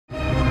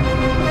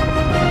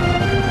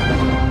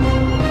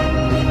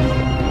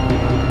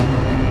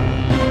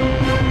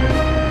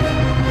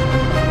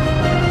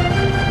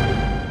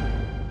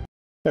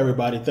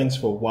Everybody, thanks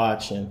for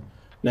watching.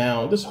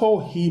 Now, this whole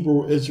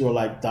Hebrew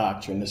Israelite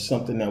doctrine is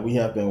something that we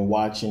have been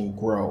watching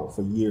grow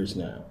for years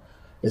now.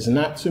 There's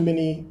not too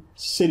many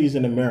cities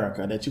in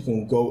America that you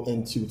can go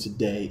into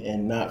today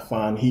and not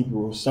find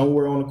Hebrews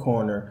somewhere on the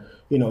corner,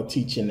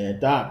 teaching their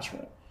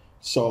doctrine.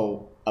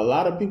 So a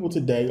lot of people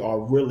today are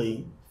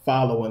really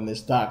following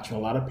this doctrine.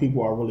 A lot of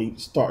people are really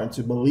starting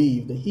to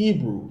believe the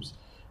Hebrews.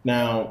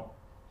 Now,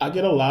 I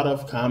get a lot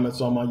of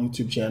comments on my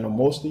YouTube channel,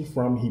 mostly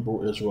from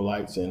Hebrew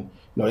Israelites, and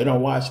they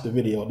don't watch the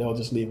video. They'll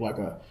just leave like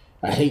a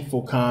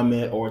hateful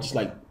comment or just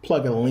like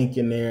plug a link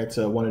in there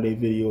to one of their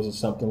videos or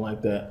something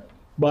like that.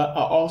 But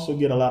I also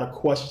get a lot of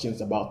questions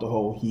about the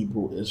whole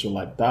Hebrew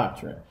Israelite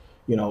doctrine.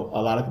 A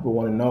lot of people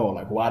want to know,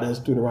 like, why does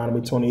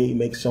Deuteronomy 28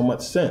 make so much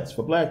sense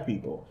for black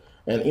people?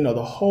 And,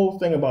 the whole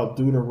thing about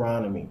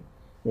Deuteronomy,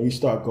 when you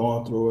start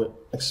going through it,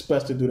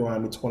 especially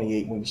Deuteronomy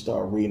 28, when you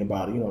start reading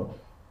about it,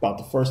 about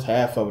the first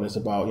half of it is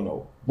about,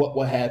 what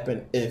will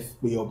happen if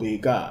we obey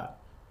God.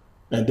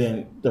 And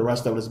then the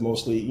rest of it is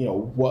mostly,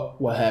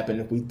 what will happen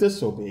if we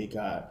disobey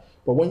God.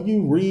 But when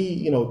you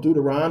read,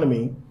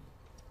 Deuteronomy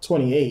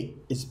 28,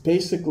 it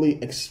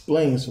basically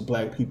explains for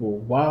black people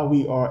why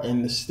we are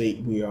in the state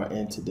we are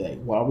in today,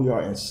 why we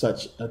are in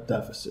such a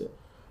deficit,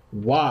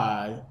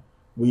 why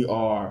we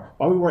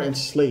were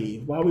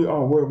enslaved, why we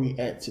are where we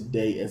at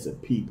today as a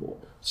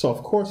people. So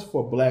of course,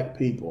 for black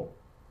people,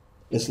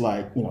 it's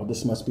like,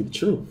 this must be the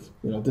truth.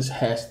 This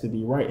has to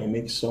be right. It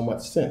makes so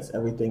much sense.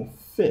 Everything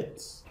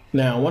fits.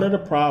 Now, one of the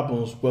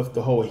problems with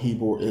the whole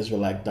Hebrew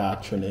Israelite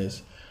doctrine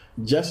is,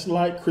 just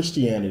like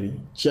Christianity,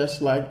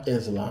 just like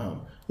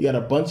Islam, you got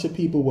a bunch of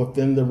people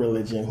within the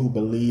religion who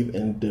believe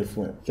in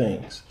different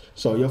things.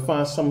 So you'll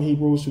find some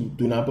Hebrews who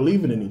do not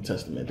believe in the New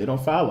Testament. They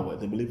don't follow it.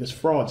 They believe it's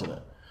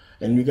fraudulent.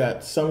 And you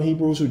got some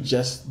Hebrews who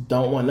just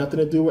don't want nothing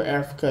to do with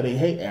Africa. They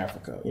hate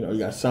Africa. You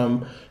got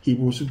some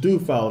Hebrews who do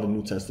follow the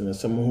New Testament,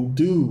 some who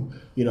do,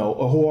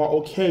 or who are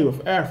okay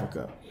with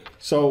Africa.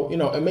 So,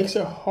 it makes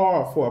it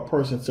hard for a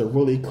person to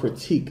really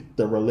critique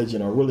the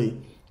religion or really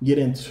get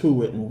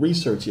into it and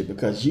research it,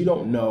 because you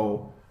don't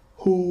know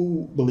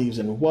who believes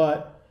in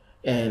what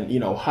and,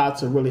 how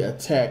to really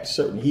attack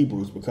certain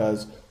Hebrews,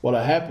 because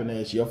what'll happen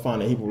is you'll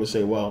find a Hebrew will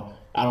say, well,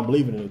 I don't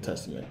believe in the New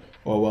Testament,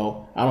 or,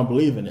 well, I don't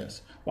believe in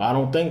this. Well, I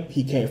don't think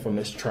he came from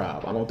this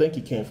tribe. I don't think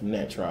he came from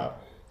that tribe.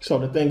 So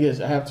the thing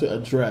is, I have to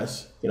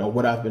address,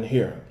 what I've been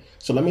hearing.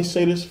 So let me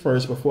say this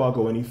first before I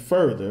go any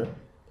further.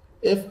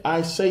 If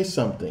I say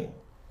something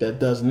that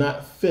does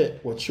not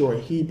fit with your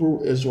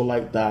Hebrew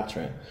Israelite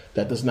doctrine,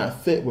 that does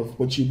not fit with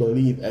what you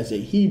believe as a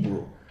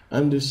Hebrew,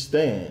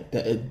 understand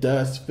that it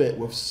does fit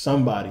with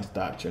somebody's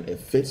doctrine. It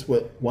fits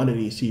with one of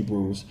these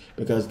Hebrews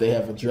because they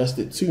have addressed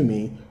it to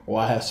me, or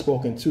I have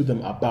spoken to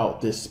them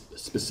about this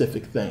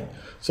specific thing.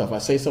 So if I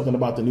say something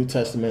about the New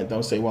Testament,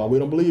 don't say, well, we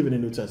don't believe in the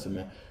New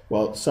Testament.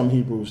 Well, some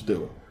Hebrews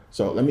do.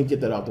 So let me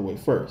get that out the way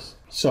first.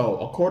 So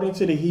according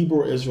to the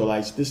Hebrew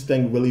Israelites, this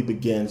thing really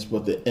begins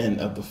with the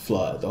end of the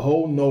flood, the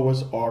whole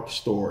Noah's Ark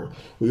story.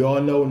 We all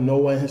know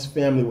Noah and his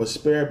family were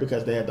spared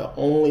because they had the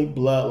only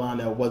bloodline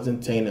that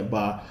wasn't tainted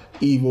by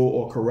evil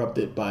or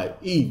corrupted by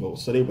evil.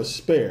 So they were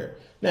spared.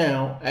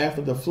 Now,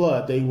 after the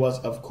flood, they was,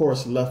 of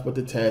course, left with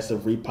the task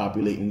of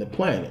repopulating the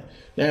planet.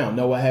 Now,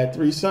 Noah had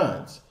 3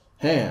 sons,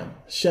 Ham,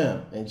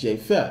 Shem, and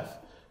Japheth.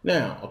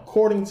 Now,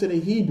 according to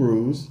the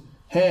Hebrews,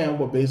 Ham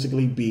would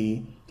basically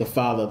be the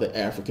father of the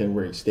African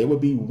race. They would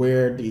be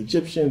where the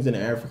Egyptians and the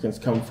Africans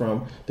come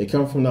from. They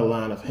come from the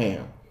line of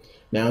Ham.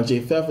 Now,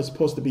 Japheth is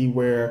supposed to be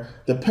where,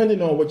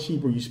 depending on which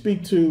Hebrew you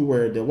speak to,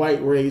 where the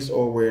white race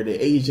or where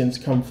the Asians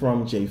come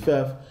from,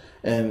 Japheth.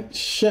 And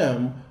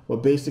Shem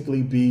would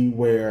basically be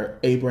where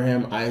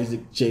Abraham,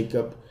 Isaac,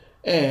 Jacob,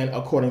 and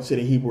according to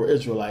the Hebrew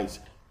Israelites,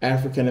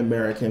 African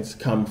Americans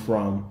come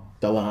from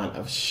the line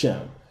of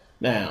Shem.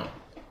 Now,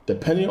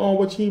 depending on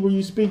which Hebrew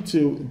you speak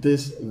to,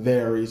 this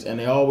varies, and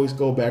they always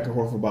go back and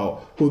forth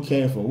about who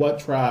came from what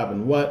tribe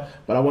and what,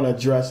 but I want to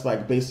address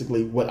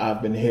basically what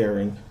I've been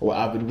hearing or what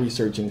I've been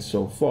researching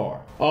so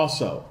far.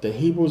 Also, the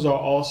Hebrews are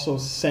also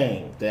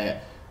saying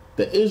that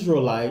the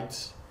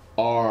Israelites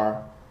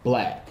are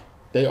black.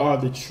 They are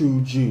the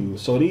true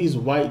Jews. So these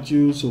white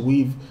Jews who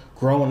we've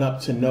grown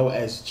up to know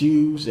as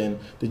Jews, and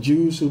the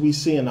Jews who we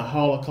see in the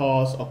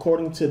Holocaust,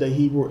 according to the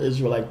Hebrew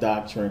Israelite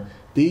doctrine,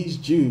 these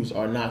Jews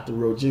are not the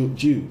real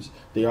Jews.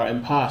 They are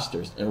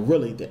imposters. And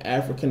really, the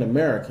African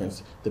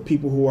Americans, the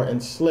people who are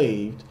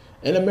enslaved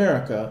in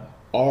America,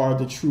 are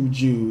the true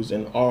Jews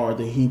and are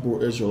the Hebrew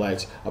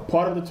Israelites, a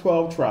part of the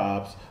 12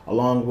 tribes,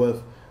 along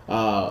with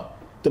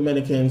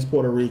Dominicans,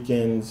 Puerto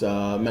Ricans,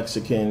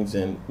 Mexicans,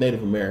 and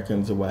Native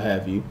Americans, or what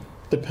have you,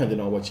 depending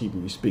on which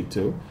Hebrew you speak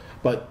to.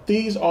 But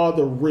these are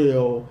the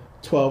real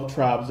 12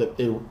 tribes of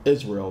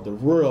Israel, the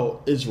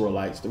real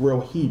Israelites, the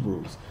real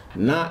Hebrews,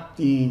 not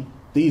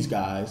these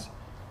guys,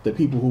 the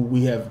people who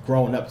we have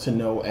grown up to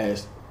know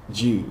as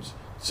Jews.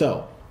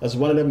 So that's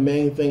one of the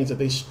main things that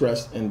they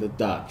stress in the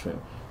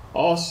doctrine.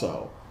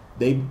 Also,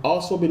 they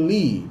also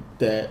believe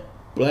that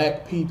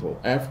black people,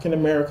 African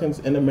Americans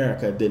in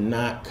America, did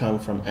not come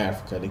from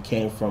Africa. They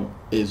came from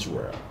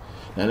Israel.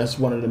 Now, that's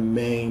one of the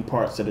main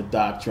parts of the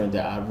doctrine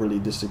that I really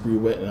disagree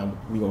with, and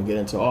we're going to get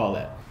into all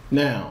that.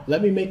 Now,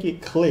 let me make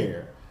it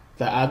clear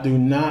that I do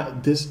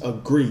not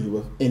disagree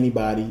with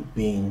anybody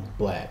being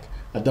black.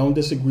 I don't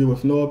disagree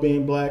with Noah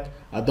being black.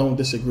 I don't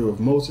disagree with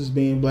Moses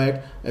being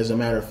black. As a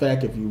matter of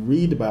fact, if you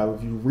read the Bible,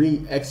 if you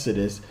read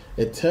Exodus,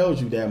 it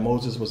tells you that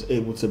Moses was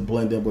able to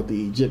blend in with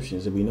the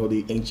Egyptians. And we know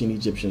the ancient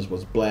Egyptians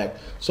was black.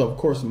 So, of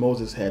course,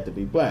 Moses had to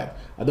be black.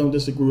 I don't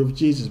disagree with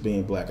Jesus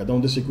being black. I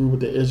don't disagree with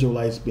the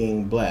Israelites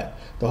being black.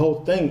 The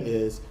whole thing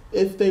is,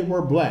 if they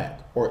were black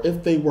or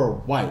if they were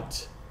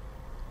white,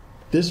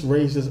 this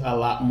raises a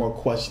lot more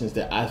questions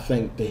that I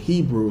think the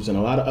Hebrews and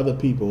a lot of other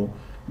people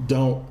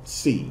don't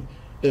see.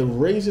 It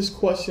raises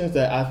questions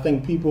that I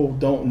think people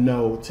don't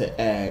know to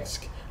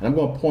ask. And I'm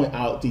going to point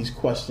out these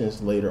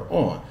questions later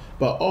on.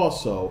 But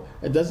also,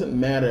 it doesn't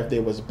matter if they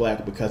was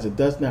black because it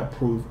does not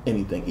prove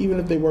anything. Even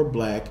if they were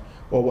black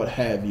or what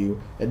have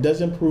you, it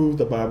doesn't prove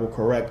the Bible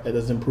correct. It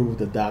doesn't prove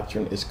the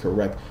doctrine is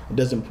correct. It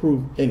doesn't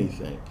prove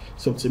anything.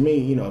 So to me,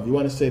 you know, if you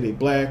want to say they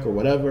black or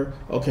whatever,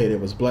 okay, they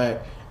was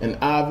black. And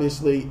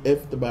obviously,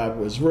 if the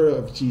Bible was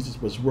real, if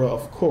Jesus was real,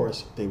 of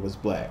course, they was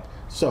black.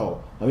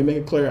 So let me make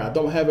it clear, I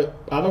don't have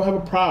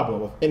a problem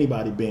with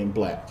anybody being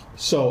black.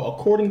 So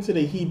according to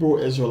the Hebrew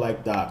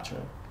Israelite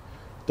doctrine,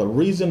 the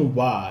reason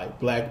why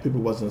black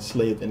people was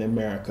enslaved in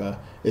America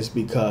is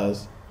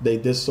because they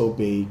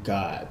disobeyed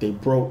God. They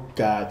broke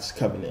God's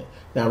covenant.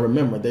 Now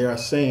remember, they are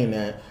saying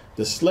that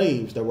the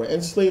slaves that were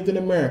enslaved in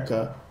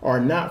America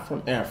are not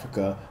from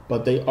Africa,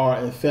 but they are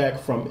in fact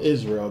from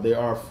Israel. They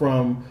are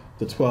from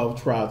the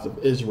 12 tribes of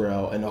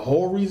Israel. And the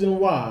whole reason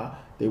why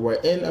they were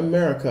in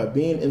America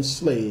being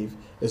enslaved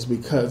is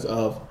because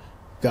of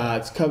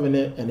God's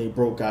covenant, and they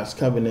broke God's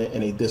covenant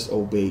and they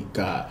disobeyed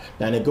God.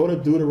 Now they go to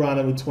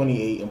Deuteronomy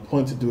 28 and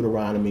point to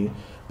Deuteronomy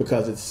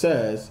because it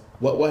says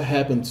what would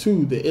happen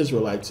to the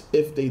Israelites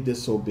if they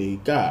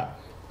disobeyed God.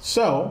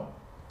 So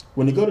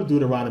when you go to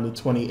Deuteronomy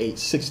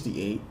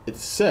 28:68, it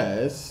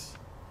says,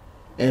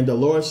 "And the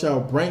Lord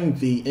shall bring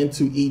thee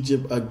into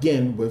Egypt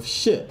again with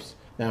ships."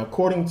 Now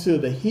according to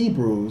the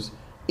Hebrews,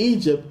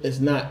 Egypt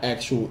is not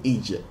actual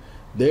Egypt.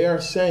 They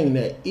are saying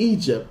that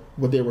Egypt,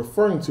 what they're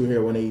referring to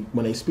here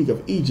when they speak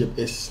of Egypt,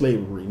 is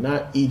slavery,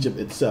 not Egypt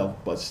itself,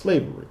 but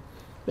slavery.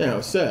 Now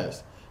it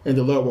says, "And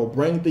the Lord will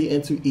bring thee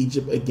into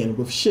Egypt again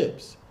with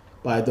ships.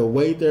 By the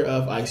way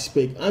thereof I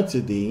spake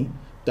unto thee,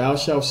 thou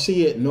shalt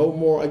see it no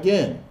more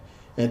again.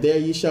 And there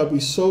ye shall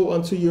be sold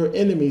unto your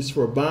enemies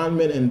for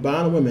bondmen and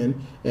bondwomen,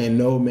 and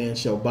no man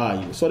shall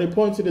buy you." So they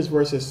point to this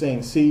verse as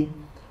saying, see,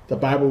 the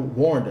Bible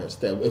warned us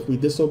that if we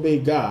disobey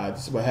God,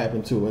 this is what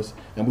happened to us,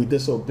 and we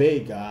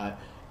disobeyed God,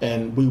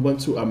 and we went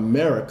to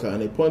America,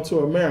 and they point to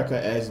America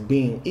as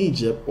being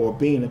Egypt or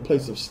being a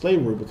place of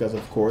slavery because,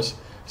 of course,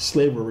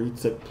 slavery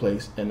took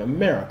place in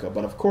America.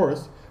 But, of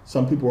course,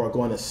 some people are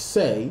going to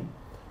say,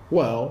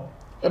 well,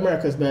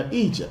 America is not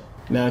Egypt.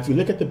 Now, if you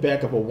look at the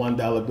back of a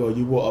 $1 bill,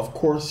 you will, of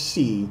course,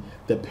 see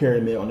the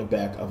pyramid on the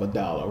back of a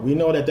dollar. We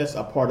know that that's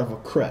a part of a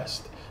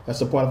crest.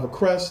 That's a part of a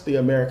crest, the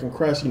American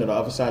crest. You know, the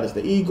other side is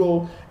the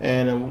eagle,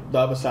 and the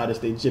other side is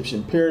the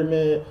Egyptian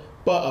pyramid.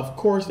 But, of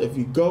course, if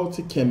you go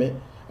to Kemet,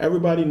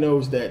 everybody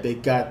knows that they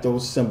got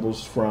those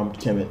symbols from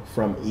Kemet,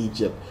 from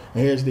Egypt.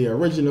 And here's the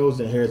originals,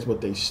 and here's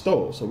what they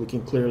stole. So we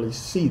can clearly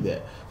see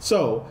that.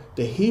 So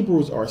the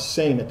Hebrews are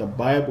saying that the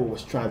Bible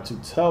was trying to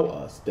tell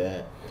us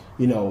that,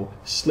 you know,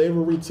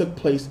 slavery took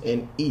place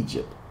in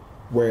Egypt,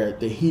 where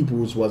the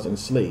Hebrews was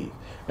enslaved.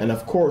 And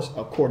of course,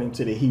 according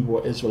to the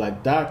Hebrew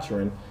Israelite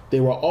doctrine, they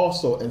were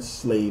also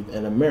enslaved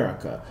in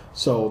America.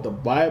 So the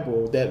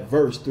Bible, that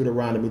verse,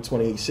 Deuteronomy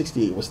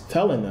 28:68, was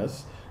telling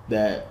us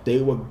that they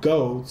would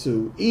go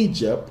to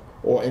Egypt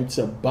or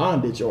into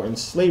bondage or in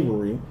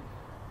slavery,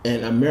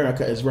 and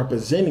America is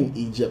representing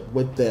Egypt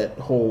with that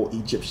whole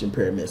Egyptian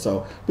pyramid.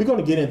 So we're going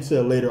to get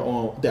into later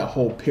on that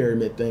whole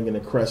pyramid thing and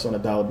the crest on a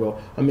dollar bill.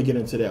 I'm going to get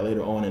into that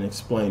later on and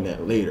explain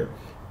that later.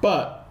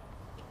 But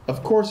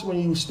of course, when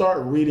you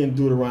start reading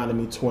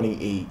Deuteronomy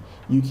 28,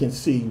 you can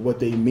see what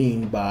they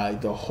mean by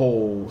the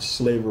whole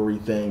slavery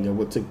thing and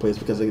what took place,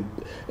 because it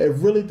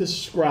really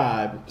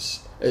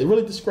describes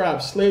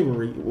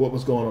slavery, what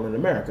was going on in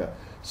America.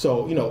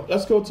 So, you know,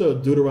 let's go to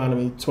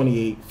Deuteronomy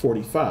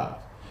 28:45.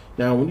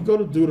 Now, when you go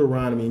to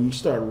Deuteronomy and you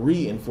start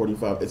reading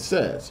 45, it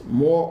says,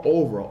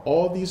 "Moreover,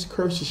 all these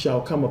curses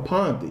shall come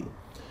upon thee,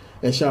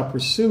 and shall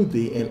pursue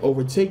thee and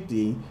overtake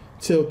thee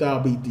till thou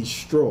be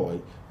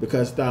destroyed,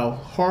 because thou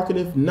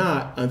hearkenest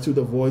not unto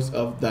the voice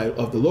of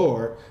the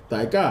Lord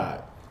thy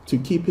God, to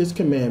keep his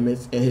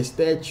commandments and his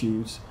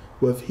statutes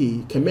which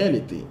he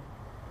commanded thee.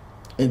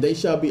 And they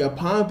shall be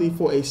upon thee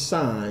for a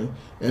sign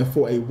and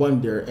for a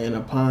wonder, and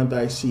upon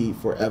thy seed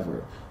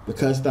forever,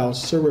 because thou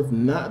servest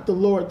not the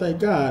Lord thy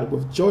God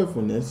with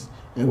joyfulness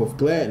and with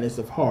gladness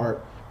of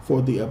heart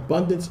for the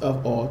abundance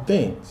of all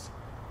things.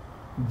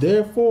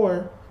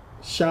 Therefore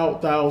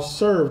shalt thou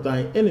serve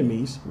thine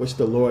enemies, which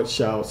the Lord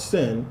shall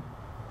send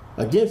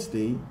against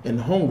thee, in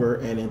hunger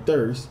and in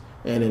thirst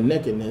and in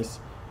nakedness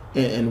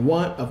and in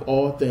want of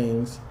all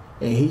things.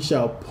 And he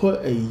shall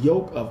put a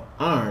yoke of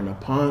iron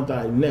upon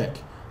thy neck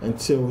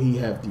until he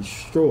have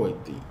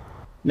destroyed thee.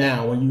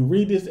 Now, when you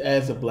read this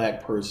as a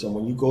black person,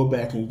 when you go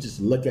back and you just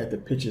look at the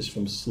pictures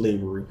from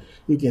slavery,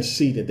 you can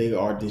see that they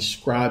are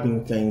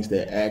describing things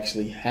that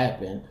actually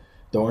happened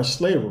during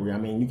slavery. I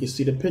mean, you can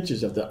see the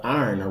pictures of the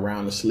iron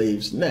around the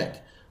slave's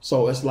neck.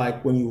 So it's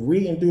like when you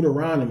read in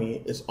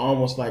Deuteronomy, it's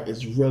almost like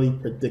it's really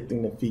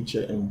predicting the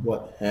future and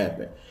what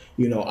happened.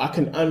 You know, I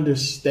can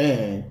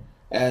understand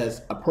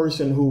as a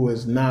person who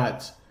is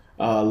not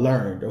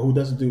learned, or who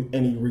doesn't do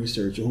any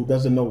research, or who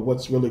doesn't know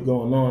what's really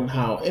going on,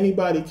 how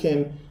anybody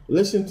can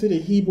listen to the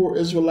Hebrew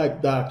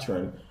Israelite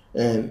doctrine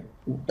and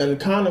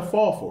kind of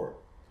fall for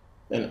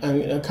it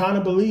and kind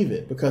of believe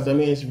it, because I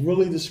mean, it's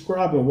really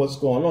describing what's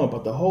going on.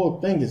 But the whole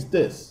thing is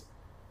this: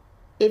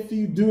 if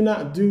you do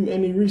not do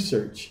any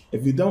research,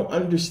 if you don't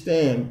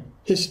understand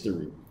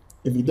history,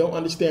 if you don't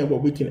understand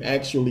what we can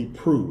actually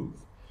prove,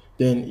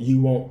 then you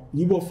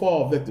will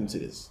fall victim to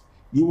this.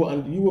 You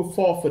will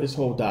fall for this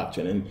whole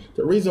doctrine. And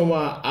the reason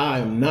why I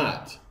am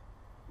not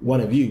one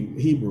of you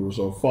Hebrews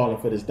or falling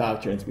for this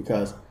doctrine is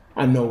because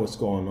I know what's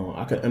going on.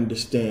 I can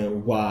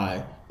understand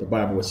why the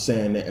Bible is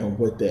saying that and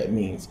what that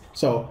means.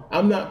 So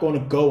I'm not going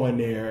to go in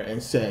there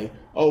and say,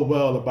 oh,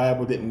 well, the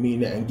Bible didn't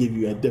mean that, and give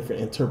you a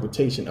different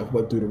interpretation of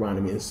what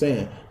Deuteronomy is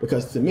saying.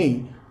 Because to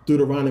me,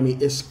 Deuteronomy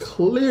is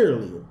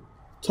clearly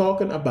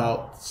talking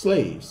about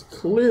slaves,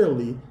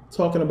 clearly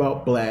talking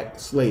about black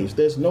slaves.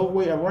 There's no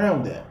way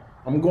around that.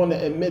 I'm going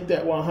to admit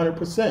that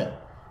 100%.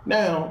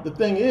 Now, the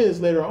thing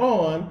is, later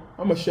on,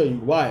 I'm going to show you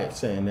why it's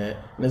saying that,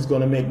 and it's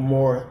going to make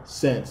more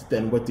sense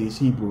than what these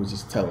Hebrews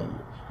is telling you.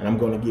 And I'm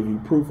going to give you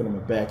proof, and I'm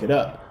going to back it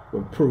up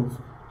with proof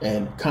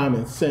and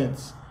common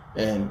sense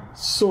and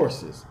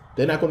sources.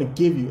 They're not going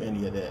to give you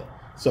any of that.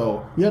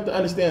 So you have to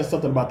understand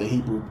something about the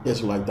Hebrew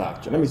Israelite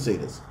doctrine. Let me say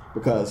this,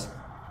 because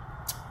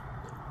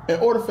in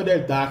order for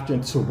their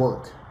doctrine to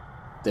work,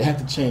 they have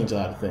to change a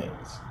lot of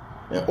things.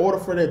 In order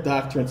for their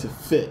doctrine to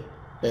fit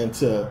and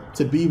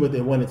to be what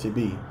they want it to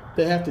be,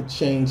 they have to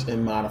change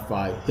and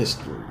modify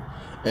history.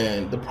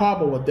 And the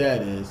problem with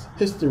that is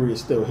history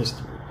is still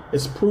history.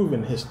 It's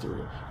proven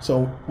history.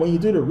 So when you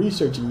do the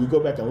research and you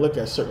go back and look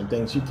at certain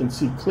things, you can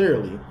see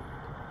clearly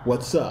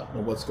what's up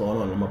and what's going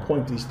on. I'm going to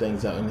point these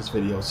things out in this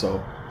video, so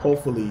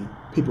hopefully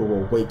people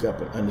will wake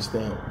up and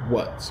understand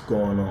what's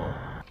going on.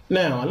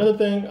 Now, another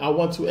thing I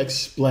want to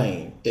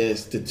explain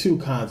is the two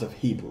kinds of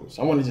Hebrews.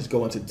 I want to just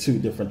go into two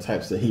different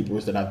types of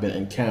Hebrews that I've been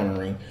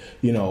encountering,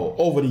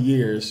 over the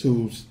years,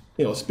 who's,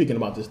 speaking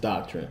about this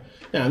doctrine.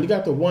 Now, you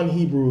got the one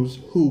Hebrews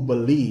who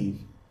believe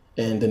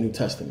in the New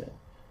Testament.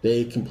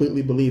 They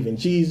completely believe in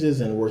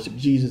Jesus and worship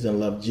Jesus and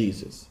love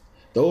Jesus.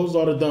 Those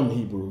are the dumb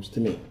Hebrews to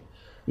me.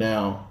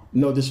 Now,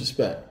 no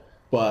disrespect,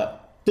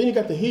 but then you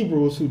got the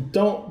Hebrews who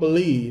don't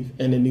believe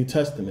in the New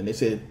Testament. They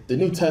said the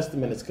New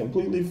Testament is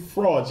completely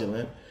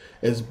fraudulent,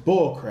 it's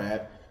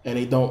bullcrap, and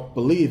they don't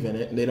believe in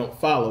it, and they don't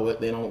follow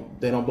it. They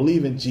don't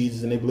believe in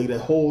Jesus, and they believe the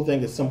whole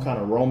thing is some kind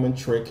of Roman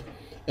trick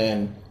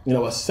and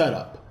a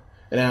setup.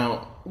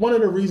 Now, one of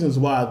the reasons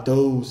why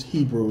those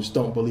Hebrews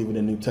don't believe in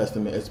the New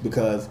Testament is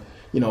because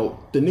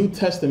the New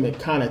Testament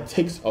kind of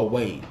takes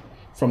away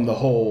from the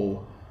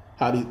whole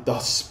the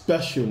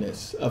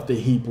specialness of the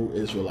Hebrew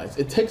Israelites.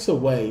 It takes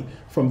away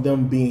from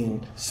them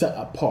being set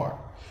apart,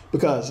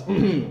 because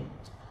in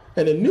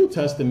the New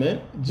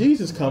Testament,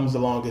 Jesus comes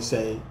along and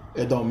say,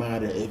 it don't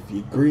matter if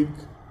you're Greek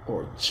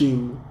or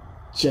Jew,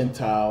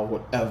 Gentile,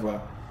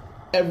 whatever.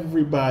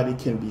 Everybody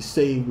can be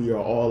saved. We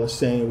are all the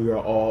same. We are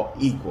all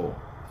equal.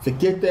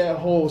 Forget that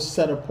whole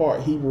set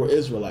apart Hebrew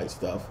Israelite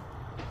stuff.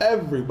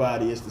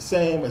 Everybody is the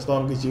same as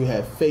long as you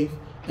have faith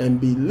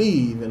and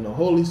believe in the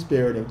Holy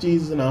Spirit and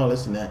Jesus and all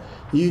this and that.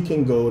 You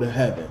can go to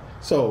heaven.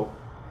 So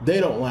they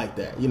don't like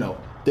that.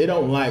 They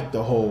don't like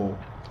the whole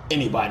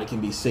anybody can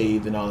be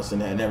saved and all this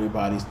and that, and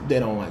they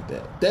don't like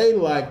that. They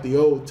like the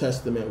Old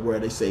Testament where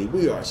they say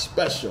we are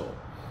special,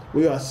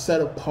 we are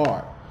set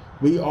apart,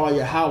 we are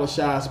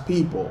Yahweh's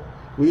people,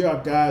 we are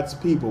God's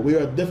people, we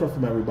are different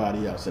from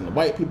everybody else, and the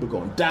white people are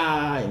going to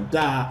die and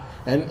die.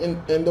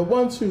 And the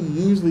ones who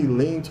usually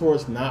lean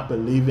towards not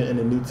believing in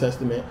the New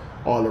Testament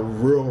are the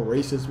real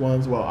racist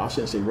ones. Well, I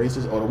shouldn't say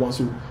racist, or the ones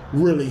who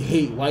really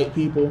hate white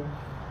people.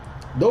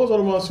 Those are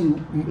the ones who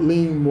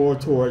lean more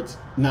towards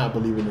not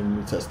believing in the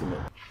New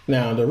Testament.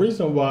 Now, the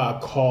reason why I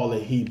call the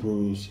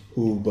Hebrews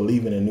who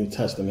believe in the New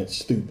Testament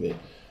stupid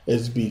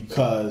is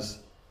because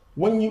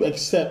when you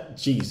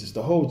accept Jesus,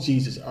 the whole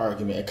Jesus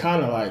argument, it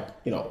kind of like,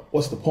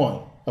 what's the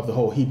point of the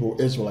whole Hebrew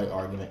Israelite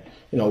argument?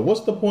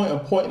 What's the point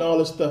of pointing all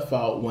this stuff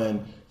out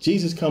when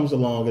Jesus comes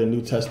along in the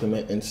New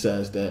Testament and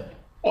says that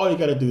all you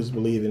got to do is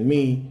believe in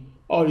me,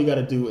 all you got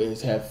to do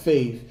is have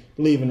faith,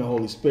 believe in the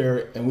Holy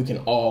Spirit, and we can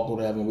all go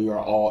to heaven. We are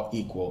all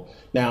equal.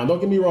 Now, don't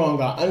get me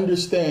wrong. I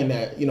understand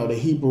that, the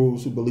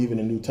Hebrews who believe in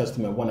the New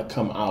Testament want to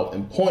come out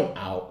and point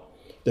out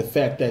the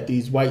fact that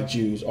these white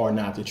Jews are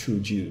not the true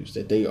Jews,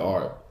 that they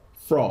are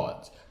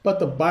frauds. But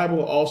the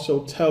Bible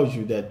also tells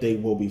you that they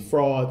will be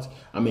frauds.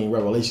 I mean,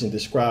 Revelation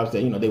describes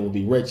that, they will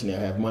be rich and they'll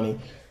have money.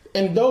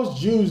 And those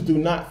Jews do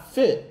not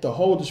fit the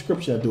whole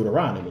description of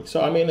Deuteronomy.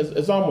 So, I mean,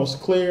 it's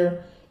almost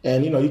clear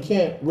And, you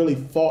can't really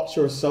fault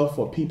yourself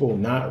for people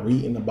not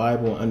reading the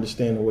Bible and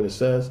understanding what it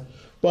says.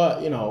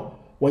 But,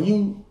 when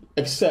you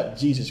accept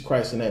Jesus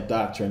Christ and that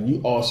doctrine,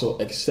 you also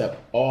accept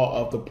all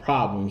of the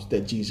problems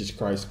that Jesus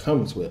Christ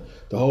comes with.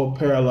 The whole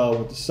parallel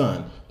with the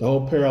Son, the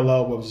whole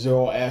parallel with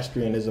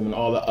Zoroastrianism and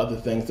all the other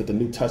things that the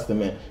New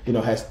Testament,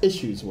 has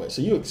issues with.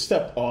 So you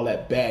accept all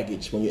that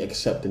baggage when you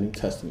accept the New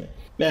Testament.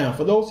 Now,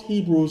 for those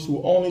Hebrews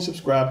who only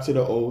subscribe to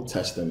the Old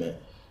Testament,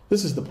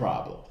 this is the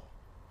problem.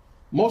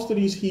 Most of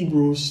these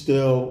Hebrews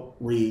still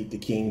read the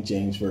King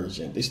James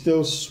Version. They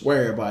still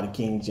swear by the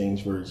King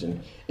James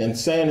Version and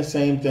saying the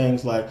same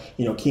things like,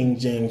 King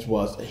James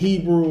was a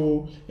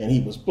Hebrew and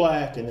he was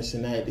black and this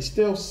and that. They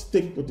still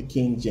stick with the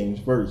King James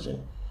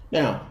Version.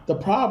 Now, the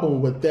problem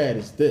with that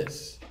is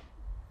this.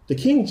 The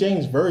King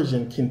James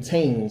Version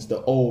contains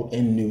the Old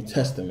and New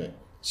Testament.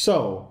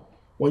 So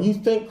when you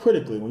think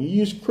critically, when you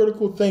use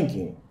critical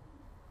thinking,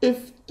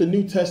 if the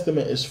New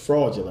Testament is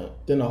fraudulent,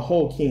 then the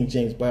whole King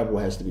James Bible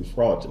has to be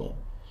fraudulent.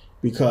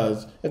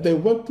 Because if they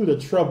went through the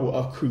trouble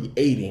of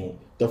creating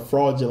the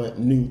fraudulent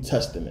New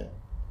Testament,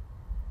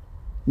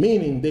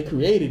 meaning they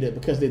created it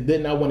because they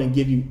did not want to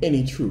give you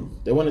any truth,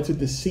 they wanted to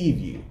deceive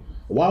you,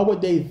 why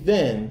would they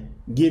then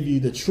give you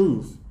the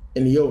truth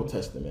in the Old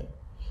Testament?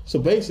 So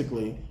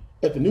basically,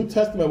 if the New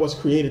Testament was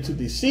created to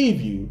deceive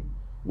you,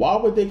 why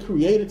would they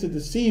create it to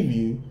deceive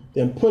you,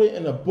 then put it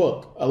in a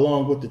book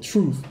along with the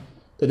truth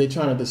that they're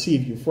trying to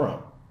deceive you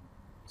from?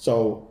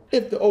 So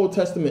if the Old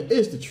Testament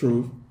is the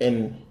truth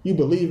and you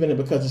believe in it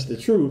because it's the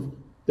truth,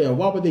 then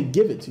why would they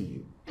give it to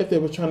you if they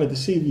were trying to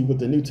deceive you with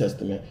the New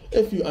Testament,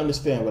 if you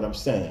understand what I'm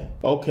saying?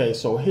 Okay,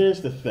 so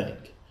here's the thing.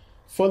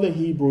 For the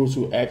Hebrews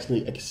who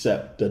actually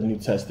accept the New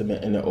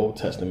Testament and the Old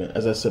Testament,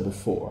 as I said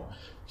before,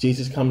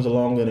 Jesus comes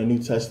along in the New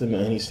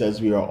Testament and he says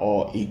we are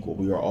all equal,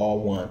 we are all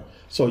one.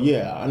 So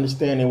yeah, I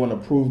understand they want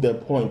to prove their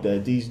point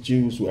that these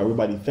Jews who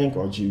everybody think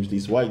are Jews,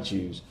 these white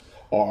Jews,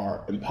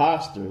 are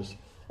imposters.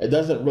 It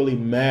doesn't really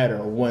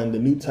matter when the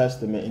New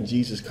Testament and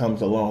Jesus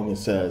comes along and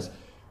says,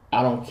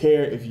 I don't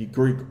care if you're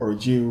Greek or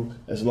Jew,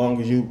 as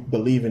long as you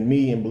believe in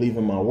me and believe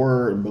in my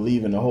word and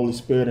believe in the Holy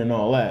Spirit and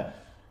all that,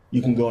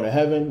 you can go to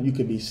heaven, you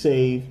can be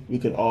saved, we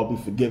can all be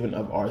forgiven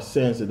of our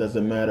sins. It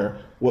doesn't matter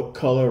what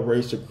color,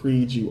 race, or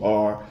creed you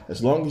are.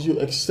 As long as you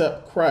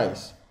accept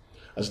Christ,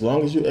 as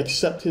long as you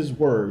accept his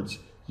words,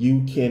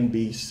 you can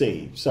be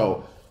saved.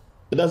 So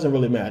it doesn't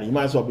really matter. You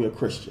might as well be a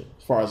Christian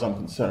as far as I'm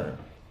concerned.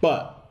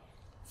 But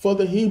for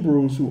the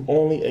Hebrews who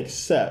only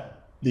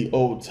accept the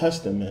Old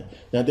Testament,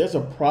 now there's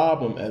a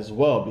problem as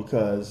well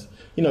because,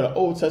 the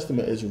Old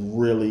Testament is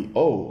really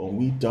old and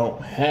we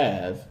don't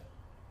have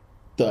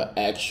the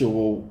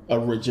actual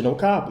original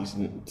copies.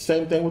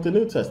 Same thing with the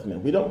New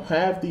Testament. We don't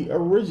have the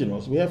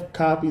originals. We have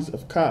copies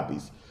of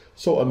copies.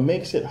 So it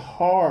makes it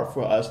hard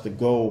for us to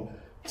go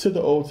to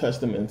the Old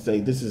Testament and say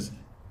this is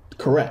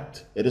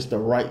correct. It is the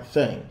right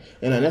thing.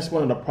 And that's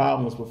one of the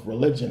problems with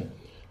religion.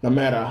 No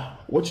matter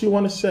what you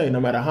want to say, no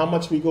matter how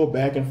much we go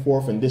back and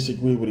forth and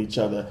disagree with each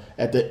other,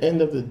 at the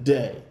end of the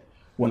day,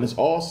 when it's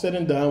all said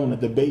and done, when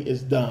the debate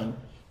is done,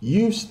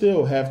 you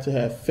still have to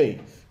have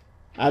faith.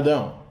 I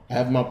don't. I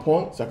have my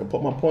points. I can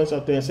put my points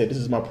out there and say this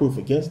is my proof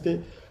against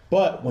it.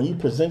 But when you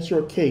present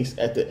your case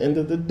at the end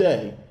of the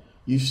day,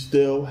 you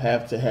still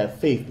have to have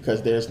faith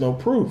because there's no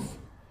proof,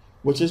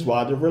 which is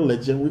why the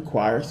religion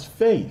requires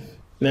faith.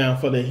 Now,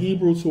 for the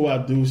Hebrews who I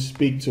do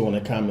speak to in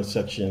the comment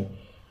section,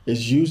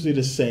 it's usually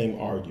the same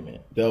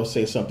argument. They'll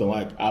say something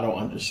like, I don't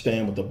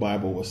understand what the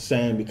Bible was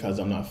saying because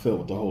I'm not filled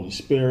with the Holy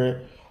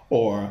Spirit,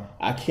 or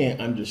I can't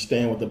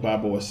understand what the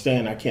Bible was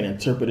saying. I can't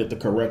interpret it the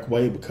correct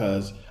way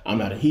because I'm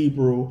not a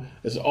Hebrew.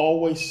 There's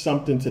always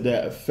something to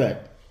that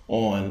effect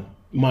on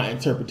my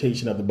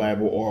interpretation of the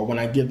Bible, or when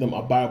I give them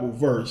a Bible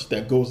verse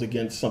that goes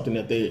against something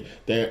that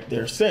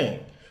they're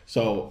saying.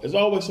 So there's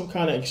always some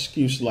kind of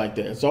excuse like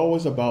that. It's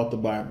always about the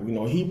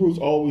Bible. Hebrews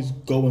always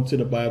go into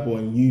the Bible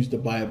and use the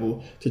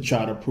Bible to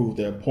try to prove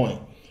their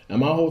point.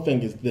 And my whole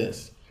thing is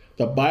this.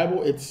 The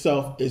Bible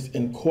itself is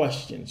in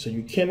question. So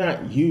you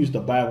cannot use the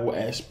Bible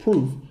as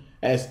proof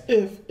as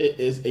if it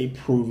is a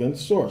proven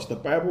source. The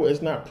Bible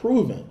is not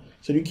proven.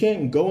 So you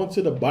can't go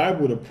into the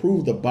Bible to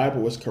prove the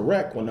Bible is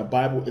correct when the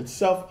Bible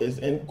itself is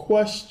in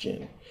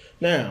question.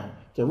 Now,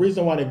 the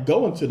reason why they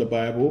go into the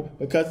Bible,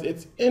 because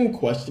it's in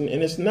question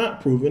and it's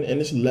not proven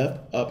and it's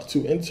left up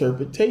to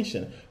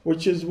interpretation,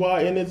 which is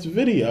why in this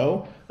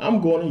video, I'm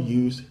going to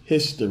use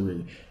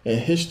history. And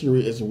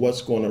history is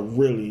what's going to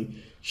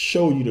really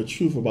show you the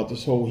truth about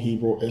this whole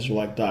Hebrew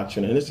Israelite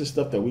doctrine. And this is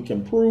stuff that we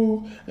can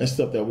prove and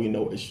stuff that we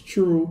know is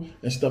true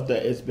and stuff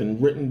that has been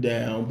written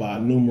down by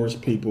numerous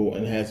people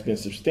and has been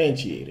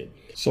substantiated.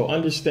 So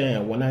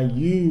understand, when I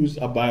use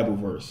a Bible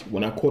verse,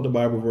 when I quote a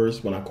Bible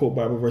verse, when I quote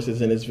Bible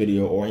verses in this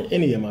video or in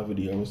any of my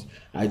videos,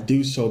 I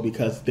do so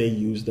because they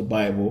use the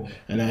Bible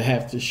and I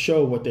have to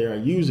show what they are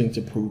using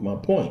to prove my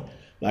point.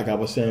 Like I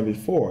was saying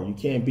before, you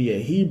can't be a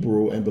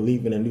Hebrew and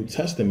believe in the New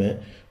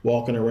Testament,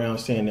 walking around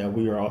saying that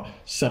we are all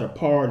set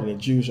apart and the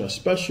Jews are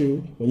special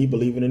when you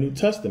believe in the New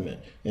Testament.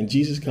 And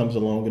Jesus comes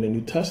along in the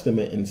New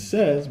Testament and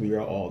says we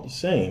are all the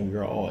same. We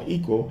are all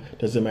equal.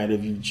 Doesn't matter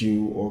if you're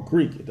Jew or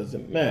Greek. It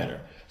doesn't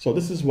matter. So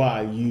this is why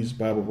I use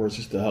Bible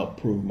verses to help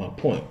prove my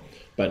point.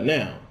 But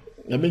now,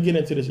 let me get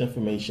into this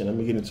information. Let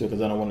me get into it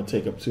because I don't want to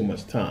take up too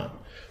much time.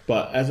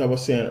 But as I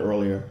was saying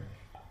earlier,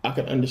 I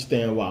can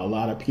understand why a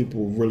lot of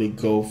people really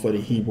go for the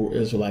Hebrew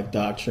Israelite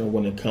doctrine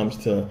when it comes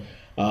to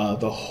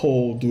the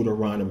whole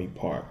Deuteronomy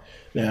part.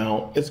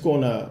 Now, it's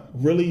going to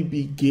really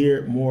be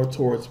geared more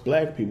towards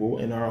black people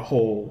in our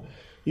whole,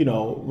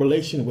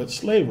 relation with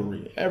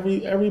slavery.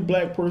 Every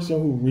black person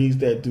who reads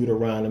that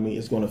Deuteronomy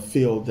is going to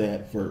feel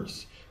that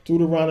verse.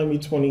 Deuteronomy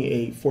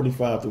 28,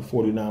 45 through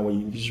 49, where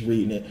you're just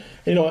reading it.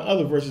 And,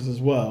 other verses as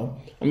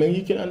well. I mean,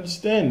 you can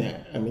understand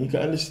that. I mean, you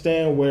can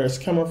understand where it's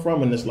coming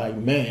from, and it's like,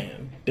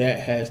 man,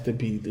 that has to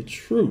be the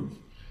truth.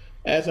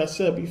 As I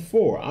said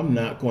before, I'm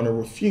not going to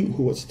refute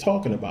who it's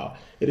talking about.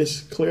 It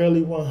is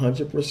clearly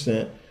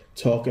 100%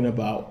 talking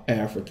about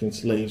African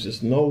slaves.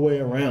 There's no way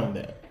around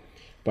that.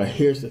 But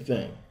here's the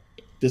thing.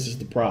 This is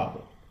the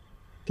problem.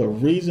 The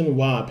reason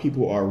why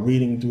people are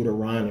reading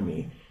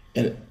Deuteronomy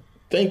and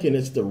thinking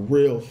it's the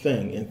real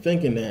thing and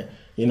thinking that,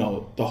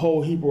 the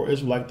whole Hebrew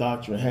Israelite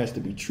doctrine has to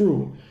be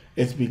true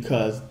is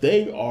because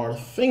they are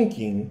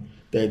thinking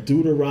that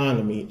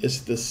Deuteronomy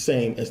is the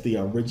same as the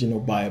original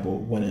Bible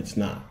when it's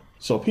not.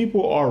 So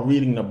people are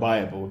reading the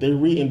Bible. They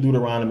read in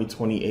Deuteronomy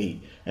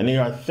 28, and they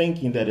are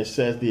thinking that it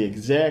says the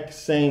exact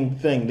same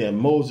thing that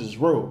Moses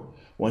wrote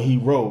when he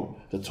wrote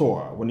the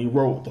Torah, when he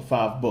wrote the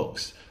 5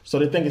 books. So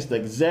they think it's the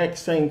exact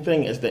same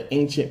thing as the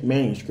ancient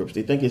manuscripts.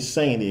 They think it's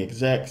saying the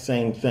exact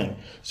same thing.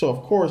 So,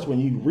 of course, when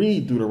you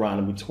read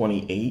Deuteronomy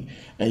 28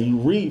 and you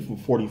read from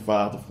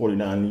 45 to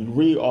 49 and you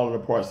read all of the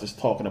parts that's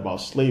talking about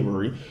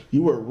slavery,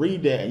 you would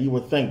read that and you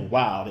would think,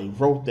 wow, they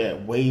wrote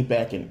that way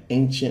back in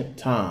ancient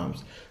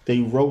times. They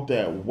wrote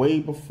that way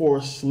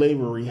before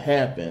slavery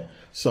happened.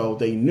 So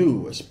they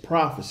knew it's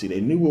prophecy.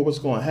 They knew what was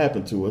going to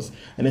happen to us.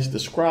 And it's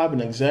describing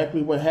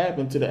exactly what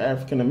happened to the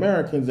African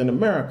Americans in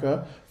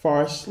America as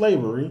far as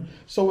slavery.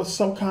 So it's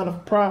some kind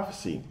of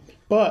prophecy.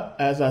 But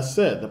as I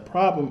said, the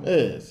problem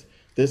is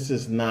this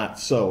is not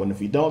so. And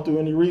if you don't do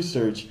any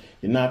research,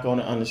 you're not going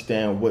to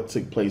understand what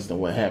took place and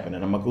what happened.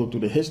 And I'm going to go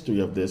through the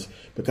history of this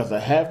because I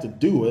have to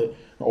do it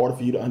in order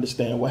for you to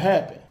understand what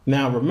happened.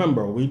 Now,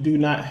 remember, we do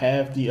not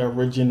have the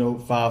original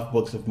 5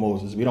 books of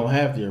Moses. We don't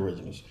have the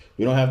originals.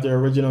 We don't have the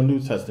original New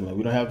Testament.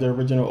 We don't have the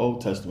original Old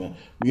Testament.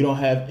 We don't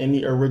have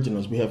any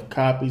originals. We have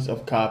copies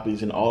of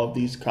copies, and all of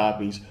these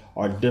copies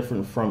are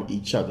different from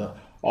each other.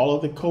 All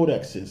of the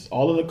codexes,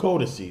 all of the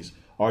codices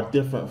are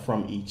different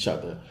from each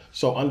other.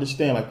 So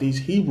understand, like, these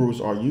Hebrews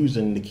are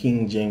using the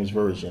King James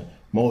Version.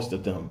 Most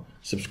of them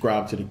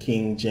subscribe to the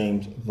King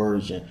James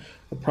Version.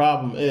 The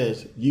problem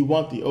is you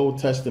want the Old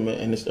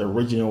Testament in its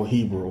original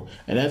Hebrew.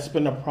 And that's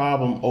been a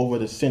problem over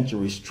the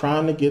centuries,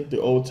 trying to get the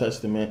Old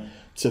Testament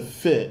to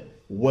fit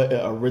what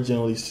it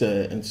originally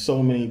said. And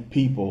so many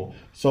people,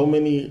 so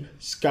many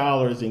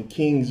scholars and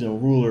kings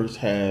and rulers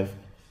have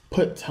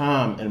put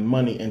time and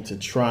money into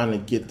trying to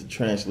get the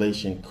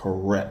translation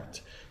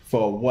correct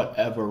for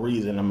whatever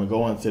reason. I'm going to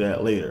go into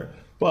that later.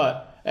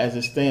 But as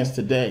it stands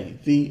today,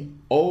 the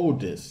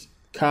oldest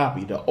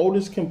copy, the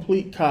oldest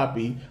complete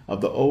copy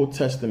of the Old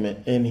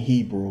Testament in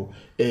Hebrew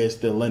is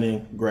the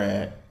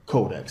Leningrad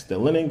Codex. The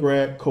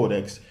Leningrad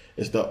Codex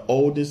is the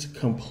oldest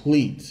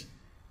complete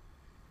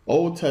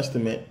Old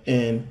Testament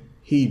in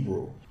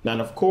Hebrew. Now,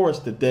 of course,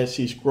 the Dead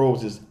Sea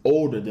Scrolls is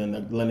older than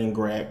the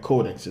Leningrad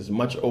Codex. It's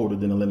much older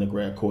than the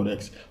Leningrad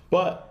Codex,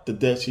 but the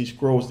Dead Sea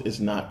Scrolls is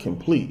not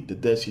complete. The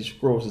Dead Sea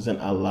Scrolls is in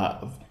a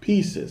lot of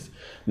pieces.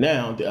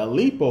 Now, the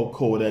Aleppo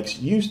Codex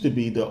used to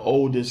be the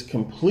oldest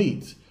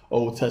complete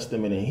Old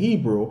Testament in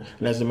Hebrew,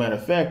 and as a matter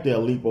of fact, the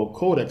Aleppo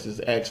Codex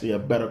is actually a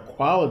better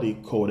quality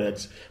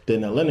codex than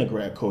the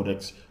Leningrad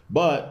Codex,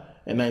 but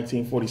in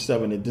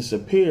 1947, it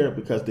disappeared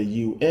because the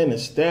UN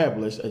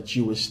established a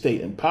Jewish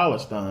state in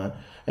Palestine,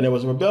 and there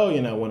was a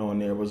rebellion that went on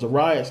there. There was a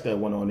riots that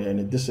went on there, and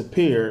it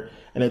disappeared,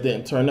 and it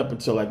didn't turn up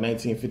until like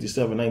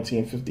 1957,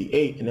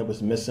 1958, and it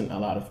was missing a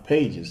lot of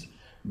pages.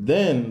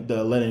 Then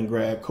the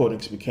Leningrad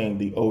Codex became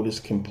the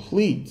oldest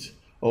complete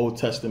Old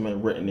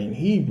Testament written in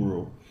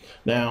Hebrew.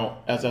 Now,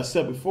 as I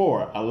said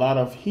before, a lot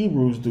of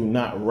Hebrews do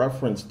not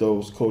reference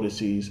those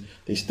codices.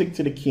 They stick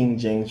to the King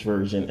James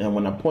Version. And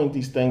when I point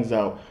these things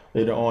out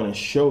later on and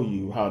show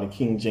you how the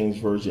King James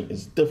Version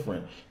is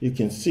different, you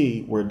can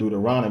see where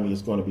Deuteronomy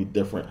is going to be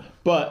different.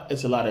 But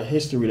it's a lot of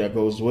history that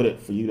goes with it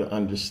for you to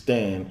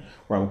understand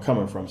where I'm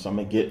coming from. So I'm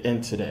going to get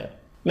into that.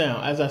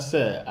 Now, as I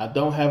said, I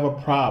don't have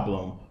a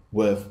problem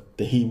with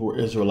the Hebrew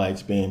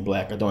Israelites being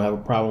black. I don't have a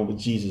problem with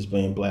Jesus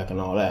being black and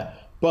all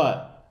that.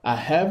 But I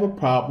have a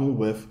problem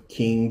with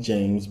King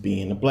James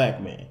being a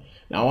black man.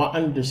 Now, I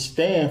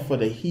understand for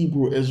the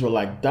Hebrew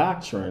Israelite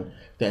doctrine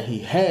that he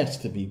has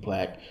to be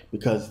black,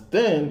 because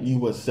then you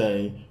would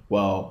say,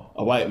 well,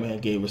 a white man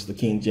gave us the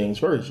King James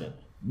Version.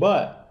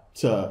 But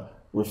to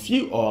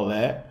refute all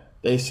that,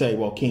 they say,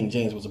 well, King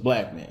James was a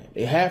black man.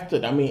 They have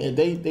to, I mean,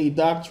 they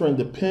doctrine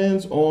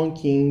depends on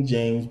King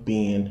James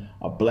being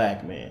a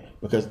black man.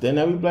 Because then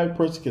every black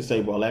person can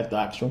say, well, that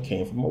doctrine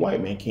came from a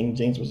white man. King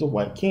James was a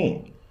white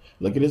king.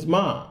 Look at his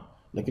mom.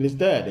 Look at his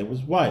dad. They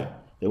was white.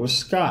 They were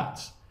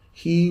Scots.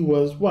 He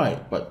was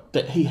white. But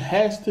that he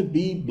has to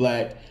be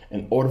black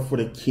in order for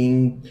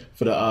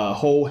the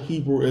whole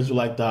Hebrew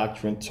Israelite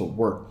doctrine to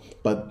work.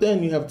 But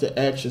then you have to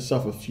ask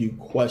yourself a few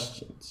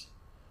questions.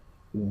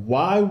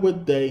 Why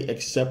would they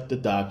accept the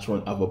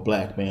doctrine of a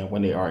black man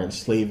when they are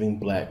enslaving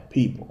black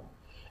people?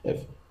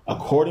 If,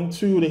 according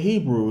to the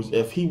Hebrews,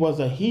 if he was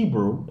a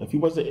Hebrew, if he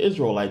was an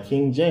Israelite,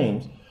 King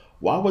James,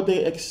 why would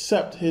they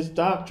accept his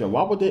doctrine?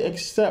 Why would they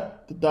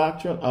accept the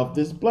doctrine of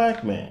this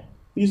black man,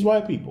 these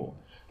white people?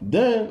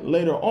 Then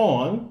later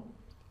on,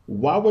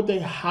 why would they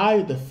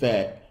hide the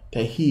fact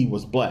that he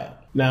was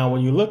black? Now,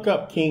 when you look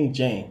up King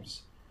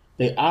James,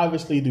 they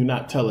obviously do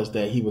not tell us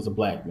that he was a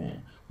black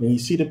man. When you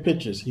see the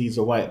pictures, he's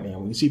a white man.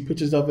 When you see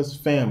pictures of his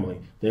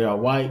family, they are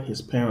white, his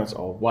parents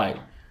are white.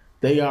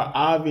 They are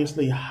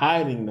obviously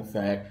hiding the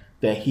fact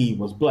that he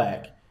was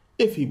black,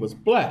 if he was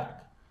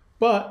black.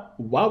 But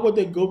why would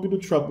they go through the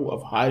trouble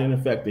of hiding the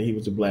fact that he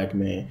was a black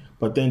man,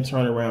 but then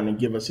turn around and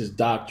give us his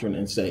doctrine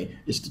and say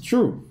it's the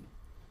truth?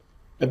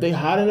 If they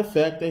hide the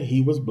fact that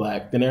he was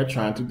black, then they're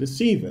trying to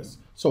deceive us.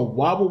 So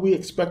why would we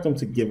expect them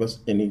to give us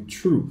any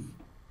truth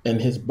in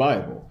his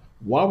Bible?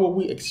 Why would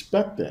we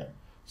expect that?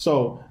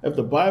 So if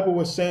the Bible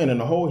was saying, and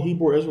the whole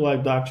Hebrew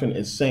Israelite doctrine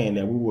is saying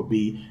that we would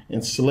be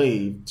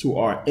enslaved to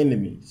our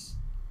enemies.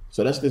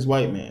 So that's this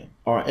white man,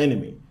 our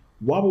enemy.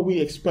 Why would we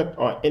expect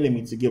our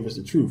enemy to give us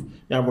the truth?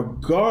 Now,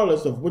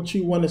 regardless of what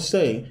you want to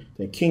say,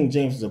 that King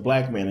James is a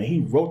black man and he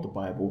wrote the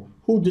Bible,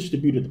 who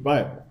distributed the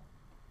Bible?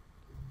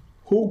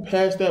 Who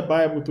passed that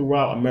Bible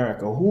throughout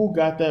America? Who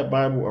got that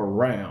Bible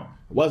around?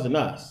 It wasn't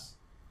us.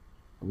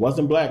 It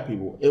wasn't black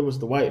people. It was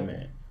the white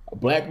man. A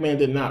black man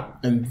did not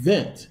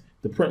invent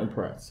the printing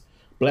press.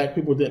 Black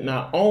people did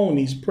not own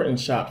these printing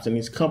shops and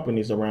these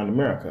companies around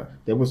America.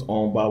 They was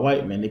owned by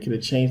white men. They could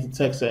have changed the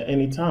text at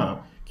any time.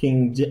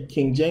 King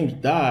James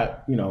died,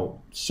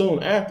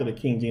 soon after the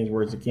King James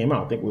version came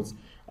out. I think it was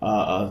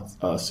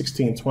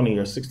 1620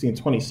 or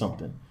 1620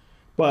 something.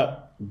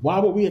 But why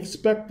would we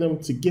expect them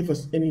to give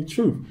us any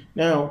truth?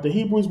 Now, the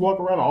Hebrews walk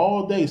around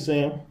all day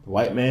saying the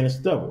white man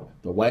is the devil.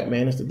 The white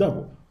man is the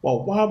devil.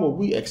 Well, why would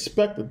we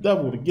expect the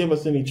devil to give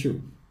us any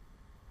truth?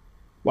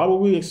 Why would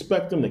we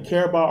expect them to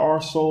care about our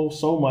soul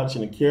so much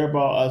and to care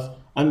about us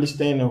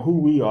understanding who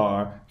we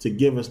are to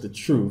give us the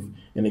truth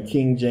in the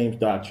King James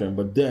doctrine,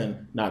 but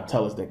then not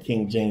tell us that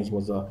King James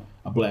was a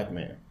black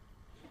man?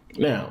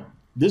 Now,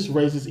 this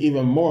raises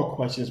even more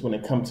questions when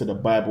it comes to the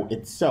Bible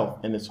itself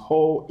and this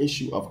whole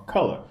issue of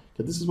color.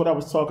 Because this is what I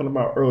was talking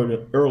about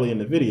early in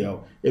the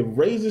video. It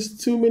raises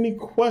too many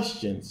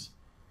questions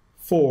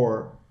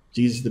for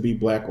Jesus to be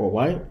black or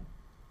white,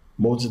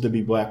 Moses to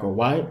be black or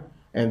white,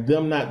 and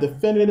them not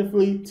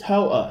definitively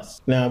tell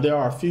us. Now, there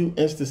are a few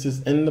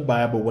instances in the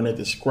Bible when it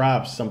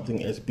describes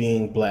something as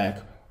being black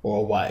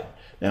or white.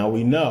 Now,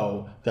 we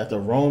know that the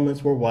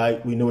Romans were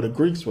white. We know the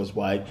Greeks was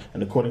white.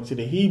 And according to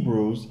the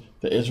Hebrews,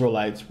 the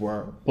Israelites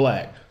were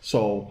black.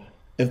 So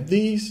if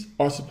these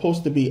are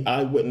supposed to be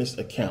eyewitness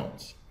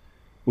accounts,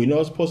 we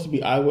know it's supposed to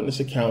be eyewitness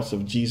accounts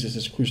of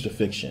Jesus'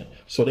 crucifixion.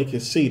 So they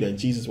could see that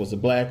Jesus was a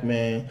black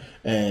man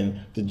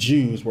and the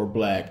Jews were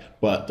black,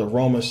 but the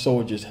Roman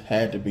soldiers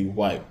had to be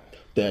white,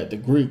 that the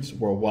Greeks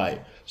were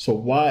white. So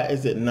why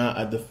is it not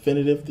a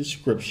definitive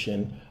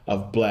description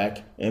of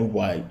black and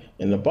white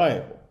in the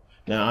Bible?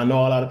 Now, I know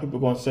a lot of people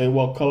are going to say,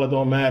 well, color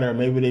don't matter.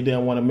 Maybe they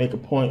didn't want to make a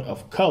point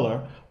of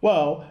color.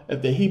 Well,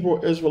 if the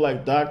Hebrew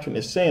Israelite doctrine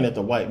is saying that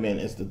the white man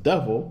is the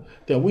devil,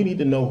 then we need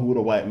to know who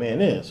the white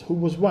man is. Who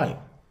was white?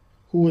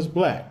 Who is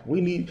black? We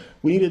need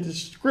a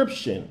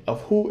description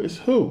of who is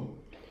who.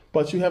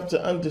 But you have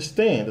to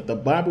understand that the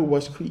Bible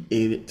was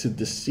created to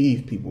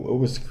deceive people. It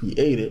was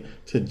created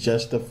to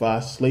justify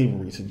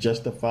slavery, to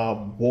justify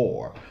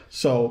war.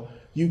 So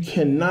you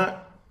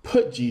cannot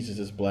put Jesus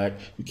as black.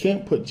 You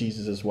can't put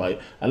Jesus as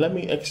white. And let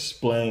me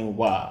explain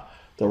why.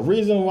 The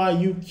reason why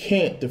you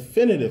can't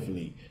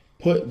definitively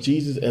put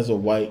Jesus as a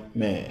white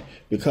man,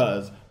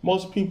 because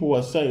most people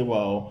will say,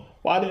 well,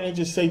 why didn't they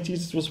just say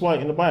Jesus was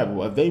white in the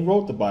Bible? If they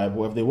wrote the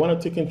Bible, if they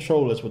wanted to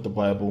control us with the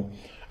Bible,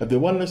 if they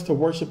wanted us to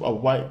worship a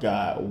white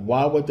God,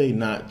 why would they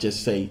not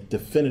just say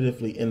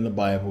definitively in the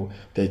Bible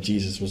that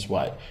Jesus was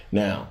white?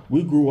 Now,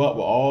 we grew up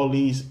with all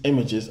these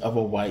images of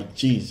a white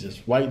Jesus.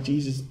 White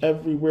Jesus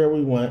everywhere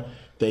we went.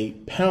 They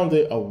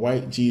pounded a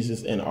white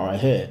Jesus in our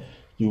head.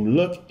 You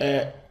look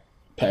at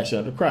Passion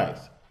of the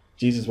Christ.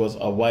 Jesus was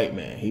a white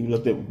man. He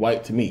looked at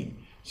white to me.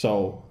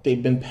 So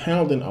they've been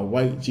pounding a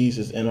white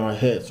Jesus in our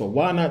head. So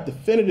why not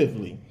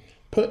definitively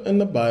put in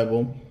the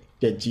Bible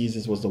that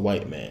Jesus was the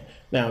white man?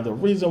 Now, the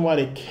reason why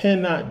they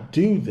cannot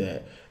do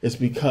that is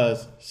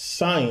because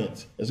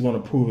science is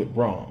going to prove it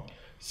wrong.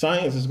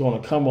 Science is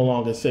going to come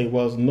along and say,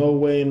 well, there's no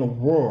way in the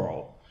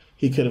world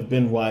he could have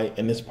been white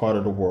in this part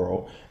of the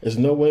world. There's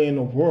no way in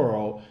the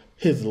world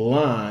his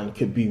line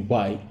could be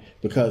white,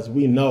 because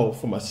we know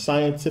from a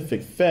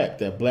scientific fact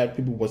that black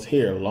people was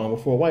here long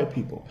before white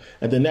people.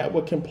 And then that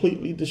would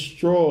completely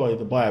destroy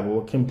the Bible,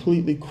 would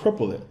completely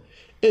cripple it,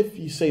 if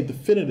you say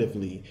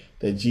definitively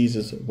that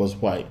Jesus was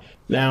white.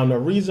 Now, the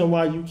reason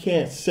why you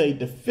can't say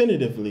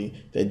definitively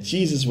that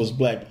Jesus was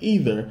black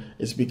either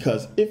is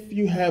because if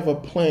you have a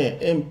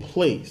plan in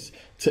place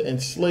to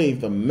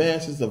enslave the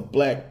masses of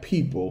black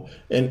people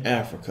in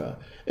Africa,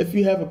 if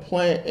you have a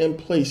plan in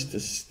place to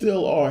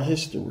steal our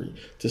history,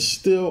 to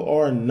steal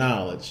our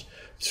knowledge,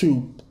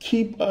 to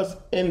keep us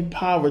in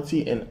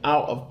poverty and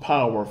out of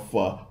power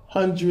for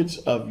hundreds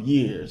of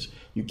years,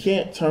 you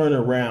can't turn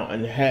around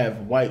and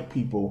have white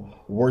people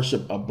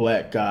worship a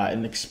black God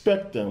and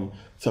expect them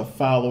to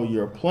follow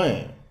your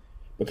plan.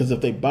 Because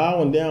if they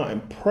bowing down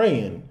and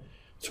praying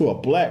to a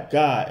black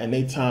God in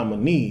their time of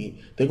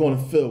need, they're going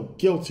to feel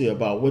guilty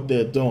about what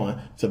they're doing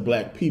to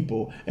black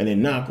people, and they're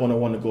not going to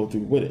want to go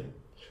through with it.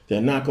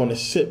 They're not going to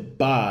sit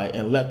by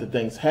and let the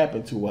things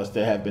happen to us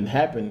that have been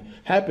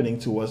happening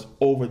to us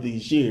over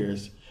these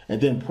years and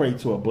then pray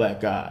to a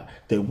black God.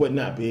 They would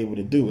not be able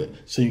to do it.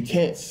 So you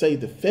can't say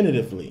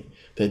definitively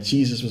that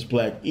Jesus was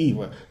black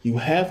either. You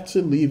have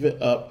to leave it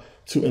up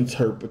to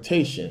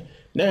interpretation.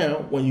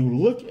 Now, when you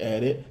look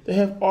at it, they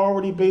have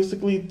already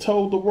basically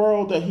told the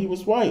world that he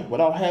was white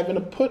without having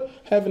to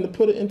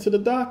put it into the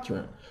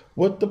doctrine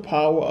with the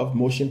power of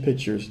motion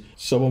pictures.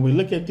 So when we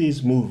look at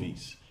these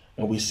movies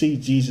and we see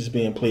Jesus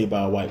being played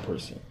by a white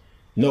person,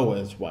 Noah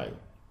is white,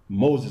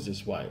 Moses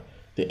is white,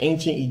 the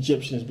ancient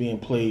Egyptians being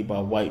played by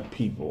white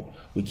people,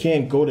 we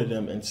can't go to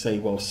them and say,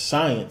 well,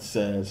 science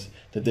says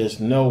that there's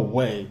no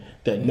way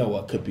that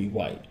Noah could be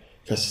white,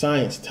 because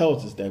science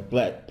tells us that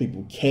black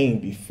people came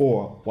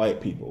before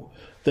white people.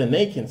 Then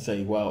they can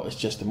say, well, it's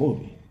just a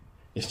movie.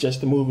 It's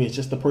just a movie. It's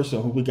just a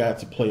person who we got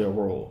to play a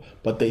role.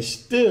 But they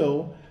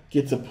still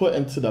get to put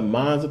into the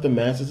minds of the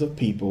masses of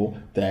people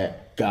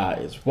that God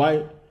is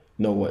white,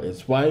 Noah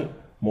is white,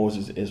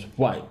 Moses is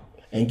white,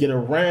 and get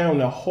around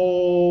the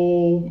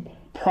whole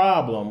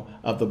problem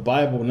of the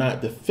Bible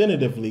not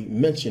definitively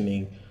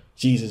mentioning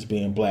Jesus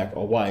being black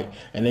or white.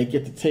 And they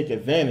get to take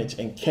advantage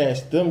and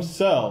cast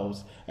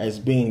themselves as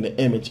being the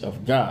image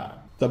of God.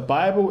 The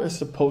Bible is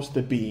supposed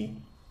to be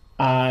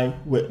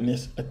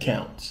eyewitness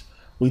accounts.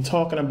 We're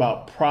talking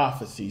about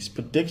prophecies,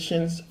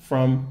 predictions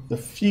from the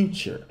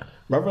future.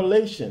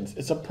 Revelations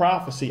is a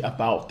prophecy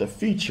about the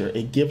future.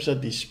 It gives a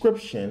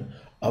description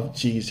of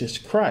Jesus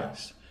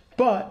Christ,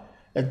 but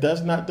it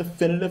does not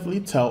definitively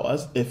tell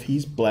us if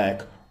he's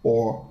black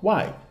or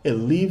white. It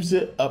leaves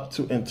it up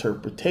to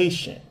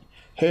interpretation.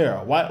 Hair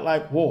white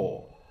like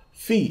wool,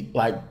 feet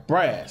like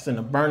brass in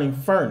a burning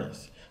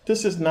furnace.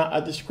 This is not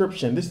a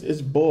description. This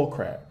is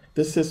bullcrap.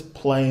 This is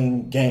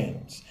playing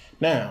games.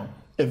 Now,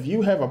 if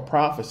you have a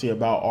prophecy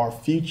about our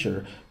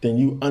future, then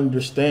you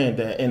understand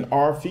that in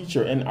our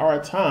future, in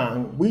our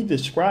time, we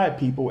describe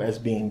people as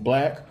being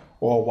black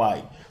or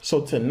white.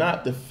 So to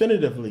not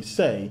definitively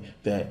say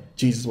that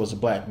Jesus was a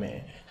black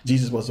man,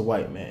 Jesus was a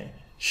white man,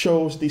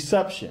 shows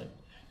deception.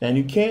 And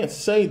you can't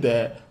say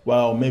that,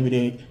 well, maybe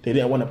they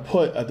didn't want to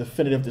put a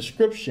definitive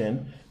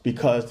description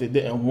because they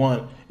didn't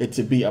want it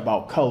to be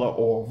about color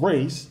or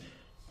race.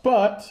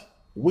 But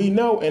we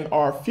know in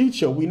our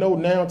future, we know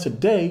now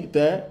today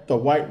that the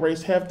white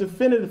race have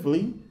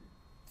definitively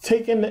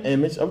taken the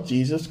image of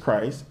Jesus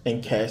Christ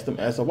and cast him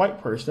as a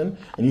white person.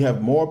 And you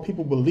have more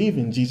people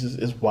believing Jesus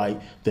is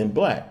white than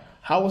black.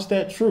 How is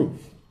that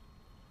truth?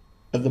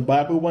 If the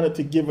Bible wanted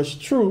to give us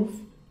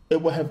truth,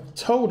 it would have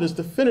told us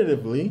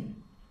definitively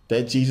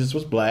that Jesus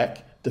was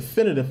black,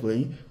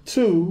 definitively,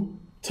 to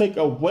take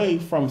away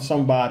from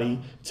somebody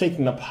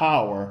taking the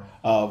power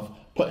of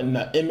putting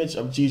the image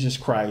of Jesus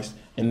Christ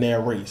in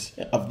their race,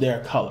 of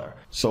their color.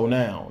 So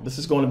now, this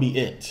is going to be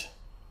it.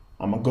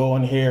 I'm going to go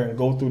in here and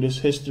go through this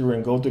history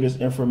and go through this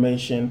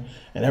information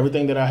and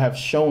everything that I have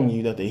shown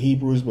you that the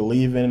Hebrews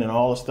believe in and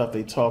all the stuff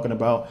they're talking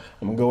about.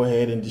 I'm going to go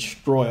ahead and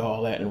destroy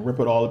all that and rip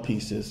it all to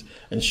pieces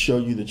and show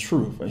you the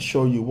truth and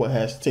show you what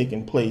has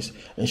taken place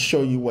and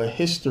show you what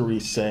history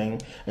is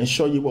saying and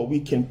show you what we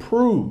can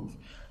prove.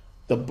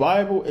 The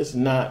Bible is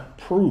not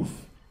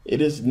proof. It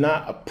is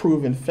not a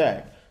proven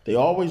fact. They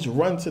always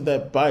run to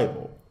that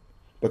Bible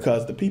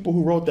because the people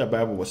who wrote that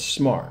Bible were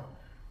smart.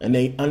 And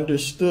they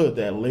understood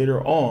that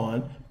later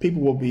on,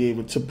 people will be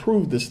able to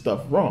prove this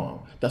stuff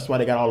wrong. That's why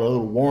they got all the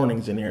little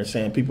warnings in there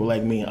saying people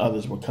like me and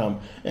others would come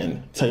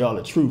and tell y'all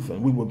the truth.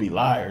 And we would be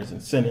liars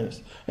and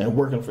sinners and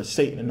working for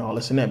Satan and all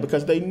this and that.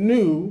 Because they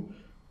knew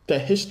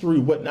that history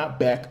would not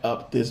back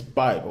up this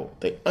Bible.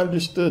 They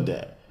understood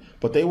that.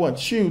 But they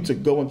want you to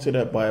go into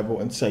that Bible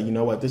and say, you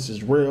know what, this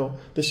is real.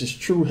 This is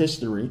true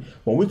history.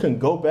 When we can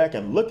go back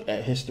and look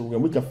at history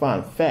and we can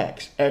find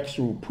facts,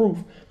 actual proof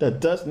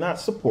that does not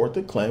support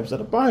the claims of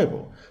the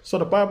Bible. So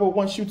the Bible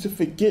wants you to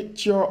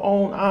forget your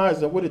own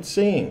eyes and what it's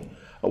saying.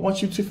 It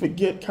wants you to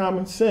forget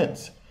common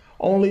sense.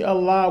 Only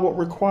allow what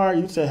require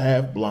you to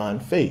have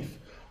blind faith.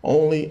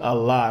 Only a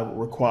lie will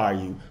require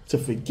you to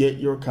forget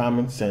your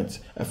common sense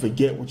and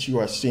forget what you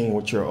are seeing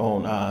with your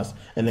own eyes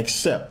and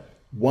accept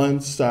one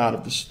side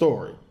of the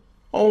story.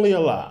 Only a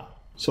lie.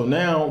 So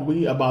now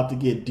we about to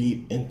get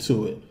deep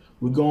into it.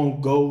 We're going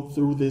to go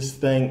through this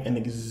thing and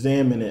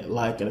examine it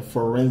like a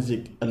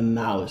forensic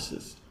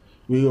analysis.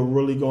 We are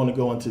really going to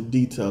go into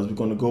details. We're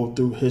going to go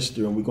through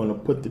history and we're going to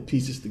put the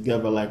pieces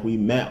together like we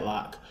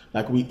Matlock,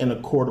 like we in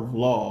a court of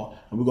law.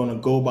 And we're going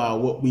to go by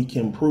what we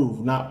can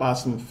prove, not by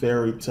some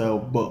fairy tale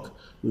book.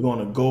 We're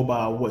going to go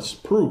by what's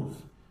proof,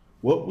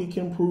 what we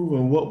can prove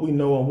and what we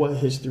know and what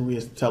history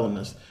is telling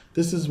us.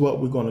 This is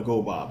what we're going to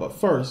go by. But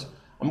first,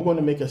 I'm going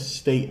to make a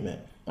statement.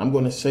 I'm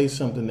going to say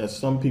something that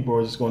some people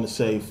are just going to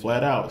say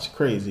flat out, it's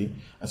crazy,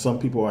 and some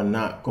people are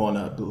not going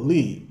to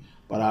believe.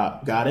 But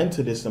I got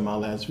into this in my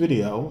last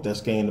video,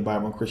 that's Getting the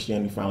Bible and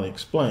Christianity Finally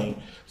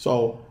Explained.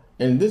 So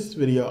in this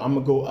video, I'm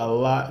going to go a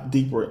lot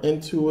deeper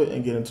into it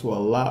and get into a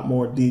lot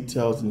more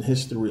details and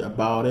history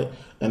about it.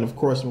 And of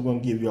course, I'm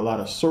going to give you a lot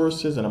of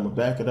sources, and I'm going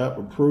to back it up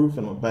with proof,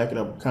 and I'm going to back it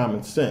up with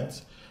common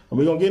sense. And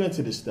we're going to get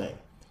into this thing.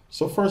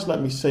 So first,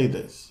 let me say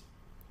this.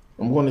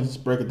 I'm going to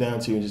just break it down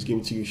to you and just give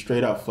it to you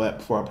straight out flat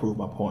before I prove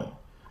my point.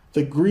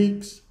 The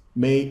Greeks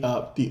made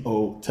up the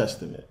Old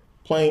Testament.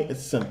 Plain and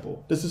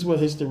simple. This is what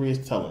history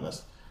is telling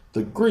us.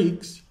 The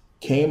Greeks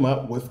came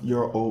up with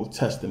your Old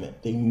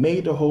Testament. They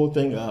made the whole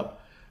thing up.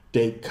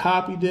 They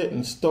copied it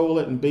and stole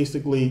it and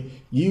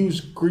basically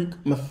used Greek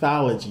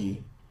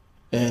mythology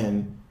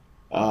and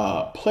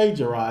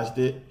plagiarized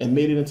it and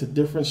made it into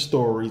different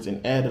stories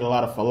and added a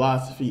lot of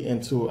philosophy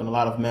into it and a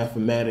lot of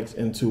mathematics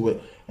into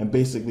it and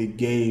basically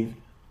gave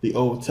the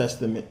Old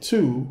Testament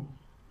to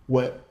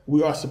what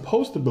we are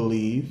supposed to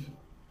believe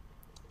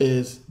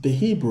is the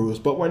Hebrews,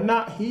 but we're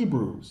not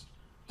Hebrews.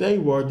 They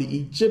were the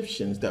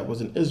Egyptians that was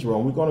in Israel,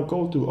 and we're going to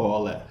go through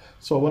all that.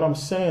 So what I'm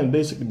saying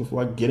basically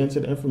before I get into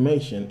the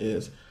information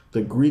is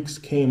the Greeks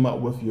came up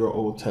with your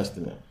Old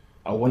Testament.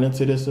 I went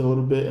into this a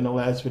little bit in the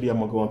last video. I'm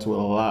going to go into it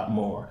a lot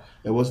more.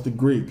 It was the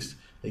Greeks.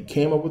 They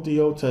came up with the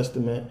Old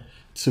Testament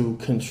to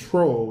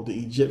control the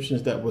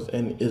Egyptians that was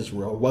in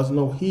Israel. It wasn't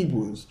no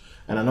Hebrews.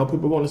 And I know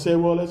people are going to say,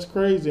 well, that's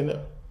crazy. And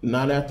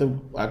not after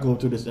I go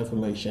through this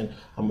information,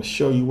 I'm going to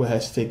show you what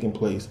has taken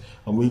place.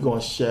 And we're going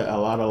to shed a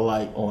lot of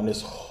light on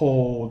this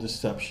whole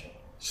deception.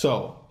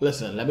 So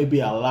listen, let me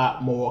be a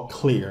lot more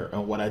clear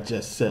on what I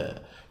just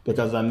said,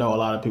 because I know a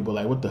lot of people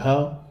are like, what the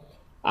hell?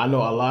 I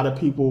know a lot of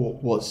people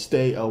will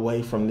stay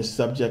away from this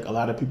subject. A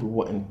lot of people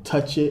wouldn't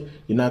touch it.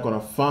 You're not going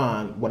to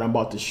find what I'm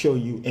about to show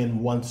you in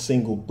one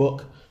single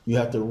book. You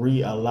have to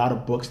read a lot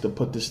of books to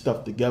put this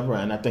stuff together,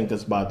 and I think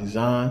that's by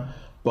design.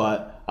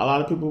 But a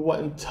lot of people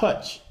wouldn't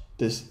touch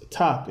this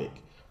topic.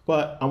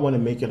 But I want to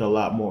make it a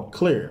lot more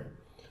clear.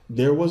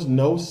 There was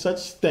no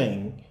such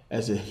thing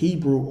as a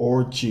Hebrew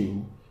or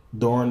Jew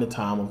during the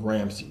time of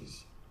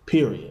Ramses,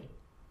 period.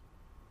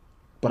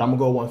 But I'm going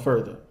to go one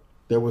further.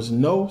 There was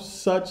no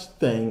such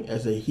thing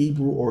as a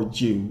Hebrew or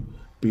Jew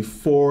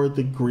before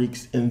the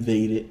Greeks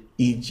invaded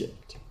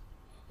Egypt.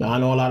 Now, I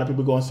know a lot of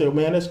people are going to say,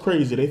 man, that's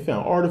crazy. They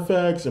found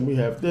artifacts and we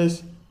have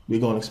this. We're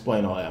going to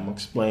explain all that. I'm going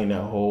to explain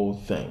that whole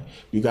thing.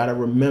 You got to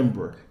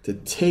remember to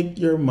take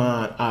your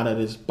mind out of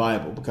this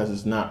Bible because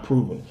it's not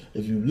proven.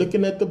 If you're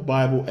looking at the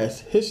Bible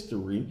as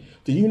history,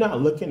 then you're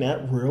not looking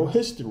at real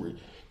history.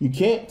 You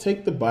can't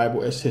take the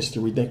Bible as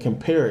history, then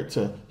compare it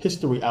to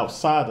history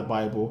outside the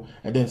Bible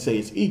and then say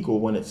it's equal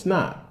when it's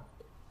not.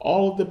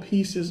 All of the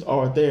pieces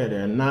are there.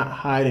 They're not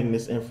hiding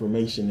this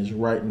information. It's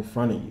right in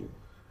front of you.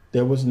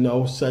 There was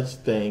no such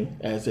thing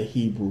as a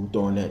Hebrew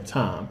during that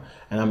time.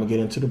 And I'm going to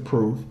get into the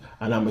proof.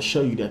 And I'm going to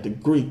show you that the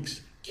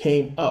Greeks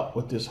came up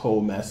with this whole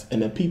mess.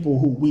 And the people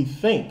who we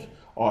think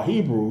are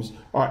Hebrews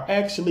are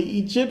actually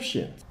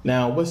Egyptians.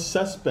 Now, what's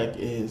suspect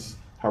is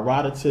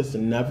Herodotus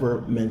never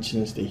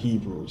mentions the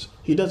Hebrews.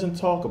 He doesn't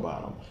talk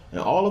about them. In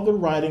all of the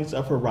writings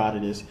of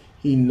Herodotus,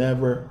 he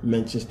never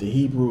mentions the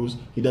Hebrews.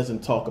 He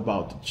doesn't talk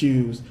about the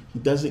Jews. He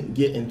doesn't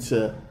get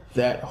into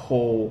that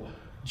whole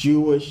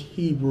Jewish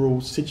Hebrew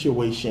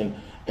situation,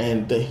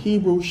 and the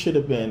Hebrew should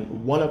have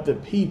been one of the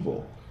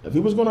people. If he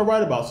was going to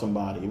write about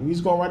somebody, if he's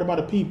going to write about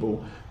a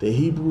people, the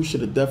Hebrew should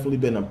have definitely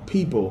been a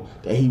people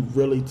that he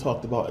really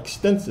talked about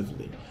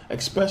extensively,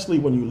 especially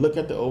when you look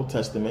at the Old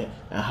Testament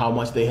and how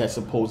much they had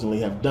supposedly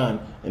have done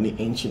in the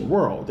ancient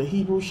world. The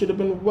Hebrew should have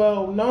been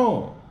well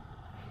known,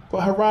 but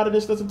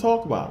Herodotus doesn't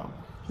talk about them.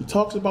 He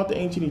talks about the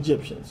ancient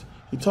Egyptians.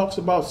 He talks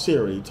about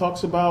Syria. He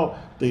talks about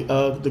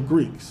the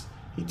Greeks.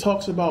 He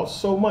talks about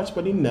so much,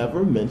 but he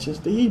never mentions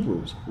the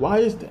Hebrews. Why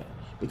is that?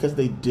 Because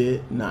they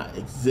did not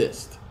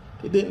exist.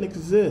 They didn't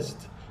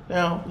exist.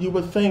 Now, you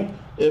would think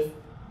if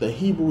the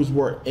Hebrews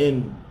were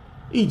in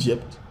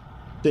Egypt,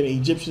 then the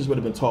Egyptians would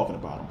have been talking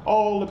about them.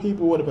 All the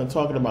people would have been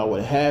talking about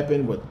what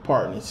happened with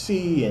parting the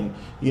sea and,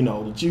 you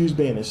know, the Jews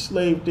being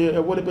enslaved there.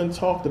 It would have been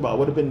talked about,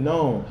 would have been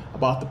known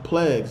about the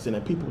plagues and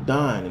the people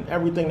dying and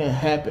everything that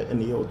happened in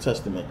the Old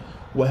Testament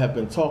would have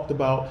been talked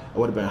about. It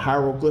would have been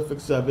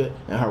hieroglyphics of it,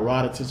 and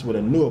Herodotus would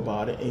have knew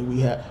about it, and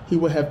he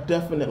would have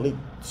definitely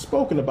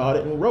spoken about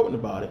it and written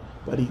about it,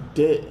 but he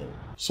didn't.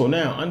 So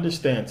now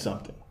understand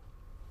something.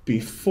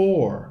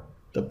 before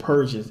the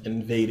Persians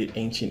invaded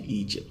ancient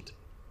Egypt.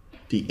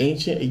 The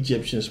ancient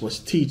Egyptians was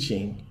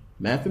teaching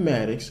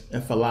mathematics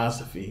and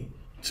philosophy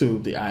to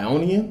the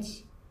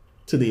Ionians,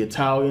 to the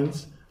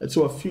Italians, and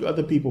to a few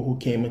other people who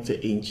came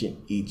into ancient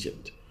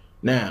Egypt.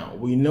 Now,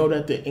 we know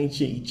that the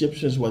ancient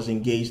Egyptians was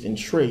engaged in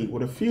trade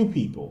with a few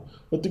people,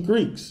 with the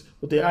Greeks,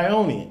 with the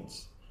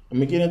Ionians. I'm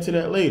going to get into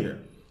that later.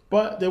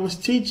 But they was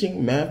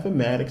teaching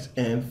mathematics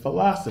and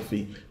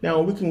philosophy.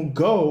 Now, we can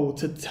go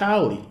to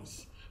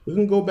Thales. We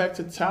can go back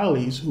to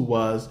Thales, who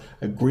was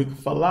a Greek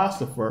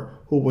philosopher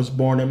who was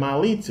born in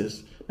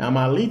Miletus. Now,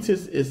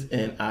 Miletus is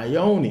in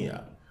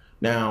Ionia.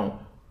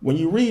 Now, when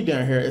you read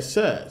down here, it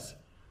says,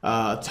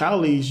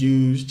 Thales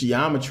used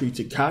geometry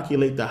to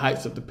calculate the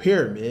heights of the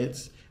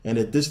pyramids and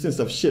the distance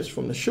of ships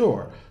from the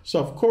shore. So,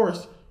 of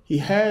course, he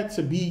had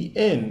to be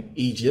in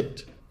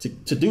Egypt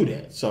to do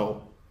that.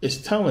 So, it's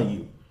telling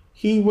you,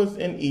 he was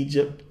in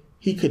Egypt.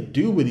 He could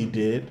do what he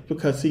did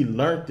because he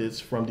learned this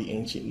from the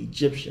ancient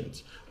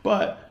Egyptians.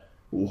 But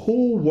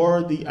who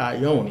were the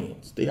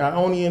Ionians? The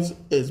Ionians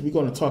we're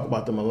going to talk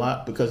about them a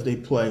lot because they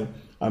play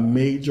a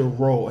major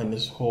role in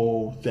this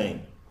whole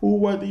thing. Who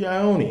were the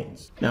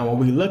Ionians? Now, when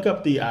we look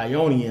up the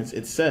Ionians,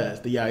 it says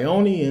the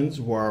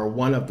Ionians were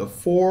one of the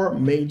 4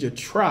 major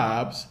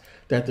tribes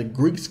that the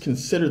Greeks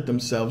considered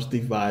themselves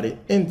divided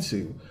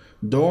into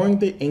during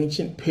the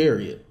ancient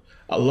period.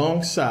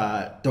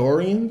 Alongside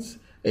Dorians,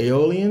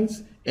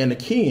 Aeolians, and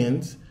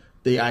Achaeans,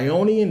 the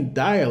Ionian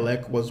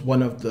dialect was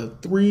one of the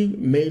 3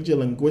 major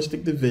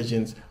linguistic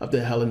divisions of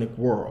the Hellenic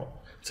world,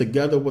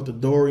 together with the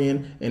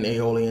Dorian and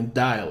Aeolian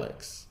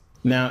dialects.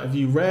 Now, if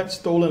you read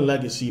Stolen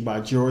Legacy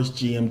by George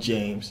G.M.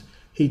 James,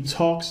 he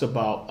talks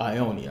about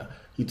Ionia.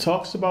 He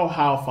talks about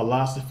how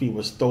philosophy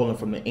was stolen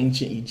from the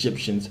ancient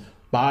Egyptians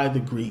by the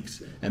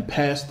Greeks and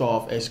passed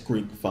off as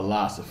Greek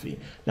philosophy.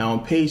 Now,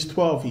 on page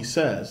 12, he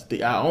says,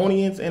 the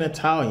Ionians and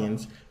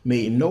Italians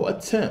made no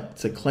attempt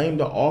to claim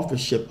the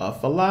authorship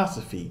of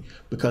philosophy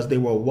because they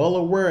were well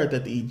aware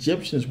that the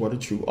Egyptians were the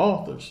true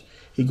authors.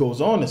 He goes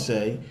on to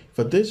say,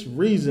 for this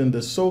reason,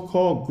 the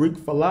so-called Greek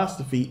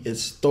philosophy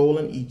is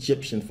stolen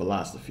Egyptian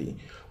philosophy,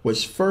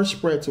 which first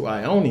spread to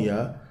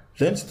Ionia,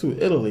 thence to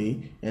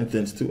Italy, and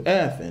thence to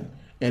Athens.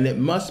 And it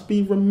must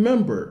be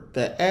remembered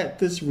that at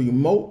this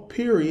remote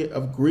period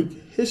of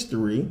Greek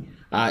history,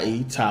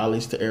 i.e.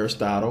 Thales to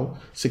Aristotle,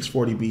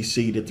 640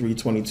 BC to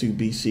 322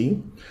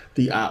 BC,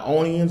 the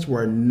Ionians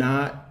were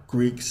not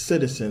Greek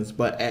citizens,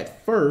 but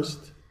at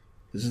first,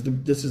 this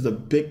is the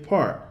big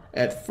part,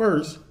 at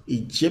first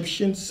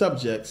Egyptian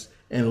subjects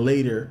and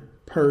later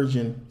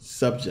Persian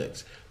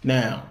subjects.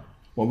 Now,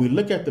 when we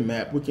look at the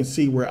map, we can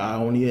see where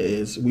Ionia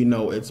is. We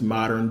know it's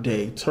modern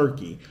day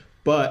Turkey.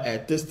 But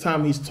at this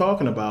time he's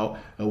talking about,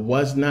 it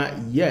was not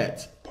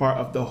yet part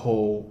of the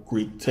whole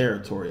Greek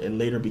territory. It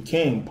later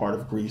became part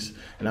of Greece,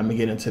 and I'm going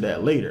to get into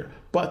that later.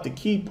 But the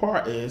key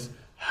part is,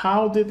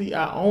 how did the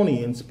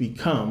Ionians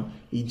become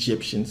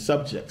Egyptian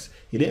subjects?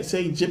 He didn't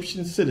say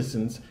Egyptian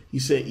citizens, he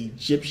said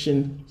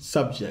Egyptian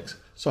subjects.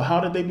 So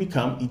how did they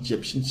become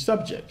Egyptian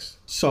subjects?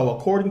 So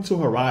according to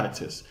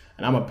Herodotus,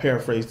 and I'm going to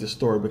paraphrase this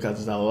story because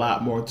there's a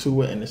lot more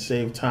to it, and to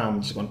save time,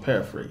 I'm just going to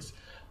paraphrase.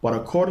 But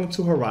according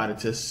to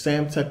Herodotus,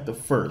 Psamtik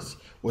I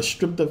was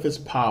stripped of his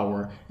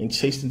power and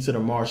chased into the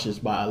marshes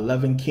by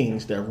 11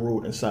 kings that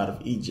ruled inside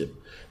of Egypt.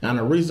 Now,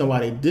 the reason why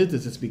they did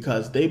this is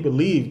because they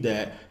believed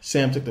that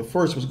Psamtik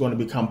I was going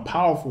to become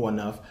powerful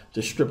enough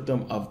to strip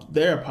them of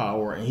their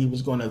power, and he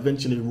was going to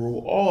eventually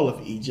rule all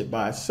of Egypt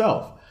by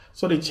itself.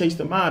 So they chased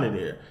him out of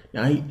there.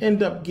 Now, he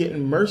ended up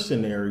getting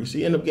mercenaries.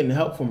 He ended up getting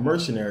help from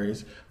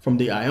mercenaries from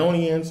the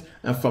Ionians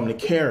and from the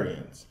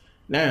Carians.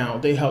 Now,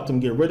 they helped him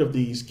get rid of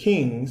these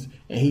kings,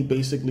 and he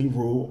basically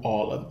ruled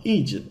all of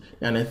Egypt.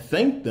 Now, to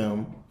thank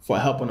them for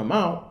helping him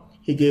out,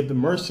 he gave the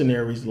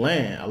mercenaries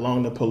land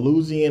along the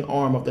Pelusian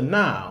arm of the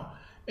Nile,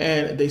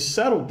 and they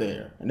settled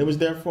there, and it was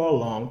there for a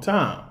long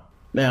time.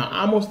 Now,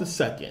 Ahmose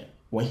II,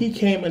 when he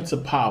came into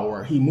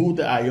power, he moved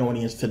the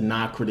Ionians to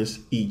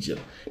Naucratis,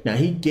 Egypt. Now,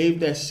 he gave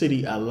that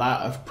city a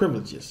lot of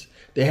privileges.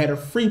 They had a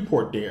free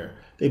port there.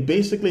 They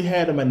basically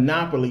had a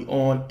monopoly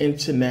on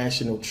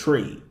international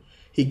trade.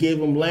 He gave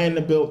them land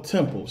to build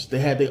temples. They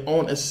had their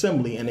own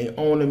assembly and their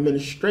own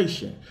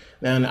administration.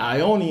 Now, the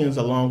Ionians,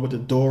 along with the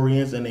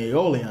Dorians and the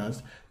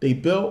Aeolians, they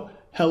built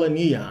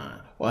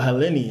Hellenion,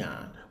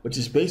 which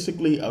is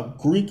basically a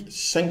Greek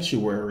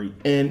sanctuary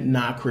in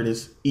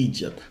Naucratis,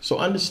 Egypt. So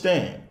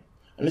understand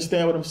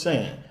what I'm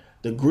saying.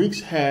 The Greeks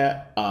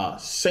had a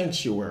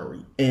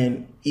sanctuary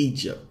in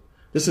Egypt.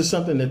 This is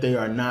something that they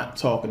are not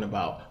talking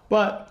about.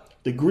 But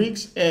the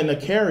Greeks and the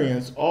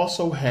Carians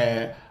also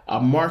had a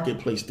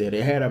marketplace there.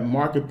 They had a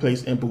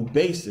marketplace in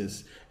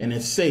Bubastis and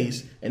in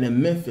Sais and in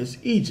Memphis,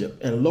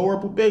 Egypt, and Lower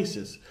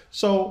Bubastis.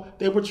 So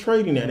they were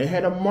trading there. They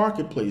had a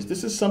marketplace.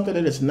 This is something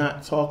that is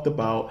not talked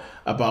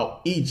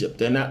about Egypt.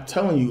 They're not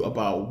telling you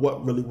about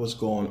what really was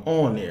going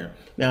on there.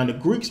 Now, the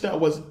Greeks that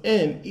was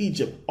in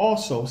Egypt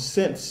also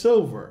sent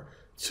silver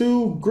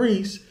to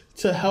Greece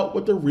to help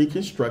with the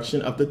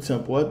reconstruction of the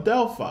Temple of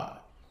Delphi.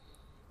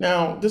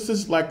 Now, this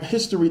is like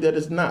history that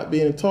is not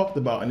being talked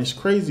about. And it's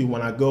crazy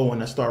when I go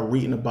and I start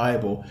reading the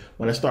Bible,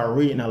 when I start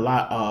reading a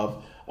lot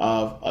of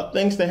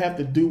things that have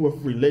to do with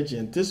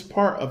religion. This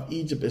part of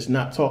Egypt is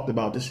not talked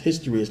about. This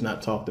history is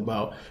not talked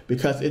about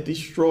because it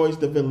destroys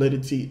the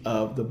validity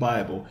of the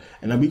Bible.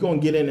 And then we're going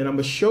to get in and I'm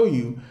going to show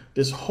you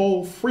this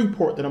whole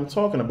Freeport that I'm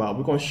talking about.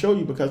 We're going to show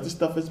you because this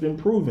stuff has been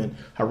proven.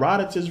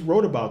 Herodotus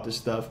wrote about this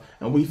stuff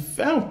and we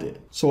found it.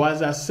 So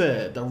as I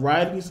said, the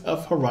writings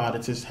of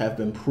Herodotus have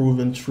been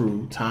proven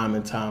true time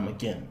and time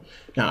again.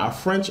 Now, a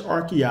French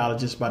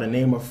archaeologist by the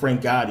name of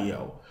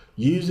Frangadio,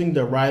 using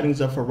the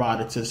writings of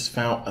Herodotus,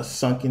 found a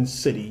sunken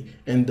city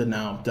in the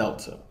Nile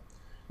Delta.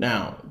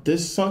 Now,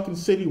 this sunken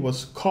city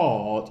was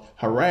called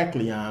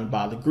Heraklion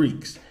by the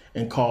Greeks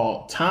and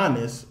called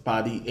Tanis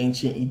by the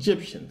ancient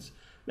Egyptians.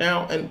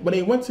 Now, and when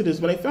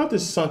they found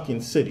this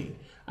sunken city,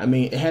 I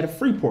mean, it had a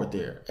free port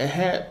there. It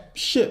had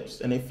ships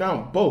and they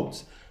found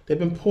boats. They've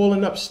been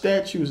pulling up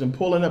statues and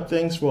pulling up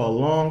things for a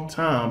long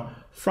time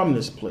from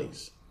this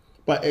place.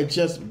 But it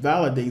just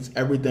validates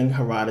everything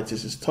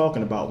Herodotus is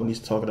talking about when he's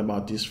talking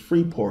about these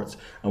free ports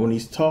and when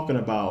he's talking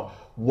about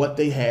what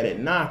they had at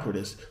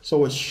Naucratis.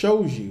 So it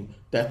shows you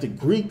that the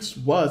Greeks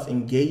was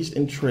engaged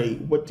in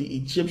trade with the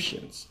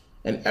Egyptians.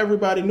 And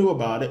everybody knew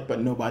about it,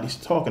 but nobody's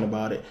talking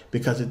about it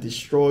because it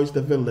destroys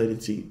the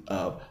validity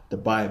of the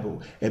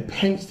Bible. It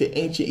paints the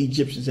ancient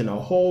Egyptians in a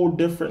whole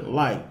different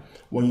light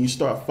when you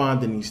start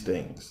finding these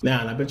things.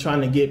 Now, and I've been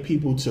trying to get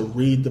people to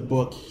read the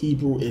book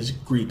Hebrew is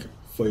Greek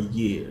for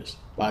years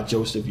by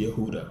Joseph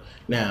Yehuda.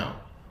 Now,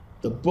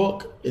 the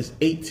book is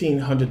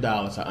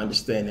 $1,800. I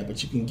understand that,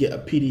 but you can get a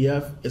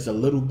PDF. It's a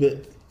little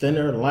bit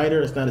thinner,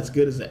 lighter. It's not as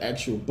good as the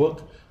actual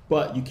book,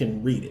 but you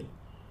can read it.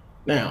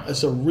 Now,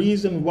 it's a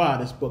reason why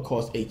this book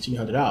costs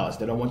 $1,800.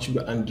 That I want you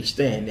to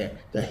understand that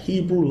the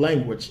Hebrew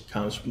language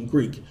comes from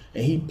Greek.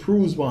 And he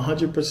proves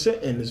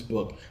 100% in this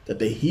book that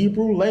the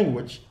Hebrew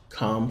language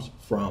comes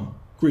from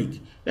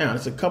Greek. Now,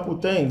 there's a couple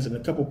things and a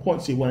couple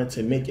points he wanted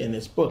to make in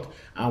this book.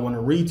 I want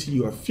to read to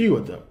you a few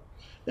of them.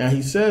 Now,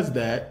 he says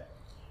that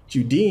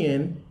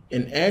Judean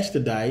and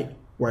Ashdodite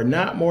were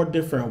not more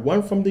different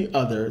one from the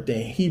other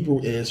than Hebrew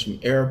is from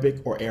Arabic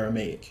or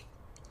Aramaic.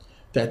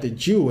 That the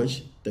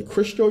Jewish, the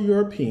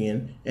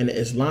Christo-European, and the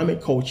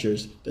Islamic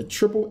cultures, the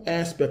triple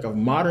aspect of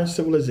modern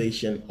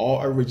civilization,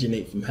 all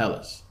originate from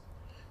Hellas.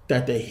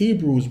 That the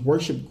Hebrews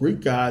worship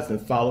Greek gods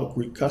and follow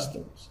Greek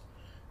customs.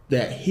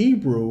 That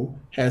Hebrew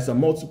has a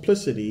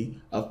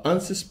multiplicity of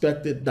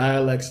unsuspected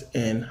dialects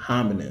and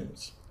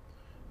homonyms.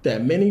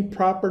 That many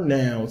proper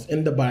nouns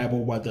in the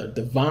Bible, whether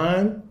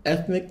divine,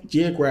 ethnic,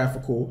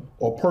 geographical,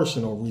 or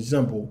personal,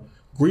 resemble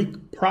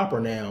Greek proper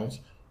nouns,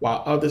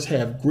 while others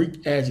have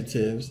Greek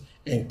adjectives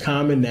and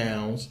common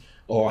nouns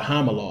or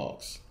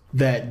homologues.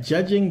 That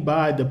judging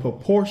by the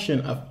proportion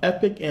of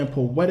epic and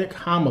poetic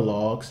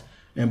homologues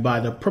and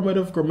by the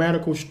primitive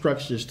grammatical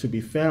structures to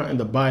be found in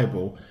the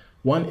Bible,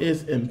 one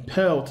is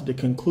impelled to the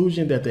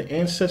conclusion that the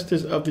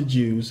ancestors of the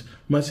Jews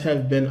must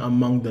have been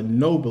among the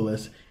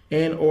noblest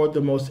and or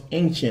the most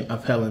ancient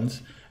of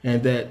Hellenes,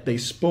 and that they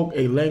spoke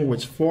a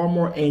language far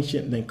more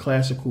ancient than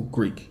classical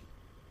Greek.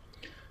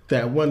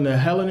 That when the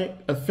Hellenic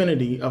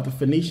affinity of the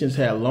Phoenicians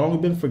had long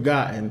been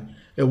forgotten,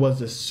 it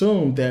was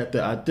assumed that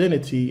the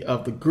identity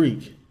of the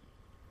Greek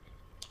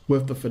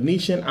with the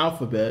Phoenician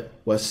alphabet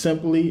was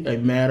simply a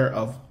matter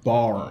of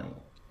borrowing.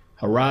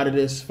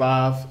 Herodotus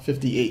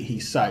 558 he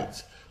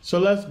cites. So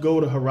let's go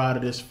to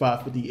Herodotus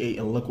 558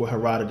 and look what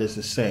Herodotus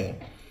is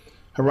saying.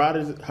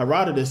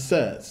 Herodotus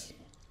says,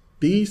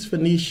 these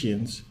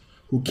Phoenicians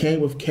who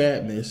came with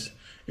Cadmus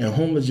and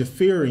whom the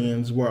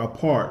Japherians were a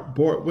part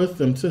brought with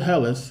them to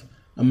Hellas,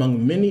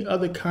 among many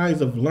other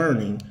kinds of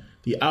learning,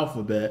 the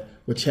alphabet,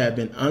 which had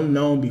been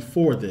unknown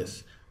before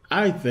this.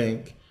 I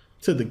think,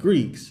 to the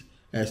Greeks,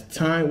 as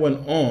time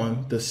went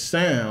on, the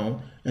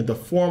sound and the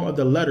form of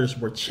the letters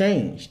were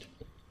changed.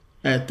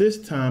 At this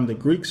time, the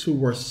Greeks who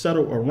were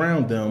settled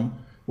around them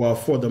were,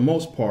 for the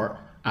most part,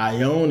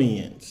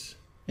 Ionians.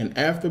 And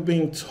after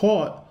being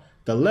taught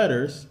the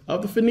letters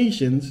of the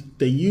Phoenicians,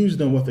 they used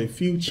them with a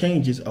few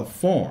changes of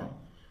form.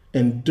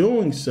 In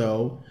doing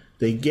so,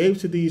 they gave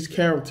to these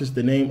characters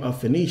the name of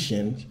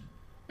Phoenicians,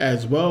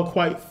 as well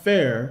quite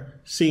fair,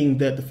 seeing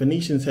that the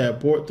Phoenicians had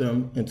brought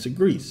them into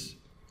Greece.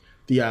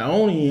 The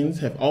Ionians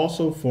have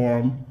also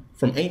formed,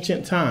 from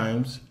ancient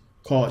times,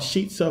 called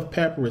sheets of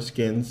papyrus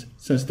skins,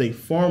 since they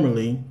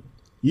formerly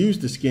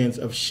used the skins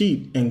of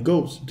sheep and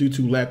goats due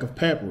to lack of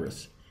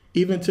papyrus.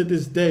 Even to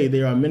this day,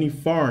 there are many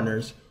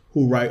foreigners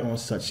who write on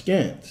such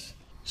skins.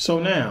 So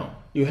now,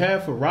 you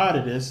have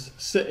Herodotus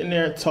sitting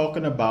there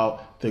talking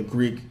about the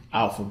Greek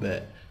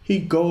alphabet. He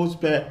goes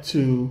back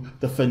to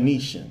the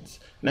Phoenicians.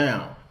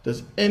 Now,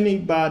 does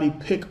anybody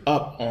pick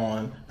up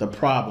on the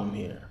problem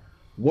here?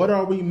 What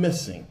are we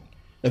missing?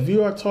 If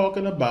you are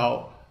talking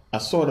about a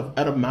sort of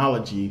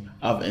etymology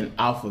of an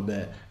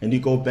alphabet and you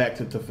go back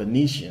to the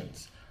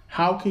Phoenicians,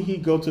 how can he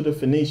go to the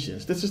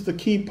Phoenicians? This is the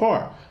key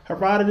part.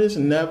 Herodotus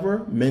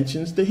never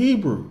mentions the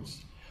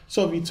Hebrews.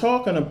 So if you're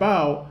talking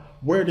about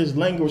where this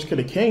language could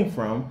have came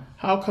from,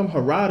 how come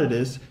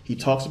Herodotus, he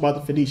talks about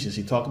the Phoenicians,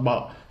 he talks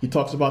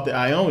about the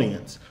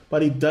Ionians,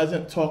 but he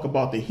doesn't talk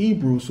about the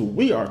Hebrews, who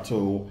we are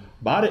told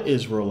by the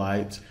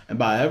Israelites and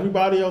by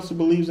everybody else who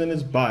believes in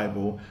his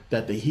Bible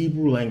that the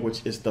Hebrew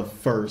language is the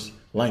first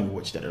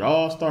language, that it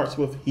all starts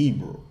with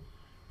Hebrew.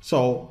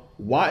 So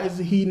why is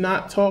he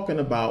not talking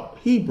about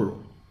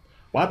Hebrew?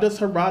 Why does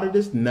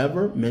Herodotus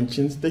never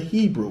mentions the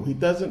Hebrew? He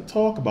doesn't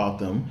talk about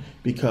them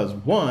because,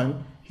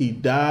 one, he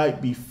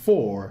died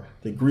before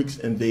the Greeks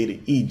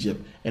invaded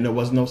Egypt, and there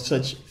was no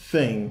such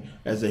thing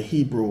as a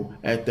Hebrew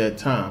at that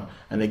time.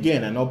 And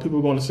again, I know people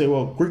are going to say,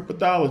 well, Greek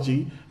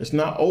mythology is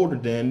not older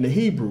than the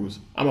Hebrews.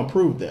 I'm going to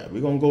prove that.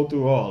 We're going to go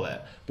through all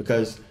that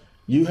because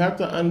you have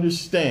to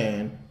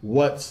understand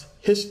what's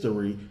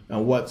history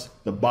and what's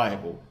the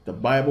Bible. The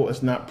Bible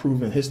is not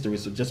proven history.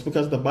 So just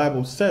because the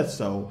Bible says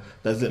so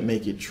doesn't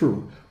make it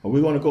true. But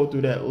we're going to go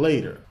through that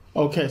later.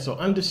 Okay, so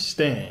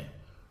understand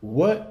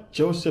what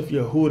Joseph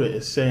Yehuda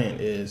is saying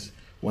is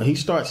when he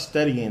starts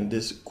studying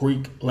this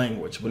Greek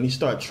language, when he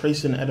starts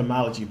tracing the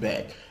etymology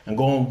back and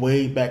going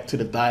way back to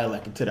the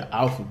dialect and to the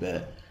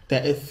alphabet,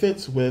 that it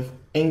fits with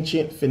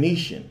ancient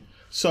Phoenician.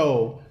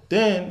 So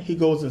then he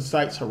goes and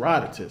cites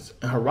Herodotus,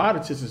 and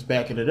Herodotus is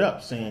backing it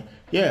up, saying,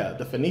 yeah,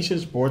 the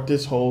Phoenicians brought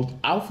this whole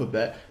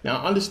alphabet.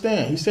 Now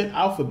understand, he said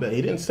alphabet,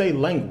 he didn't say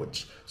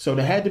language. So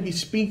they had to be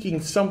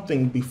speaking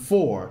something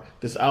before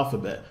this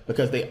alphabet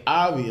because they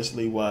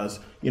obviously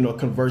was,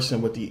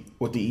 conversing with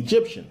the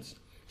Egyptians.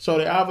 So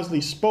they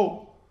obviously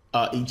spoke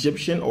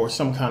Egyptian or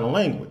some kind of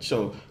language.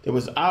 So they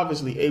was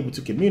obviously able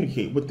to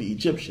communicate with the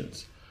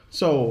Egyptians.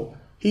 So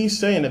he's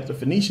saying that the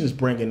Phoenicians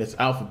bring in this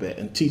alphabet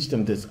and teach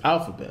them this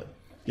alphabet.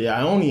 The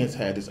Ionians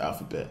had this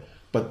alphabet,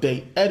 but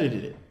they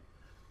edited it.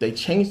 They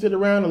changed it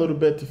around a little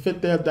bit to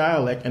fit their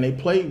dialect, and they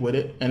played with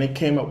it, and they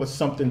came up with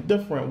something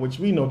different, which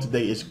we know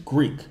today is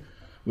Greek.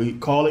 We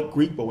call it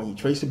Greek, but when you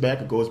trace it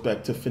back, it goes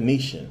back to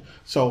Phoenician.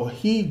 So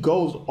he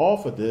goes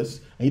off of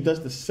this, and he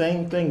does the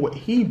same thing with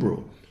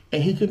Hebrew,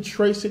 and he can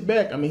trace it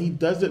back. I mean, he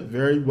does it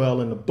very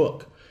well in the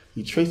book.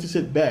 He traces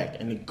it back,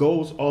 and it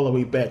goes all the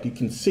way back. You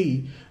can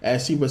see,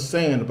 as he was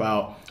saying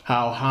about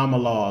how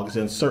homologues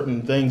and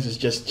certain things is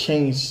just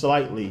changed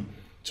slightly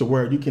to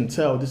where you can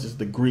tell this is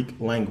the Greek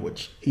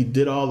language. He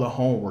did all the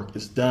homework.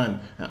 It's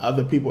done. And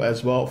other people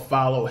as well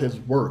follow his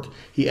work.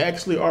 He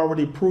actually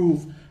already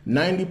proved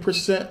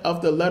 90%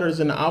 of the letters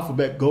in the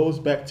alphabet goes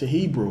back to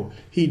Hebrew.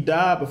 He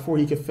died before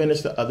he could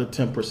finish the other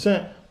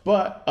 10%,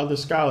 but other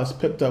scholars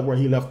picked up where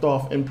he left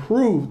off and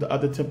proved the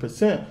other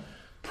 10%,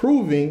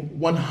 proving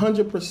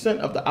 100%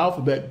 of the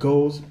alphabet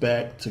goes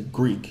back to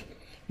Greek.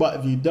 But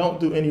if you don't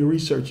do any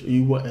research,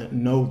 you wouldn't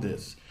know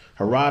this.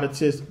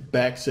 Herodotus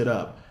backs it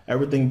up.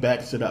 Everything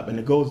backs it up. And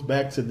it goes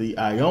back to the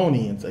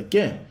Ionians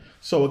again.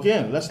 So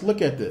again, let's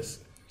look at this.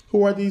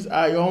 Who are these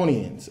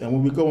Ionians? And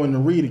when we go in to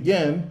read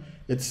again,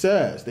 it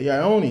says the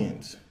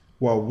Ionians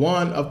were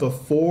one of the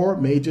 4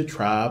 major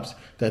tribes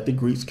that the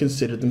Greeks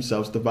considered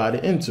themselves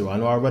divided into. I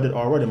know I read it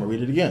already. I'm going to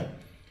read it again.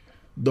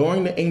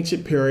 During the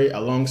ancient period,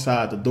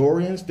 alongside the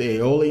Dorians, the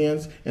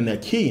Aeolians, and the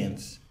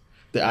Achaeans,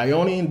 the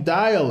Ionian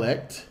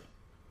dialect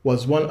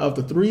was one of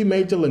the 3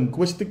 major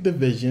linguistic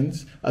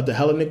divisions of the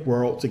Hellenic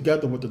world,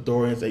 together with the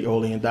Dorians'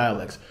 Aeolian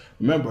dialects.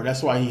 Remember,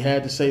 that's why he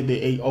had to say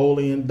the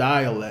Aeolian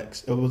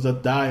dialects. It was a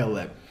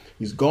dialect.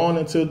 He's gone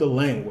into the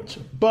language.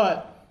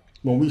 But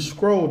when we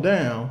scroll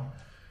down,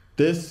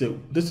 this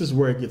is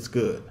where it gets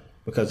good,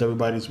 because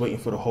everybody's waiting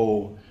for the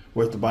whole,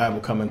 where's the Bible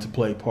come into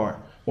play part.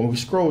 When we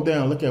scroll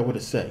down, look at what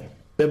it says.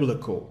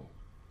 Biblical.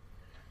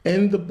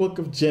 In the book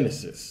of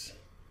Genesis,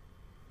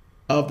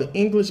 of the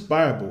English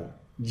Bible,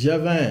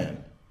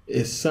 Javan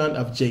is son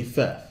of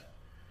Japheth.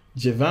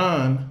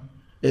 Javan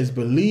is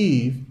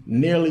believed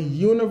nearly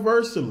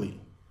universally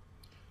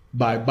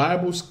by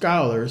Bible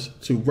scholars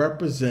to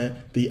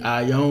represent the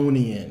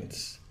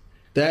Ionians.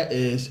 That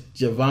is,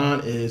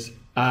 Javan is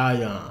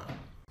Ion.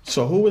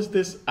 So who is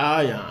this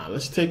Ion?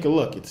 Let's take a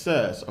look. It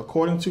says,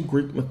 according to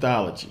Greek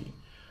mythology,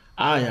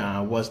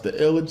 Ion was the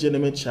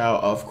illegitimate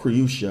child of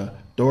Creusa,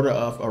 daughter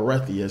of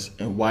Aretheus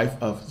and wife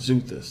of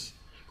Xuthus.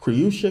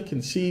 Creusa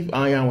conceived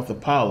Ion with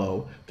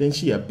Apollo, then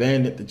she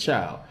abandoned the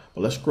child.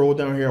 But let's scroll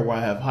down here where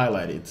I have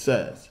highlighted. It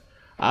says,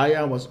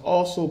 Ion was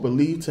also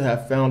believed to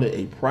have founded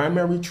a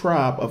primary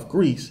tribe of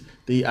Greece,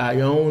 the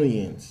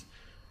Ionians.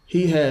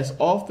 He has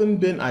often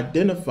been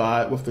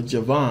identified with the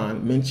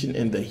Javan mentioned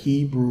in the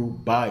Hebrew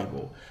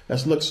Bible.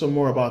 Let's look some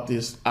more about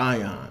this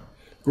Ion.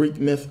 Greek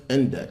Myth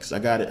Index. I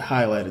got it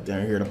highlighted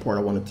down here, the part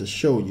I wanted to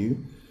show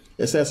you.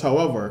 It says,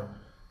 however,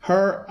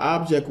 her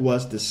object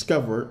was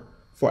discovered,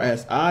 for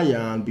as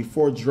Ion,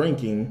 before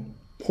drinking,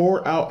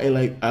 poured out a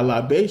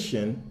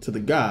libation to the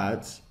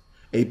gods,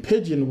 a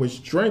pigeon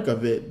which drank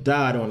of it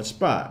died on the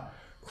spot.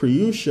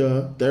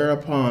 Creusa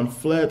thereupon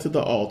fled to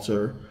the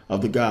altar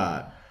of the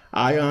god.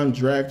 Ion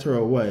dragged her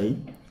away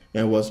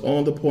and was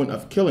on the point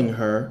of killing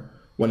her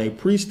when a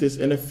priestess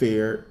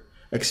interfered,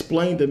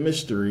 explained the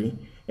mystery,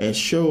 and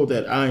showed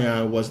that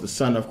Ion was the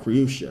son of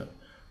Creusa.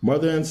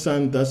 Mother and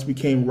son thus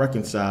became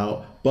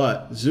reconciled,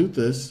 but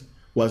Xuthus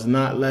was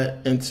not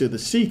let into the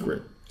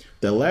secret.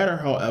 The latter,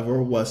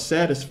 however, was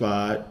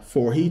satisfied,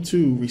 for he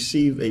too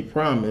received a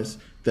promise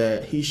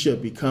that he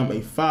should become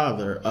a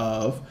father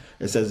of,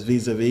 it says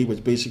vis-a-vis,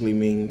 which basically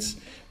means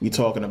we're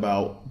talking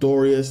about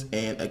Dorius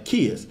and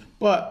Achaeus.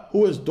 But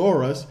who is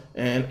Doris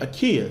and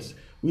Achaeus?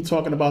 We're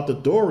talking about the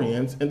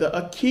Dorians and the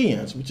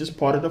Achaeans, which is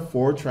part of the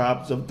 4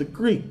 tribes of the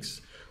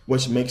Greeks,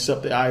 which makes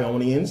up the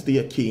Ionians, the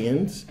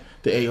Achaeans,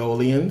 the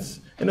Aeolians,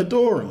 and the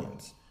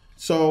Dorians.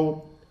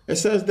 So it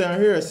says down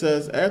here, it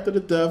says, after the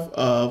death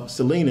of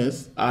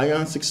Silenus,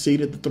 Ion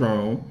succeeded the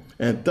throne,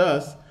 and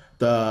thus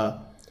the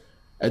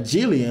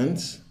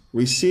Aegelians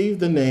received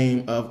the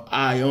name of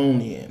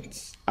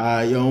Ionians.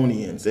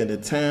 Ionians, and the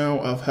town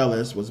of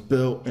Hellas was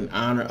built in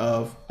honor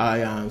of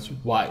Ion's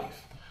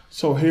wife.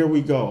 So here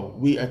we go.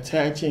 We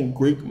attaching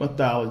Greek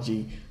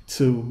mythology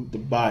to the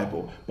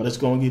Bible, but it's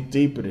going to get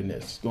deeper than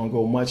this. It's going to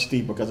go much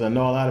deeper, because I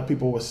know a lot of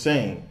people were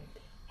saying,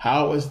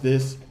 how is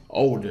this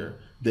older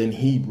than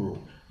Hebrew?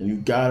 And you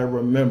got to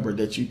remember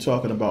that you're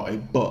talking about a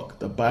book.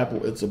 The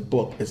Bible is a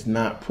book. It's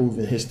not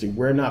proven history.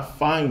 We're not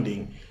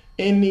finding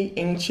any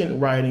ancient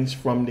writings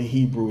from the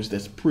Hebrews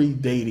that's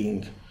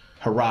predating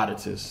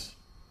Herodotus.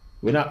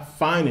 We're not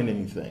finding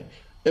anything.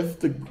 If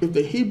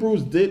the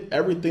Hebrews did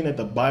everything that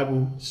the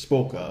Bible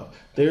spoke of,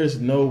 there is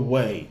no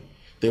way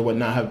they would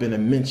not have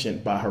been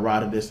mentioned by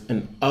Herodotus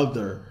and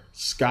other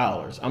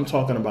scholars. I'm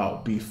talking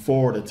about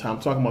before the time.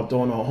 I'm talking about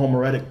during the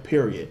Homeric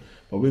period.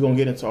 But we're going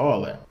to get into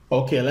all that.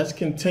 Okay, let's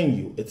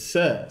continue. It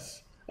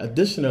says,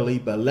 additionally,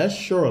 but less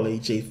surely,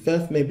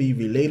 Japheth may be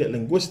related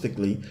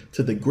linguistically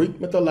to the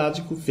Greek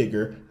mythological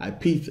figure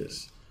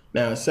Ipethus.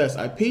 Now it says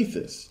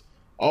Ipethus,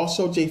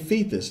 also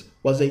Japhethus,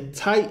 was a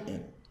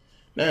Titan.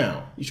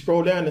 Now, you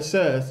scroll down, it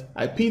says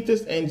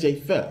Ipethus and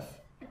Japheth.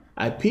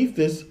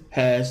 Ipethus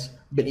has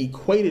been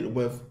equated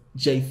with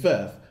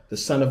Japheth, the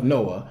son of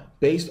Noah,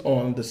 based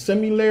on the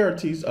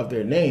similarities of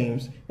their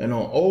names and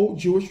on old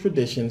Jewish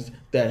traditions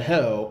that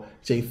held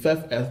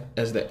Japheth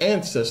as the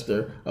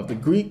ancestor of the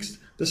Greeks,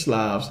 the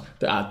Slavs,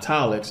 the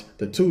Italics,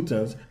 the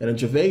Teutons, and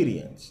the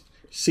Javadians.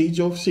 See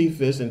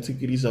Josephus,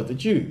 Antiquities of the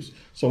Jews.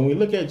 So when we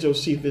look at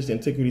Josephus,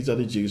 Antiquities of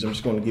the Jews, I'm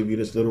just going to give you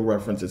this little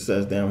reference. It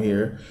says down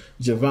here,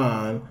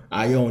 Javan,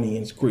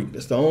 Ionians, Greek.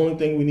 That's the only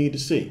thing we need to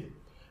see.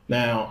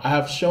 Now, I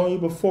have shown you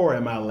before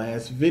in my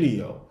last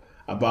video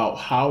about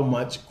how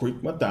much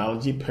Greek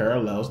mythology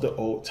parallels the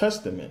Old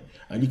Testament.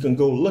 And you can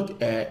go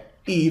look at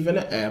Eve and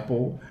the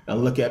apple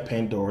and look at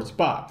Pandora's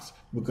box.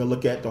 We could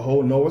look at the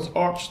whole Noah's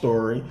Ark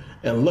story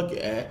and look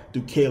at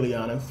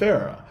Deucalion and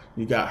Pharaoh.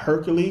 You got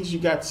Hercules, you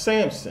got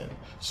Samson.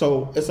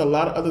 So it's a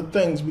lot of other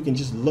things. We can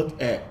just look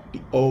at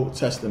the Old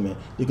Testament.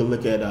 You can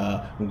look at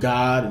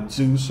God and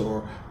Zeus,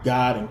 or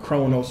God and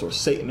Kronos, or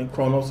Satan and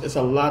Kronos. It's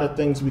a lot of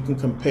things we can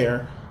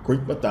compare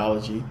Greek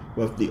mythology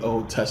with the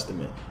Old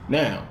Testament.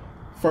 Now,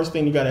 first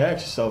thing you got to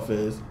ask yourself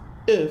is,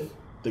 if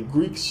the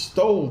Greeks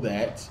stole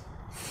that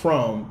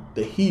from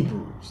the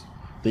Hebrews,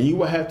 then you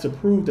would have to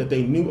prove that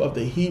they knew of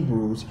the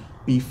Hebrews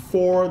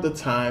before the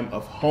time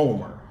of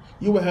Homer.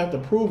 You would have to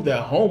prove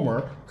that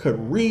Homer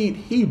could read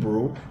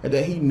Hebrew and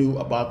that he knew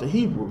about the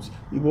Hebrews.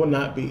 You will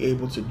not be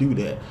able to do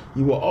that.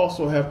 You will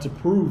also have to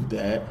prove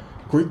that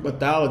Greek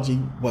mythology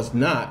was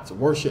not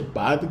worshipped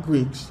by the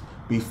Greeks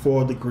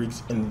before the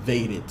Greeks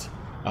invaded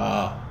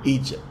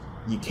Egypt.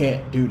 You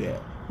can't do that.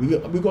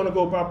 We're going to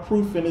go by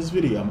proof in this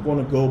video. I'm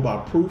going to go by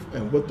proof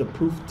and what the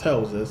proof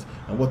tells us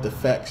and what the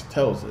facts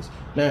tells us.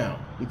 Now,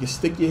 you can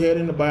stick your head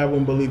in the Bible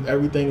and believe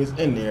everything is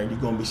in there, and you're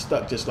going to be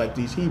stuck just like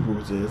these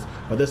Hebrews is,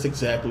 but that's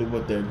exactly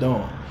what they're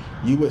doing.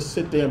 You would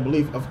sit there and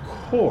believe, of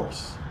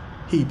course,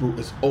 Hebrew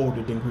is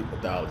older than Greek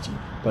mythology,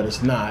 but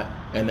it's not,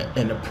 and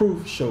the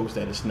proof shows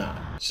that it's not.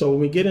 So when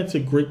we get into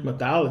Greek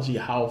mythology,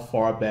 how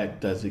far back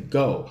does it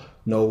go?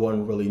 No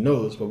one really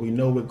knows, but we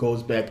know it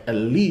goes back at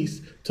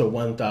least to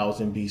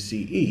 1000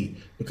 BCE,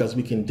 because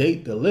we can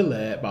date the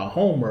Iliad by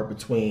Homer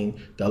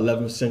between the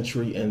 11th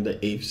century and the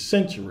 8th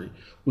century.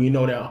 We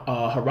know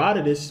that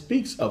Herodotus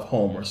speaks of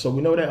Homer, so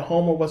we know that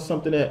Homer was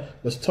something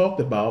that was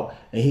talked about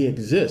and he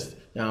exists.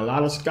 Now, a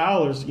lot of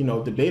scholars,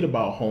 debate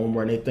about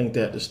Homer, and they think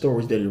that the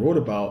stories that he wrote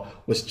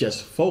about was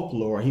just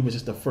folklore. He was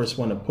just the first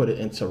one to put it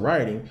into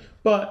writing.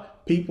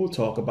 But people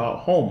talk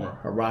about Homer.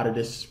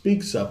 Herodotus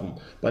speaks of him.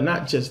 But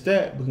not just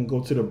that, we can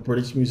go to the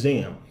British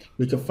Museum.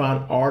 We can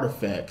find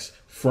artifacts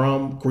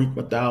from Greek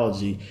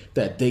mythology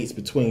that dates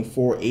between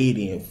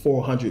 480 and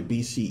 400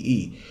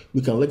 BCE.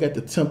 We can look at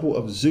the Temple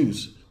of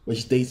Zeus,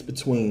 which dates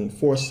between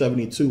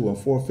 472 and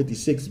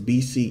 456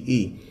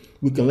 BCE.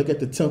 We can look at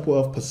the Temple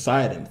of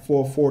Poseidon,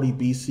 440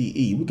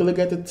 BCE. We can look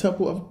at the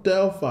Temple of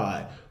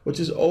Delphi, which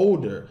is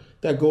older.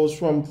 That goes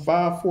from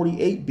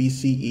 548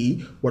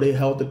 BCE, where they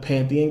held the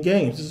Pantheon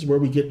Games. This is where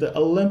we get the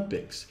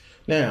Olympics.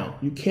 Now,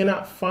 you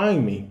cannot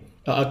find me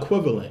an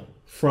equivalent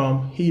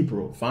from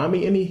Hebrew. Find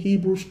me any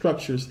Hebrew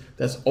structures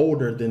that's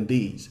older than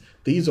these.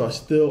 These are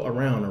still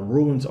around. The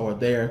ruins are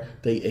there.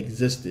 They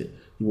existed.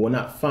 You will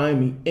not find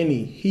me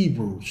any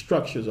Hebrew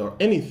structures or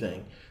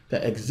anything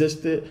that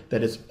existed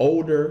that is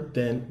older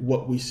than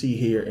what we see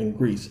here in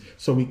Greece.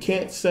 So we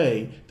can't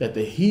say that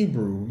the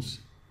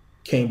Hebrews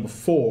came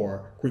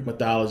before Greek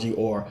mythology,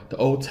 or the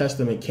Old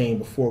Testament came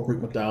before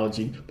Greek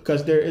mythology,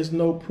 because there is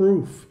no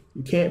proof.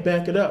 You can't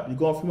back it up. You're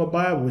going from a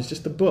Bible. It's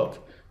just a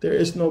book. There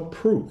is no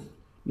proof.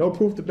 No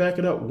proof to back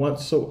it up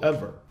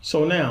whatsoever.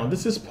 So now,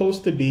 this is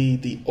supposed to be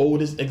the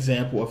oldest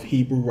example of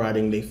Hebrew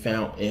writing they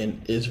found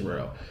in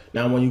Israel.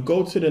 Now, when you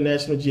go to the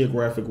National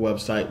Geographic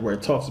website where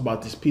it talks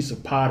about this piece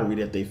of pottery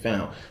that they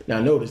found,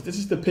 now notice, this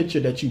is the picture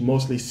that you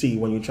mostly see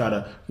when you try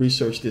to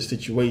research this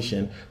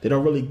situation. They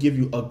don't really give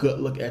you a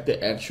good look at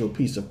the actual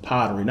piece of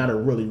pottery, not a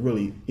really,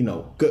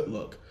 good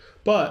look.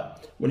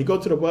 But when you go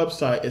to the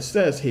website, it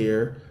says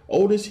here,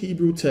 oldest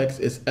Hebrew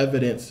text is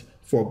evidence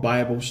for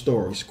Bible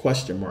stories, ?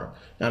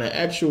 Now, the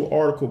actual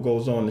article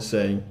goes on to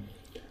say,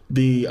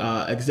 the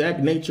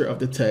exact nature of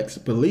the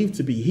text believed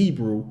to be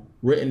Hebrew,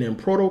 written in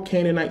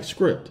Proto-Canaanite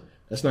script,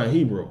 that's not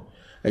Hebrew,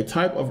 a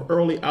type of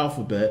early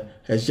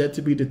alphabet, has yet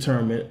to be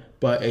determined,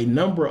 but a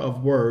number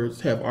of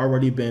words have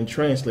already been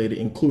translated,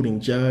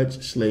 including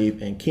judge, slave,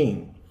 and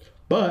king.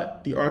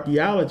 But the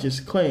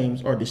archaeologist's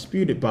claims are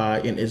disputed by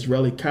an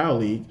Israeli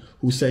colleague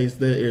who says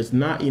there is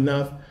not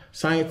enough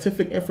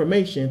scientific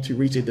information to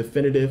reach a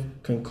definitive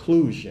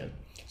conclusion.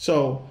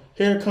 So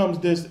here comes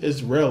this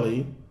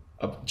Israeli,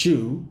 a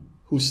Jew,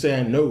 who's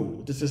saying,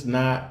 no, this is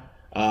not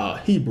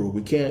Hebrew.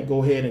 We can't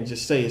go ahead and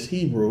just say it's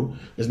Hebrew.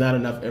 There's not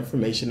enough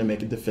information to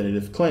make a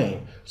definitive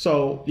claim.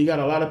 So you got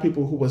a lot of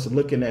people who was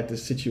looking at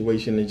this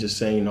situation and just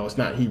saying, no, it's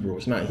not Hebrew.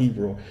 It's not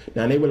Hebrew.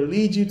 Now, they will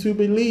lead you to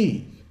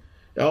believe.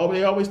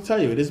 They always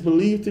tell you it is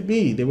believed to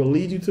be. They will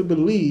lead you to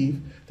believe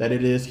that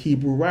it is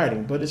Hebrew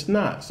writing, but it's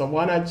not. So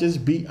why not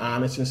just be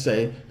honest and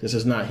say this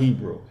is not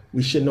Hebrew?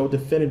 We should know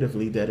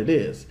definitively that it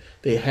is.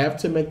 They have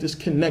to make this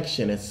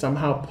connection and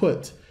somehow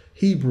put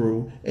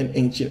Hebrew in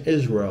ancient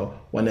Israel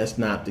when that's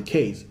not the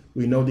case.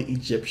 We know the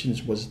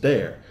Egyptians was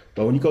there.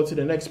 But when you go to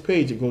the next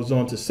page, it goes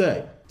on to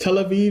say, Tel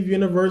Aviv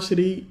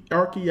University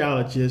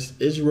archaeologist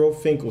Israel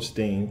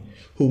Finkelstein,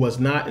 who was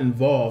not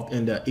involved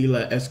in the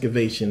Ela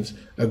excavations,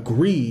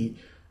 agreed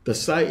the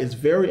site is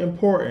very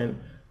important,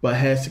 but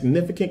has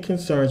significant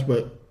concerns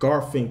with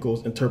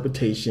Garfinkel's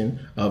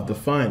interpretation of the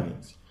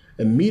findings.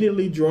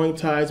 Immediately drawing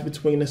ties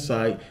between the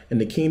site and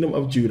the kingdom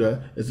of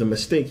Judah is a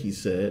mistake, he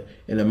said,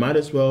 and it might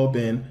as well have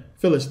been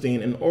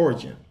Philistine in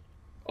origin.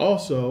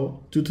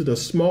 Also, due to the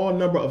small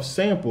number of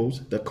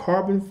samples, the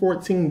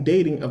carbon-14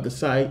 dating of the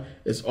site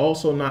is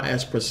also not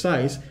as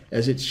precise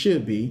as it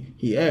should be,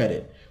 he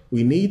added.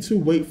 We need to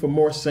wait for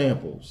more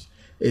samples.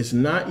 It's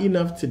not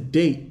enough to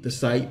date the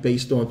site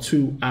based on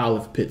 2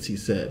 olive pits, he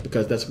said,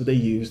 because that's what they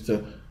use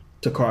to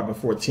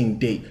carbon-14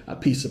 date a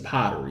piece of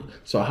pottery.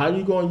 So how are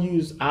you going to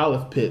use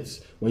olive pits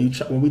when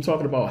we're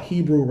talking about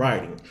Hebrew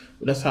writing?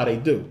 Well, that's how they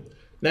do.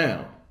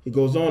 Now, he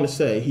goes on to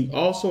say, he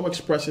also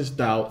expresses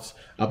doubts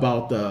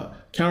about the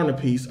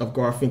counterpiece of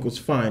Garfinkel's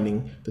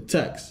finding, the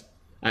text.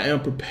 I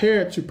am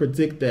prepared to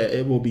predict that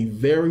it will be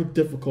very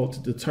difficult to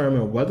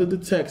determine whether the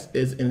text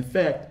is in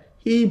fact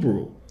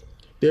Hebrew.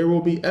 There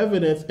will be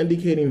evidence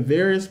indicating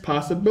various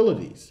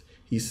possibilities,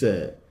 he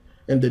said.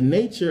 And the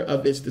nature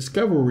of its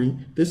discovery,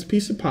 this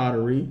piece of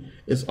pottery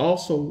is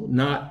also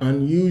not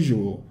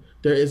unusual.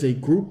 There is a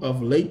group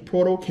of late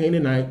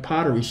Proto-Canaanite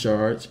pottery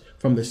shards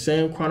from the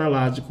same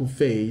chronological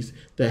phase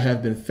that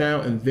have been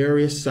found in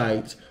various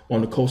sites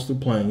on the coastal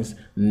plains.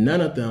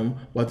 None of them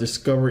were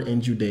discovered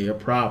in Judea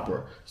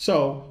proper.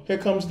 So here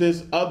comes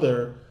this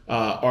other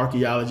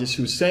archaeologist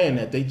who's saying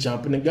that they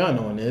jumping the gun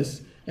on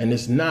this, and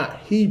it's not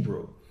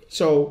Hebrew.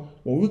 So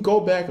when we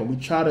go back and we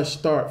try to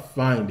start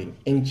finding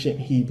ancient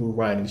Hebrew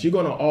writings, you're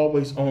going to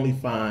always only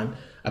find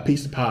a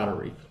piece of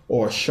pottery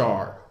or a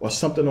shard or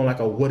something on like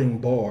a wooden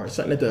board,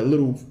 something that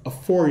a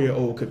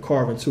 4-year-old could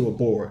carve into a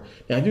board.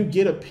 Now, if you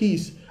get a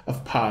piece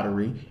of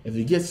pottery, if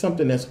you get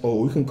something that's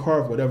old, you can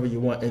carve whatever you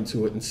want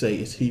into it and say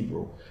it's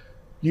Hebrew.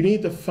 You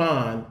need to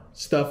find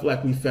stuff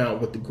like we found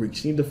with the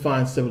Greeks. You need to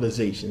find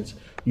civilizations.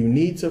 You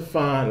need to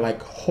find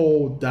like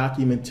whole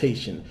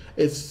documentation.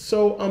 It's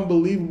so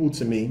unbelievable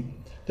to me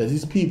that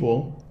these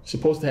people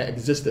supposed to have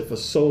existed for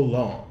so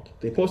long.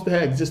 They're supposed to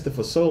have existed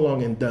for so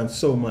long and done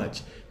so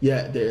much,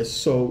 yet there is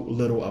so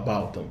little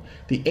about them.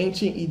 The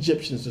ancient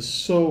Egyptians are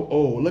so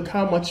old. Look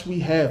how much we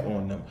have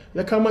on them.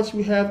 Look how much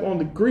we have on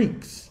the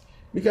Greeks.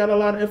 We got a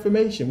lot of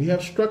information. We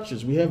have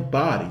structures. We have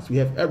bodies. We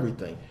have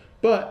everything.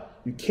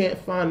 But you can't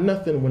find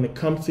nothing when it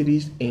comes to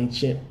these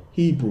ancient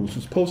Hebrews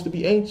who's supposed to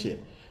be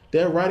ancient.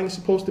 Their writing is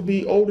supposed to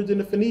be older than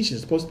the Phoenicians,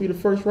 it's supposed to be the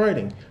first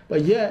writing.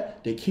 But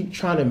yet, they keep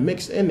trying to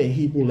mix in the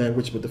Hebrew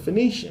language with the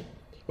Phoenician,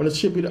 when it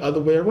should be the other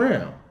way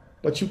around.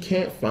 But you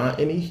can't find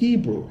any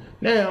Hebrew.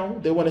 Now,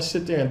 they want to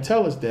sit there and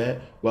tell us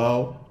that,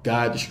 well,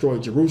 God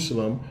destroyed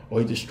Jerusalem, or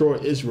he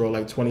destroyed Israel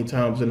like 20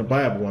 times in the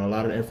Bible, and a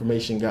lot of the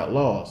information got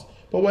lost.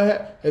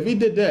 But if he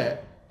did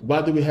that,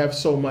 why do we have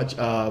so much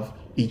of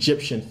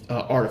Egyptian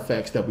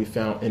artifacts that we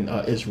found in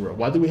Israel?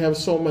 Why do we have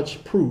so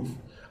much proof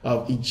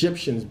of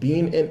Egyptians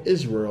being in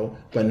Israel,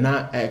 but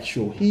not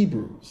actual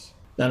Hebrews?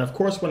 Now, of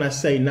course, when I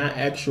say not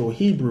actual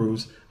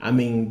Hebrews, I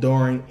mean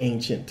during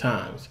ancient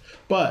times.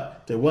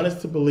 But they want us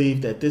to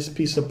believe that this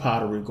piece of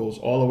pottery goes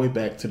all the way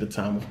back to the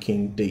time of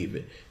King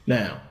David.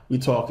 Now, we're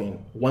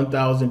talking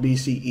 1000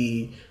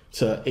 BCE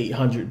to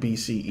 800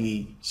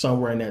 BCE,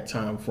 somewhere in that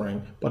time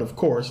frame. But of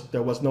course,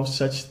 there was no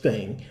such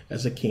thing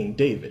as a King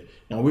David.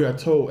 Now, we are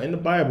told in the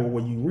Bible,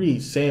 when you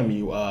read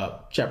Samuel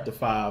chapter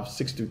 5,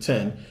 6 through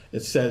 10, it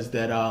says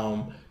that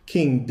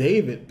King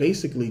David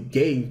basically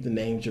gave the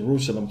name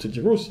Jerusalem to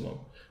Jerusalem.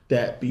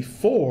 That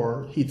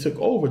before he took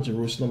over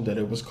Jerusalem, that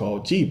it was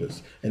called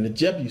Jebus, and the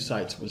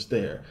Jebusites was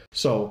there.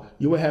 So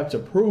you would have to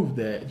prove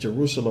that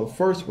Jerusalem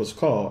first was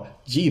called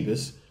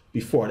Jebus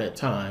before that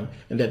time,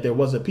 and that there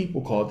was a people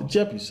called the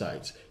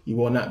Jebusites. You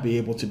will not be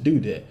able to do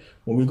that.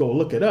 When we go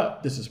look it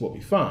up, this is what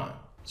we find.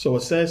 So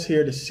it says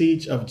here, the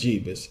siege of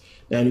Jebus.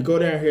 Now you go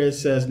down here, it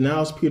says,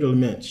 Niles Peter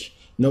Lynch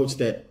notes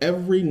that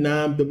every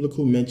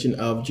non-biblical mention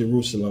of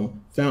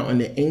Jerusalem found in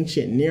the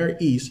ancient Near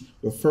East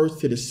refers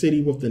to the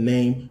city with the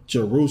name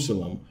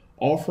Jerusalem.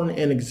 Offering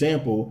an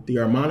example, the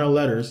Aramaic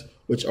letters,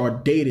 which are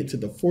dated to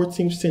the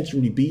 14th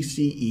century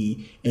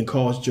BCE and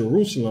calls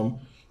Jerusalem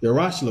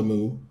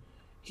Yerushalemu,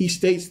 he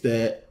states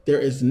that there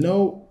is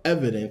no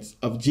evidence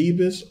of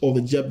Jebus or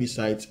the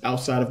Jebusites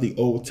outside of the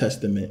Old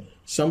Testament.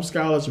 Some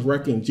scholars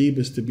reckon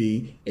Jebus to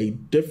be a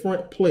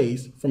different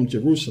place from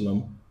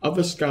Jerusalem.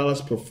 Other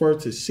scholars prefer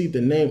to see the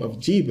name of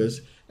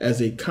Jebus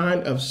as a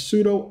kind of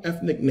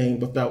pseudo-ethnic name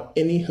without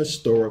any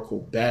historical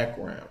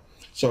background.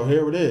 So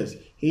here it is.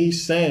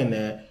 He's saying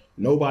that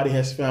nobody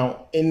has found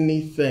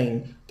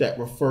anything that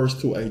refers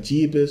to a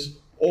Jebus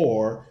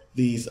or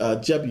these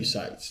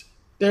Jebusites.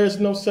 There is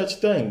no such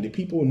thing. The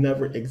people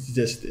never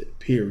existed,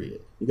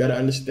 period. You got to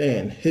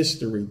understand,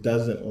 history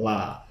doesn't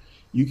lie.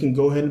 You can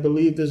go ahead and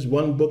believe this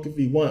one book if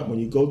you want. When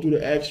you go through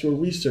the actual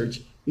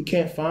research, we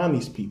can't find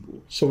these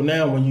people. So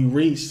now when you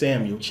read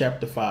Samuel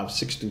chapter 5,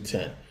 6 through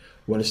 10,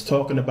 when it's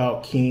talking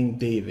about King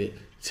David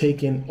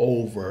taking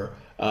over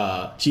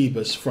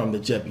Jebus from the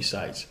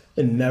Jebusites,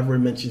 it never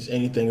mentions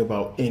anything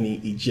about any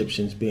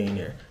Egyptians being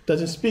there. It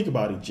doesn't speak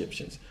about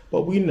Egyptians.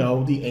 But we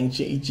know the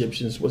ancient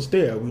Egyptians was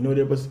there. We know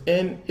they was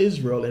in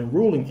Israel and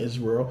ruling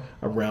Israel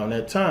around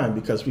that time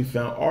because we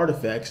found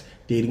artifacts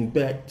dating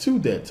back to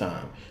that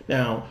time.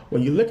 Now,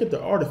 when you look at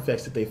the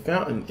artifacts that they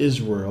found in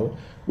Israel,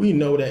 we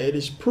know that it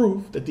is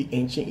proof that the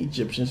ancient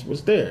Egyptians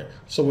was there.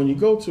 So when you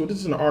go to, this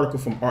is an article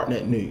from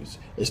ArtNet News.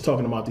 It's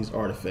talking about these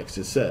artifacts.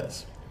 It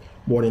says,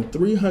 more than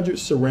 300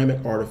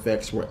 ceramic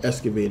artifacts were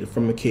excavated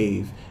from a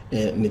cave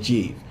in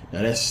Negev.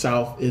 Now that's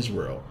South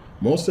Israel.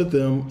 Most of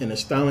them in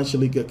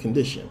astonishingly good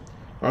condition.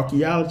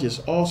 Archaeologists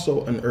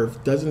also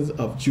unearthed dozens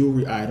of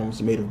jewelry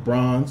items made of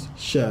bronze,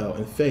 shell,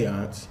 and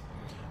faience,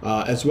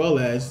 as well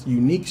as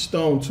unique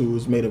stone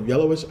tools made of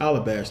yellowish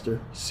alabaster,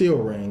 seal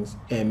rings,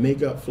 and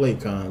makeup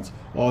flacons,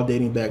 all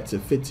dating back to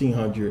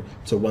 1500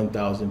 to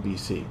 1000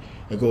 BC.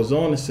 It goes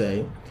on to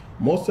say,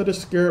 most of the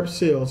scarab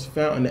seals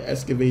found in the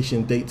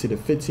excavation date to the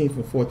 15th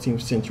and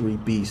 14th century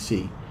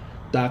BC.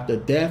 Dr.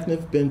 Daphne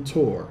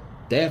Ben-Tor,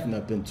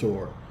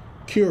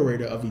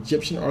 curator of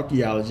Egyptian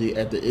archaeology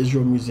at the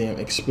Israel Museum,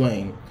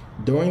 explained,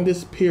 during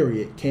this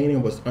period,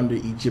 Canaan was under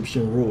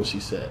Egyptian rule, she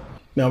said.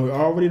 Now, we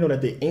already know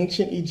that the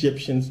ancient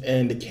Egyptians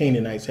and the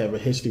Canaanites have a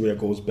history that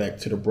goes back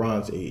to the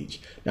Bronze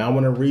Age. Now, I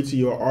want to read to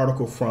you an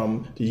article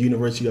from the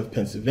University of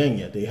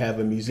Pennsylvania. They have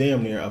a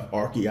museum there of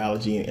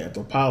archaeology and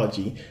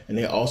anthropology, and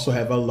they also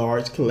have a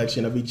large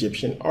collection of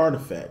Egyptian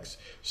artifacts.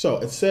 So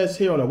it says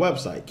here on the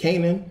website,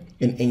 Canaan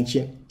in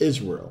ancient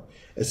Israel.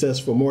 It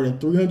says for more than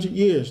 300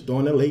 years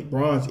during the late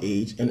Bronze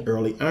Age and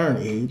early Iron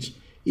Age,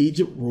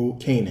 Egypt ruled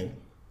Canaan.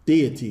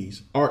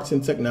 Deities, arts,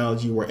 and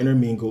technology were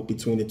intermingled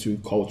between the two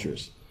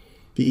cultures.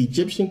 The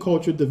Egyptian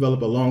culture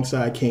developed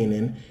alongside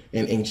Canaan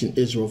and ancient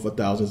Israel for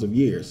thousands of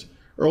years.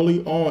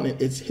 Early on in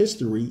its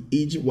history,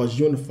 Egypt was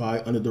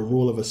unified under the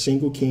rule of a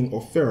single king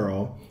or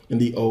pharaoh in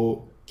the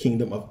old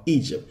kingdom of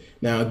Egypt.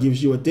 Now it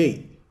gives you a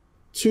date.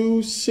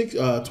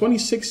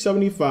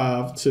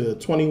 2675 to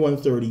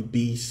 2130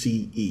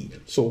 BCE.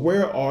 So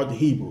where are the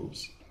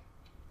Hebrews?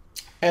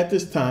 At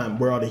this time,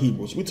 where are the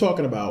Hebrews? We're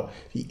talking about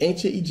the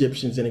ancient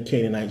Egyptians and the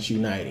Canaanites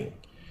uniting.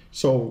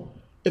 So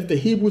if the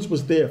Hebrews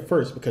was there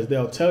first, because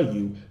they'll tell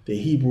you the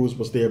Hebrews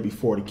was there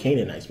before the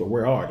Canaanites, but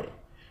where are they?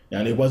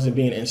 Now, they wasn't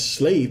being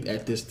enslaved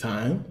at this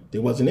time. They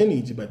wasn't in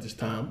Egypt at this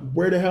time.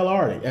 Where the hell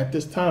are they at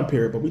this time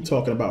period? But we're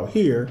talking about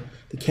here,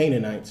 the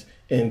Canaanites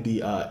and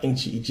the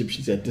ancient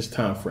Egyptians at this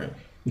time frame.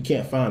 We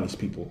can't find these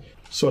people.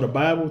 So the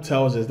Bible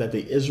tells us that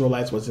the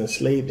Israelites was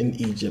enslaved in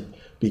Egypt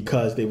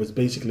because they was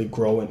basically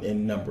growing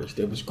in numbers.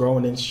 They was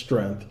growing in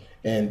strength.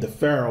 And the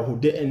Pharaoh, who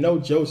didn't know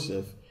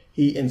Joseph,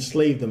 he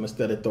enslaved them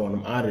instead of throwing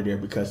them out of there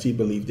because he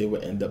believed they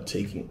would end up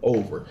taking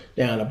over.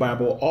 Now, the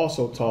Bible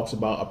also talks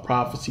about a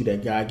prophecy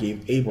that God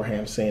gave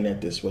Abraham saying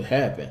that this would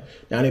happen.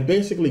 Now, they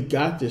basically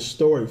got this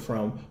story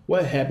from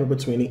what happened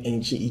between the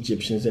ancient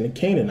Egyptians and the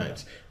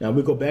Canaanites. Now,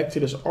 we go back to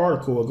this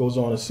article. It goes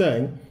on to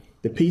say,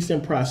 The peace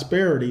and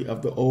prosperity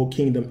of the Old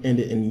Kingdom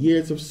ended in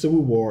years of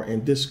civil war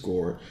and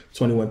discord,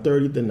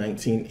 2130 to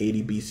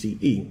 1980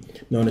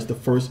 BCE, known as the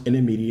First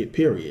Intermediate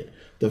Period.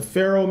 The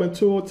Pharaoh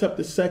Mentuhotep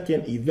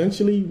II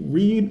eventually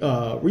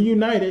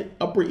reunited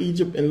Upper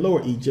Egypt and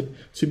Lower Egypt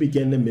to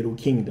begin the Middle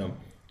Kingdom,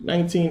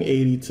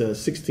 1980 to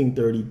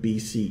 1630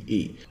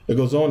 BCE. It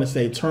goes on to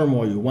say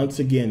turmoil once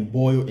again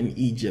boiled in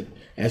Egypt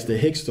as the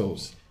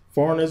Hyksos,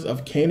 foreigners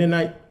of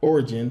Canaanite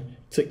origin,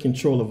 took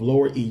control of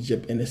Lower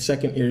Egypt in the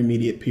Second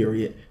Intermediate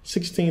Period,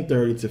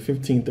 1630 to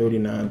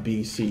 1539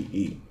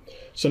 BCE.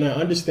 So now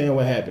understand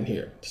what happened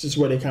here. This is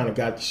where they kind of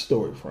got the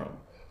story from.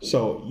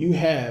 So you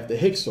have the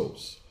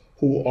Hyksos,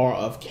 who are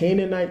of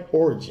Canaanite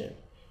origin,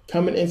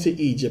 coming into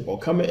Egypt or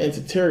coming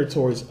into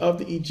territories of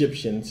the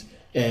Egyptians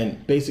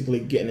and basically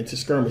getting into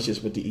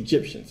skirmishes with the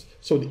Egyptians.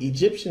 So the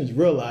Egyptians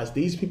realized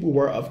these people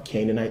were of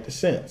Canaanite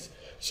descent.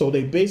 So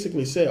they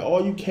basically said,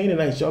 all you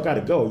Canaanites, y'all got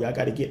to go. Y'all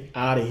got to get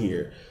out of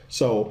here.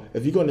 So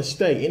if you're going to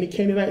stay, any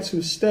Canaanites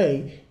who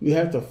stay, you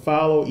have to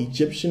follow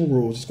Egyptian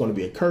rules. It's going to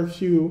be a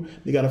curfew.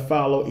 You got to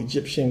follow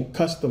Egyptian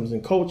customs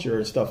and culture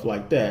and stuff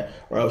like that,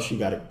 or else you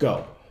got to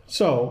go.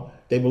 So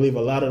they believe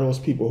a lot of those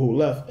people who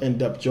left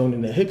end up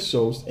joining the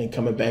Hyksos and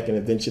coming back and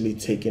eventually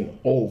taking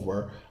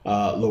over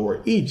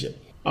Lower Egypt.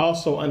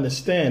 Also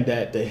understand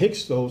that the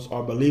Hyksos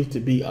are believed to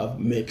be of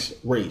mixed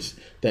race,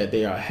 that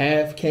they are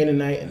half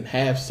Canaanite and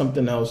half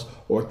something else,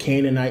 or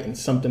Canaanite and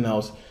something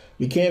else.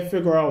 We can't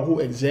figure out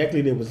who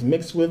exactly they was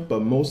mixed with,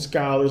 but most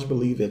scholars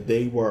believe that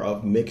they were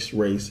of mixed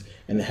race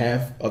and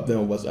half of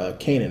them was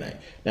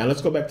Canaanite. Now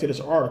let's go back to this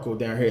article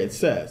down here. It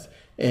says,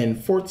 in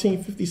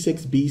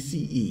 1456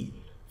 BCE,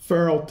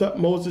 Pharaoh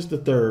Thutmose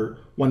III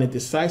won a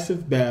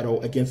decisive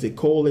battle against a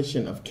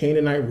coalition of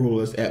Canaanite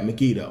rulers at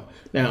Megiddo.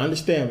 Now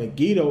understand,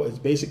 Megiddo is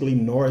basically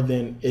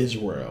northern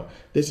Israel.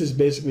 This is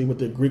basically what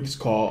the Greeks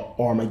call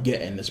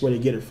Armageddon. That's where they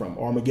get it from.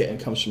 Armageddon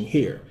comes from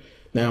here.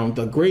 Now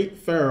the great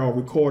Pharaoh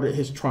recorded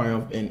his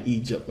triumph in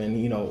Egypt, and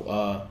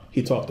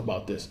he talked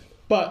about this.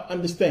 But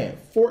understand,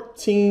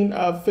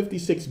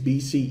 1456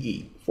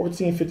 BCE,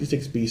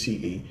 1456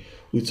 BCE,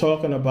 we're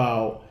talking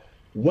about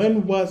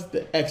when was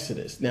the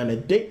Exodus? Now, the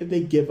date that they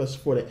give us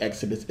for the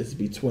Exodus is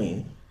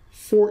between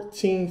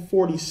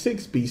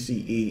 1446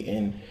 BCE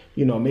and,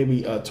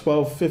 maybe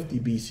 1250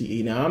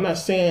 BCE. Now, I'm not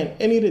saying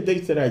any of the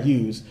dates that I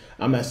use,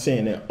 I'm not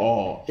saying that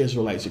all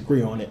Israelites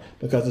agree on it,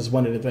 because it's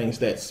one of the things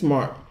that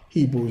smart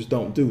Hebrews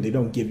don't do. They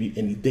don't give you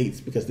any dates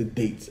because the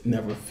dates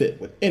never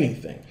fit with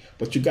anything.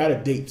 But you got to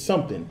date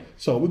something.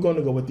 So we're going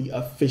to go with the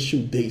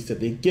official dates that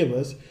they give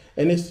us.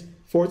 And it's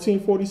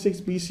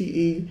 1446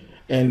 BCE.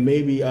 And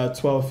maybe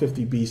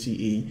 1250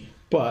 BCE,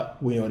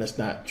 but we know that's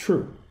not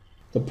true.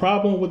 The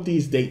problem with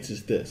these dates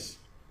is this.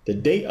 The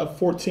date of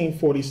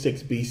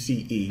 1446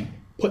 BCE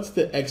puts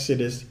the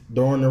Exodus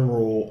during the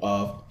rule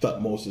of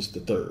Thutmose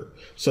III.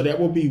 So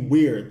that would be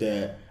weird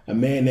that a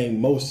man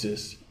named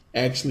Moses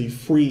actually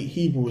freed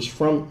Hebrews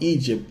from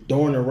Egypt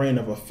during the reign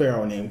of a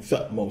pharaoh named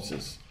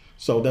Thutmose.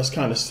 So that's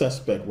kind of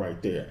suspect right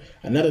there.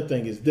 Another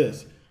thing is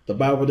this. The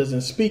Bible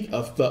doesn't speak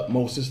of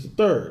Thutmose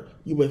III.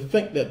 You would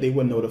think that they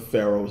would know the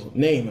Pharaoh's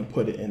name and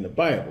put it in the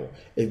Bible.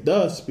 It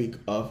does speak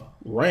of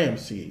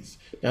Ramses.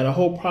 Now, the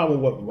whole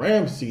problem with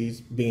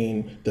Ramses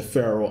being the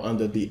Pharaoh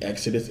under the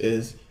Exodus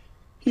is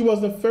he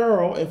wasn't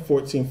Pharaoh in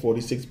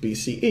 1446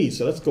 BCE.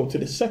 So let's go to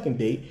the second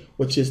date,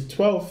 which is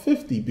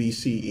 1250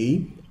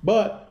 BCE.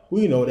 But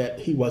we know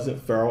that he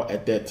wasn't Pharaoh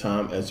at that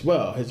time as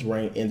well. His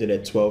reign ended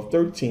at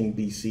 1213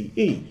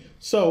 BCE.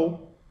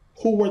 So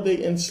who were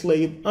they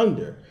enslaved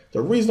under?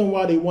 The reason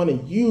why they want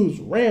to use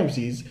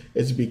Ramses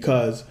is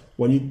because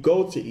when you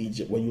go to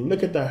Egypt, when you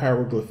look at the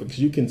hieroglyphics,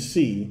 you can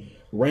see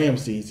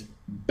Ramses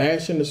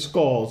bashing the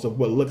skulls of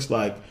what looks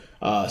like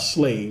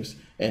slaves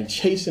and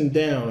chasing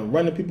down and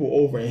running people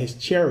over in his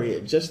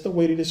chariot, just the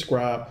way they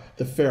describe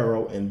the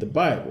Pharaoh in the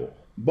Bible.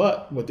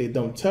 But what they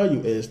don't tell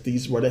you is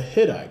these were the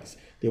Hittites.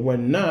 They were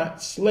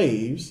not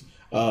slaves.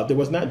 There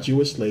was not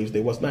Jewish slaves.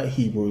 There was not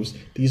Hebrews.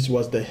 These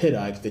was the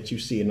Hittites that you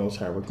see in those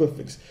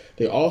hieroglyphics.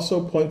 They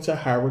also point to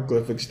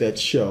hieroglyphics that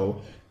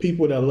show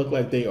people that look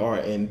like they are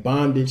in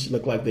bondage,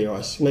 look like they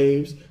are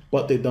slaves,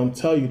 but they don't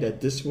tell you that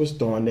this was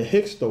during the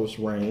Hyksos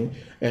reign,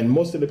 and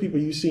most of the people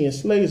you see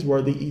enslaved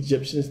were the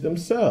Egyptians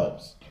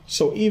themselves.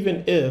 So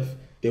even if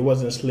they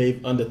was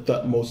enslaved under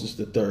Thutmose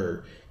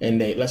III, and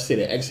let's say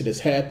the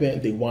Exodus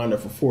happened, they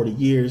wandered for 40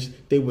 years,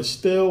 they were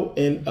still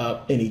in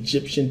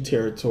Egyptian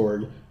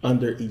territory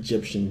under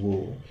Egyptian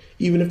rule.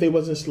 Even if they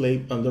was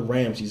enslaved under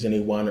Ramses and they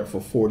wandered for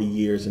 40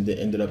 years and then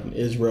ended up in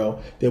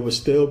Israel, they would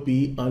still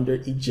be under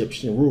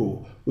Egyptian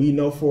rule. We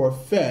know for a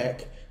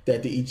fact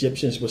that the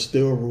Egyptians were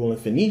still ruling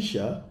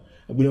Phoenicia.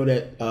 We know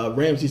that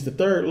Ramses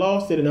III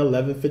lost it in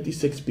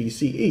 1156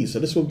 BCE. So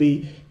this will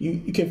be,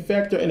 you can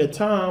factor in the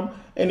time,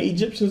 and the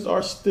Egyptians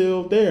are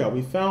still there.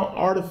 We found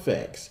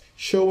artifacts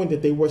showing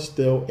that they were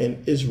still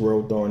in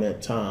Israel during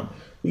that time.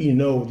 We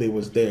know they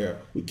was there.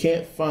 We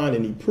can't find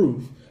any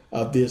proof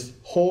of this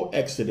whole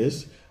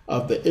Exodus,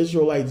 of the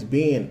Israelites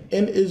being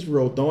in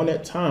Israel during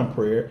that time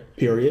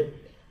period.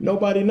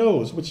 Nobody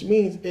knows, which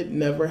means it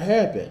never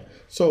happened.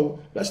 So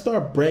let's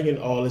start bringing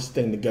all this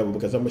thing together,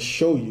 because I'm going to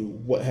show you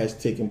what has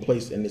taken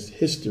place in this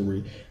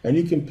history. And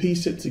you can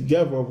piece it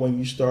together when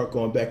you start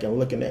going back and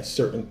looking at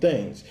certain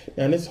things.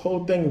 And this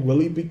whole thing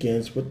really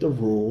begins with the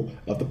rule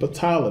of the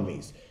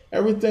Ptolemies.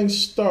 Everything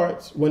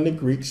starts when the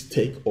Greeks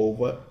take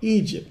over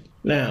Egypt.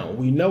 Now,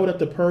 we know that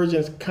the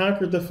Persians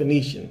conquered the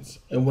Phoenicians,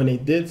 and when they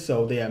did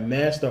so, they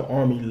amassed an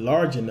army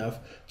large enough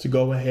to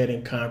go ahead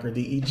and conquer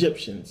the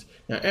Egyptians.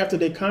 Now, after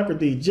they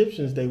conquered the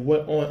Egyptians, they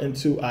went on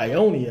into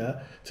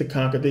Ionia to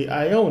conquer the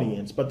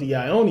Ionians, but the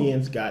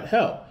Ionians got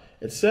help.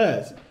 It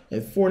says,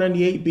 in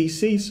 498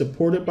 BC,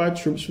 supported by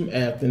troops from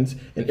Athens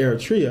and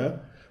Eretria,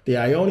 the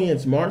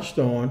Ionians marched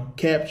on,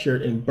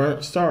 captured, and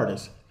burnt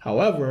Sardis.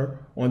 However,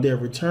 on their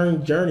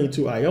return journey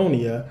to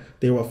Ionia,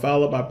 they were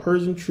followed by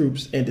Persian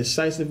troops and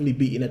decisively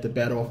beaten at the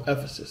Battle of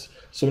Ephesus.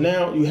 So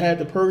now you had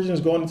the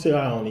Persians going into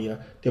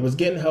Ionia. They was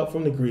getting help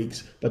from the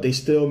Greeks, but they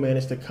still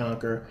managed to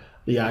conquer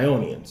the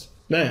Ionians.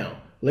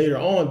 Now, later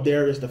on,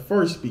 Darius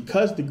I,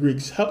 because the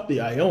Greeks helped the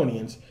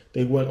Ionians,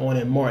 they went on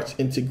and marched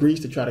into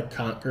Greece to try to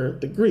conquer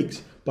the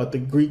Greeks. But the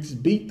Greeks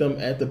beat them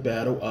at the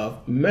Battle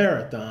of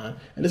Marathon.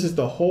 And this is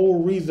the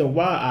whole reason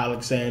why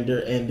Alexander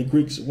and the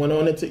Greeks went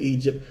on into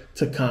Egypt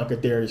to conquer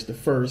Darius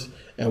I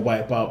and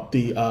wipe out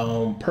the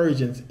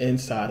Persians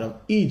inside of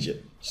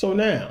Egypt. So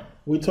now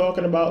we're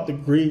talking about the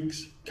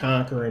Greeks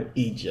conquering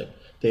Egypt.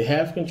 They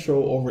have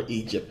control over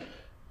Egypt.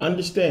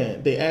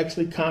 Understand, they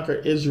actually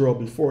conquered Israel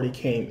before they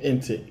came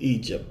into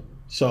Egypt.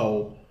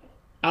 So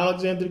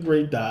Alexander the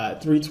Great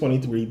died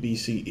 323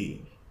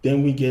 BCE.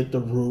 Then we get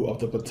the rule of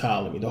the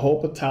Ptolemy. The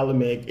whole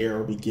Ptolemaic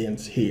era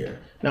begins here.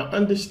 Now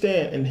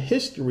understand, in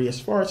history, as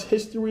far as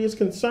history is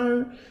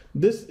concerned,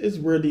 this is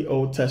where the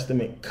Old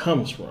Testament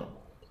comes from.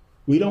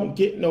 We don't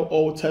get no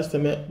Old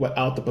Testament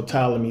without the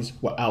Ptolemies,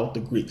 without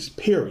the Greeks,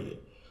 period.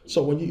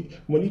 So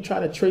when you try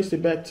to trace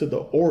it back to the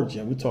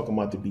origin, we're talking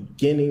about the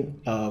beginning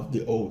of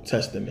the Old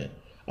Testament.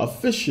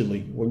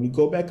 Officially, when you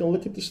go back and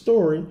look at the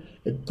story,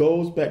 it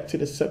goes back to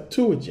the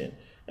Septuagint.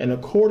 And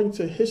according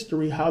to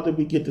history, how did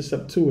we get the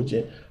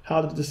Septuagint?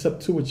 How did the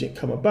Septuagint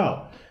come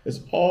about? It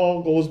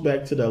all goes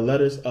back to the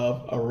letters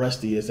of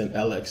Orestes and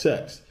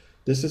LXX.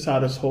 This is how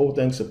this whole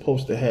thing's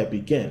supposed to have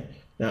begun.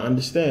 Now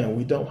understand,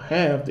 we don't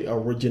have the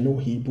original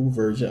Hebrew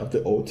version of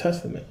the Old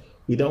Testament.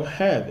 We don't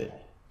have it.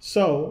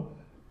 So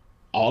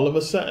all of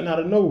a sudden, out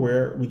of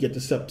nowhere, we get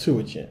the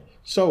Septuagint.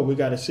 So we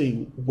got to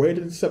see, where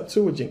did the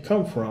Septuagint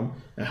come from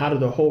and how did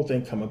the whole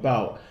thing come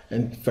about?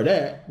 And for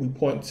that, we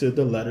point to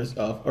the letters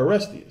of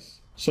Orestes.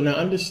 So now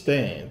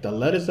understand, the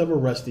letters of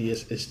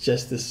Orestes is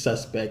just as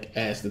suspect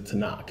as the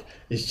Tanakh.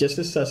 It's just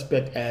as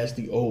suspect as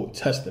the Old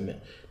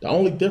Testament. The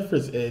only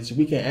difference is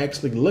we can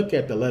actually look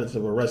at the letters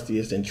of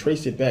Orestes and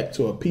trace it back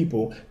to a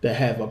people that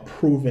have a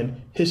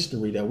proven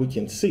history that we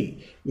can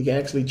see. We can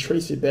actually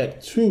trace it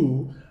back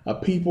to a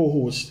people who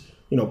was,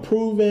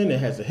 proven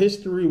and has a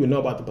history. We know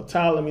about the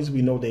Ptolemies.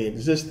 We know they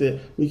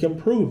existed. We can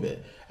prove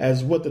it.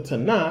 As with the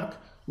Tanakh,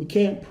 we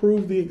can't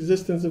prove the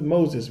existence of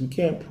Moses. We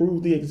can't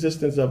prove the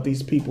existence of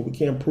these people. We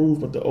can't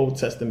prove what the Old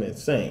Testament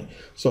is saying.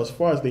 So as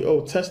far as the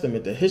Old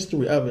Testament, the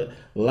history of it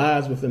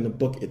lies within the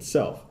book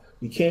itself.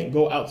 We can't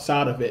go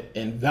outside of it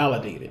and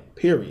validate it,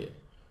 period.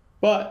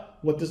 But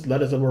with this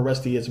letters of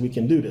Orestes, we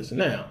can do this.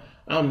 Now,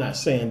 I'm not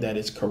saying that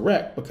it's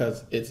correct,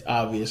 because it's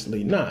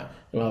obviously not.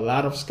 And a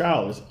lot of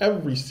scholars,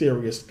 every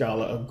serious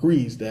scholar,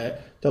 agrees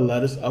that the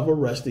letters of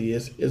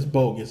Orestes is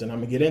bogus. And I'm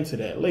going to get into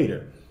that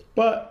later.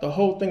 But the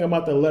whole thing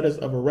about the letters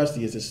of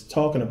Orestes is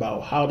talking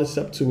about how the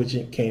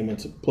Septuagint came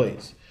into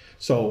place.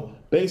 So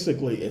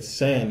basically it's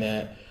saying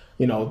that,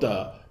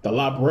 the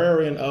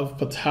librarian of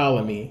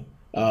Ptolemy,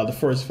 the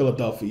first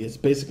Philadelphia, has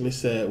basically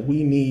said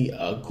we need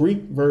a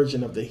Greek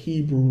version of the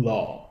Hebrew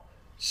law.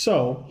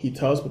 So he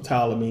tells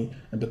Ptolemy,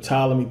 and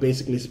Ptolemy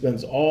basically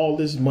spends all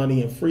this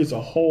money and frees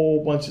a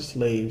whole bunch of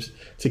slaves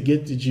to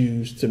get the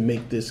Jews to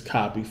make this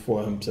copy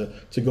for him,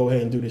 to go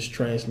ahead and do this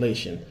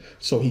translation.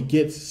 So he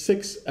gets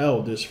 6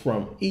 elders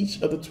from each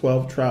of the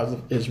 12 tribes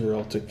of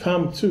Israel to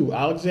come to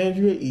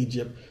Alexandria,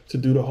 Egypt, to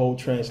do the whole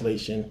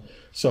translation.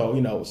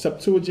 So,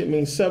 Septuagint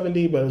means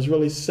 70, but it was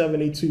really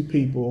 72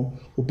 people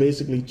who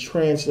basically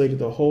translated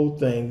the whole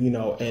thing,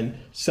 in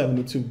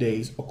 72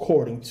 days,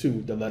 according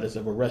to the letters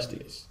of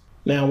Orestes.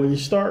 Now, when you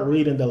start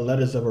reading the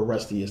letters of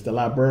Orestes, the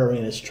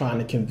librarian is trying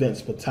to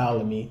convince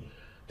Ptolemy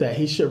that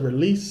he should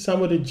release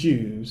some of the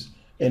Jews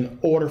in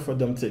order for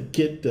them to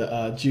get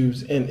the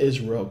Jews in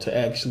Israel to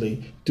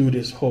actually do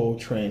this whole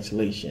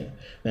translation.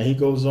 Now, he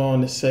goes on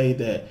to say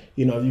that,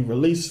 you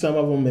release some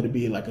of them, it'll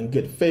be like in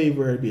good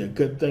favor, it'll be a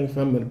good thing for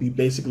them, it'll be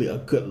basically a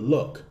good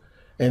look.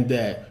 And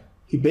that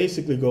he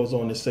basically goes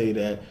on to say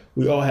that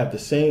we all have the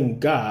same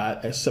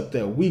God, except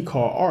that we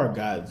call our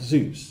God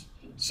Zeus.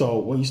 So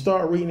when you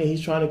start reading it, he's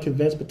trying to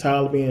convince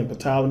Ptolemy, and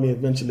Ptolemy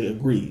eventually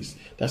agrees.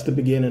 That's the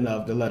beginning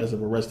of the letters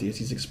of Orestes.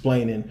 He's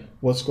explaining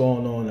what's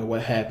going on and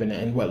what happened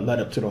and what led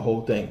up to the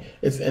whole thing.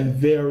 It's in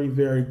very,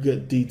 very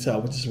good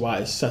detail, which is why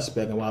it's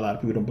suspect and why a lot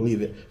of people don't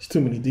believe it. There's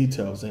too many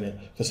details in it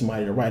for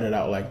somebody to write it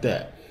out like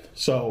that.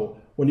 So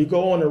when you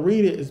go on and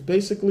read it, it's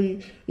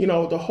basically,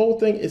 the whole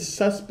thing is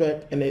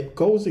suspect and it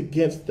goes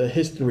against the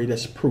history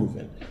that's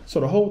proven. So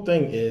the whole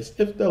thing is,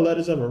 if the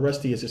letters of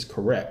Orestes is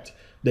correct,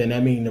 then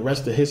I mean the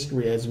rest of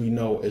history as we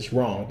know is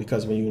wrong,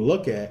 because when you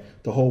look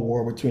at the whole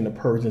war between the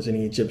Persians and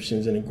the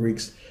Egyptians and the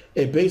Greeks,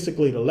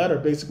 the letter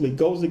basically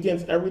goes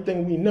against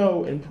everything we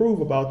know and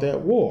prove about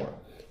that war.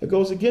 It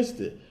goes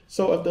against it.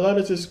 So if the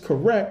letters is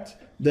correct,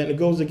 then it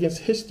goes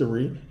against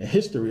history, and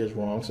history is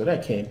wrong, so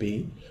that can't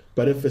be.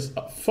 But if it's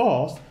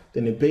false,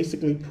 then it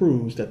basically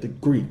proves that the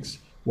Greeks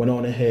went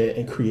on ahead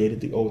and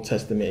created the Old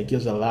Testament. It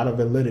gives a lot of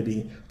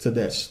validity to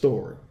that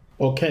story.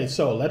 Okay,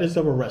 so letters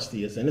of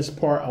Orestes. In this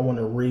part, I want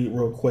to read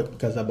real quick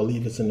because I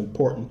believe it's an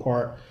important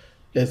part.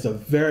 It's a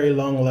very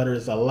long letter.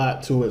 There's a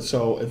lot to it.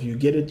 So if you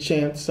get a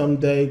chance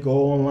someday,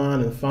 go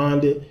online and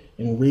find it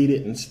and read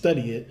it and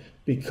study it.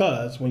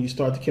 Because when you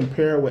start to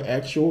compare it with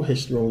actual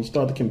history, when we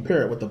start to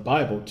compare it with the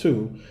Bible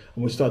too,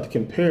 and we start to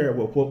compare it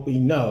with what we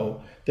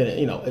know,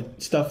 then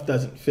stuff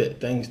doesn't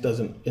fit.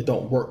 It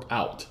don't work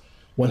out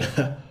when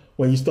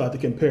when you start to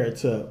compare it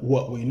to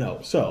what we know.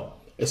 So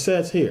it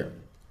says here,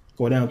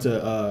 go down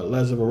to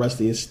letters of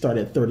Orestes, start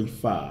at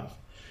 35.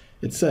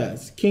 It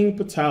says, King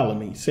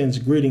Ptolemy sends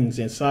greetings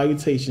and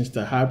salutations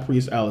to High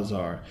Priest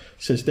Eleazar,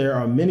 since there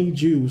are many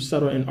Jews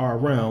settled in our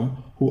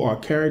realm who were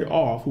carried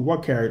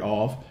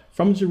off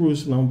from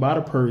Jerusalem by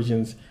the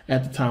Persians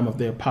at the time of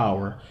their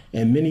power,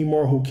 and many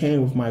more who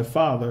came with my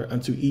father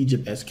unto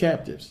Egypt as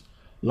captives.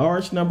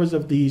 Large numbers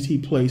of these he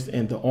placed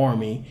in the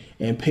army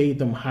and paid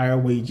them higher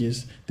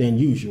wages than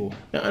usual.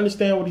 Now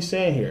understand what he's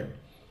saying here.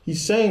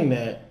 He's saying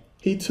that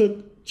he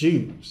took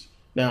Jews.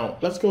 Now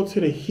let's go to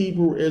the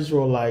Hebrew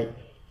Israelite,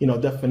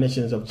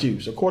 definitions of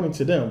Jews. According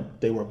to them,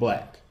 they were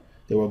black.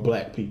 They were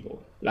black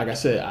people. Like I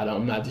said,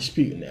 I'm not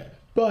disputing that.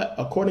 But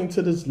according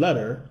to this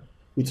letter,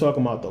 we're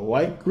talking about the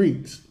white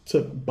Greeks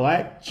took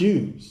black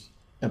Jews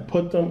and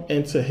put them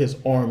into his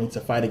army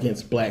to fight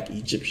against black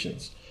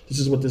Egyptians. This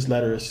is what this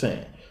letter is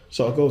saying.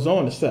 So it goes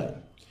on to say,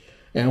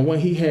 and when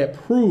he had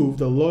proved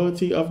the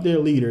loyalty of their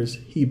leaders,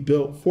 he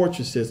built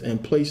fortresses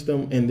and placed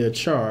them in their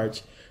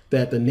charge,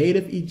 that the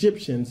native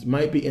Egyptians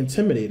might be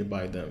intimidated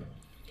by them.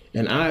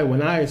 And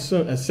when I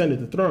ascended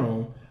the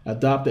throne,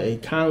 adopted a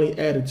kindly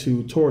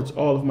attitude towards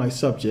all of my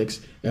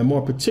subjects, and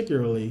more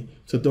particularly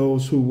to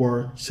those who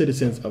were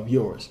citizens of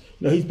yours.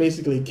 He's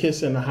basically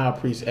kissing the high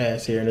priest's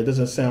ass here, and it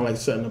doesn't sound like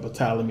something a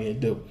Ptolemy would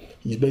do.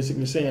 He's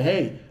basically saying,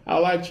 hey, I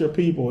liked your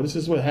people. This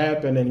is what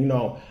happened, and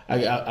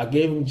I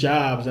gave them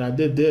jobs, and I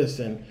did this,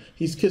 and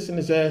he's kissing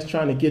his ass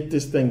trying to get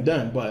this thing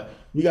done. But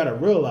we got to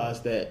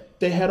realize that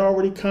they had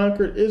already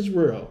conquered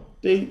Israel.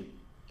 They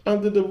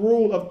under the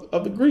rule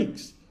of the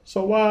Greeks.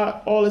 So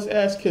why all this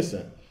ass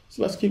kissing?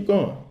 So let's keep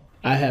going.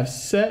 I have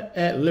set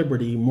at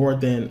liberty more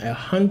than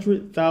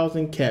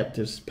 100,000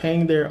 captives,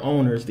 paying their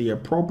owners the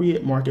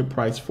appropriate market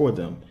price for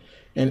them.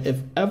 And if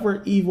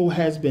ever evil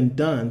has been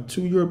done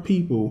to your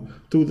people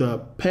through the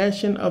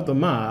passion of the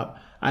mob,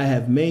 I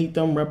have made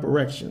them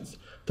reparations.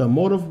 The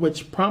motive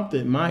which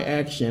prompted my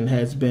action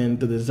has been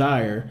the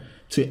desire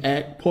to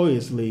act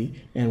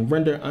piously and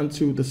render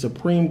unto the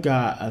supreme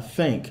God a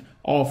thank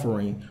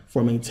offering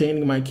for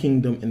maintaining my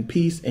kingdom in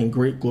peace and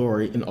great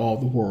glory in all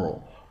the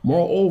world.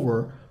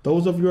 Moreover,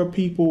 those of your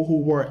people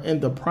who were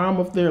in the prime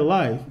of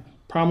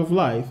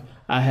life,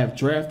 I have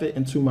drafted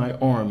into my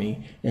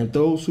army, and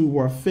those who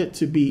were fit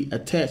to be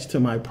attached to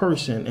my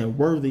person and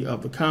worthy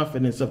of the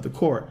confidence of the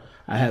court,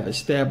 I have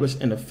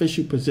established an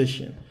official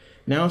position.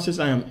 Now, since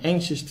I am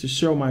anxious to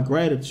show my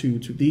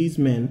gratitude to these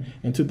men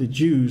and to the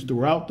Jews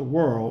throughout the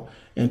world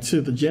and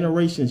to the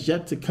generations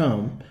yet to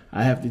come,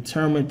 I have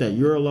determined that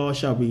your law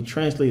shall be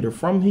translated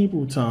from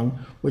Hebrew tongue,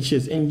 which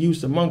is in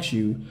use amongst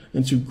you,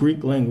 into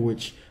Greek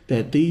language,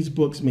 that these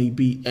books may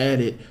be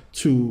added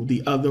to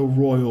the other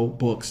royal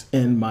books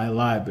in my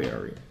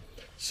library.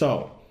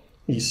 So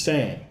he's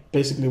saying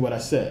basically what I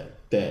said,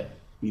 that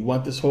we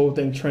want this whole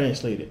thing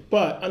translated.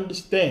 But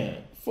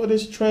understand, for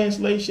this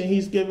translation,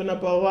 he's given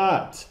up a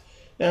lot.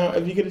 Now,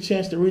 if you get a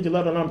chance to read the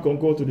letter, I'm not going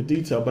to go through the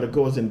detail, but it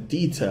goes in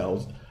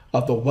details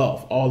of the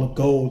wealth, all the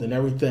gold and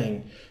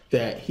everything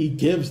that he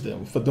gives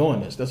them for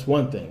doing this. That's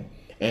one thing.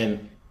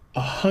 And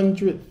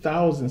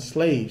 100,000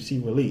 slaves he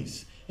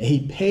released. And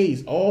he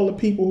pays all the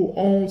people who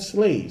own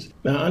slaves.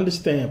 Now,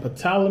 understand,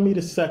 Ptolemy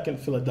II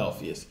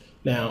Philadelphus.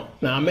 Now,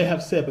 I may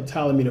have said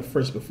Ptolemy the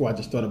First before. I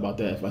just thought about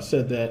that. If I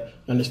said that,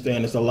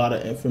 understand there's a lot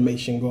of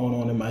information going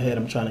on in my head.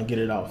 I'm trying to get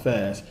it out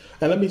fast.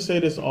 And let me say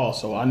this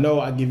also. I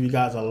know I give you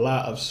guys a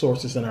lot of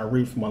sources and I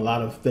read from a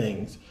lot of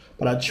things,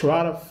 but I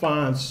try to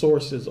find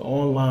sources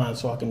online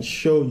so I can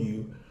show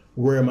you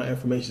where my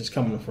information is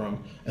coming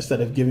from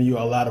instead of giving you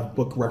a lot of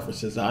book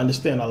references. I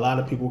understand a lot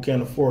of people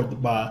can't afford to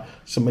buy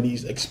some of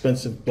these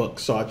expensive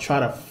books, so I try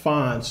to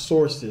find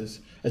sources,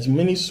 as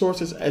many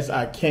sources as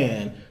I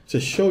can, to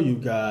show you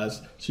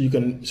guys so you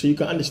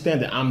can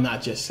understand that I'm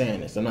not just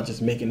saying this. I'm not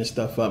just making this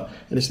stuff up,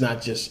 and it's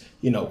not just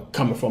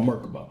coming from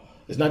Merkabah.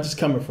 It's not just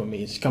coming from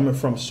me. It's coming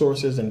from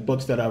sources and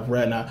books that I've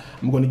read. Now,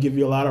 I'm going to give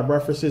you a lot of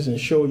references and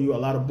show you a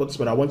lot of books,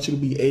 but I want you to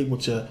be able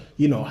to,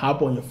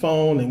 hop on your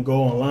phone and go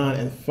online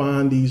and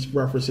find these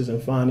references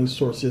and find these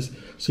sources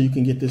so you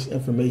can get this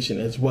information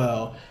as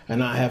well. And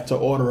not have to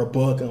order a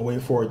book and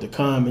wait for it to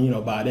come.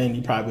 And, by then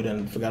you probably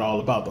done forgot all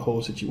about the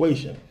whole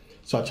situation.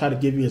 So I try to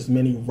give you as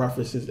many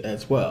references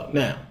as well.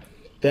 Now,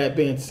 that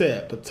being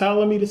said,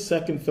 Ptolemy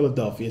II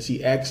Philadelphus,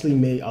 he actually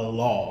made a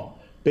law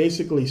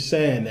basically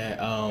saying that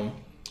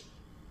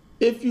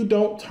if you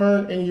don't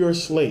turn in your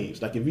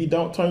slaves, like if you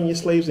don't turn in your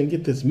slaves and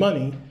get this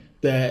money,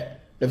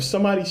 that if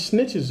somebody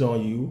snitches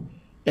on you,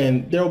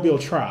 and there will be a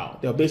trial,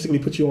 they'll basically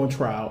put you on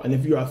trial. And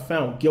if you are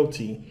found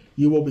guilty,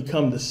 you will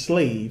become the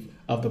slave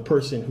of the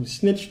person who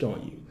snitched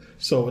on you.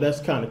 So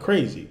that's kind of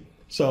crazy.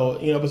 So,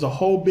 there's a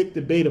whole big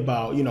debate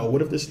about,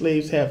 what if the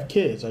slaves have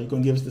kids? Are you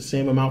going to give us the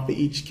same amount for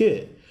each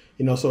kid?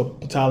 So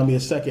Ptolemy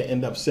II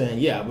ended up saying,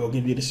 yeah, we'll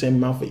give you the same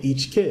amount for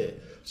each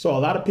kid. So a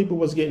lot of people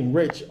was getting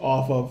rich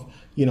off of,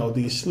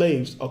 these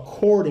slaves,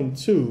 according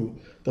to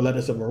the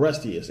letters of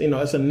Orestes.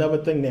 It's another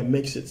thing that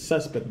makes it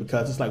suspect,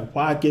 because it's like,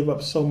 why give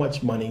up so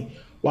much money?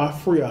 Why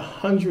free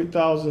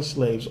 100,000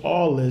 slaves,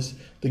 all this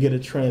to get a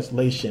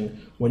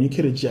translation, when you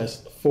could have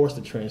just forced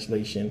a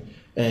translation,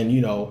 and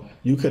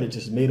you could have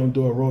just made them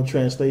do a road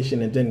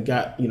translation and then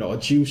got a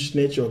Jew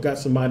snitch or got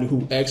somebody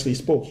who actually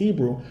spoke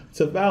Hebrew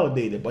to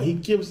validate it. But he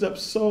gives up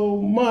so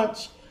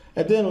much,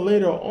 and then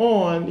later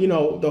on,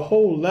 the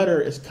whole letter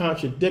is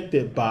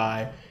contradicted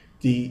by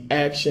the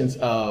actions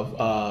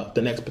of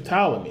the next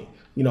Ptolemy.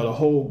 The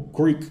whole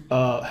Greek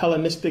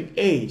Hellenistic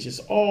age is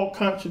all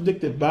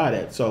contradicted by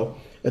that. So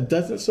it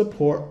doesn't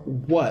support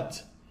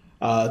what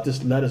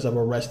this letters of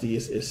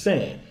Orestes is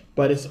saying.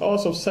 But it's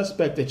also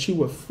suspect that you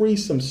would free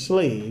some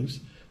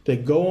slaves to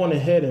go on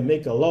ahead and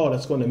make a law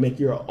that's going to make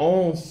your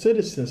own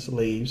citizen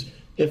slaves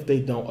if they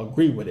don't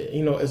agree with it.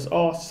 It's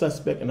all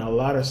suspect, and a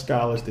lot of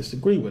scholars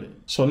disagree with it.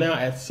 So now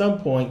at some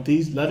point,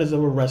 these letters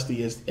of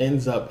Orestes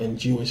ends up in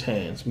Jewish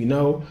hands. We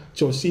know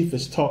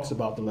Josephus talks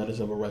about the letters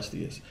of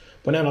Orestes.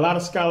 But now a lot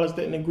of scholars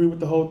didn't agree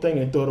with the whole thing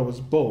and thought it was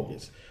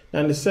bogus.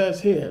 Now it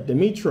says here,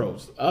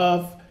 Demetrios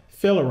of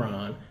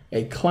Phileron,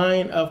 a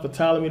client of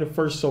Ptolemy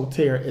I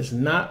Soter, is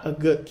not a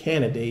good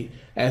candidate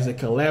as a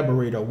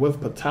collaborator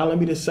with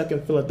Ptolemy II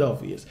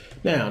Philadelphus.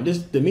 Now, this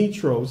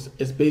Demetrios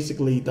is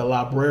basically the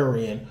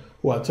librarian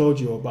who I told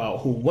you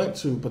about, who went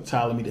to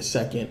Ptolemy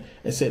II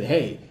and said,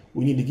 hey,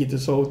 we need to get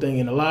this whole thing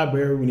in the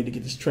library. We need to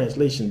get this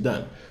translation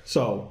done.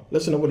 So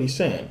listen to what he's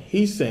saying.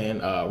 He's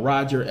saying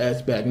Roger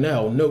S.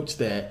 Bagnell notes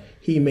that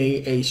he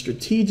made a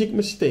strategic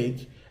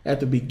mistake at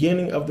the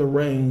beginning of the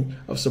reign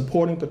of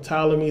supporting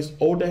Ptolemy's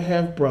older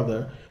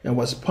half-brother and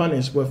was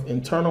punished with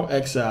internal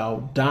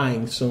exile,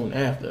 dying soon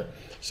after.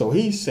 So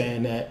he's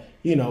saying that,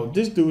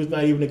 this dude is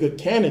not even a good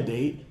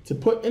candidate to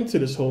put into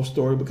this whole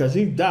story, because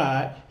he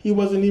died. He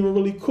wasn't even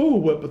really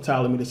cool with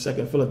Ptolemy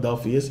II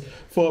Philadelphus,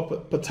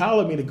 for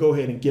Ptolemy to go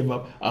ahead and give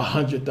up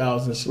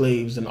 100,000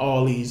 slaves and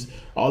all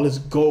this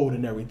gold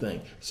and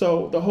everything.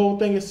 So the whole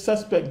thing is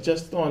suspect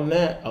just on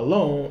that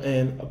alone.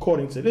 And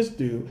according to this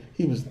dude,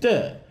 he was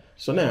dead.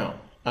 So now,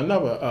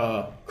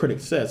 another critic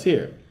says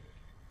here,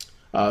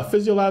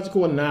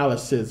 physiological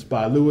analysis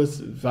by Louis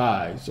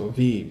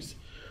Vives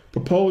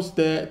proposed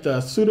that the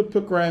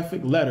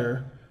pseudepigraphic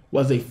letter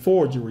was a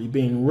forgery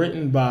being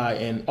written by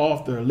an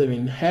author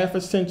living half a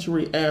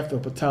century after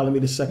Ptolemy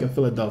II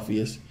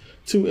Philadelphus,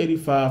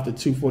 285 to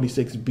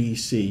 246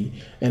 BC,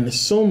 and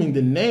assuming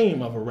the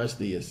name of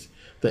Orestes.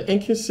 The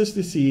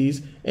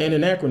inconsistencies and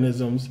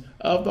anachronisms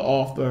of the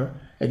author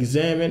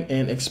examined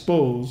and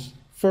exposed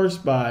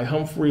first by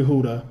Humphrey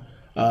Huda,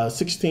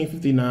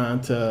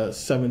 1659 to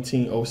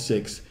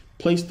 1706,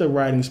 placed the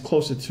writings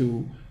closer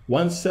to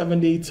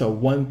 170 to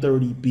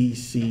 130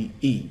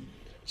 BCE.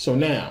 So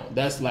now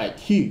that's like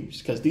huge,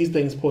 because these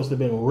things supposed to have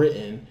been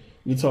written,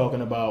 we're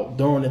talking about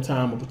during the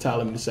time of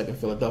Ptolemy II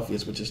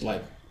Philadelphus, which is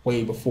like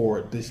way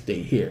before this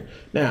date here.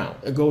 Now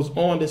it goes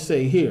on to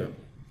say here,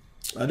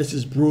 this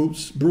is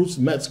Bruce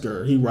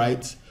Metzger. He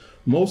writes,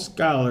 most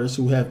scholars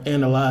who have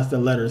analyzed the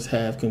letters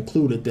have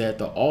concluded that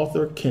the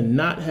author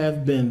cannot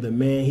have been the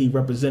man he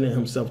represented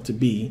himself to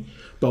be,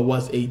 but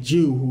was a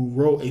Jew who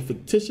wrote a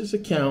fictitious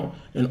account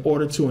in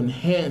order to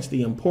enhance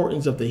the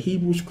importance of the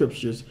Hebrew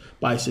scriptures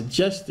by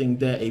suggesting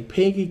that a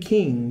pagan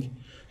king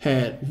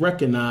had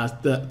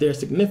recognized their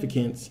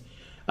significance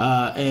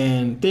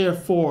and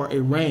therefore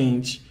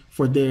arranged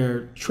for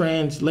their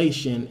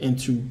translation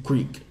into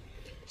Greek.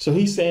 So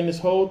he's saying this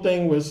whole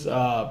thing was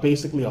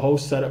basically a whole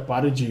setup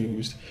by the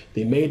Jews.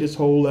 They made this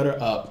whole letter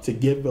up to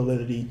give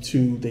validity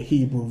to the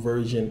Hebrew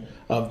version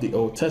of the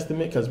Old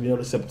Testament, because we know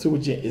the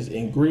Septuagint is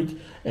in Greek,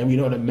 and we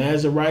know the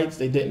Masoretes,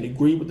 they didn't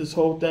agree with this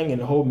whole thing, and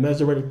the whole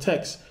Masoretic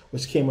text,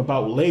 which came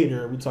about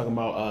later, we're talking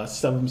about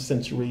 7th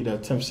century to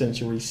 10th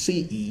century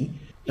CE.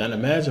 Now the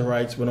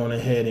Masoretes went on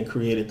ahead and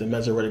created the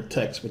Masoretic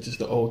text, which is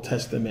the Old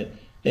Testament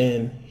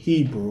in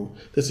Hebrew.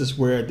 This is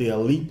where the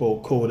Aleppo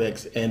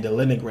Codex and the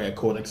Leningrad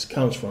Codex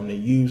comes from. They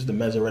use the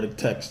Masoretic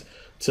text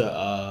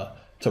to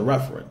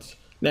reference.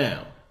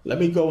 Now, let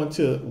me go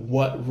into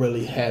what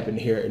really happened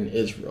here in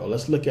Israel.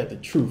 Let's look at the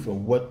truth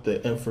and what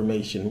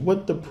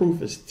the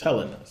proof is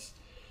telling us.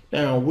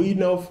 Now, we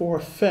know for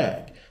a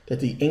fact that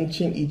the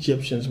ancient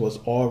Egyptians was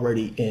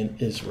already in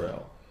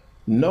Israel.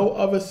 No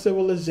other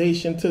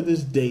civilization to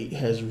this date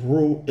has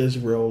ruled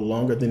Israel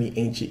longer than the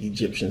ancient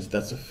Egyptians.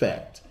 That's a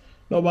fact.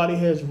 Nobody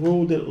has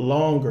ruled it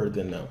longer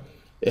than them.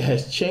 It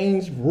has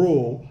changed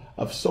rule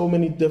of so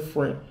many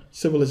different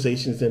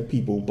civilizations and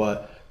people,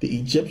 but the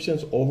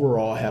Egyptians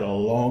overall had a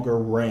longer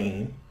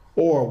reign,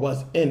 or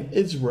was in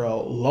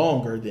Israel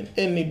longer than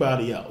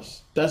anybody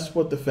else. That's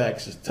what the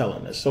facts is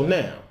telling us. So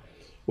now,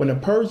 when the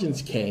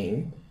Persians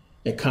came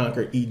and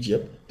conquered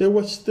Egypt, there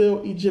were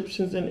still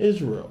Egyptians in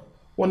Israel.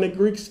 When the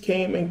Greeks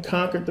came and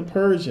conquered the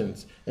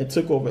Persians and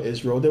took over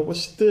Israel, there were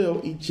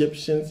still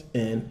Egyptians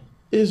in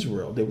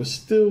Israel. They were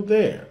still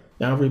there.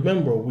 Now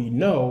remember, we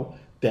know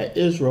that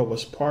Israel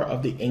was part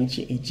of the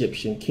ancient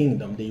Egyptian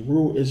kingdom. They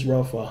ruled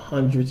Israel for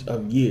hundreds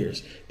of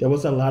years. There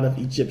was a lot of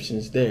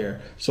Egyptians there.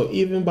 So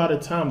even by the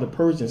time the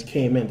Persians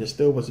came in, there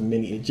still was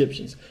many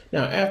Egyptians.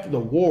 Now, after the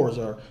wars,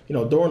 or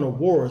during the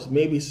wars,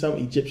 maybe some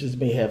Egyptians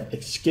may have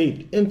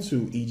escaped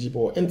into Egypt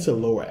or into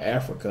lower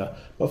Africa.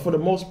 But for the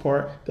most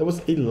part, there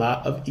was a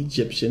lot of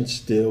Egyptians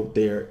still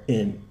there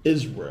in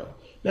Israel.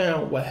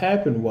 Now, what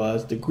happened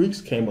was the Greeks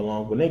came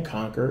along. When they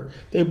conquered,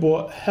 they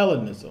brought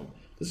Hellenism.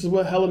 This is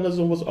what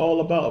Hellenism was all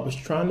about. It was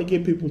trying to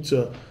get people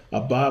to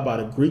abide by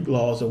the Greek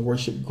laws and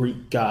worship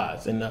Greek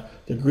gods. And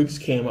the Greeks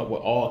came up with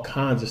all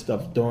kinds of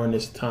stuff during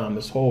this time,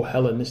 this whole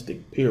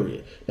Hellenistic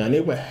period. Now, they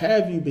would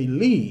have you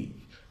believe,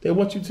 they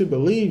want you to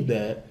believe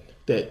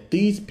that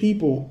these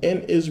people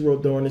in Israel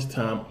during this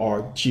time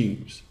are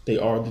Jews. They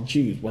are the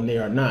Jews when they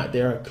are not.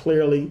 They are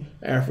clearly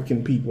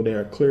African people. They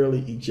are clearly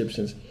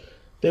Egyptians.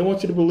 They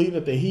want you to believe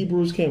that the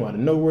Hebrews came out of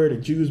nowhere. The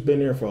Jews been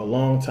there for a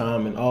long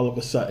time, and all of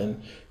a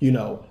sudden,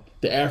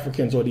 the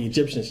Africans or the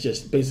Egyptians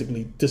just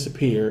basically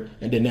disappeared,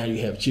 and then now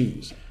you have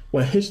Jews.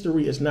 When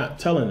history is not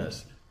telling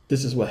us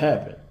this is what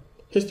happened.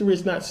 History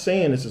is not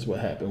saying this is what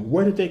happened.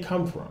 Where did they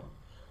come from?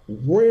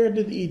 Where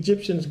did the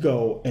Egyptians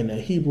go and the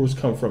Hebrews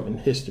come from in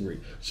history?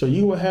 So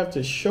you will have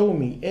to show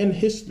me in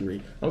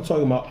history, I'm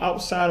talking about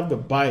outside of the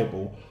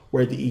Bible,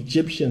 where the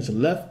Egyptians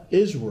left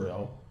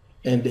Israel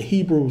and the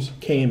Hebrews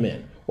came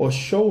in. Or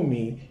show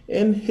me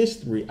in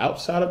history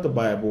outside of the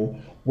Bible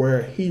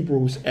where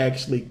Hebrews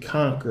actually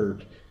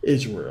conquered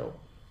Israel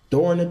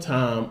during the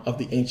time of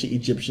the ancient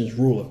Egyptians'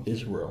 rule of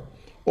Israel,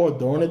 or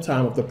during the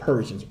time of the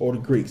Persians or the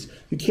Greeks.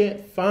 You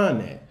can't find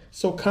that.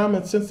 So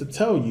common sense to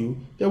tell you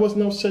there was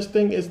no such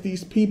thing as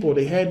these people.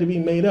 They had to be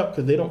made up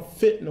because they don't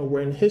fit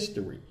nowhere in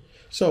history.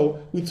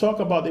 So we talk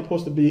about they're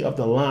supposed to be of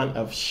the line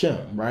of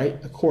Shem, right?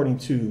 According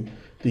to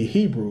the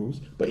Hebrews.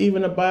 But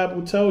even the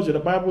Bible tells you, the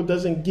Bible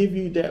doesn't give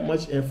you that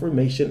much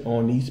information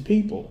on these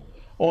people,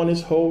 on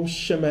this whole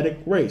Shemitic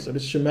race or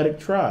this Shemitic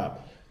tribe.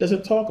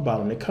 Doesn't talk about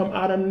them. They come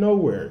out of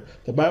nowhere.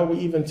 The Bible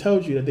even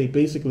tells you that they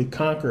basically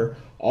conquer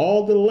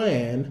all the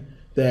land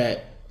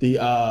that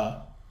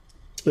the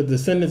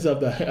descendants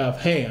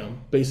of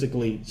Ham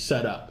basically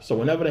set up. So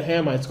whenever the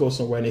Hamites go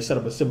somewhere and they set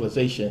up a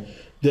civilization,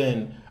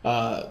 then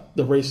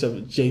the race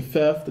of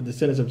Japheth, the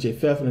descendants of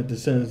Japheth and the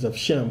descendants of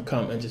Shem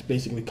come and just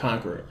basically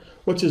conquer it,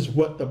 which is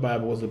what the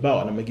Bible was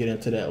about. And I'm going to get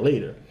into that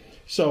later.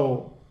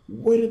 So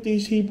where did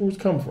these Hebrews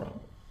come from?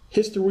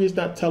 History is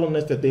not telling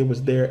us that they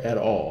was there at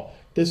all.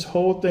 This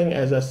whole thing,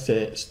 as I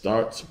said,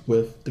 starts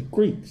with the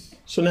Greeks.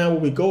 So now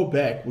when we go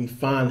back, we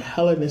find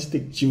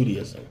Hellenistic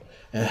Judaism.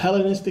 And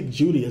Hellenistic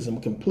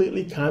Judaism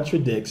completely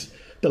contradicts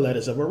the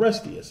letters of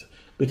Orestes.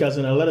 Because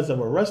in the letters of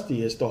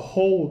Orestes, the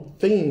whole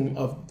theme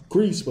of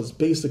Greece was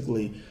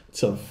basically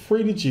to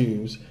free the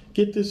Jews,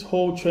 get this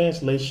whole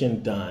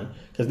translation done.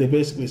 Because they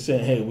basically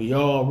said, hey, we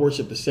all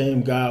worship the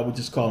same God, we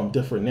just call them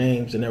different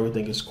names and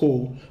everything is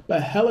cool.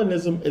 But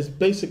Hellenism is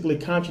basically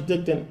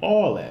contradicting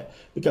all that.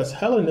 Because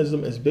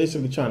Hellenism is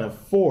basically trying to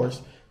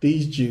force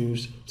these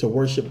Jews to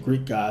worship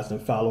Greek gods and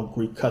follow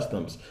Greek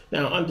customs.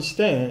 Now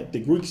understand,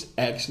 the Greeks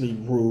actually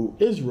ruled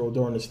Israel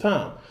during this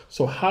time.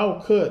 So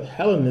how could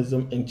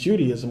Hellenism and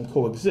Judaism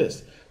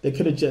coexist? They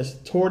could have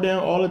just tore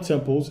down all the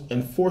temples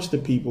and forced the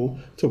people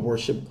to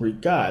worship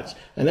Greek gods.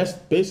 And that's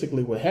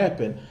basically what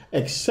happened,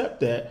 except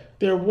that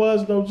there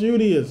was no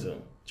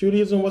Judaism.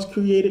 Judaism was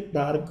created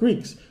by the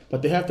Greeks,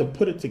 but they have to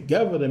put it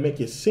together to make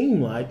it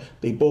seem like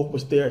they both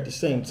was there at the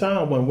same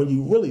time, when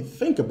you really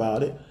think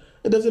about it,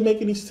 it doesn't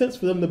make any sense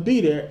for them to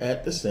be there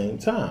at the same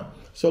time.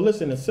 So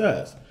listen, it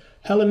says,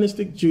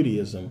 Hellenistic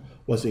Judaism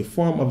was a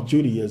form of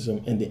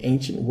Judaism in the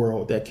ancient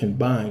world that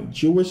combined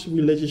Jewish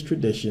religious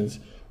traditions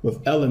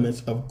with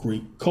elements of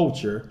Greek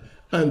culture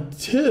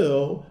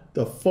until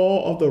the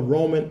fall of the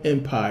Roman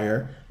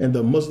Empire and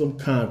the Muslim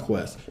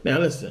conquest. Now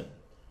listen,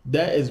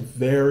 that is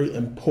very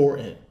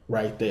important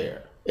right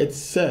there. It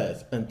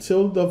says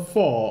until the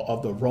fall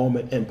of the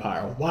Roman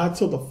Empire. Why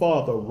till the fall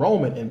of the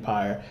Roman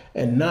Empire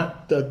and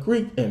not the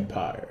Greek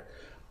Empire?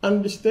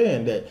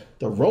 Understand that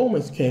the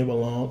Romans came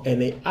along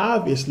and they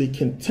obviously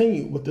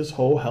continued with this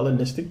whole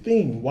Hellenistic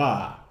theme.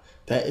 Why?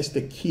 That is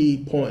the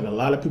key point. And a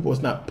lot of people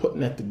is not putting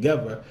that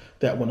together,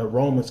 that when the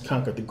Romans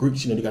conquered the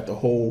Greeks, they got the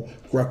whole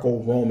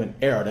Greco-Roman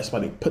era. That's why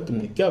they put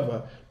them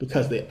together,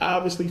 because they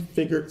obviously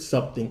figured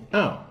something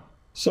out.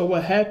 So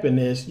what happened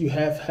is you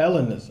have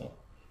Hellenism.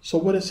 So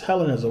what is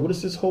Hellenism? What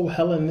is this whole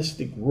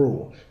Hellenistic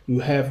rule? You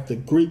have the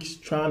Greeks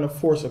trying to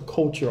force a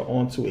culture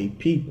onto a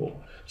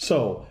people.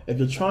 So if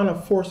you're trying to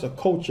force a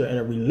culture and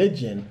a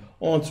religion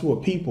onto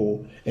a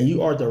people, and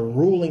you are the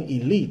ruling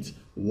elite,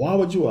 why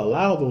would you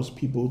allow those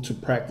people to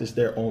practice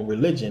their own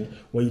religion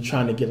when you're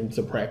trying to get them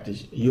to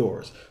practice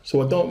yours?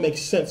 So it don't make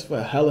sense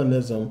for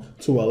Hellenism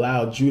to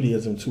allow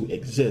Judaism to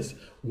exist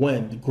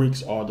when the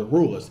Greeks are the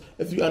rulers,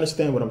 if you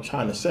understand what I'm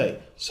trying to say.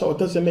 So it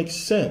doesn't make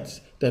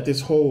sense that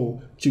this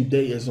whole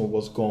Judaism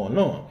was going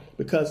on,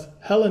 because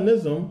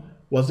Hellenism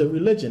was a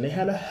religion. They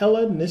had a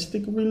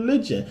Hellenistic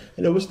religion,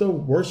 and it was the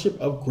worship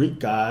of Greek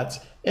gods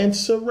and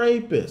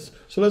Serapis.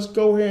 So let's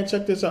go here and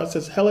check this out. It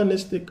says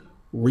Hellenistic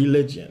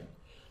religion.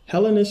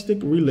 Hellenistic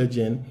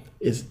religion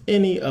is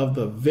any of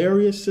the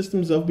various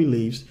systems of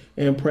beliefs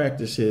and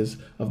practices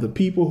of the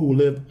people who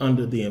lived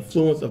under the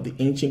influence of the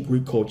ancient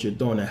Greek culture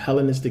during the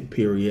Hellenistic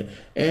period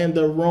and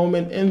the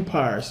Roman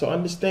Empire. So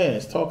understand,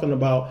 it's talking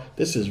about,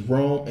 this is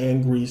Rome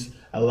and Greece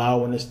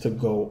allowing this to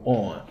go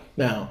on.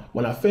 Now,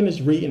 when I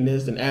finish reading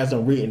this, and as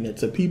I'm reading it,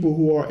 to people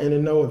who are in the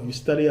know, if you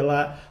study a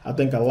lot, I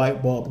think a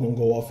light bulb is going to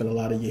go off in a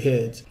lot of your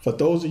heads. For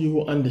those of you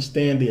who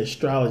understand the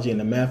astrology and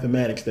the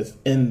mathematics that's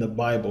in the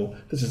Bible,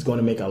 this is going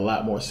to make a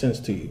lot more sense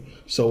to you.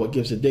 So it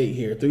gives a date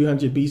here,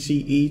 300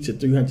 BCE to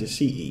 300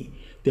 CE.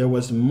 There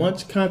was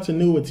much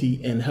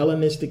continuity in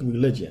Hellenistic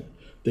religion.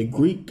 The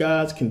Greek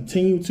gods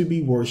continued to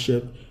be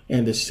worshipped,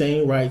 and the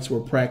same rites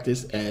were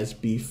practiced as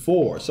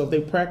before. So if they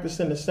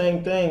practicing the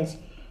same things,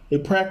 they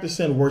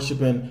practicing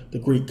worshiping the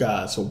Greek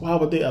gods. So why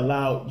would they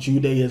allow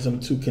Judaism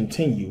to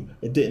continue?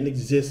 It didn't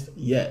exist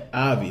yet,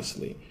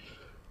 obviously.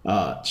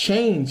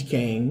 Change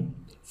came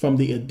from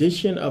the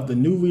addition of the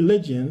new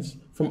religions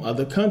from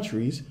other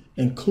countries,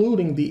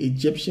 including the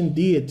Egyptian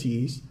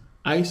deities,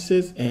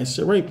 Isis and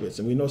Serapis.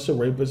 And we know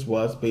Serapis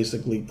was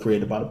basically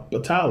created by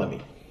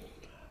Ptolemy.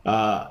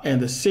 And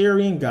the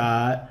Syrian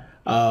god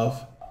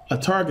of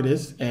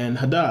Atargatis and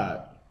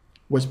Hadad,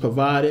 which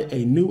provided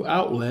a new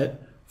outlet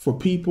for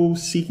people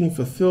seeking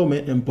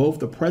fulfillment in both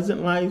the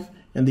present life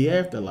and the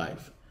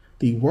afterlife.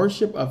 The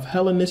worship of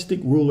Hellenistic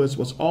rulers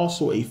was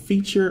also a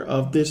feature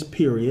of this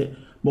period,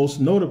 most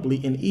notably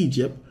in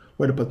Egypt,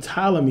 where the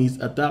Ptolemies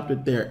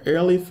adopted their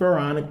early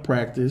pharaonic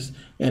practice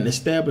and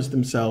established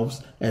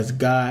themselves as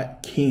god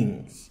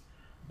kings.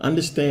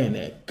 Understand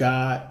that,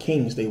 god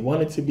kings. They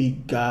wanted to be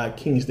god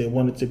kings. They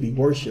wanted to be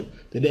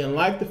worshipped. They didn't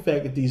like the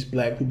fact that these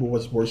black people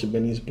was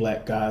worshiping these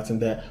black gods and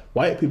that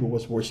white people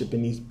was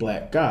worshiping these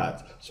black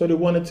gods. So they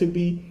wanted to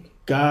be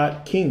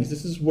god kings.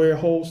 This is where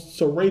whole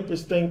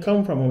Serapis thing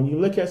come from. When you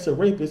look at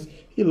Serapis,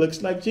 he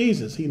looks like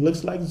Jesus. He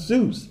looks like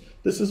Zeus.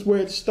 This is where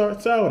it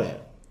starts out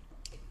at.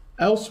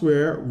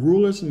 Elsewhere,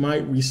 rulers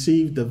might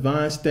receive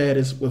divine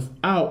status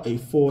without a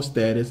full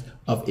status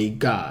of a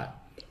god.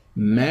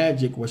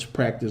 Magic was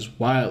practiced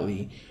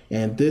widely,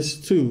 and this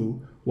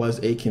too was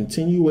a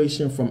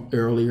continuation from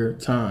earlier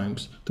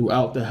times.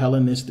 Throughout the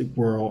Hellenistic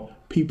world,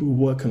 people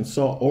would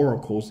consult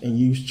oracles and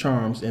use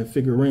charms and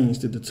figurines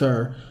to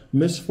deter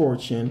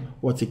misfortune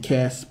or to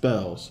cast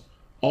spells.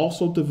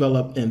 Also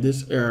developed in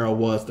this era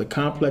was the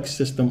complex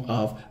system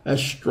of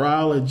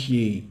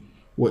astrology,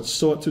 which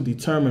sought to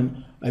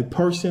determine a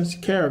person's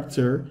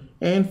character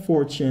and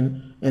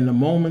fortune in the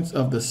moments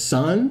of the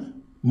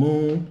sun,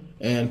 moon,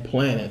 and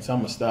planets. I'm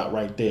gonna stop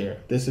right there.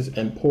 This is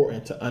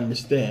important to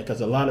understand,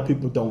 because a lot of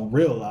people don't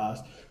realize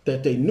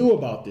that they knew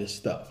about this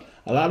stuff.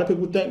 A lot of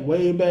people think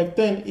way back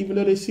then, even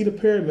though they see the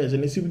pyramids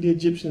and they see what the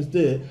Egyptians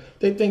did,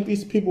 they think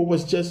these people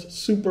was just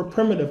super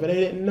primitive and they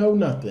didn't know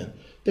nothing.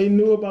 They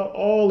knew about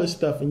all this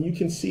stuff, and you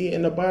can see it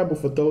in the Bible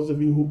for those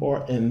of you who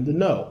are in the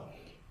know.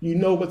 You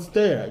know what's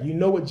there. You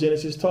know what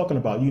Genesis is talking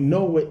about. You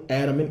know what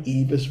Adam and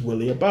Eve is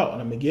really about.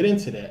 And I'm going to get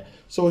into that.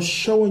 So it's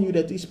showing you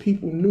that these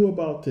people knew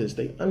about this.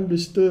 They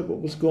understood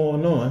what was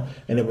going on.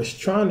 And it was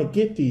trying to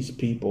get these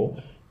people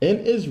in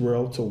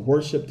Israel to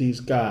worship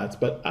these gods.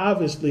 But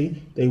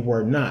obviously they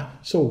were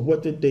not. So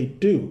what did they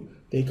do?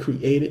 They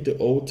created the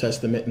Old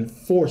Testament and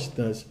forced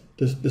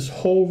this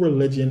whole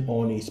religion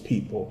on these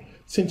people.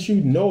 Since you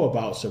know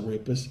about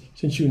Serapis,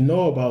 since you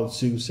know about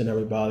Zeus and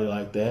everybody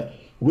like that,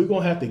 we're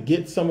going to have to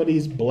get some of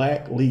these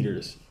black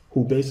leaders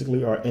who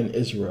basically are in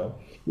Israel.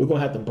 We're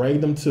going to have to bring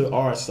them to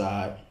our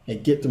side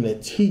and get them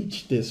to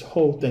teach this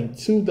whole thing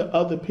to the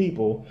other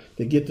people,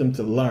 to get them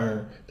to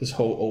learn this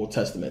whole Old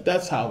Testament.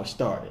 That's how it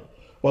started.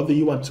 Whether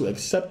you want to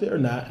accept it or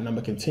not, and I'm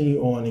going to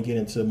continue on and get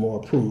into more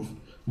proof,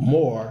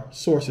 more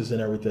sources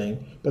and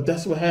everything, but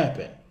that's what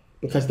happened,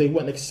 because they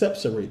wouldn't accept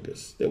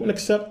Serapis. They wouldn't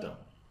accept them.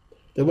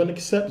 They wouldn't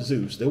accept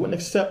Zeus. They wouldn't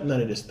accept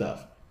none of this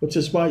stuff. Which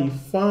is why you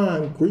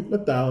find Greek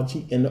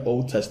mythology in the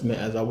Old Testament,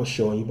 as I was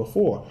showing you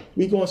before.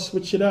 We're going to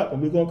switch it up,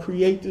 and we're going to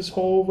create this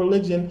whole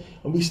religion,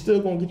 and we still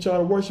going to get y'all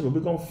to worship it.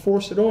 We're going to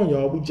force it on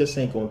y'all. We just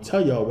ain't going to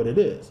tell y'all what it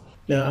is.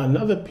 Now,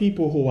 another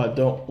people who I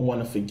don't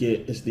want to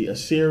forget is the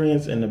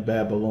Assyrians and the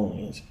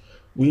Babylonians.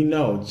 We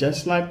know,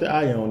 just like the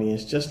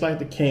Ionians, just like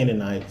the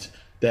Canaanites,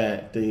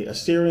 that the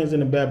Assyrians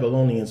and the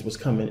Babylonians was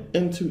coming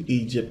into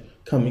Egypt,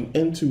 coming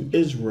into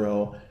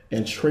Israel,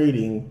 and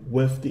trading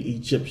with the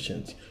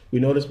Egyptians. We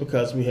know this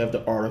because we have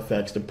the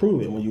artifacts to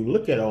prove it. When you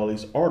look at all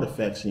these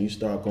artifacts and you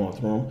start going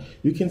through them,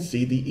 you can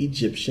see the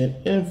Egyptian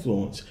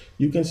influence.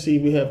 You can see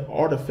we have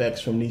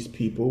artifacts from these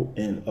people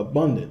in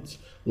abundance.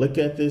 Look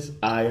at this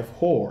Eye of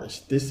Horus.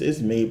 This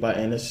is made by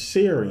an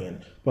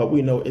Assyrian, but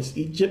we know it's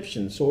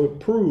Egyptian. So it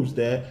proves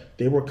that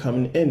they were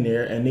coming in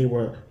there and they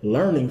were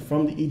learning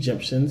from the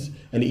Egyptians,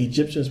 and the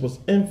Egyptians was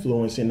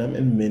influencing them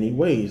in many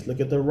ways.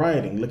 Look at the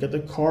writing, look at the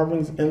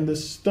carvings in the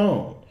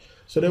stone.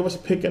 So they was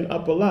picking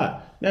up a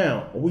lot.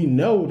 Now, we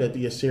know that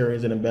the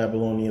Assyrians and the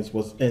Babylonians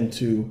was in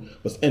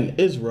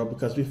Israel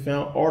because we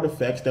found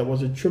artifacts that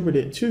was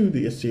attributed to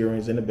the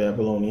Assyrians and the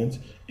Babylonians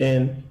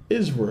in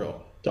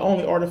Israel. The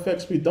only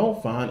artifacts we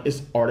don't find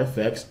is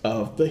artifacts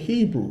of the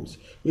Hebrews.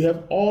 We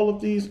have all of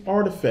these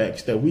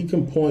artifacts that we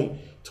can point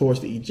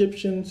towards the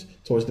Egyptians,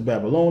 towards the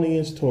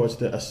Babylonians, towards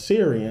the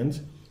Assyrians,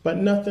 but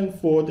nothing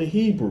for the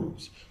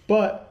Hebrews.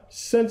 But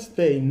since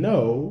they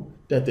know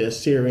that the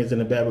Assyrians and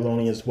the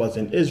Babylonians was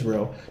in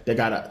Israel, they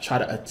got to try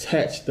to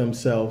attach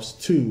themselves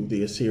to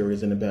the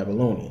Assyrians and the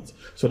Babylonians.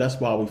 So that's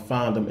why we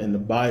find them in the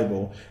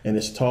Bible, and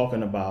it's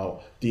talking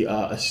about the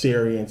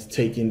Assyrians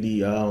taking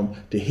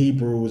the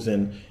Hebrews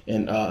and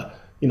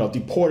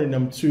deporting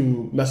them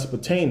to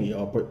Mesopotamia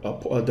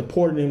or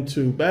deporting them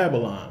to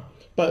Babylon.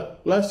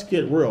 But let's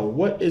get real.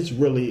 What is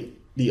really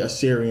the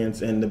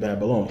Assyrians and the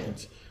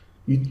Babylonians?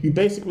 You're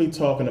basically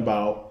talking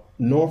about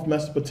North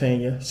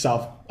Mesopotamia,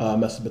 South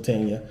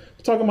Mesopotamia.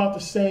 We're talking about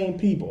the same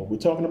people. We're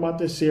talking about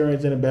the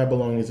Assyrians and the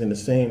Babylonians in the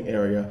same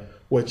area,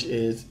 which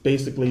is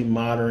basically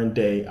modern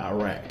day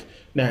Iraq.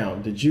 Now,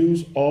 the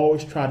Jews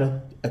always try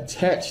to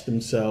attach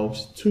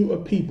themselves to a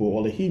people,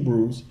 or the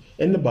Hebrews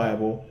in the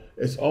Bible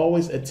is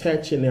always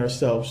attaching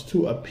themselves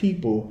to a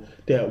people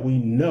that we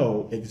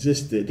know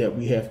existed, that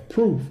we have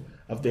proof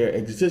of their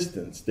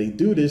existence. They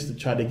do this to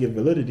try to give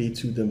validity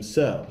to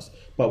themselves,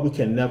 but we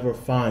can never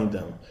find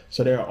them.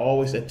 So they're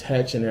always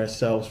attaching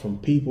themselves from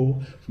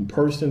people, from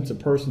person to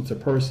person to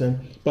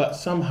person, but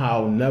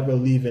somehow never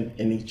leaving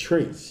any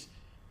trace.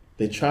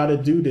 They try to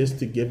do this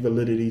to give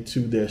validity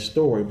to their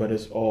story, but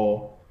it's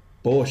all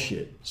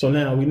bullshit. So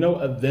now we know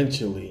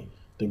eventually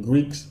the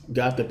Greeks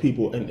got the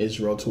people in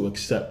Israel to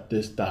accept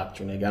this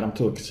doctrine. They got them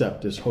to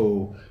accept this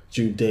whole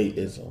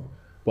Judaism.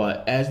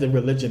 But as the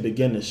religion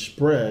began to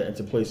spread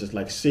into places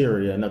like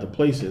Syria and other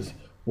places,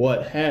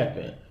 what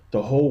happened?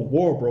 The whole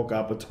war broke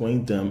out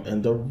between them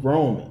and the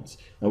Romans.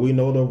 And we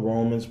know the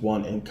Romans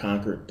won and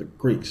conquered the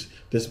Greeks.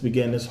 This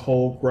began this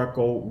whole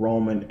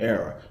Greco-Roman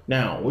era.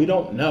 Now, we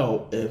don't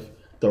know if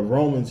the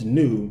Romans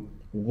knew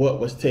what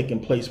was taking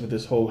place with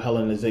this whole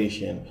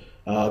Hellenization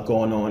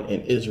going on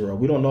in Israel.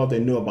 We don't know if they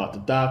knew about the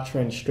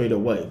doctrine straight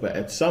away, but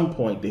at some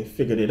point they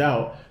figured it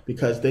out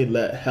because they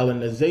let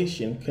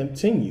Hellenization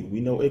continue. We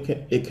know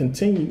it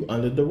continued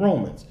under the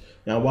Romans.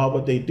 Now, why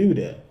would they do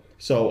that?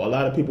 So a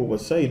lot of people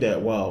would say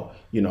that, well,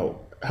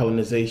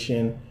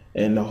 Hellenization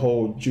and the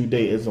whole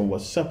Judaism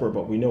was separate,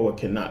 but we know it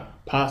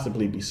cannot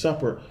possibly be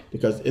separate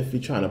because if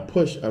you're trying to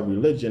push a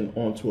religion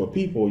onto a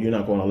people, you're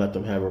not going to let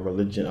them have a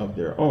religion of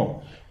their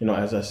own,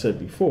 as I said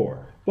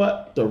before.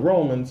 But the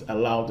Romans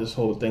allowed this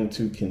whole thing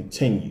to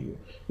continue.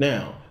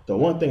 Now, the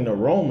one thing the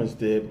Romans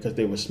did, because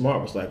they were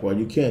smart, was like, well,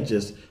 you can't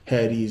just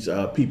have these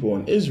people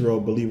in Israel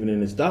believing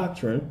in this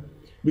doctrine.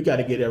 We got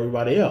to get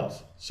everybody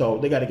else. So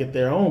they got to get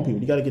their own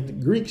people. You got to get the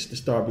Greeks to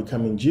start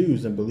becoming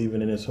Jews and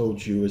believing in this whole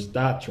Jewish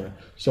doctrine.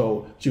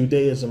 So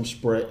Judaism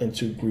spread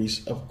into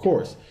Greece, of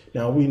course.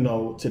 Now we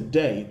know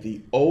today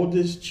the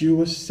oldest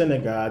Jewish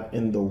synagogue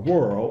in the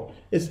world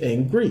is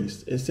in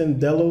Greece. It's in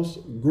Delos,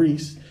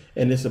 Greece,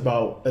 and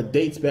it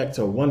dates back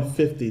to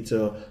 150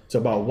 to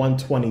about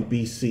 120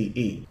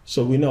 BCE.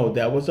 So we know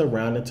that was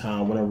around the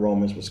time when the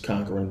Romans was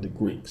conquering the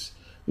Greeks.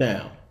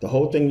 Now, the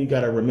whole thing you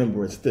got to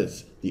remember is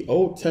this. The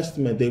Old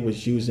Testament they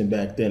was using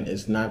back then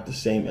is not the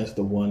same as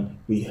the one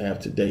we have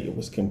today. It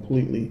was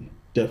completely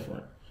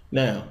different.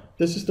 Now,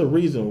 this is the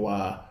reason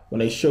why when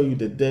they show you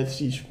the Dead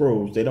Sea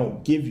Scrolls, they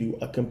don't give you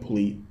a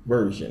complete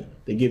version.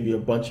 They give you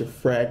a bunch of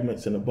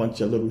fragments and a bunch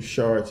of little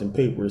shards and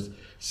papers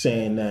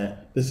saying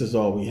that this is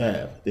all we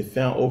have. They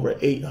found over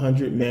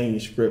 800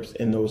 manuscripts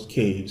in those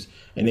caves,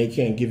 and they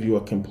can't give you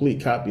a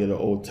complete copy of the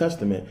Old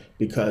Testament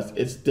because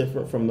it's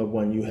different from the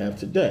one you have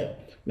today.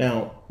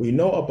 Now, we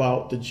know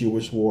about the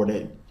Jewish war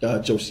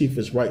that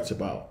Josephus writes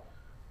about.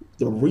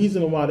 The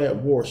reason why that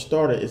war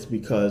started is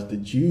because the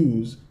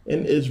Jews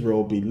in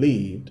Israel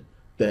believed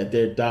that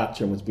their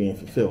doctrine was being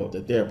fulfilled,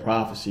 that their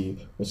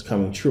prophecy was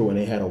coming true, and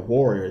they had a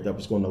warrior that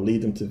was going to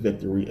lead them to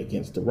victory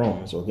against the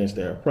Romans or against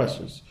their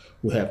oppressors,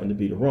 who happened to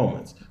be the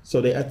Romans.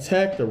 So they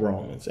attacked the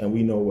Romans, and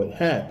we know what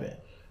happened.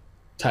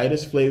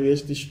 Titus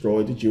Flavius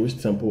destroyed the Jewish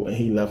temple, and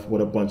he left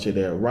with a bunch of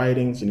their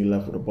writings, and he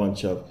left with a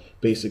bunch of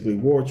basically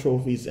war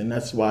trophies, and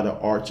that's why the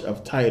Arch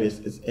of Titus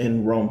is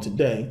in Rome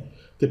today,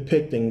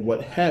 depicting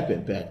what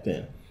happened back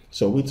then.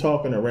 So we're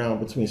talking around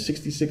between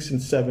 66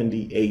 and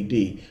 70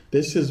 AD.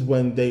 This is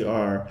when they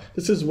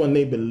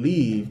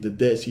believe the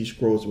Dead Sea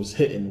Scrolls was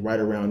hidden right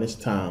around this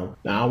time.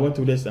 Now, I went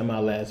through this in my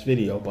last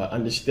video, but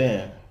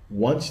understand,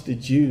 once the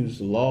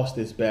Jews lost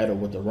this battle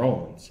with the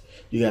Romans,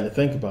 you got to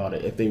think about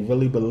it. If they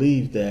really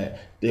believed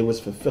that they was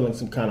fulfilling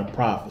some kind of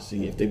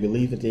prophecy, if they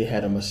believed that they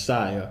had a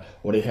Messiah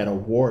or they had a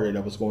warrior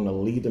that was going to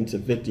lead them to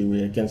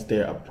victory against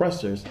their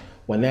oppressors,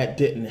 when that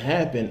didn't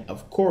happen,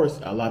 of course,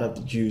 a lot of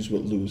the Jews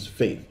would lose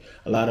faith.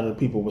 A lot of the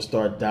people would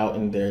start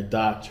doubting their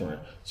doctrine.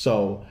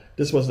 So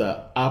this was an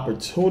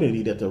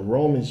opportunity that the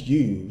Romans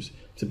used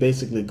to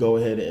basically go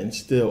ahead and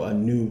instill a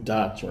new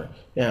doctrine.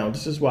 Now,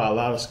 this is why a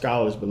lot of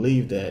scholars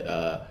believe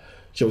that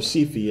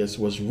Josephus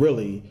was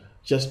really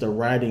just the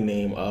writing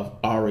name of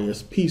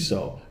Arius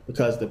Piso,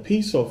 because the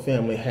Piso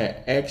family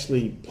had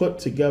actually put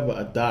together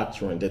a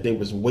doctrine that they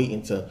was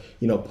waiting to,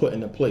 put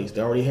into place.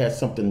 They already had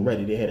something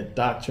ready. They had a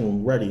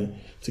doctrine ready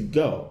to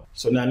go.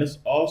 So now this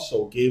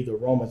also gave the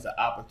Romans the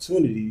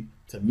opportunity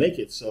to make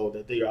it so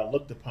that they are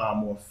looked upon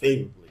more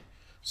favorably.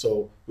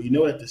 So we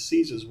know that the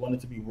Caesars wanted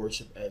to be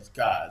worshipped as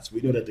gods. We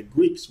know that the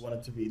Greeks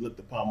wanted to be looked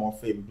upon more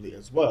favorably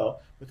as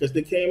well, because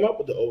they came up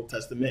with the Old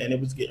Testament and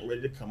it was getting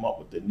ready to come up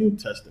with the New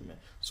Testament.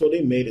 So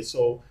they made it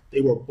so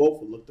they were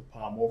both looked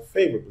upon more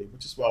favorably,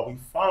 which is why we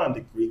find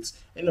the Greeks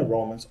and the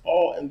Romans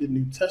all in the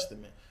New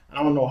Testament.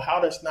 I don't know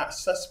how that's not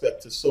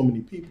suspect to so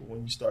many people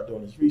when you start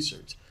doing this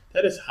research.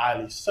 That is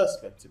highly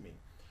suspect to me.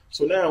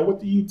 So now, what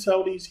do you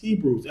tell these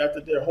Hebrews after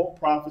their whole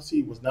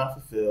prophecy was not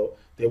fulfilled?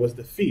 They was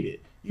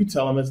defeated. You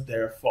tell them it's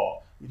their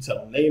fault. You tell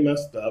them they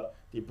messed up,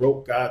 they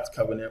broke God's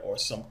covenant, or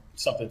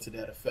something to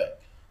that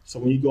effect. So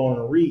when you go on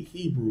and read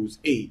Hebrews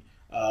 8,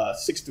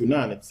 6 through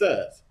 9, it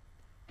says,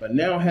 "But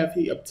now hath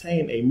he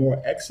obtained a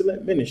more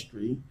excellent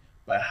ministry,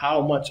 by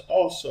how much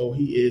also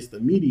he is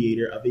the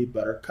mediator of a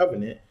better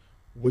covenant,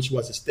 which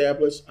was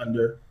established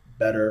under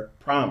better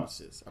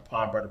promises,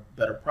 upon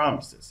better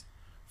promises.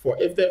 For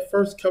if that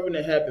first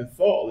covenant had been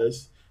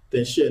faultless,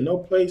 then should no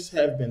place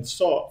have been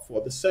sought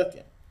for the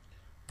second.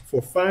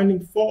 For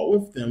finding fault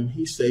with them,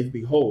 he saith,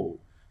 Behold,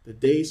 the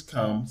days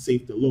come,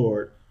 saith the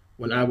Lord,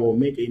 when I will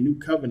make a new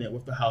covenant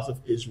with the house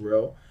of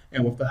Israel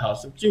and with the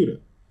house of Judah.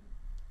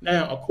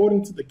 Now,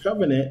 according to the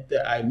covenant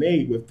that I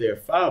made with their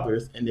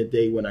fathers in the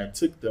day when I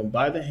took them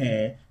by the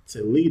hand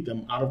to lead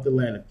them out of the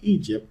land of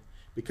Egypt,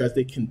 because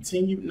they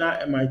continued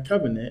not in my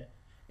covenant,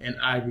 and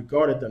I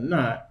regarded them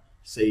not,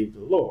 save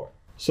the Lord."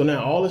 So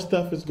now all this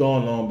stuff is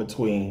going on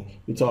between,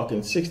 we're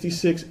talking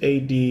 66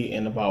 AD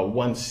and about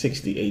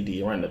 160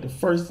 AD, right? Now, the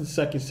first and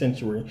second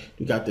century,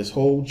 you got this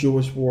whole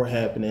Jewish war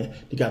happening.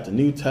 You got the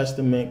New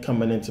Testament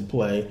coming into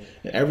play,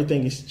 and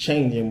everything is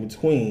changing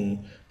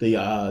between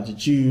the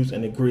Jews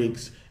and the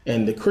Greeks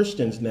and the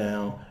Christians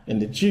now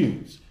and the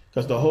Jews.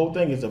 Because the whole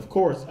thing is, of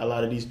course, a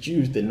lot of these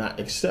Jews did not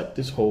accept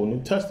this whole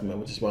New Testament,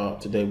 which is why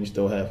today we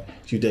still have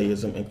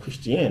Judaism and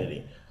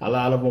Christianity. A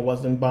lot of them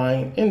wasn't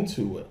buying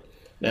into it.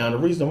 Now, the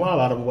reason why a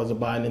lot of them wasn't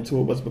buying into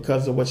it was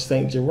because of what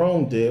St.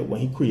 Jerome did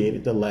when he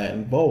created the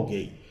Latin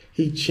Vulgate.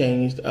 He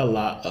changed a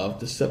lot of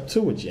the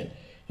Septuagint.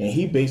 And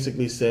he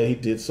basically said he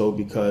did so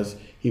because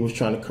he was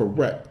trying to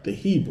correct the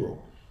Hebrew.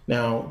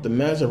 Now, the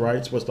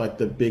Masoretes was like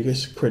the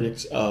biggest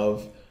critics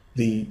of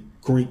the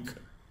Greek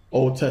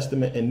Old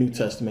Testament and New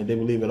Testament. They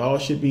believe it all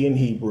should be in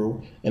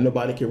Hebrew, and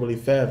nobody can really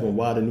fathom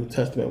why the New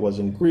Testament was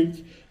in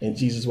Greek and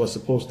Jesus was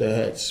supposed to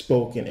have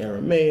spoken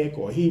Aramaic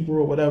or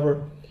Hebrew or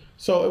whatever.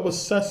 So it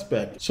was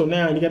suspect. So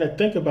now you got to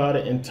think about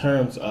it in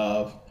terms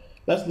of,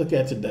 let's look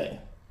at today.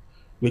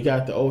 We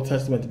got the Old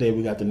Testament today,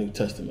 we got the New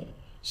Testament.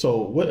 So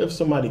what if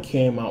somebody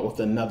came out with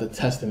another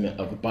testament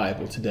of the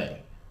Bible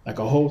today? Like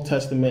a whole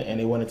testament, and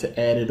they wanted to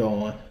add it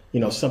on,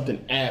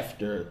 something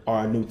after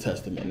our New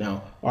Testament.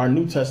 Now, our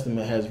New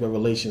Testament has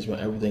revelations when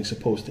everything's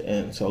supposed to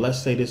end. So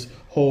let's say this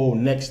whole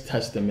next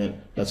testament,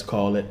 let's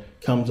call it,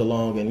 comes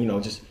along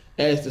and, just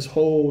adds this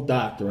whole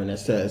doctrine that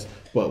says,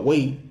 but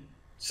wait,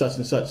 such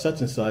and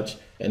such,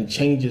 and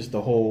changes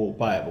the whole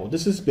Bible.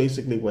 This is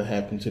basically what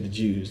happened to the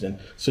Jews. And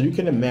so you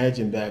can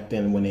imagine back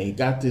then when they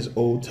got this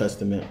Old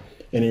Testament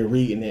and they're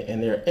reading it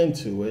and they're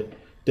into it,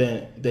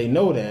 then they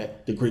know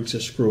that the Greeks are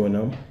screwing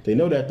them. They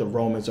know that the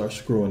Romans are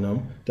screwing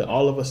them. Then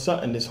all of a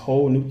sudden, this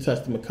whole New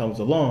Testament comes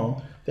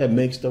along that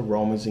makes the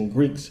Romans and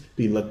Greeks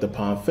be looked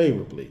upon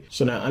favorably.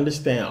 So now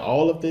understand,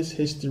 all of this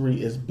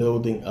history is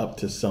building up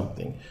to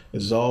something.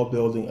 It's all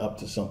building up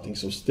to something.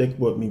 So stick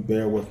with me,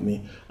 bear with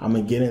me. I'm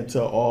going to get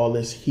into all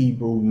this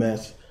Hebrew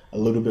mess a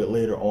little bit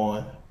later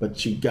on,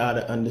 but you got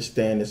to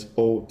understand this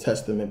Old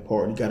Testament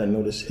part. You got to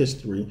know this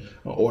history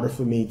in order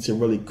for me to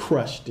really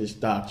crush this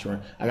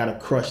doctrine. I got to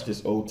crush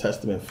this Old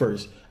Testament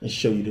first and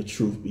show you the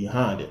truth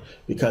behind it,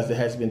 because it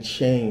has been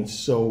changed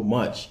so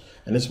much.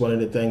 And it's one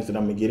of the things that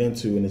I'm going to get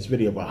into in this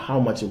video about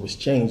how much it was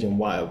changed and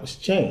why it was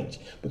changed,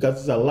 because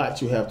there's a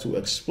lot you have to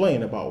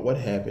explain about what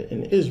happened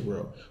in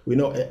Israel. We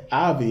know it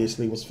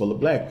obviously was full of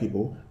black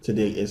people.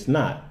 Today it's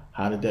not.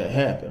 How did that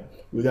happen?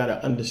 we got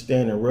to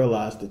understand and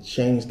realize the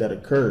change that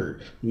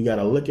occurred. We got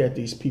to look at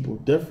these people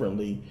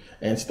differently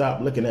and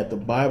stop looking at the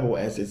Bible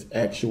as its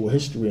actual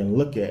history and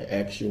look at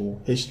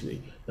actual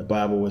history. The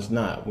Bible is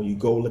not. When you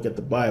go look at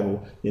the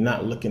Bible, you're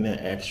not looking at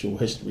actual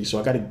history. So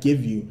I got to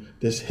give you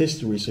this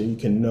history so you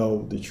can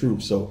know the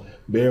truth. So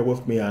bear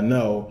with me. I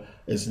know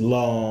it's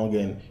long,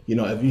 and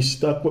if you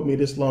stuck with me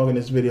this long in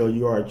this video,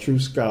 you are a true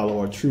scholar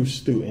or a true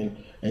student,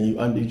 and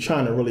you're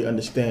trying to really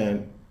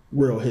understand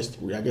real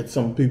history. I get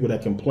some people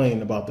that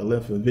complain about the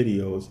length of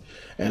videos,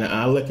 and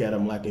I look at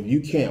them like, if you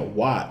can't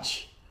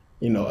watch,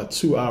 a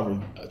 2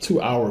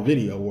 hour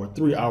video or a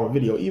 3 hour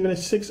video, even a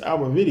 6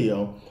 hour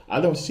video, I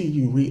don't see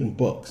you reading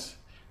books.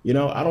 I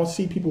don't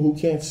see people who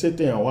can't sit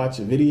there and watch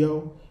a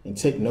video and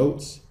take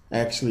notes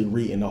actually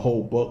reading the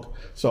whole book.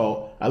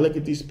 So I look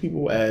at these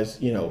people as,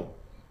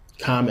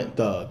 comment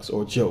thugs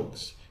or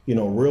jokes.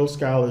 Real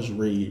scholars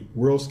read.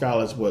 Real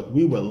scholars, what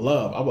we would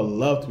love, I would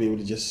love to be able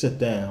to just sit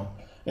down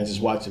and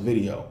just watch a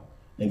video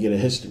and get a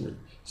history.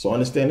 So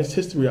understand this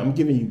history. I'm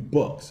giving you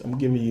books. I'm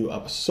giving you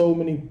so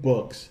many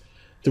books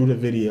through the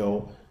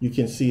video. You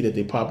can see that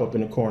they pop up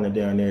in the corner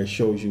down there. It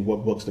shows you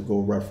what books to go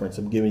reference.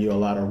 I'm giving you a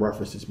lot of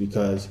references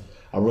because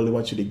I really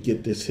want you to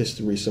get this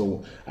history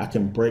so I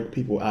can break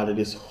people out of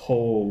this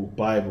whole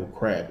Bible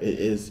crap.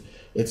 It's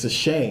a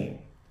shame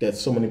that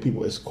so many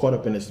people is caught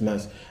up in this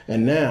mess.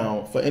 And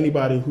now, for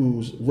anybody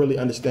who's really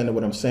understanding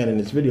what I'm saying in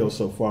this video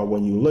so far,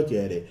 when you look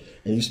at it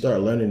and you start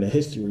learning the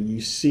history,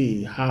 you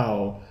see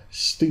how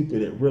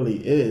stupid it really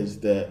is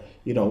that,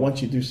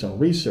 once you do some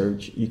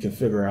research, you can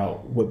figure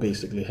out what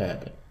basically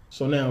happened.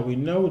 So now we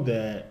know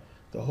that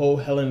the whole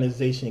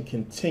Hellenization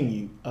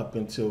continued up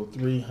until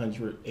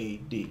 300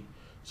 AD.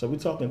 So we're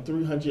talking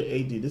 300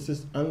 AD. This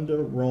is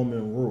under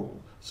Roman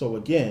rule. So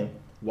again,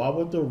 why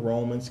would the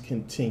Romans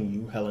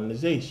continue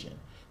Hellenization?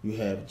 You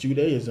have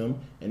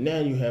Judaism, and now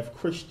you have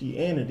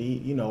Christianity,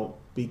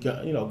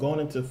 going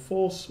into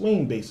full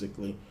swing,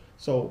 basically.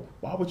 So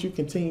why would you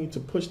continue to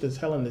push this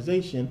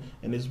Hellenization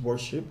and this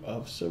worship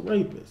of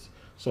Serapis?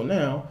 So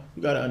now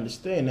you got to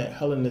understand that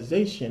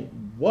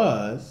Hellenization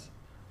was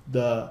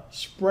the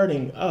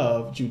spreading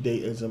of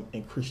Judaism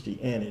and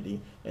Christianity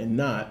and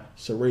not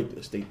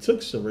Serapis. They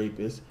took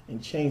Serapis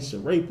and changed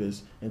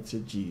Serapis into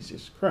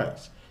Jesus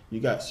Christ. You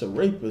got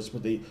Serapis,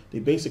 but they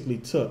basically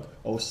took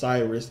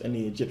Osiris and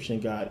the Egyptian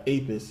god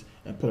Apis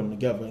and put them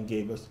together and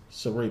gave us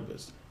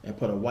Serapis and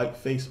put a white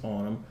face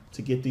on them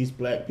to get these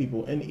black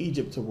people in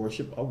Egypt to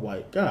worship a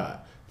white god,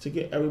 to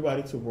get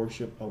everybody to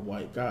worship a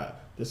white god.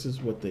 This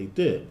is what they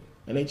did.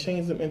 And they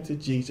changed them into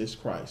Jesus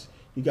Christ.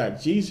 You got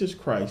Jesus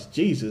Christ.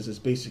 Jesus is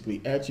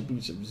basically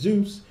attributes of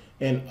Zeus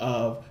and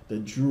of the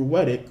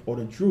Druidic or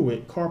the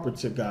Druid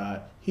carpenter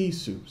god,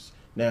 Jesus.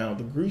 Now,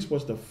 the Greeks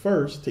was the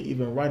first to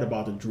even write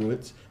about the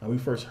Druids, and we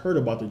first heard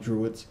about the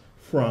Druids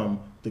from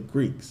the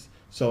Greeks.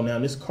 So now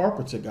this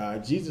carpenter guy,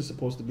 Jesus is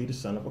supposed to be the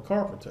son of a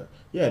carpenter.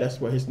 Yeah,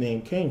 that's where his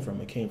name came from.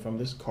 It came from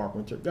this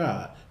carpenter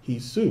god,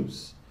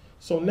 Jesus.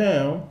 So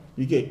now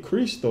you get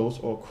Christos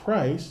or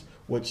Christ,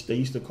 which they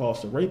used to call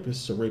Serapis,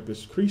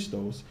 Serapis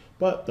Christos.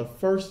 But the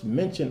first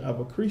mention of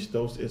a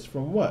Christos is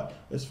from what?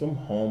 It's from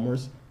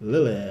Homer's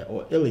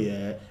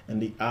Iliad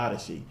and the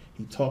Odyssey.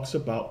 He talks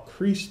about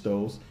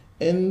Christos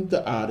in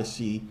the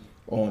Odyssey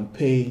on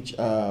page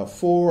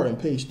 4 and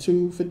page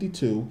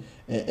 252,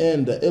 and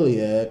in the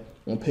Iliad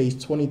on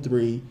page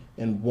 23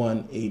 and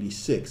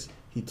 186.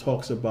 He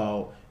talks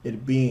about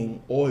it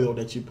being oil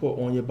that you put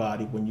on your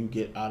body when you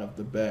get out of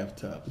the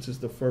bathtub. This is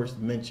the first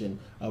mention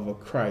of a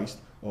Christ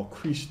or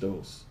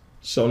Christos.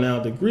 So now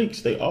the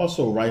Greeks, they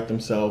also write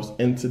themselves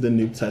into the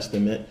New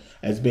Testament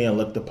as being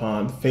looked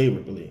upon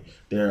favorably.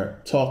 They're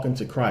talking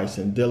to Christ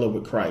and dealing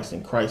with Christ.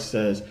 And Christ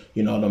says,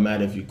 no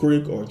matter if you're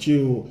Greek or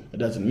Jew, it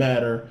doesn't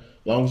matter.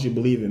 As long as you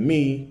believe in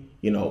me,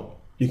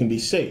 you can be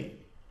saved.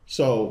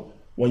 So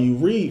when you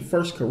read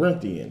 1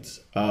 Corinthians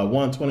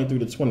 1:23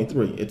 to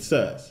 23, it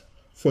says,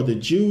 "For the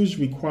Jews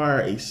require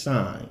a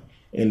sign,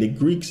 and the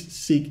Greeks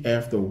seek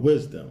after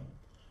wisdom.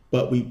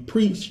 But we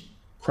preach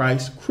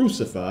Christ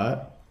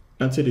crucified,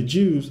 unto the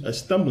Jews a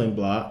stumbling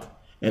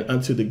block, and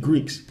unto the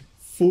Greeks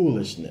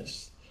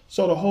foolishness."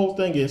 So the whole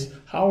thing is,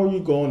 how are you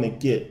going to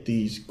get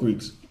these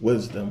Greeks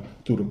wisdom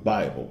through the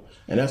Bible?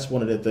 And that's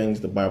one of the things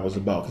the Bible is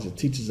about, because it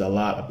teaches a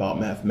lot about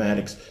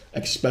mathematics,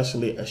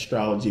 especially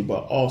astrology,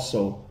 but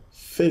also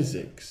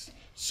physics.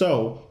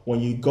 So when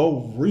you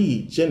go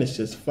read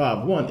Genesis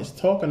 5:1, it's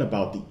talking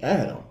about the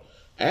atom.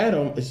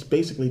 Atom is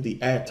basically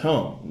the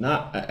atom,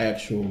 not an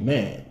actual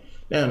man.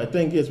 Now, the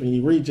thing is, when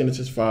you read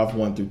Genesis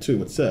 5:1 through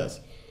 2, it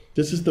says,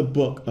 "This is the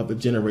book of the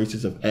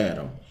generations of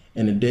Adam.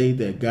 In the day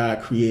that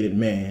God created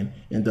man,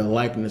 in the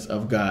likeness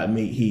of God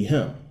made he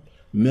him.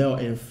 Male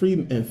and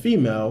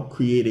female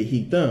created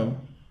he them,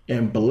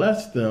 and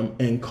blessed them,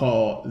 and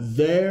called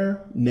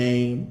their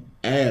name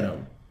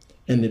Adam.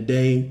 In the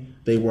day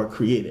they were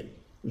created."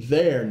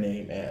 Their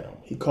name Adam.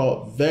 He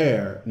called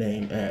their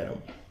name Adam.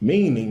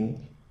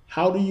 Meaning,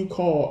 how do you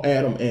call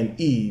Adam and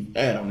Eve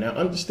Adam? Now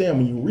understand,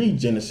 when you read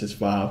Genesis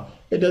 5,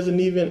 it doesn't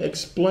even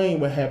explain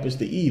what happens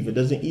to Eve. It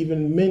doesn't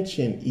even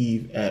mention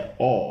Eve at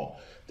all.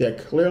 They're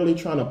clearly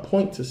trying to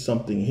point to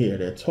something here.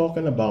 They're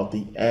talking about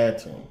the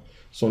atom.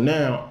 So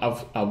now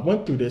I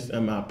went through this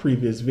in my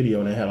previous video,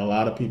 and I had a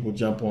lot of people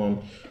jump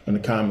on in the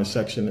comment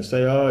section and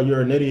say, oh,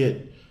 you're an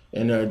idiot.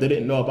 And they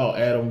didn't know about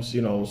atoms,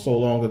 you know, so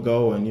long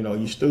ago. And, you know,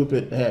 you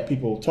stupid. They had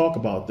people talk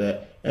about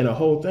that. And the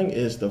whole thing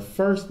is the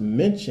first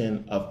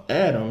mention of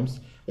atoms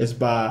is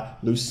by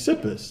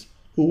Leucippus,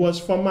 who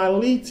was from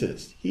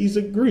Miletus. He's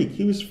a Greek.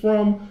 He was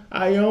from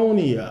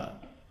Ionia.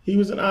 He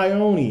was an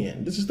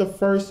Ionian. This is the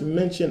first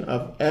mention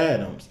of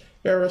atoms.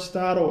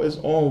 Aristotle is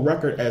on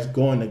record as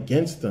going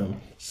against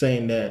them,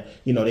 saying that,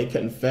 you know, they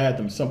couldn't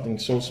fathom something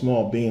so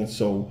small being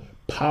so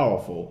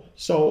powerful.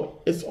 So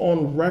it's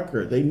on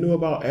record. They knew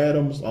about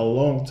atoms a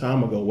long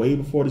time ago, way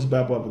before this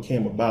Bible ever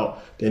came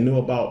about. They knew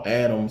about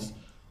atoms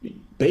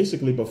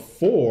basically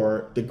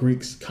before the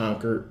Greeks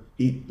conquered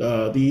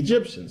the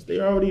Egyptians. They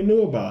already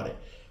knew about it.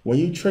 When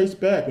you trace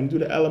back and do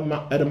the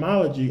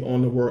etymology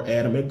on the word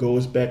atom, it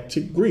goes back to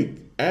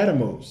Greek,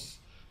 atomos.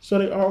 So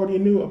they already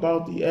knew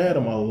about the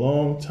atom a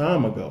long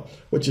time ago,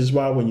 which is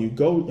why when you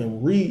go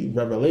and read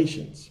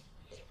Revelations,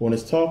 when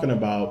it's talking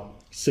about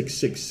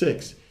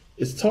 666,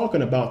 it's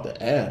talking about the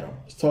atom.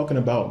 It's talking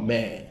about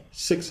man.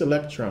 6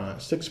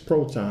 electrons, 6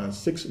 protons,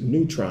 6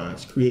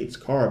 neutrons creates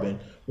carbon,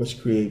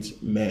 which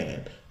creates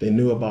man. They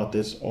knew about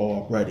this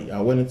already.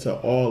 I went into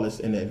all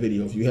this in that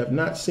video. If you have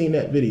not seen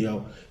that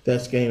video,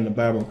 that's Game, the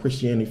Bible and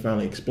Christianity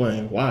Finally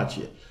Explained, watch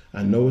it.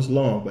 I know it's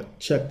long, but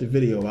check the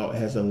video out. It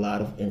has a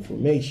lot of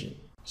information.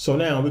 So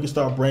now we can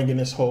start bringing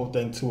this whole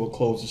thing to a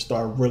close and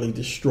start really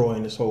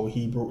destroying this whole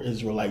Hebrew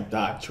Israelite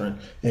doctrine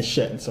and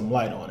shedding some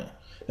light on it.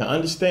 Now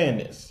understand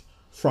this.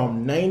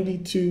 From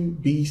 92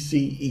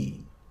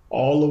 BCE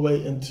all the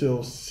way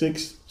until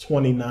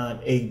 629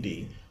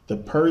 AD, the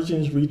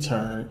Persians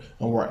returned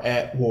and were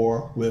at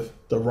war with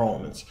the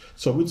Romans.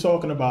 So we're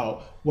talking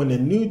about when the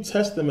New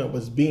Testament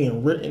was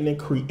being written and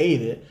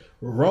created,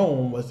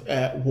 Rome was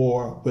at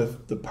war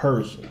with the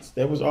Persians.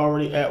 They was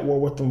already at war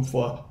with them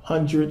for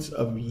hundreds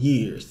of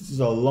years. This is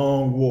a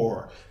long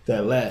war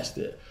that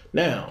lasted.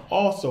 Now,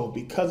 also,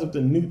 because of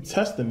the New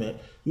Testament,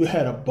 you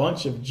had a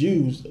bunch of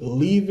Jews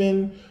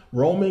leaving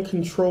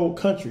Roman-controlled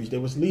countries. They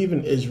was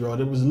leaving Israel.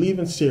 They was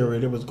leaving Syria.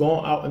 They was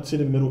going out into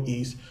the Middle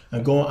East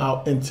and going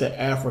out into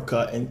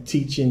Africa and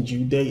teaching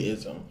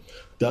Judaism.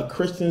 The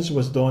Christians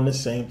was doing the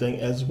same thing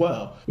as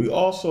well. We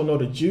also know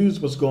the Jews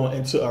was going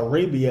into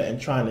Arabia and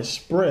trying to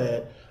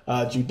spread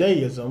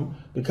Judaism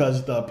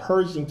because the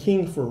Persian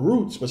king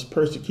Farouk was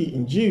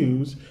persecuting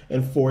Jews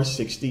in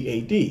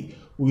 460 AD.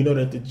 We know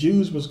that the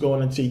Jews was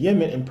going into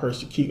Yemen and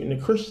persecuting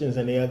the Christians,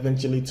 and they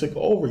eventually took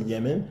over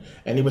Yemen,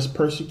 and they was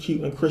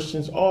persecuting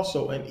Christians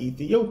also in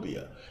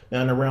Ethiopia.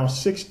 Now in around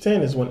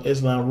 610 is when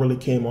Islam really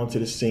came onto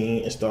the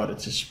scene and started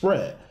to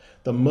spread.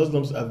 The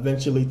Muslims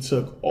eventually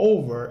took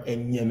over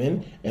in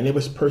Yemen, and they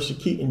was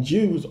persecuting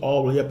Jews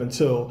all the way up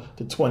until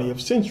the 20th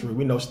century.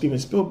 We know Steven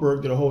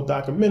Spielberg did a whole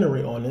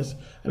documentary on this,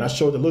 and I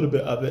showed a little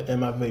bit of it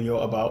in my video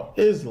about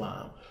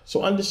Islam.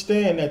 So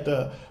understand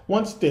that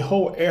once the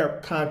whole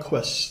Arab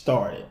conquest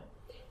started,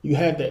 you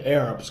had the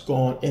Arabs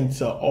going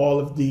into all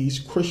of these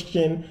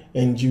Christian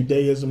and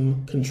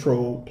Judaism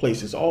controlled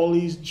places. All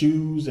these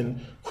Jews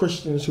and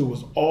Christians who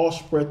was all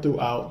spread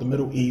throughout the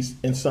Middle East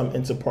and some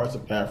into parts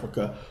of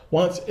Africa.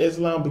 Once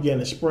Islam began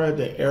to spread,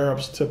 the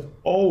Arabs took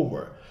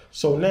over.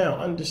 So now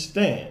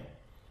understand,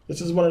 this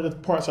is one of the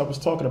parts I was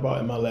talking about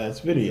in my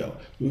last video.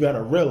 You got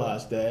to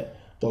realize that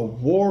the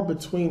war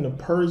between the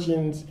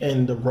Persians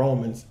and the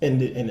Romans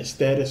ended in a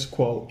status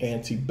quo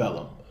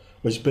antebellum,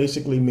 which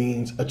basically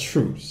means a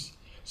truce.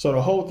 So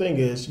the whole thing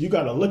is, you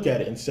got to look at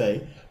it and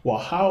say, well,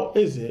 how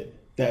is it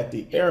that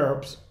the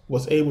Arabs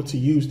was able to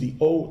use the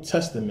Old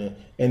Testament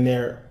in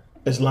their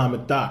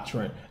Islamic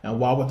doctrine? And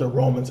why would the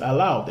Romans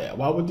allow that?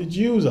 Why would the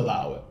Jews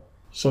allow it?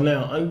 So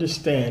now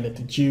understand that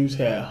the Jews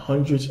had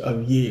hundreds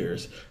of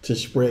years to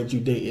spread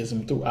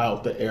Judaism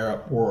throughout the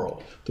Arab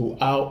world,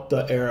 throughout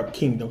the Arab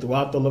kingdom,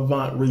 throughout the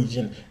Levant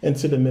region,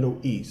 into the Middle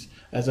East.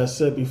 As I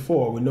said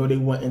before, we know they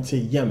went into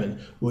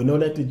Yemen. We know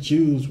that the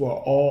Jews were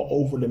all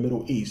over the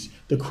Middle East.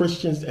 The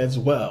Christians as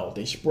well.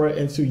 They spread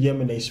into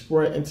Yemen, they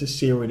spread into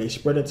Syria, they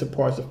spread into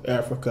parts of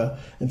Africa,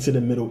 into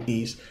the Middle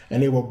East,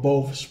 and they were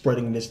both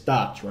spreading this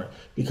doctrine.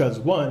 Because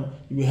one,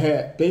 you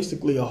had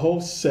basically a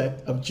whole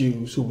sect of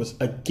Jews who was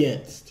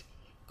against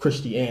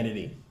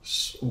Christianity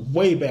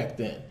way back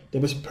then. They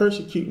was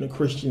persecuting the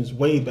Christians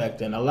way back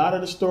then. A lot of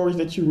the stories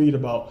that you read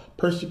about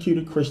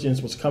persecuted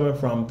Christians was coming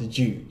from the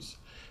Jews.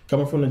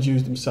 Coming from the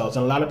Jews themselves.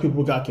 And a lot of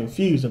people got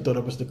confused and thought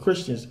it was the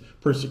Christians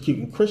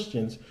persecuting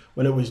Christians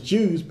when it was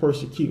Jews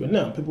persecuting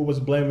them. People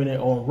was blaming it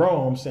on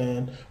Rome,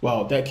 saying,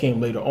 well, that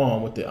came later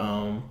on with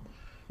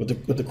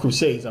the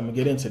Crusades. I'm gonna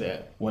get into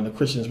that, when the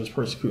Christians was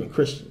persecuting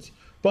Christians.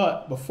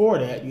 But before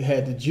that, you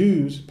had the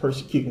Jews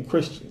persecuting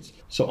Christians.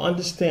 So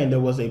understand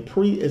there was a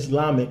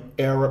pre-Islamic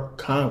Arab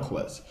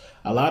conquest.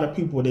 A lot of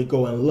people, they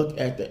go and look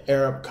at the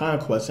Arab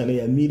conquest and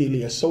they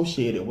immediately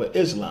associate it with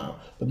Islam.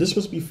 But this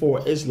was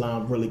before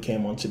Islam really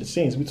came onto the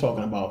scenes. We're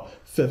talking about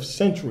 5th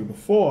century,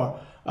 before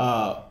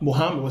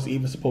Muhammad was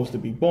even supposed to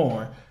be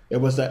born. It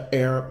was an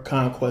Arab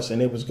conquest,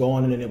 and it was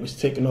going in and it was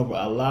taking over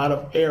a lot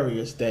of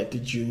areas that the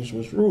Jews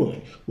was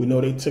ruling. We know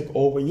they took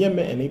over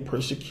Yemen and they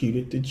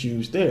persecuted the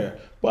Jews there.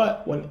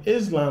 But when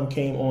Islam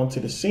came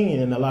onto the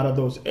scene and a lot of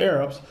those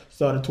Arabs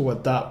started to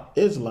adopt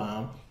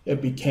Islam, it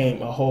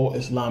became a whole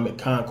Islamic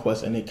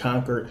conquest, and they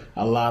conquered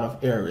a lot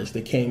of areas.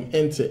 They came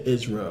into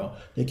Israel.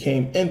 They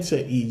came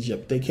into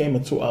Egypt. They came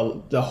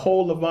into the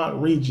whole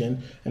Levant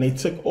region, and they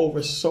took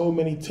over so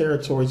many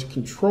territories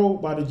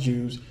controlled by the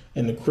Jews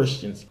and the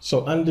Christians.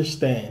 So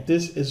understand,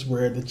 this is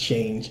where the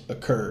change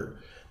occurred.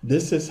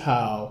 This is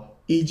how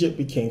Egypt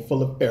became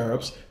full of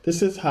Arabs.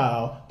 This is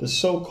how the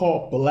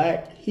so-called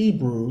black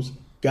Hebrews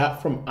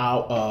got from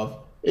out of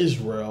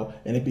Israel,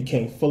 and it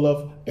became full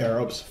of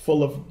Arabs,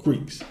 full of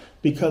Greeks,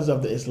 because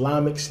of the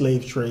Islamic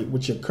slave trade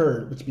which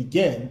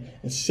began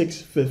in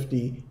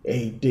 650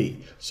 AD.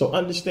 So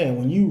understand,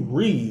 when you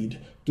read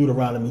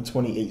Deuteronomy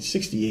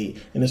 28:68,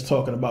 and it's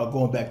talking about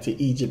going back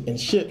to Egypt in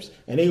ships,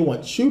 and they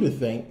want you to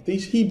think,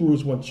 these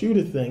Hebrews want you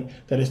to think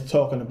that it's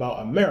talking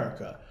about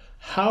America.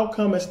 How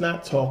come it's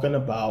not talking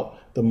about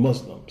the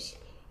Muslims?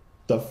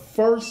 The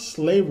first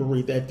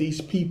slavery that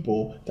these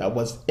people that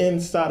was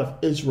inside of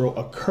Israel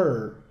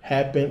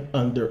happened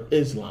under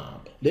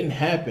Islam. It didn't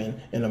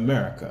happen in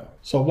America.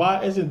 So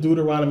why isn't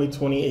Deuteronomy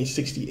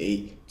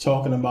 28:68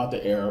 talking about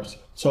the Arabs,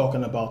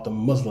 talking about the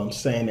Muslims,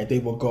 saying that they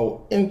will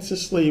go into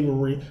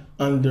slavery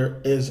under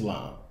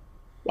Islam?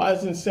 Why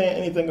isn't it saying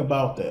anything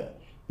about that?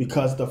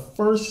 Because the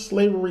first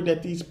slavery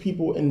that these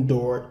people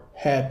endured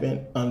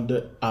happened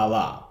under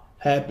Allah,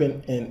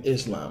 happened in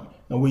Islam.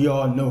 And we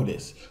all know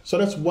this. So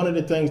that's one of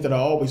the things that I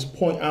always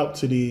point out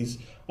to these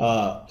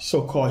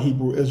so-called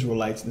Hebrew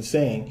Israelites, and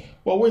saying,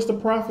 well, where's the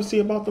prophecy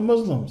about the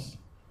Muslims?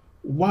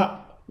 Why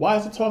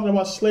is it talking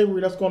about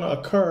slavery that's going to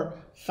occur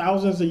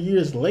thousands of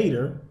years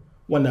later,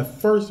 when the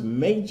first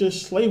major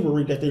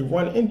slavery that they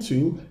run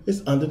into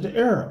is under the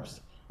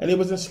Arabs? And they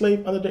was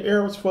enslaved under the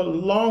Arabs for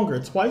longer,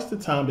 twice the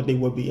time that they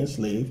would be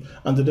enslaved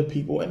under the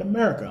people in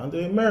America, under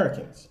the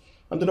Americans,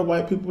 under the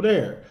white people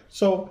there.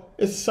 So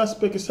it's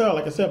suspect as hell,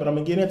 like I said, but I'm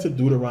going to get into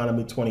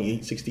Deuteronomy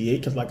 28:68,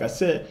 because like I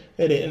said,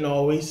 they didn't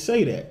always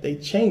say that. They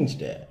changed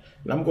that,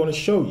 and I'm going to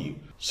show you.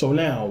 So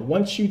now,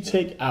 once you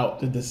take out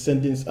the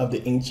descendants of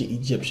the ancient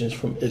Egyptians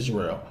from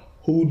Israel,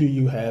 who do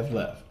you have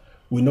left?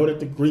 We know that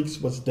the Greeks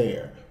was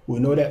there. We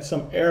know that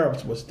some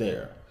Arabs was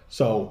there.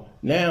 So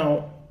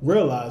now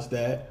realize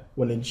that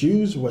when the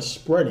Jews were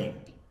spreading,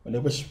 when they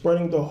were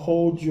spreading the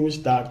whole Jewish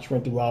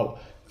doctrine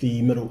throughout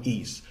the Middle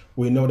East,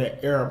 we know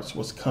that Arabs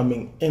was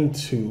coming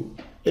into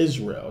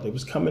Israel. They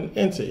was coming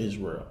into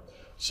Israel.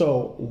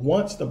 So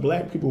once the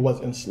black people was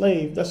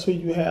enslaved, that's who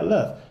you had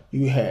left.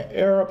 You had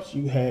Arabs,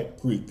 you had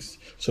Greeks.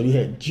 So you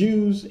had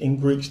Jews and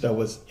Greeks that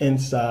was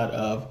inside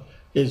of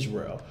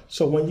Israel.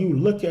 So when you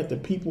look at the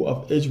people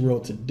of Israel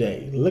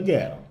today, look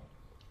at them.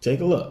 Take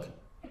a look.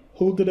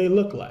 Who do they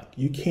look like?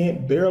 You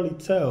can't barely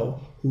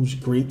tell who's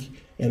Greek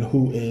and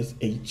who is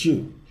a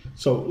Jew.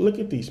 So look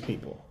at these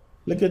people.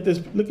 Look at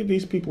this. Look at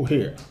these people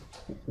here.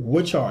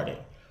 Which are they?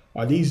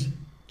 Are these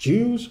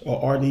Jews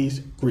or are these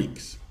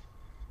Greeks?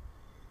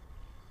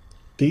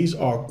 These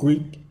are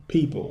Greek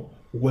people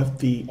with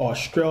the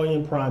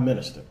Australian Prime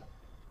Minister.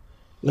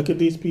 Look at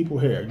these people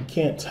here. You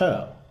can't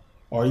tell.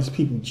 Are these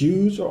people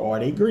Jews or are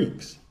they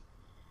Greeks?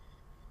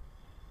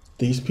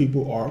 These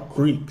people are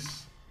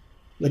Greeks.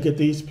 Look at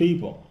these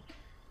people.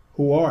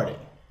 Who are they?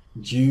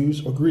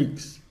 Jews or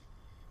Greeks?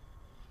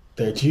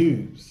 They're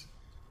Jews.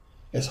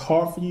 It's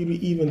hard for you to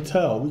even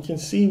tell. We can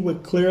see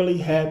what clearly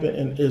happened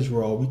in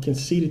Israel. We can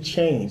see the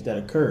change that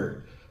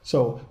occurred.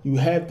 So you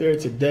have there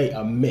today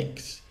a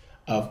mix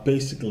of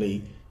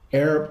basically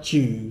Arab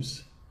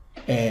Jews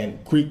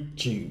and Greek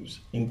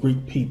Jews and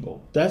Greek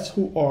people. That's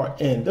who are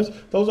in.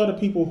 Those are the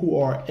people who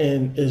are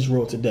in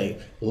Israel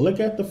today. Look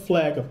at the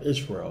flag of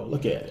Israel.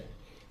 Look at it.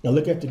 Now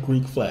look at the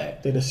Greek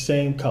flag. They're the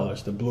same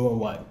colors, the blue and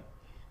white.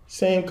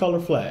 Same color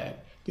flag.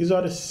 These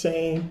are the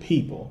same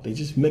people. They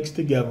just mixed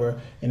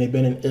together, and they've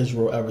been in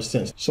Israel ever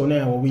since. So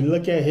now when we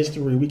look at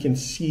history, we can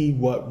see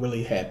what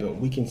really happened.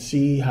 We can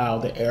see how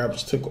the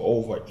Arabs took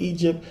over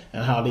Egypt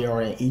and how they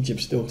are in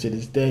Egypt still to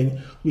this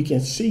day. We can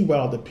see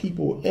why the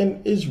people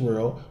in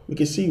Israel, we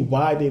can see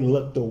why they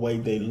look the way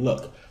they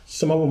look.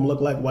 Some of them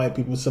look like white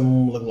people. Some of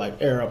them look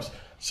like Arabs.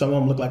 Some of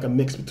them look like a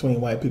mix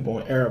between white people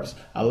and Arabs.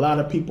 A lot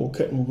of people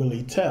couldn't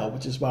really tell,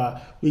 which is why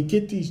we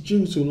get these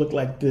Jews who look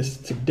like this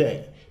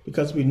today,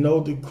 because we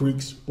know the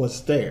Greeks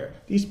was there.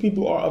 These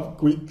people are of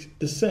Greek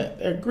descent.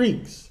 They're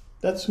Greeks.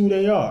 That's who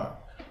they are.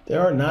 They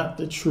are not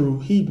the true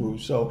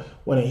Hebrews. So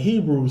when the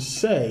Hebrews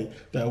say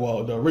that,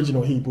 well, the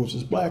original Hebrews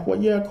was black, well,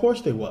 yeah, of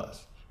course they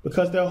was,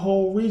 because their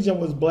whole region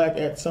was black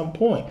at some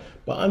point.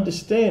 But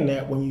understand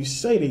that when you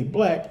say they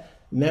black,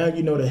 now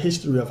you know the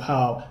history of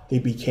how they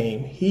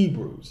became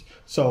Hebrews.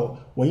 So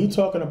when you're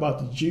talking about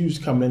the Jews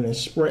coming in and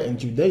spreading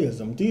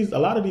Judaism, a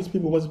lot of these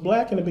people was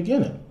black in the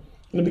beginning.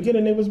 In the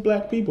beginning, they was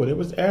black people. They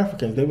was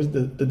Africans. They was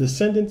the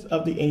descendants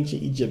of the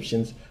ancient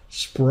Egyptians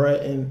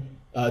spreading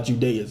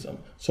Judaism.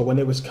 So when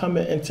they was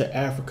coming into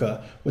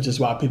Africa, which is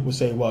why people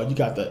say, well, you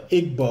got the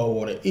Igbo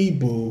or the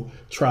Ibu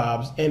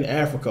tribes in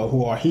Africa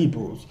who are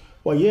Hebrews.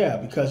 Well, yeah,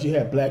 because you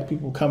had black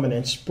people coming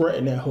and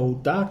spreading that whole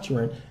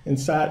doctrine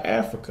inside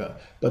Africa.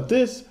 But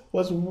this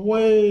was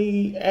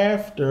way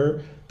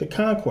after the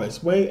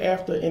conquest, way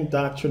after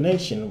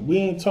indoctrination. We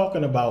ain't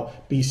talking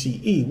about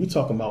BCE, we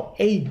talking about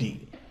AD.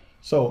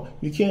 So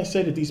you can't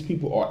say that these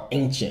people are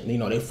ancient, you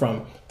know, they're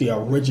from the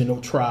original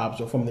tribes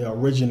or from the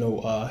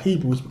original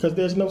Hebrews, because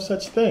there's no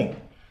such thing.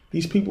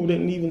 These people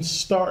didn't even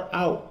start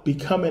out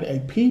becoming a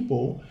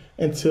people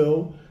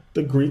until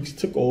the Greeks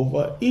took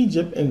over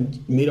Egypt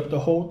and made up the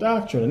whole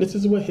doctrine. And this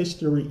is what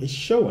history is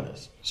showing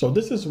us. So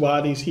this is why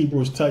these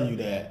Hebrews tell you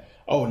that,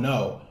 oh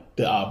no,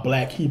 the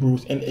black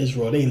Hebrews in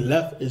Israel, they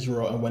left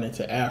Israel and went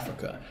into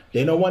Africa.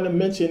 They don't want to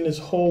mention this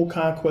whole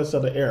conquest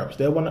of the Arabs.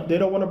 They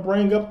don't want to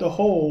bring up the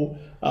whole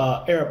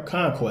Arab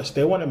conquest.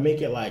 They want to make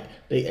it like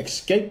they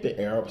escaped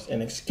the Arabs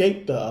and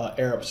escaped the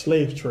Arab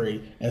slave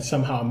trade and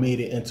somehow made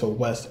it into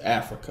West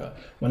Africa,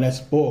 when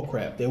that's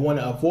bullcrap. They want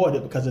to avoid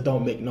it because it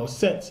don't make no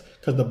sense,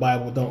 because the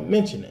Bible don't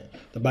mention it.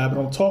 The Bible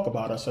don't talk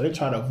about it, so they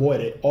try to avoid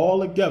it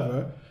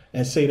altogether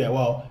and say that,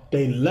 well,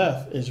 they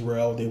left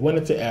Israel, they went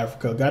into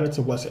Africa, got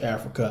into West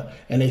Africa,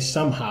 and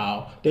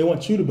they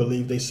want you to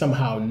believe they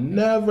somehow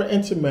never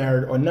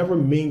intermarried or never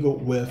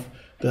mingled with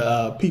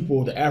the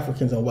people, the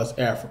Africans in West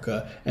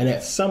Africa, and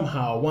that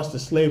somehow once the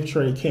slave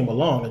trade came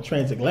along, the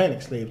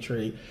transatlantic slave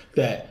trade,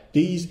 that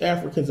these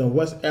Africans in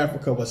West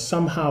Africa was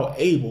somehow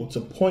able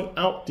to point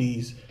out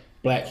these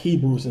black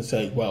Hebrews and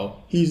say,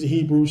 well, he's a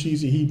Hebrew,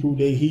 she's a Hebrew,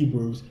 they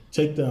Hebrews,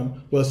 take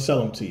them, we'll sell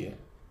them to you.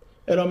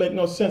 It don't make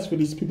no sense for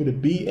these people to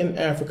be in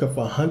Africa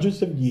for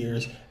hundreds of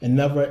years and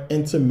never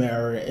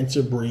intermarry or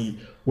interbreed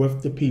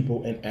with the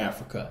people in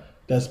Africa.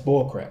 That's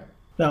bullcrap.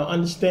 Now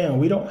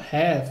understand, we don't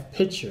have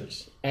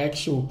pictures,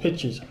 actual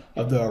pictures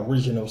of the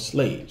original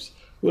slaves.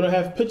 We don't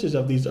have pictures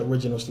of these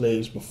original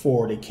slaves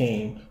before they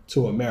came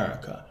to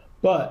America.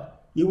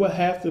 But you will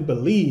have to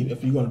believe,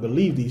 if you're going to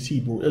believe these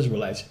Hebrew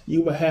Israelites,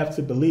 you will have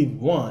to believe,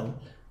 one,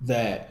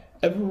 that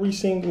every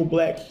single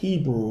black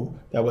Hebrew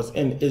that was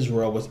in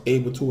Israel was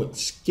able to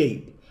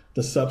escape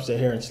the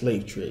sub-Saharan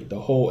slave trade, the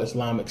whole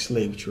Islamic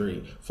slave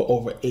trade for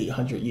over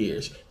 800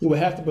 years. You would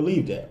have to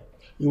believe that.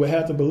 You would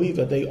have to believe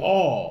that they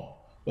all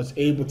was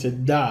able to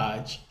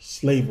dodge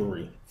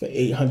slavery for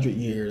 800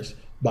 years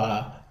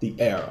by the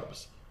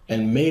Arabs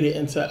and made it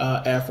into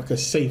Africa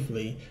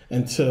safely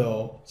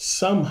until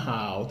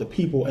somehow the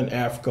people in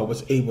Africa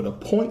was able to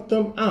point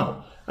them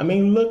out. I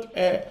mean, look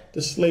at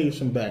the slaves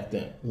from back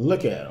then.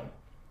 Look at them.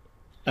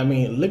 I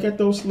mean, look at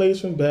those slaves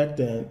from back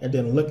then and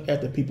then look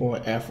at the people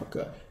in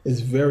Africa.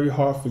 It's very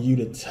hard for you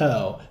to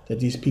tell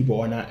that these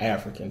people are not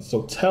Africans.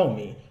 So tell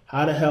me,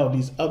 how the hell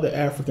these other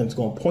Africans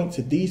going to point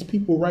to these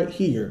people right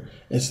here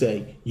and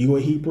say, you a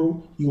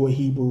Hebrew, you a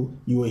Hebrew,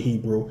 you a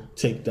Hebrew,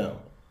 take them.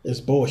 It's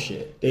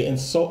bullshit. They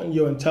insulting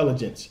your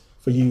intelligence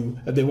for you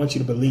if they want you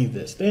to believe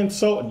this. They're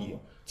insulting you.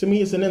 To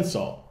me, it's an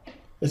insult.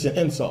 It's an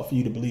insult for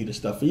you to believe this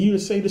stuff. For you to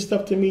say this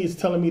stuff to me is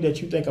telling me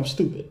that you think I'm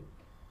stupid.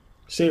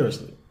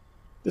 Seriously.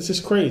 This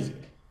is crazy.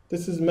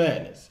 This is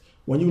madness.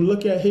 When you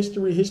look at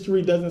history,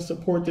 history doesn't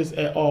support this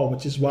at all,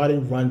 which is why they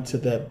run to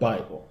that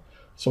Bible.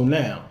 So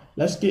now,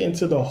 let's get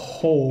into the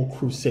whole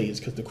Crusades,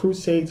 because the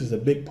Crusades is a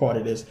big part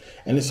of this.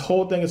 And this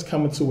whole thing is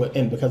coming to an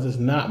end because there's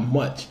not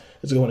much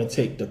it's going to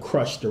take to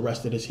crush the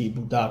rest of this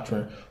Hebrew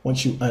doctrine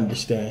once you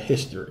understand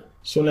history.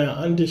 So now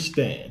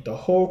understand, the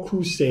whole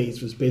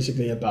Crusades was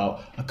basically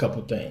about a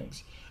couple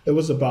things. It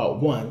was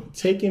about, one,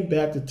 taking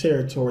back the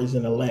territories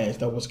and the lands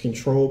that was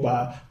controlled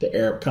by the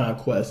Arab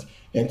conquest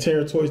and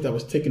territories that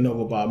was taken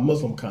over by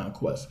Muslim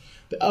conquest.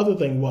 The other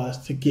thing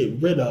was to get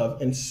rid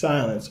of and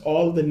silence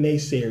all of the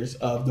naysayers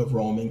of the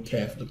Roman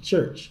Catholic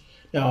Church.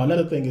 Now,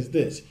 another thing is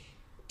this.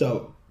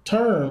 The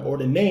term or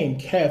the name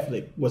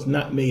Catholic was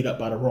not made up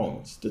by the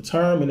Romans. The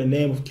term and the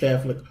name of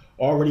Catholic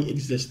already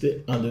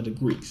existed under the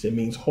Greeks. It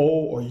means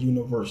whole or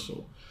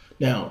universal.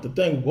 Now, the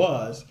thing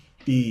was,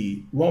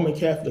 the Roman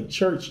Catholic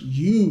Church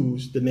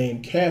used the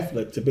name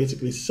Catholic to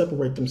basically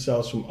separate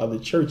themselves from other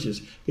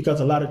churches, because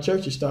a lot of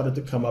churches started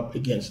to come up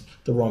against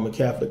the Roman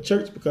Catholic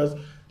Church because,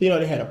 you know,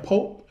 they had a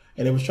pope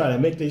and they was trying to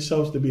make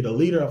themselves to be the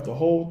leader of the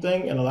whole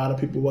thing, and a lot of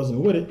people wasn't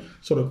with it.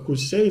 So the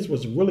Crusades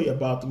was really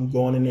about them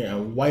going in there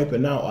and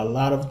wiping out a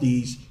lot of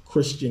these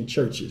Christian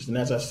churches. And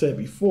as I said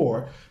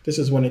before, this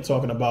is when they're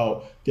talking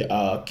about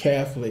the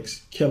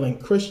Catholics killing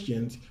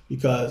Christians,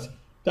 because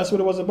that's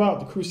what it was about,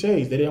 the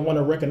Crusades. They didn't want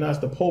to recognize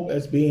the Pope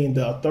as being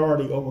the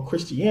authority over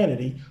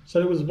Christianity, so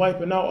they was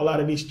wiping out a lot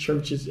of these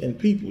churches and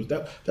peoples.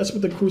 That's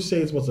what the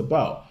Crusades was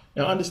about.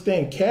 Now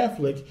understand,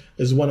 Catholic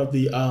is one of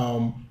the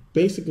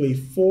basically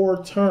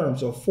 4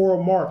 terms or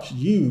 4 marks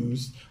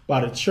used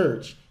by the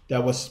church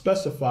that was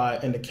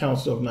specified in the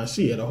Council of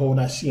Nicaea, the whole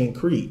Nicene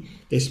Creed.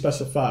 They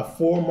specified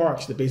 4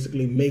 marks that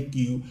basically make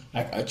you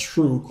like a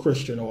true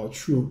Christian or a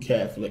true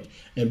Catholic.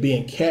 And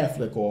being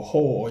Catholic or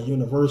whole or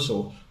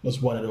universal was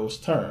one of those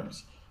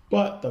terms.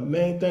 But the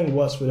main thing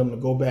was for them to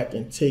go back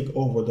and take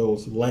over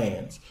those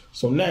lands.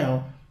 So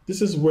now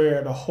this is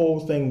where the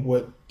whole thing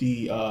with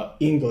the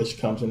English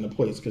comes into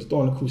place, because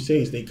during the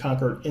Crusades, they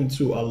conquered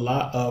into a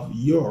lot of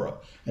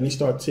Europe and they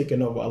started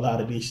taking over a lot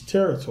of these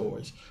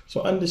territories.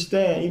 So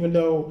understand, even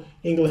though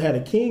England had a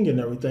king and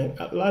everything,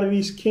 a lot of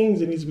these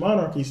kings and these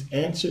monarchies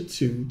answered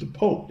to the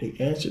Pope. They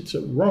answered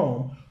to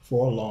Rome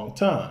for a long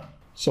time.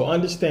 So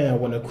understand,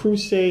 when the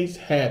Crusades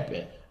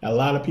happened, a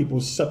lot of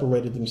people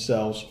separated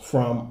themselves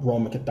from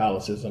Roman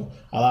Catholicism.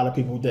 A lot of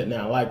people did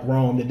not like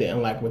Rome. They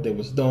didn't like what they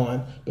was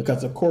doing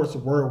because, of course, the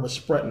word was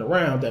spreading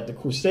around that the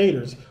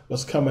Crusaders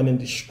was coming and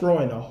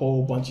destroying a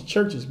whole bunch of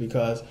churches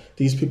because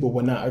these people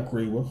would not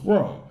agree with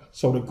Rome.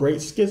 So the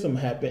Great Schism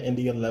happened in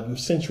the 11th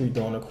century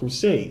during the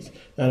Crusades.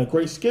 Now, the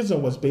Great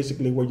Schism was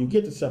basically where you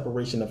get the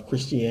separation of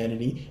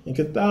Christianity and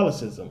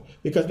Catholicism,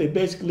 because they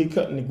basically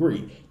couldn't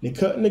agree. They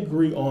couldn't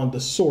agree on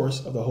the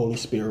source of the Holy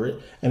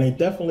Spirit, and they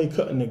definitely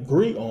couldn't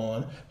agree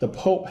on the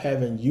Pope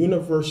having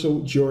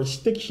universal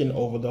jurisdiction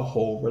over the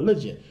whole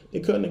religion. They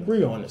couldn't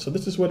agree on it. So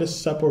this is where the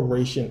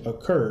separation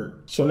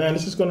occurred. So now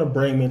this is going to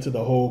bring me into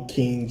the whole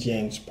King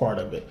James part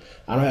of it.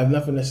 I don't have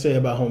nothing to say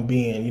about him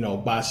being,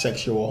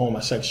 bisexual or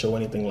homosexual or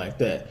anything like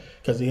that,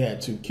 because he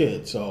had 2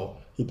 kids. So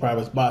he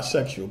probably was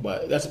bisexual,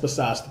 but that's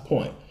besides the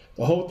point.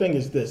 The whole thing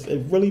is this.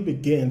 It really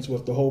begins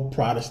with the whole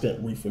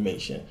Protestant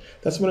Reformation.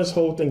 That's when this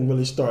whole thing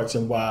really starts,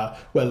 and what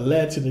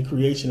led to the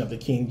creation of the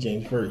King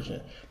James Version.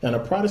 Now, the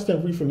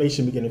Protestant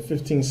Reformation began in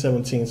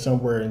 1517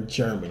 somewhere in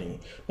Germany.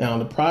 Now,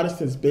 the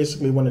Protestants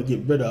basically wanted to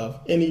get rid of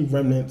any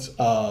remnants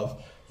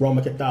of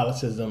Roman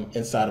Catholicism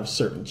inside of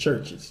certain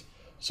churches.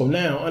 So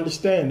now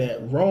understand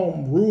that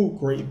Rome ruled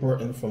Great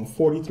Britain from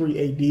 43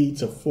 AD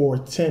to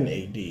 410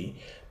 AD.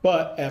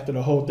 But after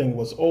the whole thing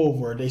was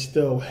over, they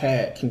still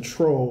had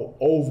control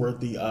over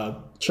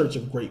the Church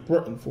of Great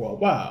Britain for a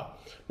while.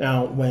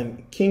 Now,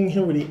 when King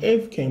Henry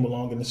VIII came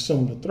along and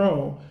assumed the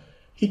throne,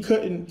 he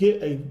couldn't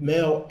get a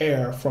male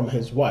heir from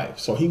his wife.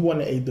 So he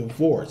wanted a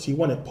divorce. He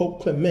wanted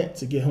Pope Clement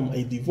to give him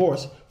a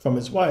divorce from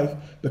his wife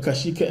because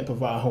she couldn't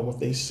provide him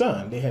with a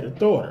son. They had a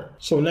daughter.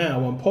 So now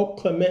when Pope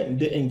Clement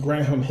didn't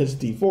grant him his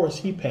divorce,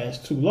 he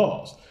passed 2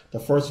 laws. The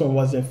first one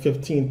was in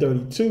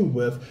 1532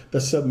 with the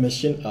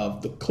submission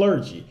of the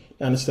clergy.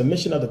 And the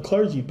submission of the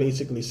clergy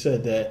basically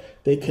said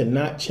that they could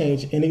not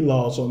change any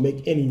laws or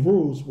make any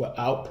rules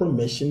without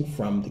permission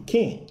from the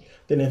king.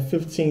 Then in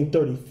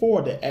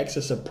 1534, the Act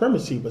of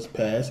Supremacy was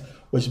passed,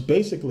 which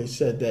basically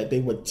said that they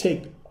would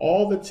take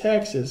all the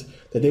taxes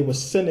that they were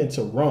sending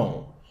to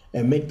Rome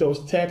and make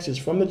those taxes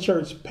from the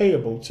church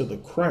payable to the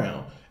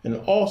crown. And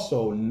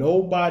also,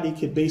 nobody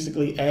could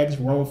basically ask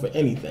Rome for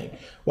anything,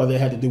 whether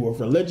it had to do with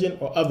religion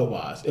or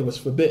otherwise. It was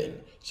forbidden.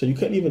 So you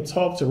couldn't even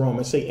talk to Rome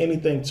and say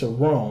anything to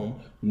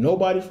Rome.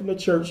 Nobody from the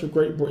Church of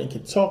Great Britain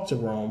could talk to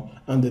Rome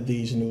under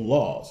these new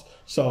laws.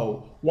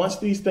 So once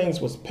these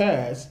things was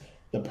passed,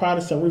 the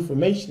Protestant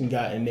Reformation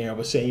got in there and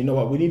was saying, you know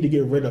what, we need to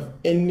get rid of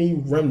any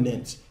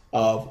remnants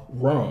of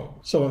Rome.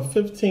 So in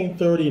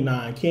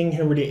 1539, King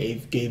Henry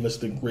VIII gave us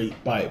the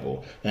Great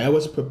Bible. Now, it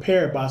was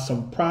prepared by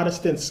some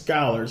Protestant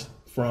scholars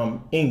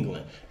from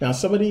England. Now,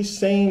 some of these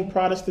same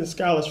Protestant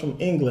scholars from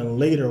England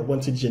later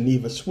went to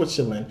Geneva,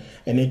 Switzerland,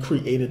 and they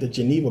created the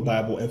Geneva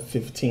Bible in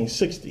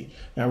 1560.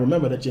 Now,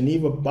 remember, the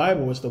Geneva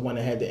Bible was the one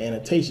that had the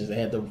annotations. They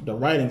had the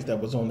writings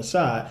that was on the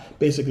side,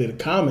 basically the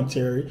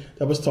commentary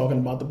that was talking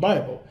about the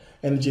Bible.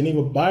 And the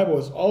Geneva Bible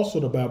is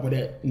also the Bible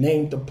that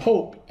named the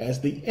Pope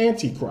as the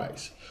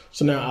Antichrist.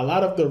 So now a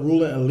lot of the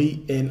ruling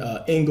elite in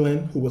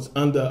England, who was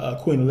under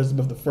Queen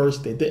Elizabeth I,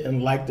 they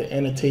didn't like the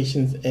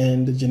annotations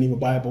in the Geneva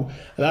Bible.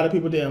 A lot of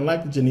people didn't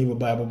like the Geneva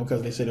Bible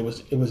because they said it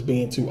was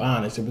being too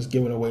honest. It was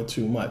giving away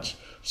too much.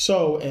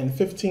 So in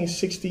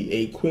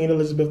 1568, Queen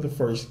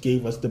Elizabeth I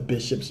gave us the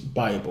Bishop's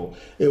Bible.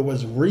 It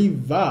was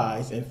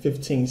revised in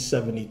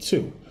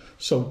 1572.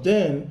 So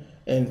then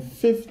in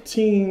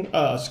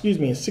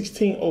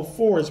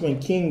 1604 is when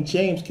King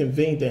James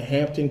convened the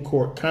Hampton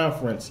Court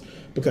Conference,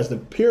 because the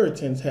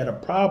Puritans had a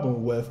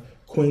problem with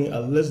Queen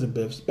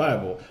Elizabeth's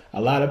Bible.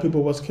 A lot of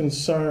people was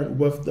concerned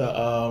with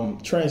the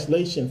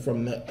translation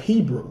from the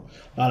Hebrew.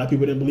 A lot of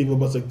people didn't believe it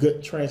was a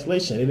good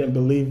translation. They didn't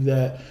believe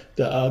that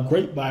the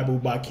Great Bible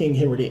by King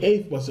Henry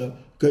VIII was a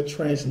good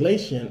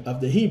translation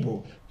of the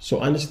Hebrew. So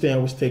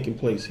understand what's taking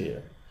place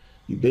here.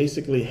 You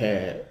basically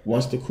had,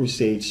 once the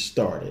Crusades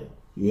started,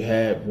 you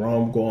had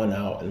Rome going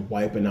out and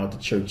wiping out the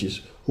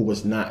churches who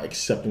was not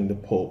accepting the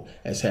Pope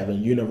as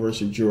having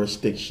universal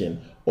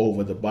jurisdiction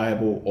over the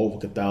Bible, over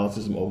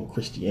Catholicism, over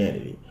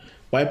Christianity.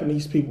 Wiping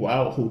these people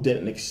out who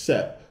didn't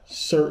accept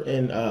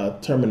certain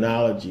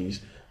terminologies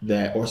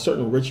that, or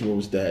certain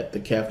rituals that the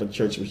Catholic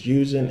Church was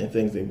using and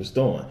things they was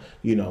doing.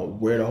 You know,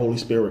 where the Holy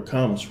Spirit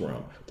comes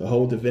from, the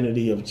whole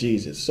divinity of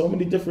Jesus. So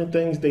many different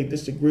things they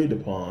disagreed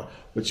upon,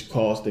 which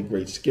caused the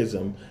Great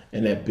Schism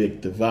and that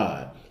big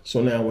divide. So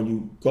now when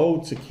you go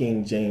to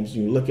King James,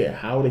 you look at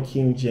how the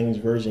King James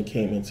Version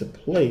came into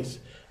place.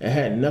 It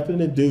had nothing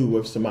to do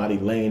with somebody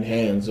laying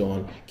hands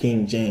on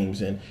King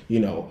James and, you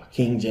know,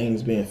 King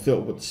James being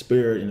filled with the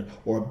Spirit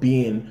or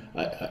being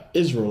an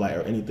Israelite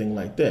or anything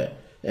like that.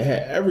 It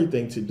had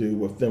everything to do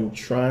with them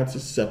trying to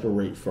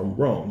separate from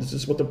Rome. This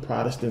is what the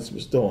Protestants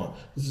was doing.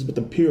 This is what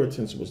the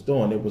Puritans was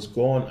doing. It was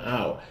going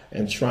out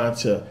and trying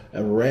to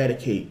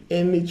eradicate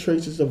any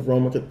traces of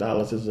Roman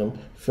Catholicism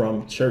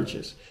from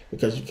churches.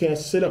 Because you can't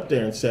sit up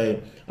there and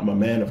say, I'm a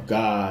man of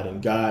God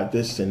and God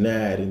this and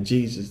that and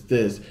Jesus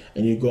this,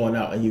 and you're going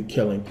out and you're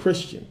killing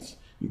Christians.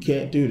 You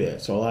can't do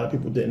that. So a lot of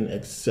people didn't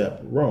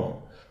accept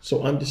Rome.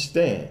 So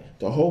understand,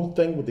 the whole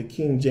thing with the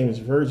King James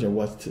Version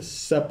was to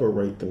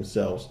separate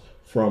themselves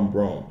from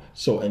Rome.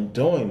 So in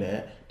doing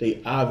that,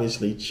 they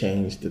obviously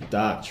changed the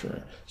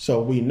doctrine.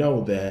 So we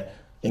know that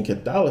in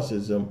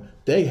Catholicism,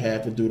 they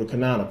have to do the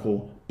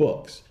canonical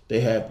books.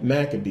 They have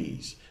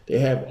Maccabees. They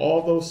have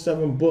all those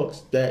 7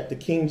 books that the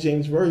King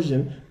James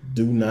Version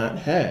do not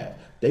have.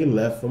 They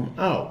left them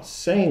out,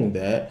 saying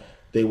that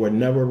they were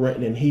never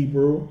written in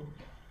Hebrew,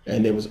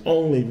 and it was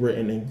only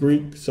written in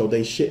Greek, so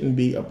they shouldn't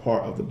be a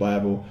part of the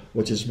Bible,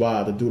 which is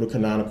why the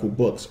deuterocanonical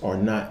books are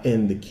not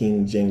in the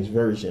King James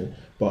Version,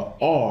 but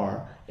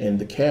are in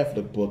the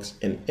Catholic books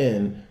and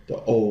in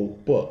the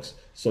old books.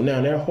 So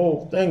now their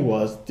whole thing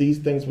was these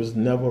things was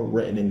never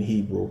written in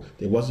Hebrew.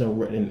 They wasn't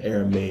written in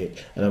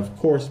Aramaic. And of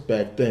course,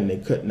 back then they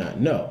could not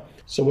know.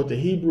 So what the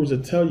Hebrews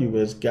will tell you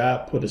is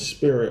God put a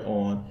spirit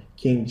on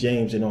King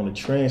James and on the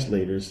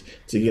translators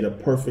to get a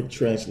perfect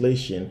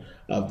translation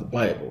of the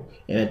Bible,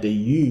 and that they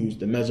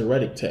used the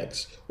Masoretic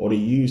text, or they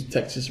used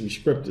Textus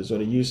Rescriptus, or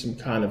they used some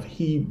kind of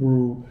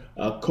Hebrew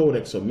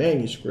codex or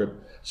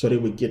manuscript so they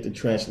would get the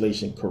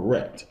translation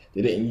correct.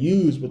 They didn't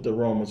use what the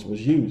Romans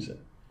was using.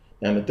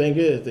 Now the thing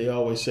is, they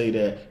always say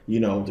that,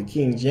 the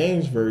King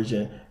James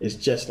Version is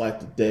just like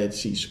the Dead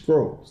Sea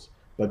Scrolls.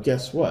 But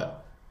guess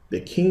what? The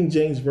King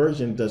James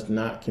Version does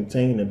not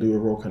contain the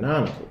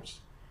Deuterocanonicals.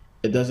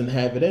 It doesn't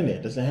have it in it.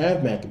 It doesn't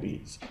have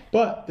Maccabees.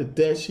 But the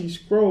Dead Sea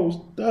Scrolls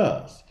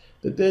does.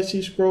 The Dead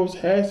Sea Scrolls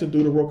has the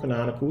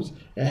Deuterocanonicals.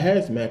 It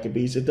has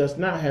Maccabees. It does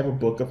not have a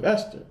book of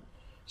Esther.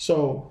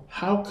 So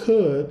how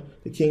could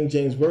the King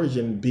James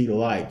Version be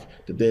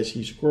like the Dead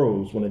Sea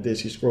Scrolls when the Dead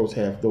Sea Scrolls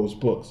have those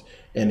books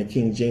and the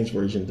King James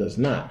Version does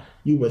not?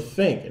 You would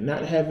think,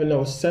 not having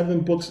those 7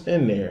 books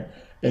in there,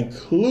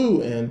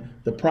 including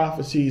the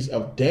prophecies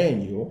of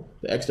Daniel,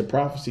 the extra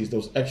prophecies,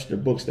 those extra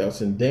books that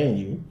was in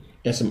Daniel,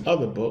 and some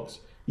other books,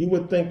 you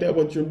would think that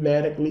would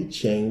dramatically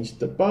change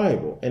the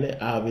Bible, and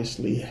it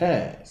obviously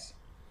has.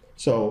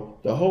 So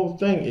the whole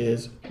thing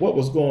is, what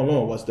was going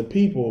on was the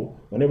people,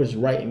 when they was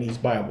writing these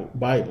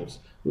Bibles,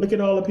 look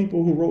at all the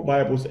people who wrote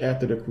Bibles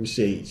after the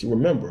Crusades. You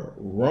remember,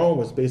 Rome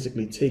was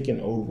basically taking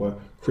over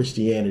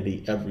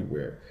Christianity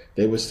everywhere.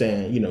 They were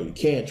saying, you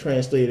can't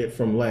translate it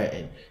from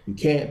Latin. You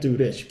can't do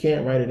this. You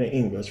can't write it in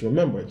English.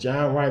 Remember,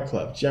 John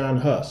Wycliffe, John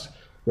Huss.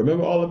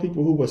 Remember all the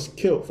people who was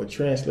killed for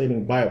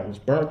translating Bibles,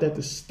 burnt at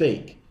the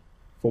stake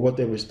for what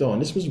they was doing.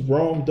 This was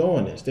Rome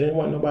doing this. They didn't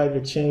want nobody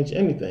to change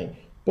anything.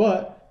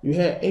 But you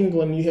had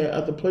England, you had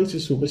other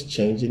places who was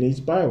changing these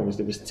Bibles.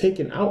 They was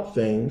taking out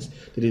things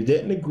that they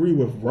didn't agree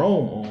with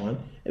Rome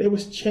on, and it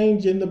was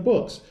changing the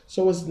books.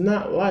 So it's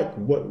not like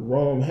what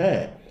Rome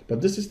had.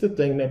 But this is the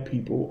thing that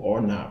people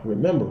are not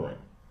remembering.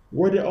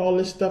 Where did all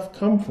this stuff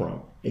come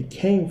from? It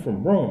came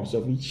from Rome.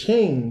 So if you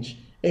change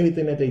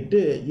anything that they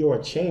did, you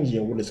are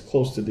changing what is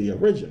close to the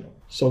original.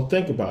 So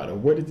think about it.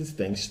 Where did this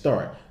thing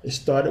start? It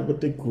started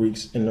with the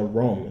Greeks and the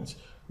Romans.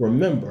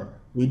 Remember,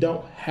 we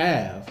don't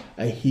have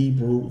a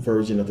Hebrew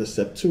version of the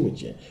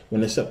Septuagint.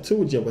 When the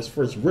Septuagint was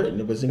first written,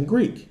 it was in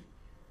Greek.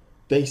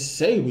 They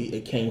say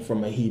it came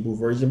from a Hebrew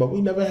version, but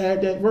we never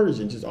had that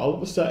version. Just all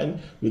of a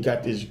sudden, we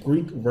got this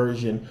Greek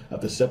version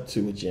of the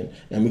Septuagint,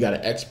 and we got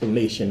an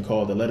explanation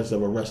called the Letters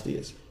of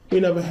Orestes. We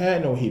never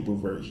had no Hebrew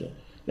version.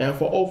 Now,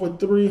 for over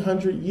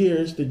 300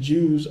 years, the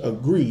Jews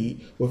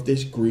agreed with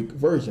this Greek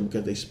version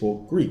because they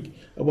spoke Greek.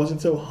 It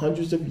wasn't until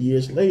hundreds of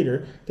years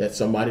later that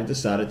somebody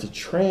decided to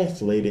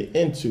translate it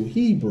into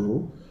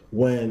Hebrew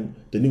when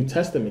the New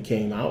Testament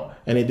came out,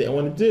 and they didn't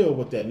want to deal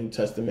with that New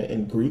Testament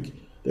in Greek.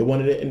 They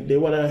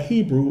wanted a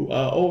Hebrew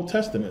Old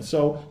Testament.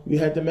 So we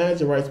had the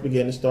Masoretes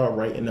begin to start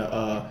writing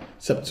the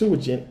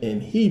Septuagint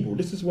in Hebrew.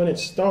 This is when it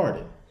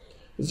started.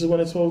 This is when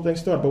this whole thing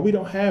started. But we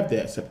don't have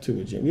that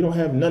Septuagint. We don't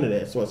have none of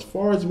that. So as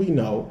far as we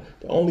know,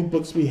 the only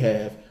books we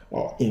have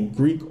are in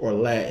Greek or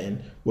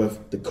Latin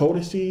with the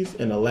codices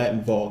and the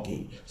Latin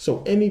Vulgate.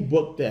 So any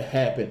book that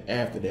happened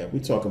after that, we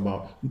talk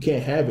about, you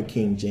can't have a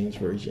King James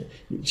Version.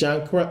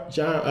 John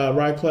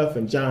Wycliffe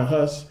and John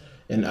Huss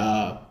and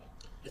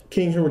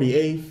King Henry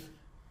VIII,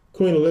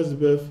 Queen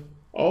Elizabeth,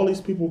 all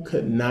these people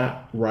could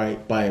not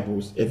write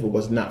Bibles if it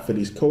was not for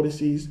these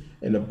codices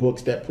and the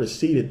books that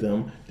preceded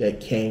them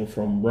that came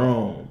from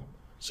Rome.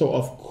 So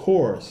of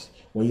course,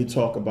 when you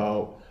talk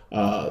about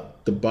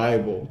the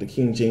Bible, the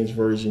King James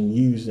Version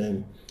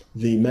using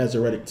the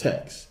Masoretic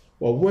text,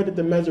 well, where did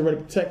the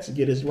Masoretic text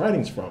get its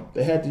writings from?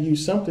 They had to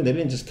use something. They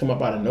didn't just come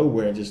up out of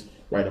nowhere and just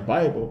write a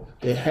Bible.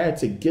 They had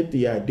to get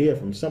the idea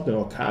from something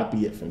or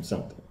copy it from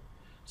something.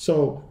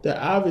 So they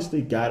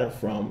obviously got it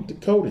from the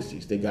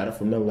codices. They got it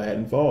from the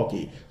Latin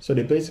Vulgate. So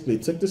they basically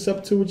took the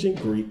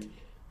Septuagint Greek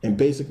and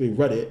basically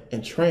read it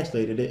and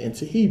translated it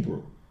into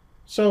Hebrew.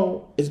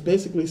 So it's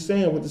basically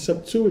saying what the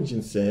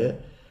Septuagint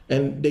said,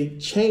 and they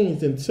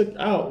changed and took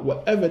out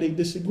whatever they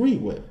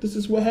disagreed with. This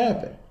is what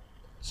happened.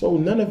 So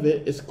none of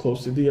it is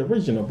close to the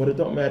original, but it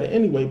don't matter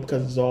anyway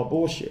because it's all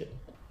bullshit.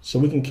 So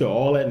we can kill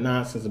all that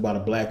nonsense about a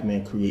black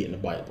man creating the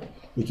Bible.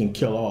 We can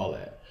kill all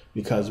that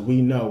because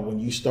we know when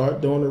you start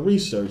doing the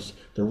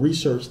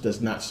research does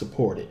not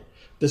support it.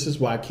 This is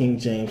why King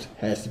James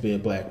has to be a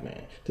black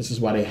man. This is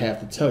why they have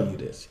to tell you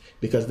this,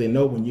 because they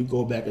know when you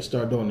go back and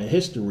start doing the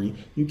history,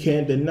 you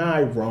can't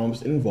deny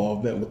Rome's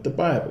involvement with the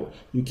Bible.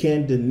 You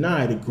can't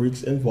deny the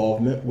Greeks'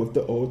 involvement with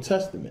the Old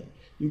Testament.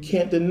 You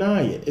can't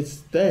deny it. It's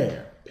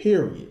there,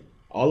 period.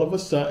 All of a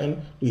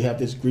sudden, we have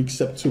this Greek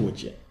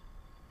Septuagint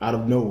out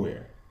of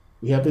nowhere.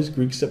 We have this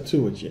Greek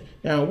Septuagint.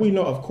 Now, we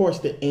know, of course,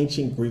 the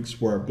ancient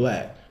Greeks were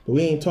black, but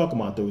we ain't talking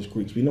about those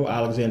Greeks. We know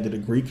Alexander the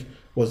Greek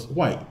was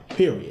white,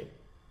 period.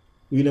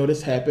 We know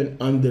this happened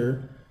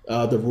under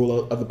the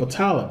rule of the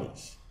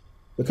Ptolemies,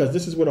 because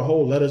this is where the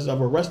whole letters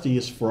of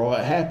Orestes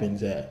fraud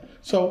happens at.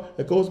 So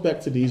it goes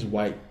back to these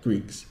white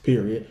Greeks,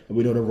 period. And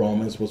we know the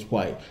Romans was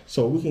white.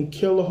 So we can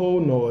kill the whole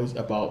noise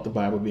about the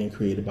Bible being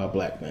created by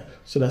black men.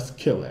 So let's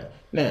kill that.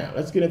 Now,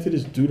 let's get into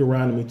this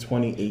Deuteronomy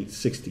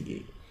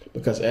 28:68.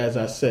 Because as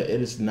I said,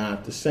 it is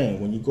not the same.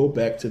 When you go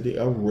back to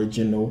the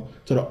original,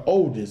 to the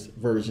oldest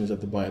versions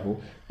of the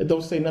Bible, it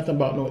don't say nothing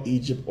about no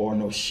Egypt or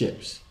no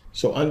ships.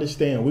 So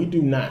understand, we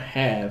do not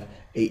have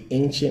an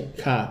ancient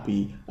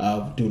copy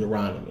of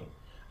Deuteronomy.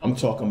 I'm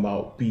talking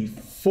about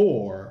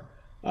before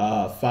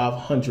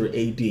 500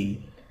 AD,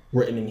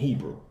 written in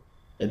Hebrew.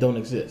 It don't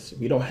exist.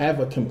 We don't have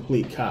a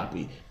complete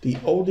copy. The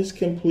oldest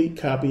complete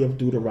copy of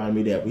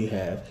Deuteronomy that we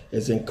have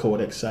is in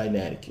Codex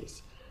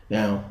Sinaiticus.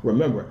 Now,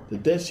 remember, the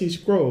Dead Sea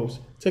Scrolls,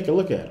 take a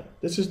look at them.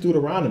 This is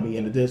Deuteronomy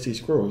in the Dead Sea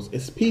Scrolls.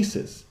 It's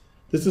pieces.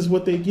 This is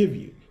what they give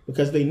you,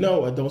 because they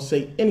know it don't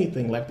say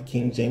anything like the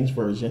King James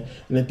Version,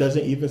 and it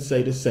doesn't even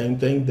say the same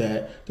thing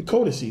that the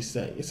codices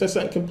say. It says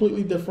something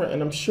completely different,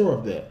 and I'm sure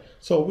of that.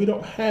 So we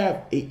don't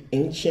have an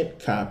ancient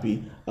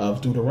copy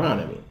of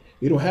Deuteronomy.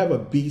 We don't have a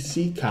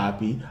BC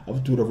copy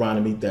of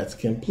Deuteronomy that's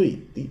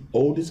complete. The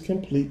oldest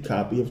complete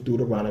copy of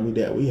Deuteronomy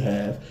that we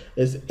have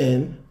is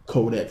in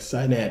Codex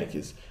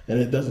Sinaiticus. And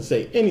it doesn't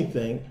say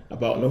anything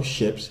about no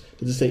ships.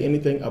 It doesn't say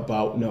anything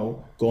about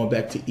no going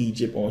back to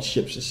Egypt on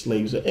ships or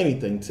slaves or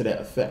anything to that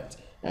effect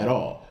at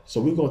all.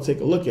 So we're going to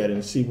take a look at it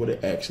and see what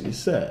it actually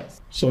says.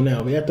 So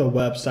now we're at the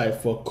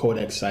website for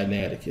Codex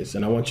Sinaiticus,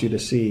 and I want you to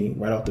see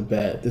right off the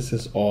bat, this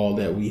is all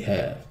that we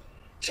have.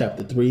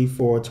 Chapter 3,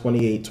 4,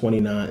 28,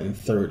 29, and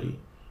 30.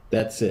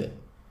 That's it.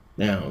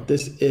 Now,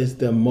 this is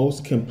the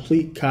most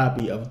complete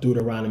copy of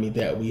Deuteronomy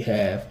that we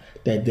have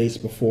that dates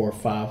before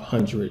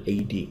 500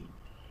 AD.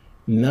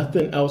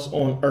 Nothing else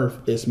on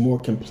earth is more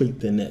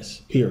complete than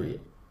this, period.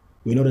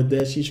 We know the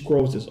Dead Sea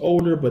Scrolls is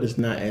older, but it's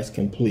not as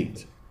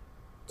complete.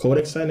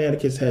 Codex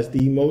Sinaiticus has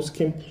the most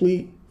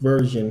complete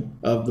version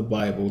of the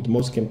Bible.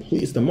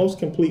 It's the most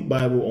complete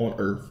Bible on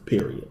earth,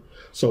 period.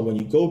 So when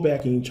you go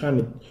back and you're trying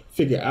to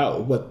figure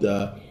out what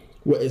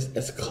is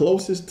as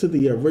closest to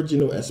the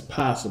original as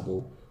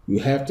possible, you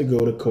have to go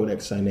to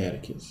Codex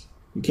Sinaiticus.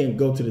 You can't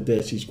go to the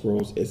Dead Sea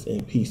Scrolls. It's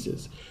in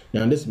pieces.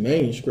 Now, this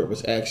manuscript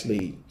was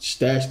actually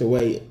stashed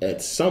away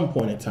at some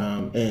point in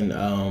time in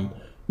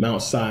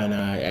Mount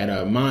Sinai at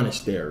a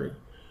monastery.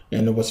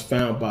 And it was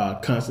found by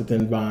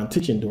Constantine von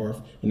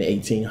Tischendorf in the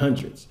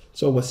 1800s.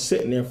 So it was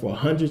sitting there for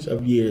hundreds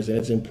of years, and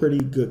it's in pretty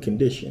good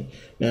condition.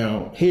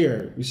 Now,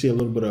 here, you see a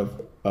little bit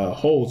of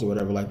holes or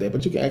whatever like that,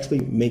 but you can actually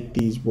make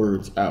these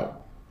words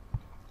out.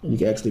 And you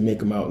can actually make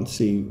them out and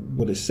see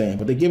what it's saying.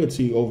 But they give it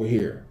to you over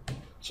here.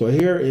 So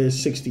here is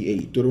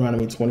 68,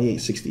 Deuteronomy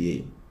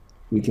 28:68.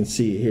 We can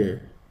see it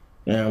here.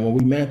 Now, when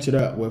we match it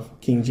up with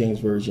King James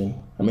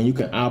Version, I mean, you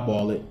can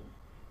eyeball it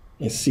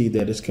and see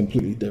that it's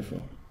completely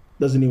different.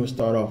 Doesn't even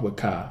start off with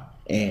ka,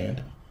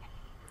 and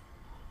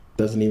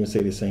doesn't even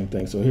say the same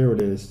thing. So here it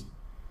is.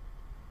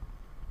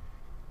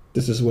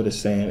 This is what it's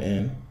saying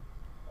in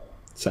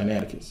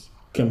Sinaiticus.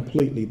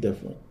 Completely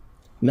different.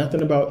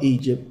 Nothing about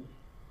Egypt,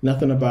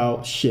 nothing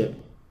about ship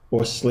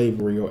or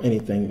slavery or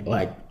anything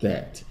like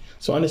that.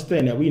 So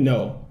understand that we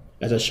know,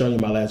 as I showed you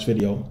in my last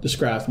video, the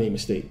scribes made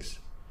mistakes.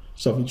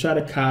 So if you try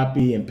to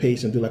copy and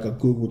paste and do like a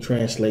Google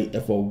Translate,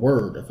 if a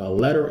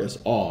letter is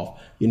off,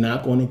 you're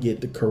not going to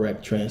get the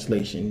correct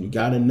translation. You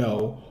got to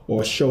know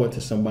or show it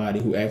to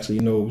somebody who actually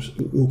knows,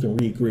 who can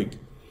read Greek.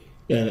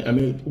 And I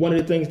mean, one of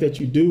the things that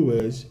you do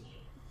is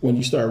when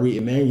you start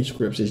reading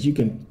manuscripts is you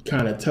can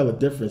kind of tell a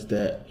difference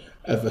that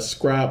if a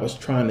scribe was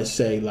trying to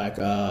say like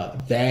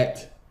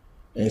that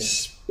and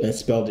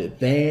spelled it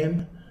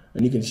than,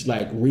 and you can just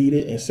like read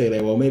it and say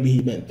that, well, maybe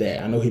he meant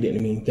that. I know he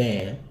didn't mean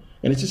than.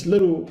 And it's just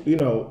little,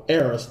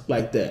 errors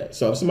like that.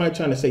 So if somebody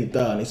trying to say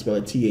the and they spell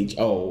it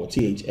THO or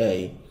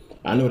THA,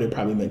 I know they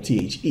probably meant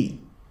THE.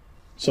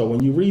 So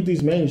when you read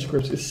these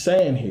manuscripts, it's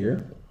saying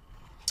here,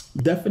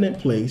 definite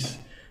place,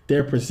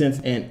 there presents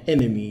an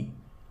enemy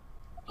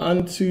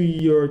unto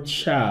your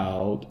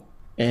child,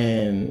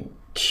 and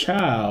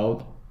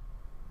child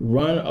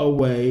run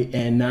away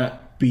and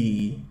not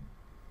be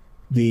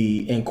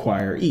the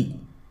inquiree.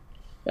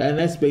 And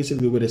that's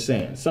basically what it's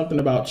saying. Something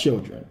about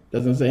children.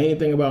 Doesn't say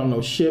anything about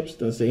no ships.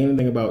 Doesn't say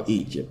anything about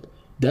Egypt.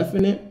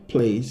 Definite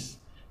place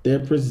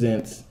that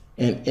presents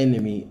an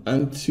enemy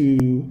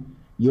unto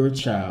your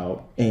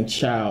child, and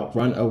child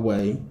run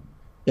away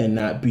and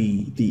not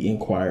be the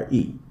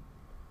inquiree.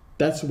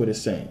 That's what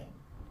it's saying.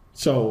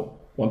 So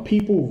when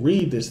people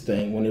read this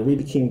thing, when they read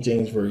the King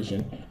James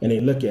Version and they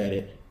look at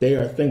it, they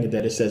are thinking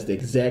that it says the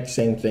exact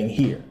same thing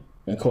here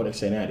in Codex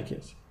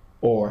Sinaiticus,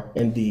 or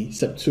in the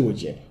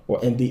Septuagint,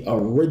 or in the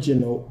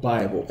original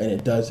Bible, and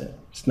it doesn't.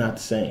 It's not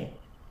the same.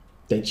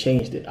 They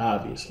changed it,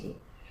 obviously.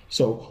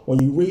 So when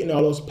you read in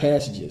all those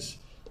passages,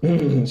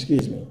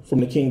 excuse me, from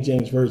the King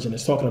James Version,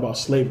 it's talking about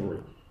slavery.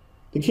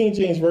 The King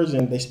James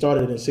Version, they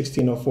started in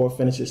 1604,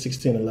 finished in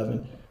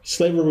 1611.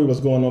 Slavery was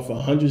going on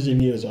for hundreds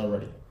of years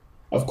already.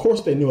 Of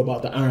course they knew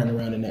about the iron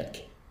around the neck.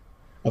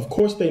 Of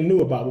course they knew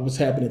about what was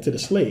happening to the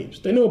slaves.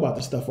 They knew about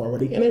the stuff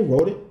already, and they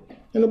wrote it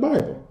in the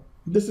Bible.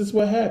 This is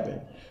what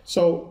happened.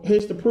 So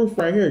here's the proof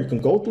right here. You can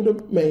go through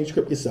the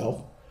manuscript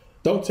yourself.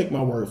 Don't take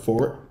my word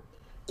for it.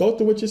 Go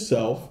through it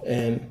yourself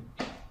and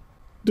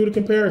do the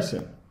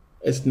comparison.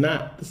 It's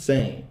not the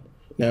same.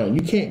 Now,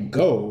 you can't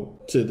go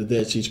to the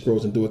Dead Sea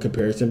Scrolls and do a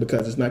comparison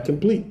because it's not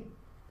complete,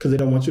 because they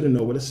don't want you to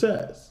know what it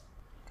says.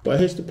 But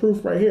here's the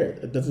proof right here.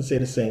 It doesn't say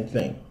the same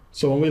thing.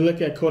 So when we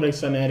look at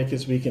Codex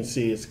Sinaiticus, we can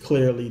see it's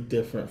clearly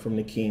different from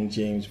the King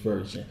James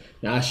Version.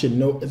 Now, I should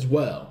note as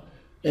well,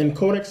 in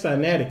Codex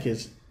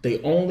Sinaiticus, they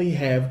only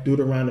have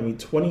Deuteronomy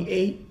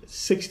 28,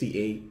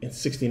 68, and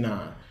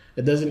 69.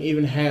 It doesn't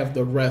even have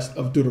the rest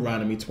of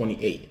Deuteronomy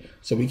 28.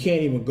 So we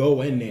can't even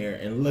go in there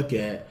and look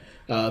at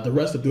the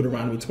rest of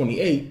Deuteronomy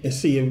 28 and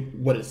see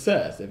what it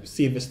says.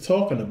 See if it's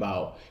talking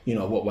about,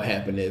 what would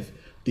happen if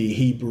the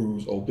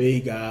Hebrews obey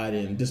God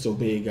and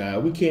disobey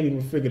God. We can't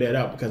even figure that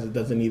out because it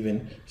doesn't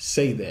even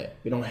say that.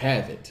 We don't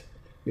have it.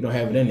 We don't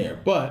have it in there.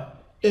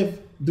 But if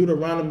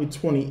Deuteronomy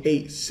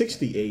 28,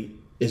 68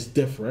 is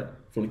different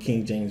from the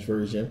King James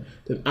Version,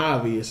 then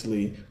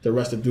obviously the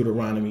rest of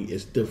Deuteronomy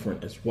is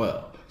different as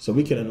well. So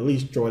we can at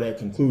least draw that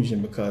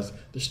conclusion because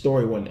the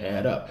story wouldn't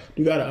add up.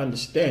 You got to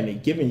understand, they're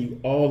giving you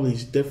all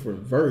these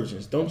different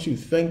versions. Don't you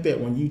think that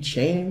when you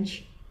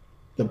change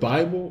the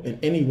Bible in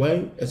any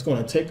way, it's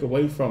going to take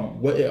away from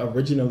what it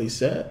originally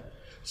said?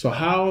 So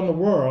how in the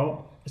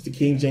world is the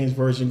King James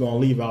Version going to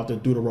leave out the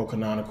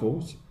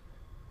Deuterocanonicals?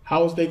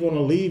 How is they going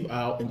to leave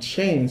out and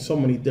change so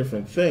many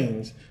different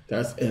things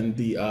that's in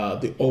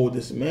the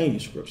oldest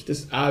manuscripts?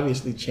 This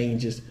obviously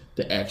changes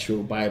the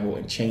actual Bible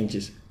and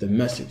changes the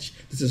message.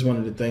 This is one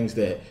of the things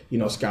that,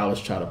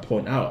 scholars try to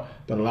point out,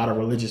 but a lot of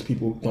religious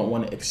people don't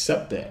want to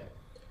accept that.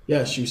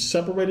 Yes, you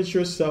separated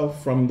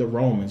yourself from the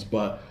Romans,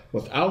 but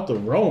without the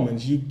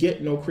Romans, you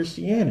get no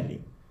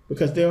Christianity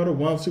because they are the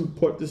ones who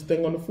put this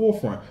thing on the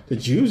forefront. The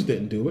Jews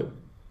didn't do it.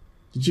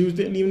 The Jews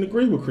didn't even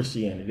agree with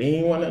Christianity. They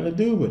didn't want nothing to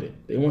do with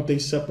it. They want their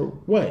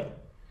separate way.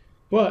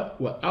 But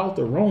without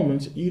the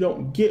Romans, you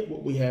don't get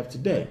what we have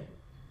today.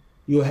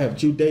 You'll have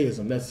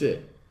Judaism. That's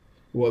it.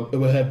 Well, it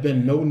would have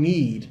been no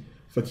need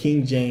for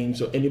King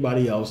James or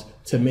anybody else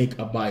to make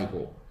a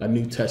Bible, a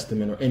New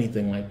Testament or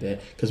anything like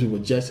that, because we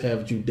would just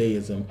have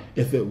Judaism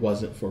if it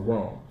wasn't for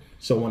Rome.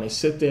 So when they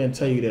sit there and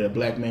tell you that a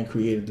black man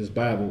created this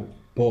Bible,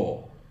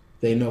 bull.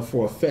 They know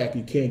for a fact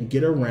you can't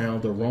get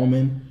around the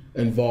Roman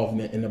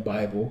involvement in the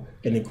Bible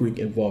and the Greek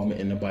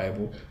involvement in the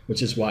Bible,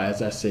 which is why,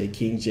 as I say,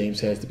 King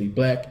James has to be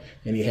black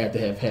and he had to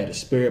have had a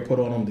spirit put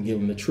on him to give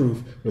him the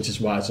truth, which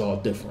is why it's all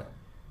different.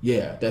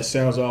 Yeah, that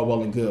sounds all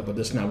well and good, but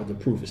that's not what the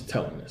proof is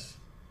telling us.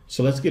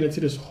 So let's get into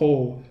this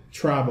whole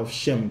tribe of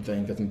Shem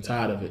thing because I'm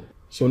tired of it.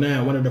 So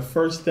now, one of the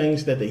first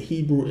things that the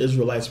Hebrew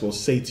Israelites will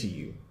say to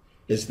you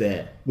is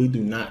that we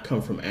do not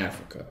come from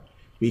Africa.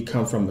 We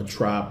come from the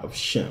tribe of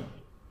Shem.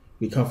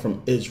 We come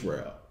from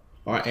Israel.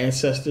 Our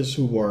ancestors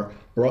who were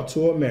brought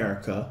to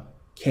America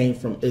came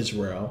from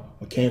Israel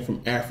or came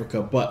from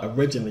Africa, but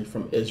originally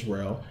from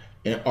Israel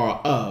and are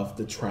of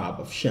the tribe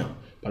of Shem.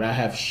 But I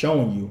have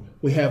shown you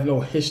we have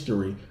no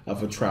history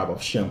of a tribe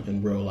of Shem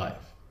in real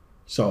life.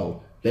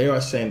 So they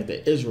are saying that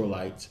the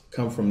Israelites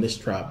come from this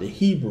tribe. The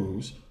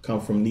Hebrews come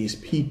from these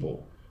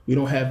people. We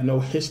don't have no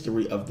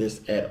history of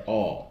this at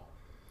all.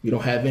 We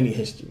don't have any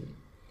history.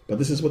 But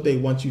this is what they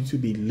want you to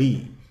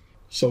believe.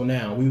 So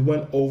now we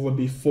went over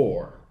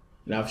before,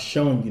 and I've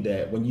shown you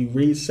that when you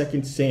read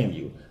 2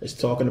 Samuel, it's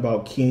talking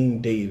about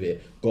King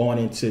David going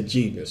into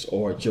Jebus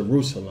or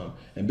Jerusalem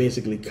and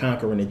basically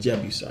conquering the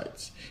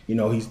Jebusites.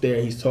 He's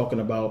there, he's talking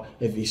about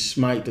if he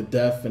smite the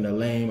deaf and the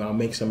lame, I'll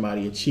make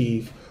somebody a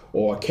chief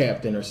or a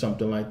captain or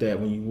something like that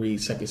when you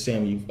read 2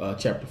 Samuel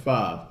chapter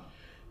 5.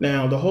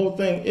 Now, the whole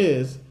thing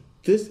is,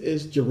 this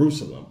is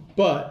Jerusalem,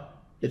 but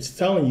it's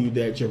telling you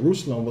that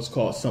Jerusalem was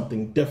called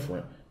something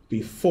different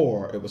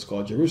before it was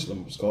called Jerusalem.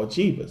 It was called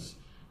Jebus.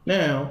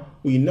 Now,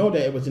 we know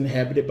that it was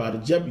inhabited by the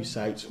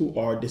Jebusites who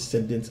are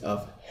descendants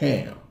of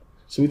Ham.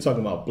 So we're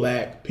talking about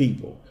black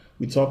people.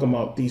 We're talking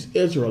about these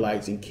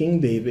Israelites and King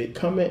David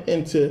coming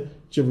into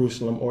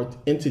Jerusalem or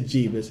into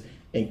Jebus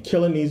and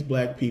killing these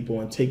black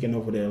people and taking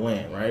over their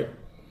land, right?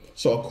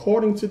 So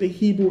according to the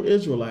Hebrew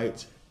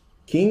Israelites,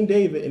 King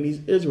David and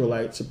these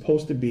Israelites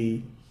supposed to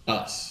be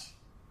us,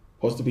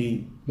 supposed to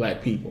be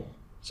black people.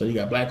 So you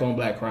got black on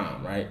black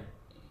crime, right?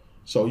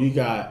 So you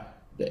got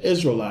the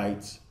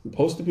Israelites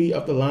supposed to be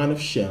of the line of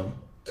Shem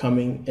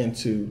coming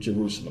into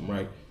Jerusalem,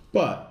 right?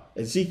 But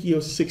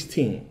Ezekiel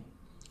 16,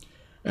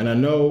 and I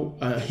know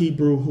a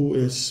Hebrew who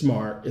is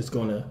smart is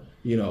gonna,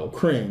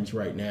 cringe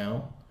right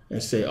now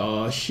and say,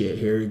 oh shit,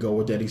 here you go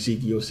with that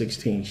Ezekiel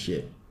 16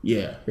 shit.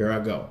 Yeah, here I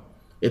go.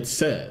 It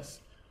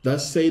says,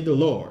 thus say the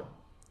Lord,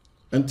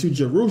 unto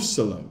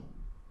Jerusalem.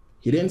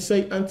 He didn't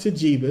say unto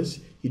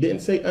Jebus. He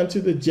didn't say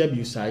unto the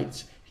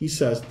Jebusites. He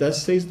says,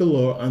 thus says the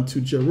Lord unto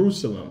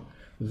Jerusalem,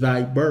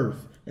 thy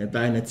birth and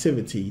thy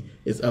nativity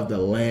is of the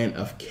land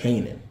of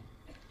Canaan.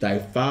 Thy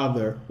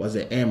father was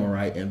an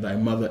Amorite and thy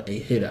mother a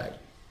Hittite.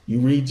 You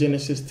read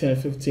Genesis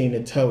 10:15,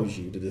 it tells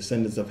you the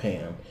descendants of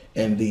Ham,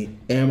 and the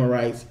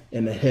Amorites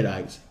and the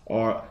Hittites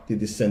are the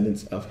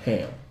descendants of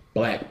Ham,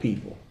 black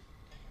people.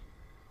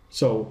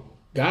 So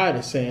God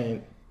is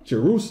saying,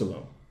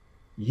 Jerusalem,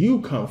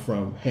 you come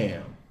from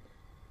Ham,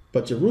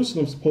 but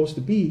Jerusalem's supposed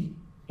to be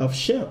of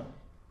Shem.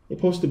 It's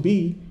supposed to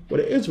be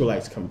where the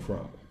Israelites come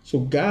from. So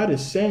God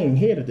is saying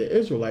here that the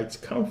Israelites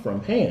come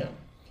from Ham.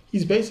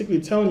 He's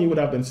basically telling you what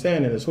I've been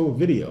saying in this whole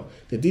video,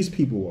 that these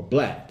people were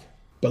black.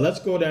 But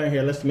let's go down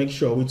here. Let's make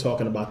sure we're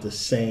talking about the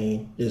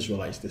same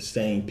Israelites, the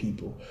same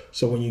people.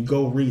 So when you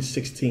go read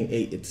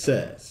 16:8, it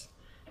says,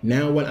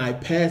 now when I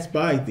passed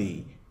by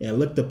thee and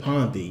looked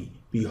upon thee,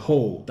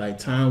 behold, thy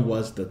time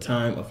was the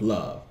time of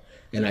love.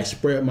 And I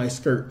spread my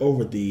skirt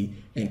over thee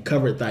and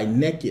covered thy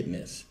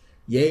nakedness.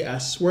 Yea, I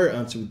swear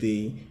unto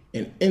thee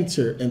and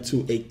enter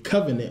into a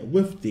covenant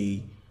with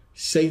thee,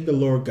 saith the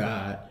Lord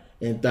God,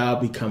 and thou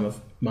becomest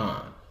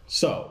mine.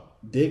 So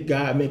did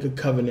God make a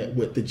covenant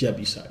with the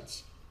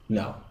Jebusites?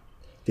 No.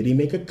 Did he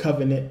make a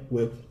covenant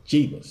with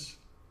Jebus?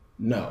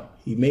 No.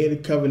 He made a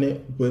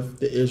covenant with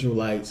the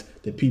Israelites,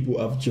 the people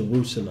of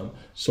Jerusalem.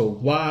 So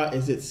why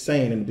is it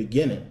saying in the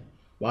beginning,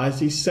 why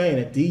is he saying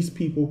that these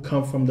people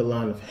come from the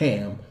line of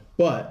Ham,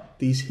 but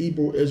these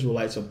Hebrew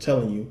Israelites are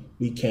telling you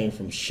we came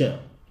from Shem?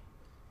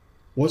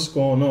 What's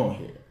going on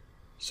here?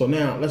 So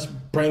now let's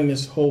bring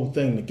this whole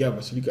thing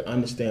together so you can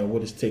understand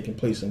what is taking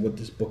place and what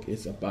this book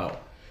is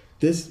about.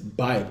 This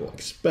Bible,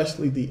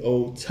 especially the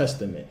Old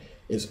Testament,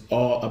 is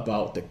all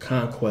about the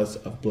conquest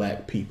of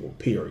black people,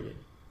 period.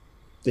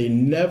 They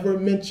never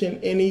mention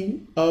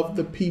any of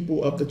the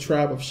people of the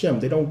tribe of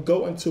Shem. They don't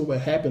go into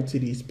what happened to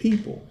these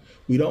people.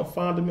 We don't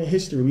find them in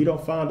history. We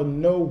don't find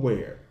them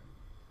nowhere.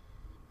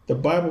 The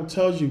Bible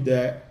tells you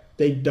that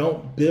they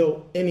don't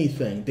build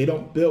anything. They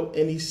don't build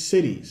any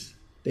cities.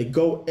 They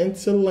go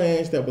into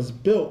lands that was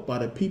built by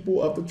the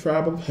people of the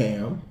tribe of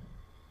Ham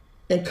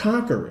and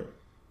conquer it.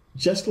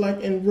 Just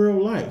like in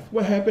real life.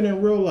 What happened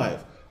in real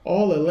life?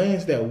 All the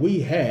lands that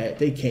we had,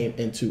 they came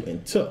into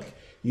and took.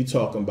 You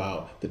talking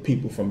about the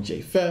people from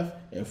Japheth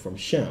and from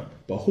Shem.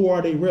 But who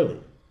are they really?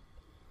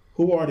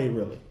 Who are they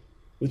really?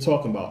 We're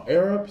talking about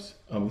Arabs,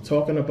 and we're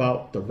talking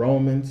about the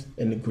Romans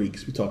and the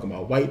Greeks. We're talking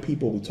about white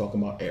people, we're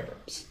talking about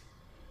Arabs.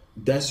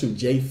 That's who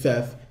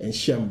Japheth and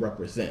Shem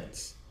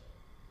represents.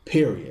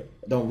 Period.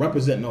 Don't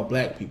represent no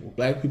black people.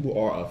 Black people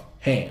are of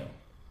Ham,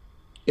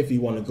 if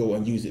you want to go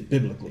and use it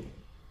biblically.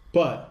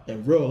 But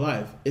in real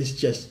life, it's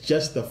just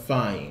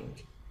justifying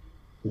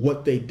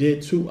what they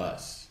did to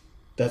us.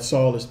 That's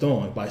all it's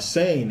doing. By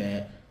saying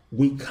that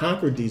we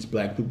conquered these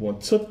black people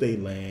and took their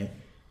land,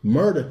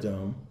 murdered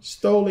them,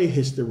 stole their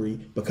history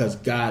because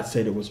God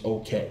said it was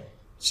okay.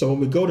 So when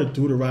we go to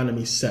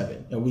Deuteronomy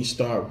 7 and we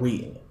start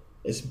reading it,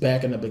 it's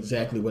backing up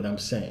exactly what I'm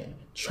saying,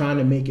 trying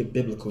to make it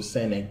biblical,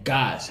 saying that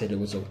God said it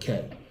was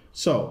okay.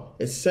 So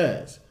it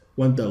says,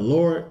 when the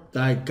Lord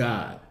thy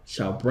God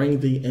shall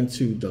bring thee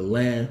into the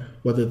land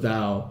whither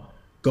thou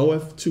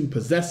goest to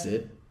possess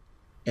it,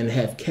 and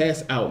have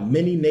cast out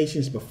many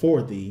nations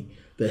before thee,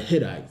 the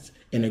Hittites,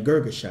 and the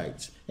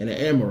Girgashites, and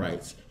the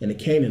Amorites, and the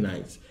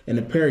Canaanites, and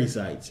the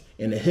Perizzites,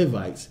 and the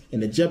Hivites,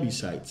 and the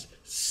Jebusites,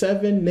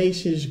 7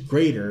 nations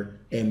greater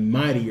and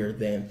mightier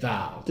than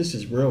thou. This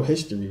is real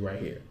history right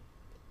here.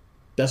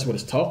 That's what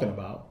it's talking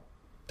about.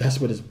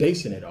 That's what it's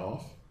basing it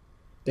off.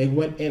 They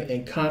went in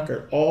and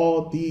conquered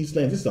all these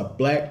lands. This is a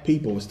black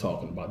people it's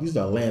talking about. These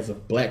are lands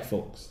of black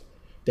folks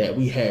that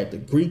we had the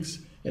Greeks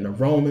and the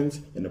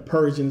Romans and the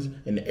Persians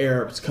and the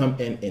Arabs come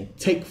in and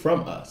take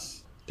from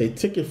us. They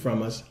took it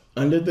from us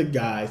under the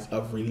guise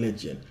of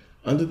religion,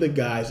 under the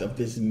guise of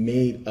this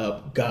made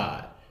up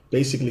God,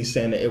 basically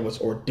saying that it was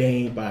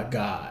ordained by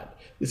God.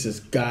 This is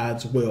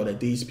God's will that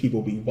these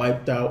people be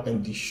wiped out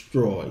and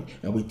destroyed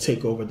and we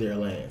take over their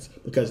lands,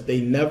 because they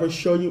never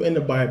show you in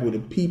the Bible the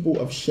people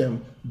of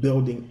Shem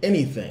building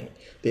anything.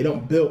 They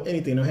don't build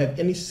anything. They don't have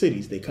any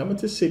cities. They come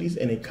into cities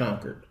and they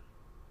conquered.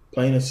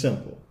 Plain and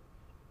simple.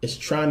 It's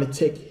trying to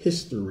take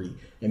history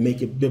and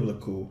make it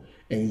biblical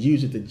and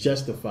use it to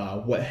justify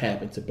what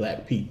happened to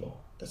black people.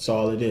 That's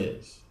all it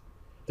is.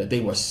 That they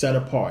were set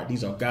apart.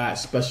 These are God's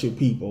special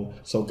people,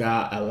 so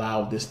God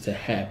allowed this to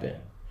happen.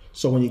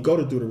 So when you go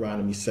to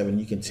Deuteronomy 7,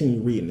 you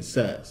continue reading, it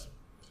says,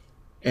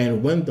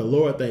 and when the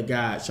Lord thy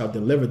God shall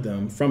deliver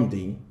them from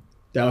thee,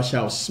 thou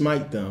shalt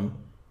smite them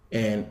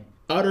and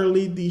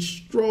utterly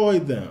destroy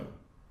them.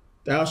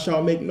 Thou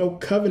shalt make no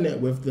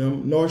covenant with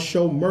them, nor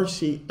show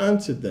mercy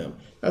unto them.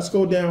 Let's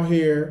go down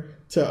here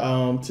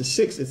to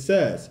 6. It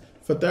says,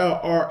 for thou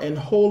art an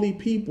holy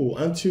people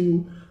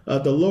unto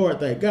the Lord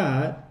thy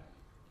God.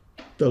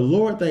 The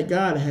Lord thy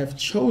God hath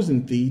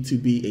chosen thee to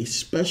be a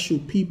special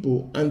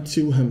people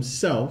unto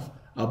himself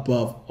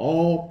above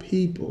all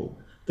people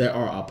that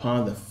are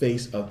upon the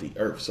face of the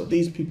earth. So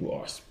these people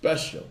are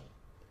special.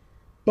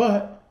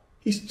 But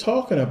he's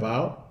talking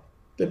about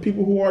the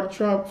people who are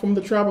from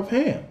the tribe of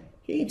Ham.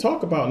 He ain't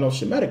talking about no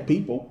Shemitic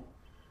people.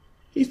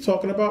 He's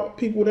talking about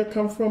people that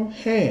come from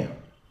Ham,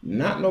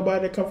 not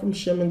nobody that come from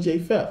Shem and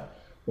Japheth.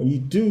 When you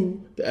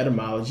do the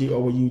etymology,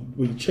 or when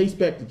you trace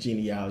back the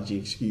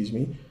genealogy,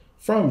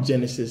 from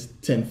Genesis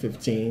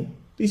 10:15,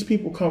 these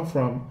people come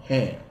from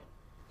Ham.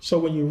 So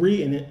when you're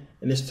reading it,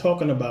 and it's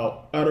talking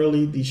about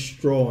utterly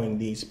destroying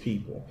these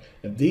people,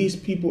 if these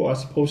people are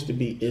supposed to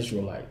be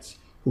Israelites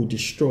who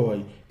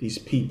destroy these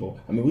people,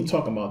 I mean, we're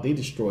talking about they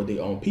destroyed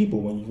their own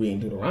people when you read in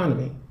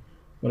Deuteronomy.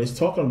 When it's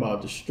talking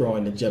about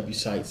destroying the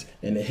Jebusites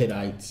and the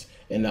Hittites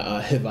and the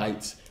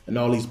Hivites and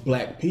all these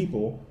black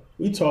people,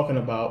 we're talking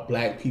about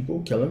black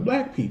people killing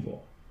black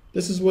people.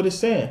 This is what it's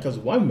saying, because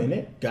one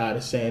minute God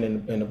is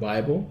saying in the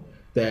Bible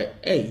that,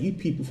 hey, you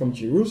people from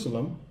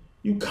Jerusalem,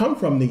 you come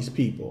from these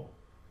people.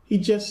 He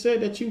just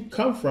said that you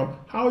come from.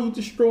 How are you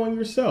destroying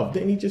yourself?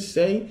 Didn't he just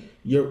say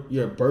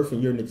your birth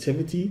and your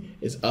nativity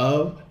is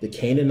of the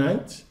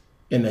Canaanites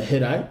and the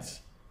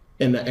Hittites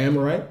and the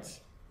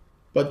Amorites?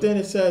 But then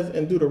it says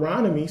in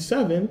Deuteronomy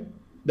 7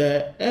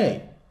 that,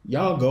 hey,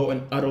 y'all go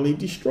and utterly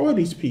destroy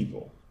these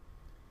people.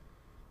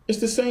 It's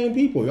the same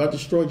people. Y'all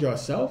destroyed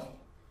yourself.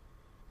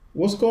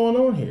 What's going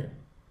on here?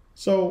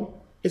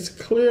 So it's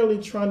clearly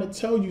trying to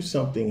tell you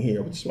something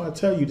here, which is why I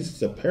tell you this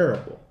is a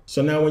parable.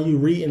 So now when you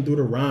read in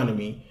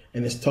Deuteronomy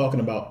and it's talking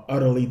about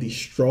utterly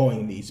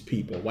destroying these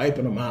people,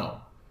 wiping them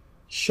out,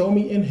 show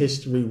me in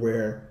history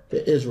where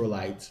the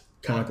Israelites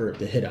conquered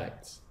the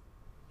Hittites.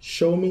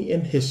 Show me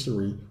in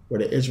history where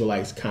the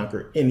Israelites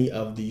conquered any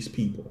of these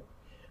people.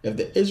 If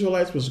the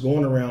Israelites was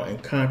going around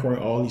and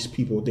conquering all these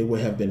people, they would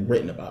have been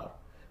written about.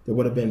 There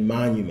would have been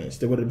monuments.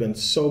 There would have been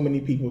so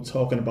many people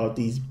talking about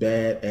these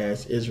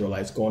badass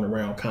Israelites going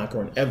around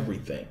conquering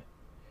everything.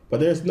 But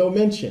there's no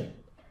mention.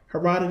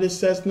 Herodotus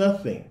says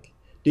nothing.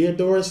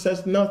 Diodorus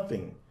says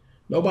nothing.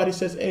 Nobody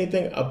says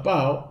anything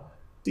about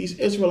these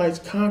Israelites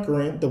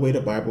conquering the way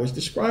the Bible is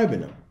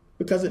describing them,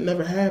 because it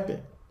never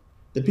happened.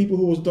 The people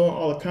who was doing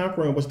all the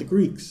conquering was the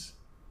Greeks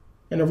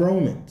and the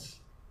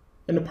Romans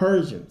and the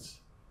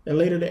Persians and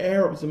later the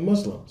Arabs and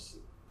Muslims.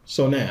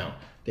 So now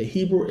the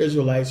Hebrew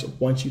Israelites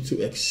want you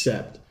to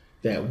accept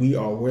that we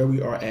are where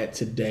we are at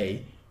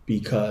today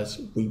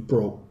because we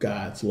broke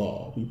God's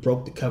law. We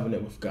broke the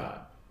covenant with God.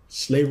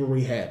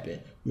 Slavery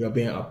happened. We are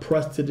being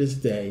oppressed to this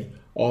day,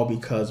 all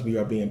because we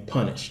are being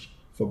punished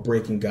for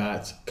breaking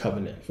God's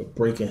covenant, for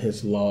breaking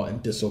his law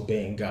and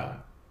disobeying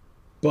God.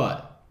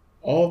 But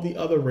all the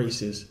other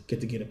races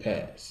get a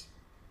pass.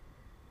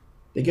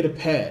 They get a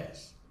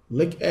pass.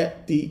 Look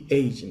at the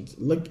Asians.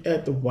 Look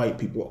at the white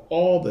people.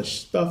 All the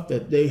stuff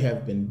that they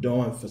have been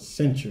doing for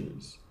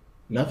centuries.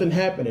 Nothing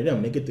happened to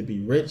them. They get to be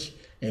rich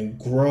and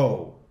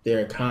grow their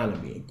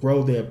economy,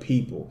 grow their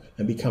people,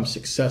 and become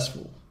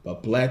successful.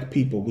 But black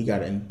people, we got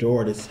to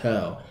endure this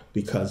hell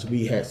because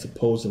we had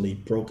supposedly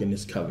broken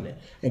this covenant.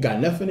 And got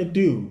nothing to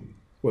do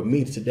with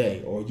me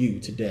today or you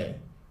today.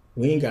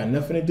 We ain't got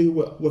nothing to do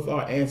with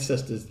our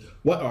ancestors,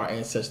 what our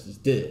ancestors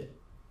did.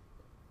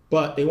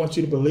 But they want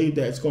you to believe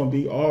that it's going to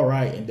be all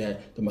right and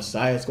that the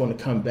Messiah is going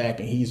to come back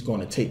and he's going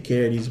to take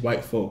care of these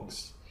white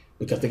folks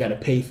because they got to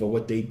pay for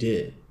what they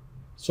did.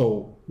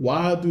 So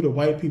why do the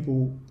white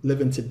people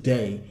living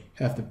today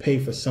have to pay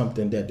for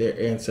something that their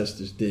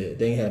ancestors did?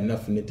 They ain't have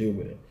nothing to do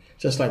with it.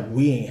 Just like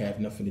we ain't have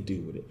nothing to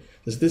do with it.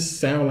 Does this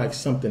sound like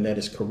something that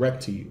is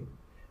correct to you?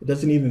 It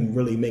doesn't even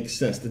really make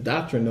sense. The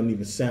doctrine don't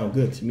even sound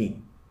good to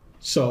me.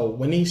 So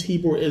when these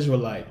Hebrew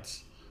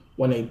Israelites,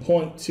 when they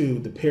point to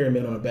the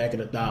pyramid on the back of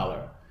the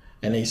dollar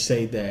and they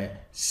say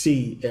that,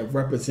 see, it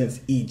represents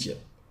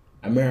Egypt.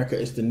 America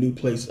is the new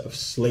place of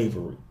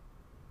slavery.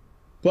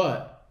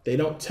 But they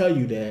don't tell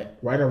you that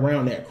right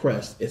around that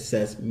crest, it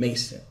says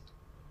Mason.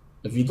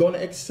 If you're going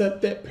to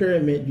accept that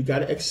pyramid, you got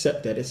to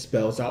accept that it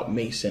spells out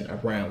Mason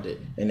around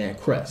it in that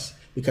crest,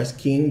 because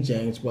King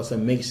James was a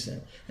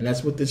Mason. And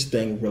that's what this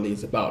thing really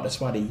is about. That's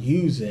why they're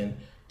using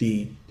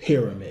the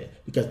pyramid,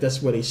 because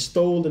that's where they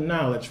stole the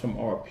knowledge from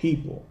our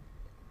people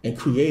and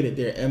created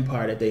their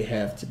empire that they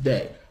have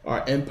today.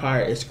 Our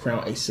empire is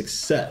crowned a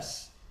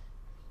success.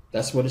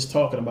 That's what it's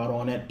talking about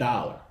on that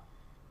dollar.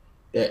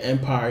 Their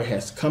empire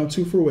has come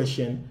to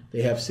fruition.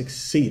 They have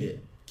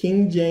succeeded.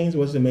 King James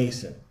was a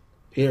Mason,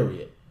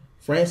 period.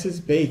 Francis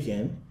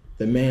Bacon,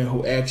 the man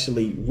who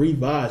actually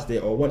revised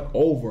it or went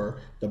over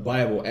the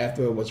Bible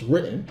after it was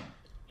written,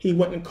 he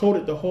went and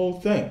coded the whole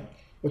thing,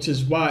 which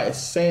is why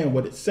it's saying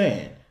what it's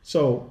saying.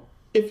 So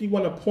if you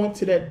want to point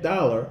to that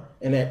dollar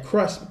and that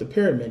crest with the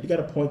pyramid, you got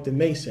to point to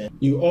Mason.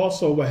 You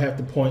also will have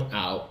to point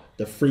out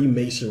the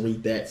Freemasonry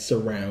that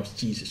surrounds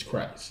Jesus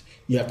Christ.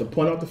 You have to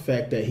point out the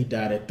fact that he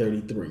died at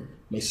 33,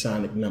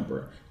 Masonic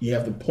number. You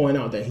have to point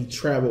out that he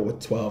traveled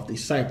with 12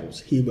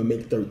 disciples. He would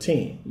make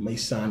 13,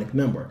 Masonic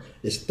number.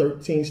 It's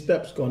 13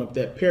 steps going up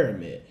that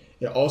pyramid.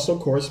 It also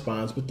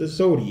corresponds with the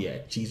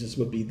zodiac. Jesus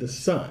would be the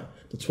sun.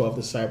 The 12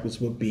 disciples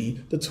would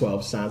be the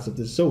 12 signs of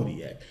the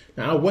zodiac.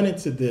 Now, I went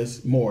into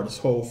this more, this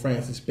whole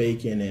Francis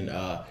Bacon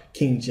and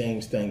King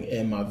James thing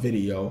in my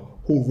video,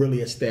 Who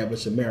Really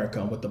Established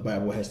America and what the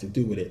Bible has to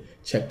do with it.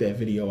 Check that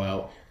video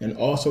out. And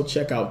also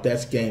check out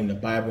That's Game, the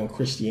Bible and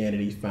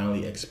Christianity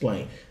Finally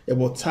Explained. It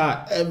will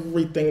tie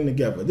everything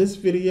together. This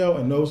video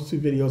and those two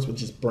videos will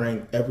just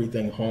bring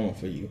everything home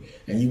for you.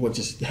 And you will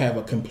just have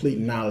a complete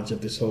knowledge of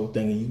this whole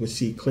thing. And you will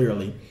see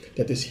clearly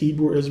that this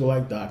Hebrew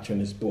Israelite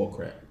doctrine is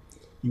bullcrap.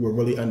 You will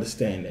really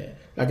understand that.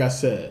 Like I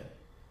said,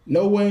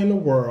 no way in the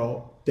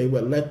world they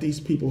would let these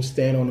people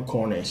stand on the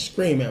corner and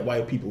scream at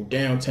white people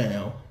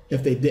downtown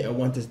if they didn't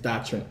want this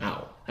doctrine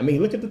out. I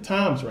mean, look at the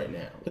times right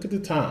now. Look at the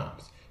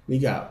times. We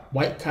got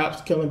white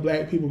cops killing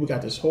black people. We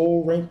got this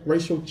whole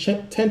racial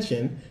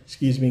tension,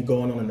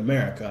 going on in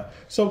America.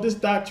 So this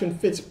doctrine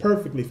fits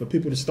perfectly for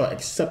people to start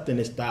accepting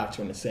this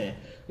doctrine and saying,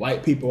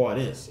 white people are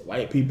this,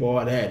 white people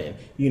are that. And,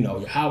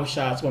 your Howard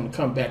Shah's going to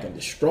come back and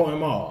destroy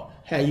them all.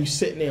 Have you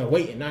sitting there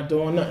waiting, not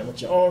doing nothing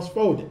with your arms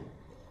folded.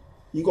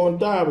 You're going to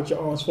die with your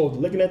arms folded,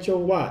 looking at your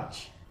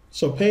watch.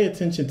 So pay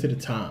attention to the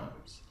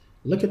times.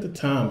 Look at the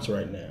times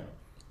right now.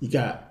 You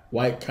got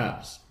white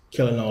cops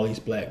killing all these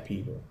black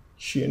people,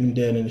 shooting them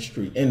dead in the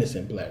street,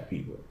 innocent black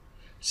people.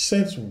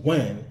 Since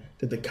when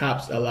did the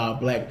cops allow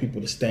black people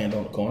to stand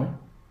on the corner?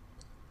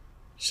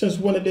 Since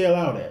when did they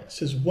allow that?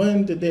 Since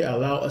when did they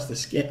allow us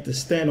to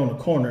stand on the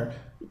corner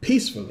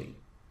peacefully?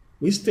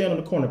 We stand on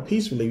the corner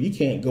peacefully. You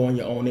can't go in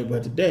your own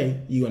neighborhood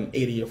today, you and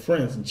 8 of your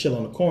friends, and chill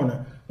on the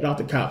corner without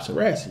the cops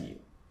harassing you.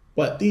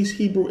 But these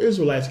Hebrew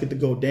Israelites get to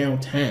go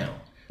downtown.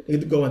 They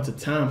get to go into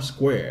Times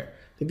Square.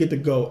 They get to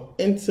go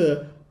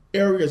into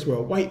areas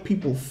where white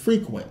people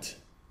frequent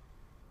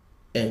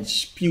and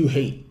spew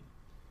hate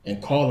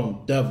and call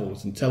them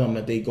devils and tell them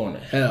that they're going to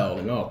hell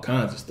and all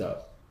kinds of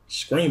stuff,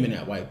 screaming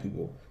at white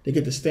people. They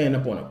get to stand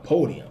up on a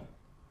podium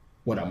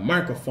with a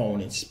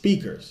microphone and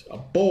speakers, a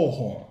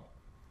bullhorn,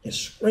 and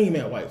scream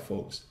at white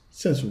folks.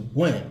 Since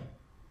when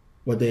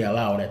would they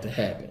allow that to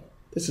happen?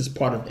 This is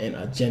part of an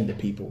agenda,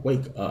 people.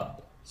 Wake up.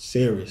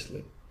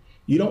 Seriously.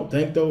 You don't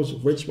think those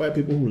rich white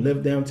people who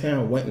live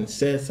downtown went and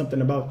said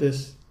something about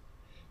this?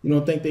 You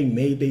don't think they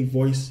made their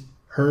voice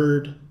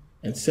heard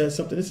and said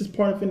something? This is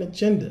part of an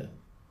agenda.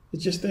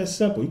 It's just that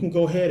simple. You can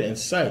go ahead and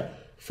cite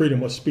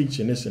freedom of speech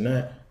and this and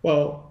that.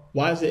 Well,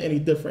 why is it any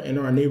different in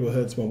our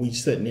neighborhoods when we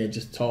sitting there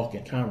just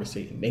talking,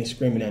 conversating? They ain't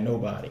screaming at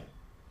nobody.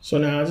 So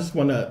now I just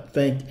want to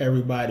thank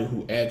everybody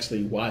who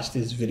actually watched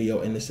this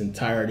video in its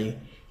entirety.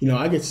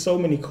 I get so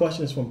many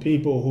questions from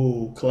people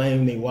who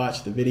claim they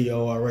watched the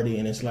video already.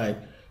 And it's like,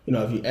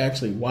 if you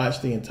actually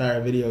watch the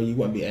entire video, you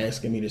wouldn't be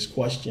asking me this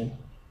question.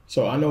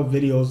 So I know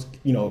videos,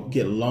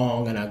 get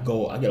long and I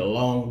get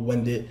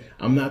long-winded.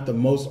 I'm not the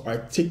most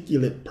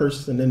articulate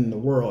person in the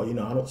world.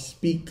 I don't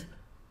speak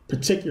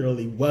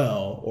particularly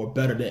well or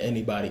better than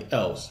anybody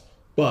else.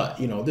 But,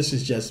 this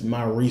is just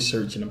my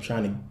research and I'm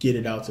trying to get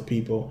it out to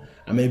people.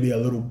 I may be a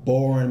little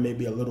boring,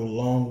 maybe a little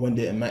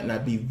long-winded, and might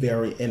not be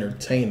very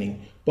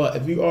entertaining. But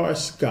if you are a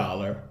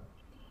scholar,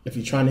 if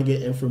you're trying to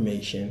get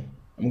information,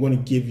 I'm going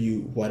to give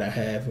you what I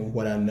have and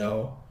what I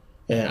know.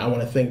 And I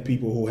want to thank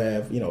people who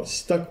have,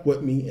 stuck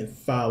with me and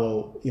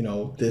follow,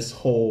 this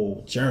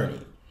whole journey.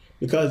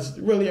 Because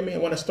really,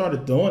 when I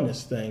started doing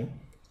this thing,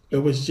 it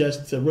was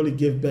just to really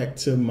give back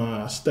to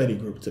my study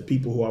group, to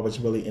people who I was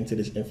really into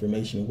this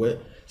information with.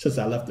 Since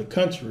I left the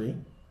country,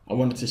 I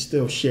wanted to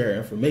still share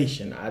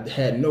information. I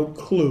had no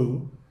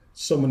clue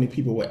so many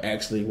people would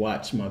actually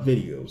watch my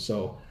videos.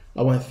 So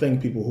I want to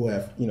thank people who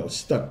have,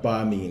 stuck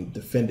by me and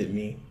defended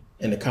me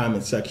in the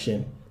comment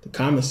section. The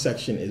comment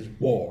section is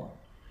war.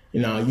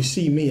 You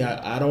see me,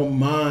 I don't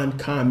mind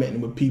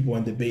commenting with people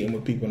and debating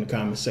with people in the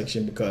comment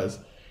section because,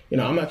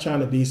 I'm not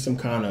trying to be some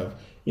kind of,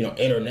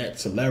 internet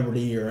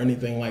celebrity or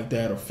anything like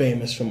that or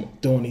famous from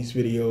doing these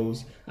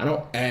videos. I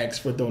don't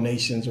ask for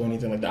donations or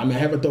anything like that. I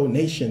have a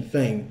donation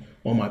thing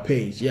on my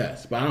page,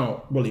 yes, but I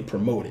don't really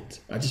promote it.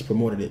 I just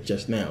promoted it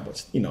just now,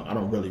 but I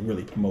don't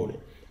really promote it.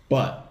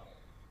 But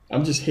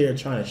I'm just here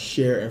trying to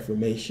share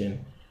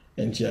information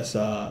and just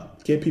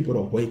get people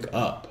to wake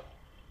up.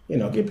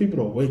 Get people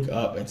to wake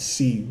up and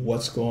see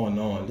what's going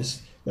on.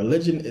 This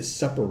religion is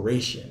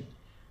separation.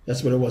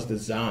 That's what it was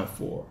designed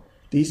for.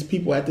 These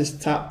people at this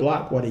top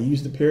block where they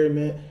use the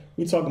pyramid,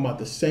 we're talking about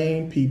the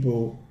same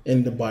people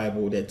in the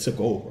Bible that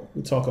took over.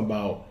 We're talking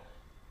about,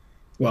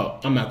 well,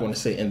 I'm not going to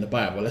say in the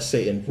Bible, let's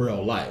say in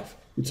real life.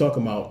 We're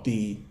talking about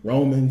the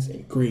Romans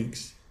and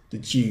Greeks, the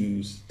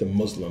Jews, the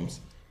Muslims.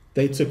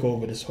 They took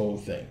over this whole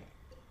thing.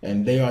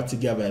 And they are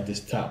together at this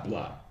top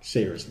block,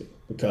 seriously.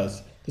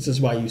 Because this is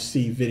why you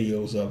see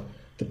videos of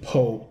the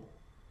Pope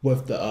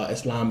with the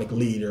Islamic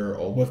leader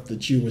or with the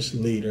Jewish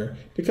leader,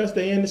 because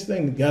they in this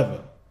thing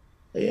together.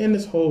 They in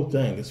this whole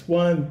thing. It's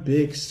one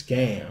big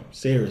scam,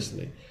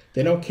 seriously.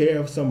 They don't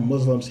care if some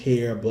Muslims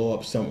here blow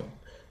up some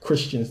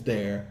Christians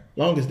there,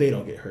 long as they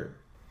don't get hurt.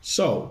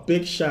 So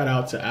big shout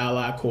out to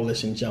Allied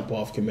Coalition Jump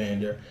Off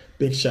Commander.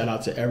 Big shout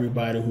out to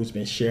everybody who's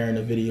been sharing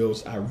the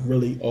videos. I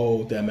really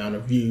owe the amount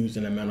of views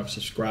and the amount of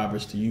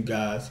subscribers to you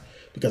guys,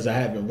 because I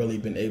haven't really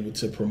been able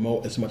to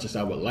promote as much as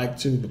I would like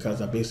to,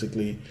 because I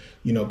basically,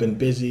 been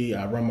busy.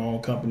 I run my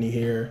own company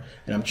here,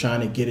 and I'm trying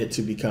to get it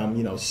to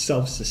become,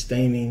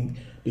 self-sustaining,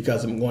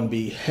 because I'm going to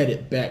be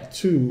headed back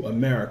to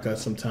America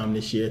sometime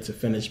this year to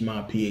finish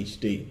my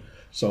PhD.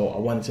 So I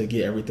wanted to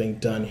get everything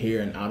done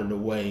here and out of the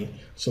way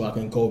so I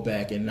can go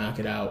back and knock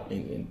it out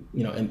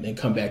and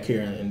come back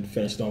here and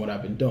finish doing what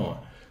I've been doing.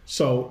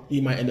 So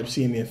you might end up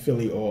seeing me in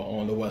Philly or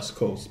on the West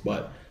Coast,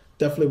 but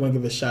definitely want to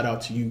give a shout out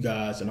to you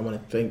guys, and I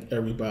want to thank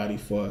everybody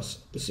for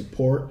the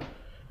support.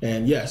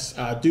 And yes,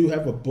 I do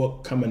have a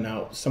book coming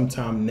out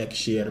sometime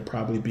next year. It'll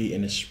probably be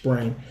in the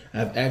spring.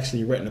 I've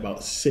actually written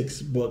about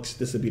 6 books.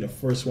 This will be the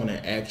first one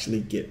to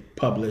actually get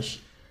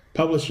published.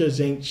 Publishers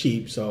ain't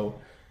cheap, so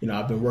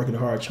I've been working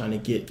hard trying to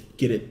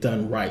get it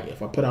done right.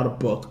 If I put out a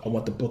book, I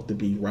want the book to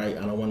be right.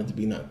 I don't want it to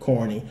be not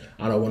corny.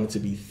 I don't want it to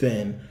be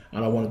thin. I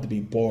don't want it to be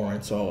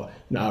boring. So,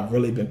 I've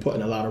really been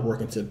putting a lot of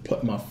work into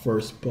putting my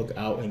first book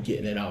out and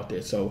getting it out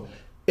there. So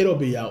it'll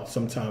be out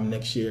sometime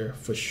next year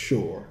for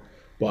sure.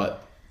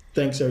 But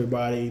thanks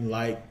everybody.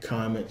 Like,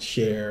 comment,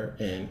 share,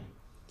 and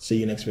see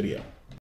you next video.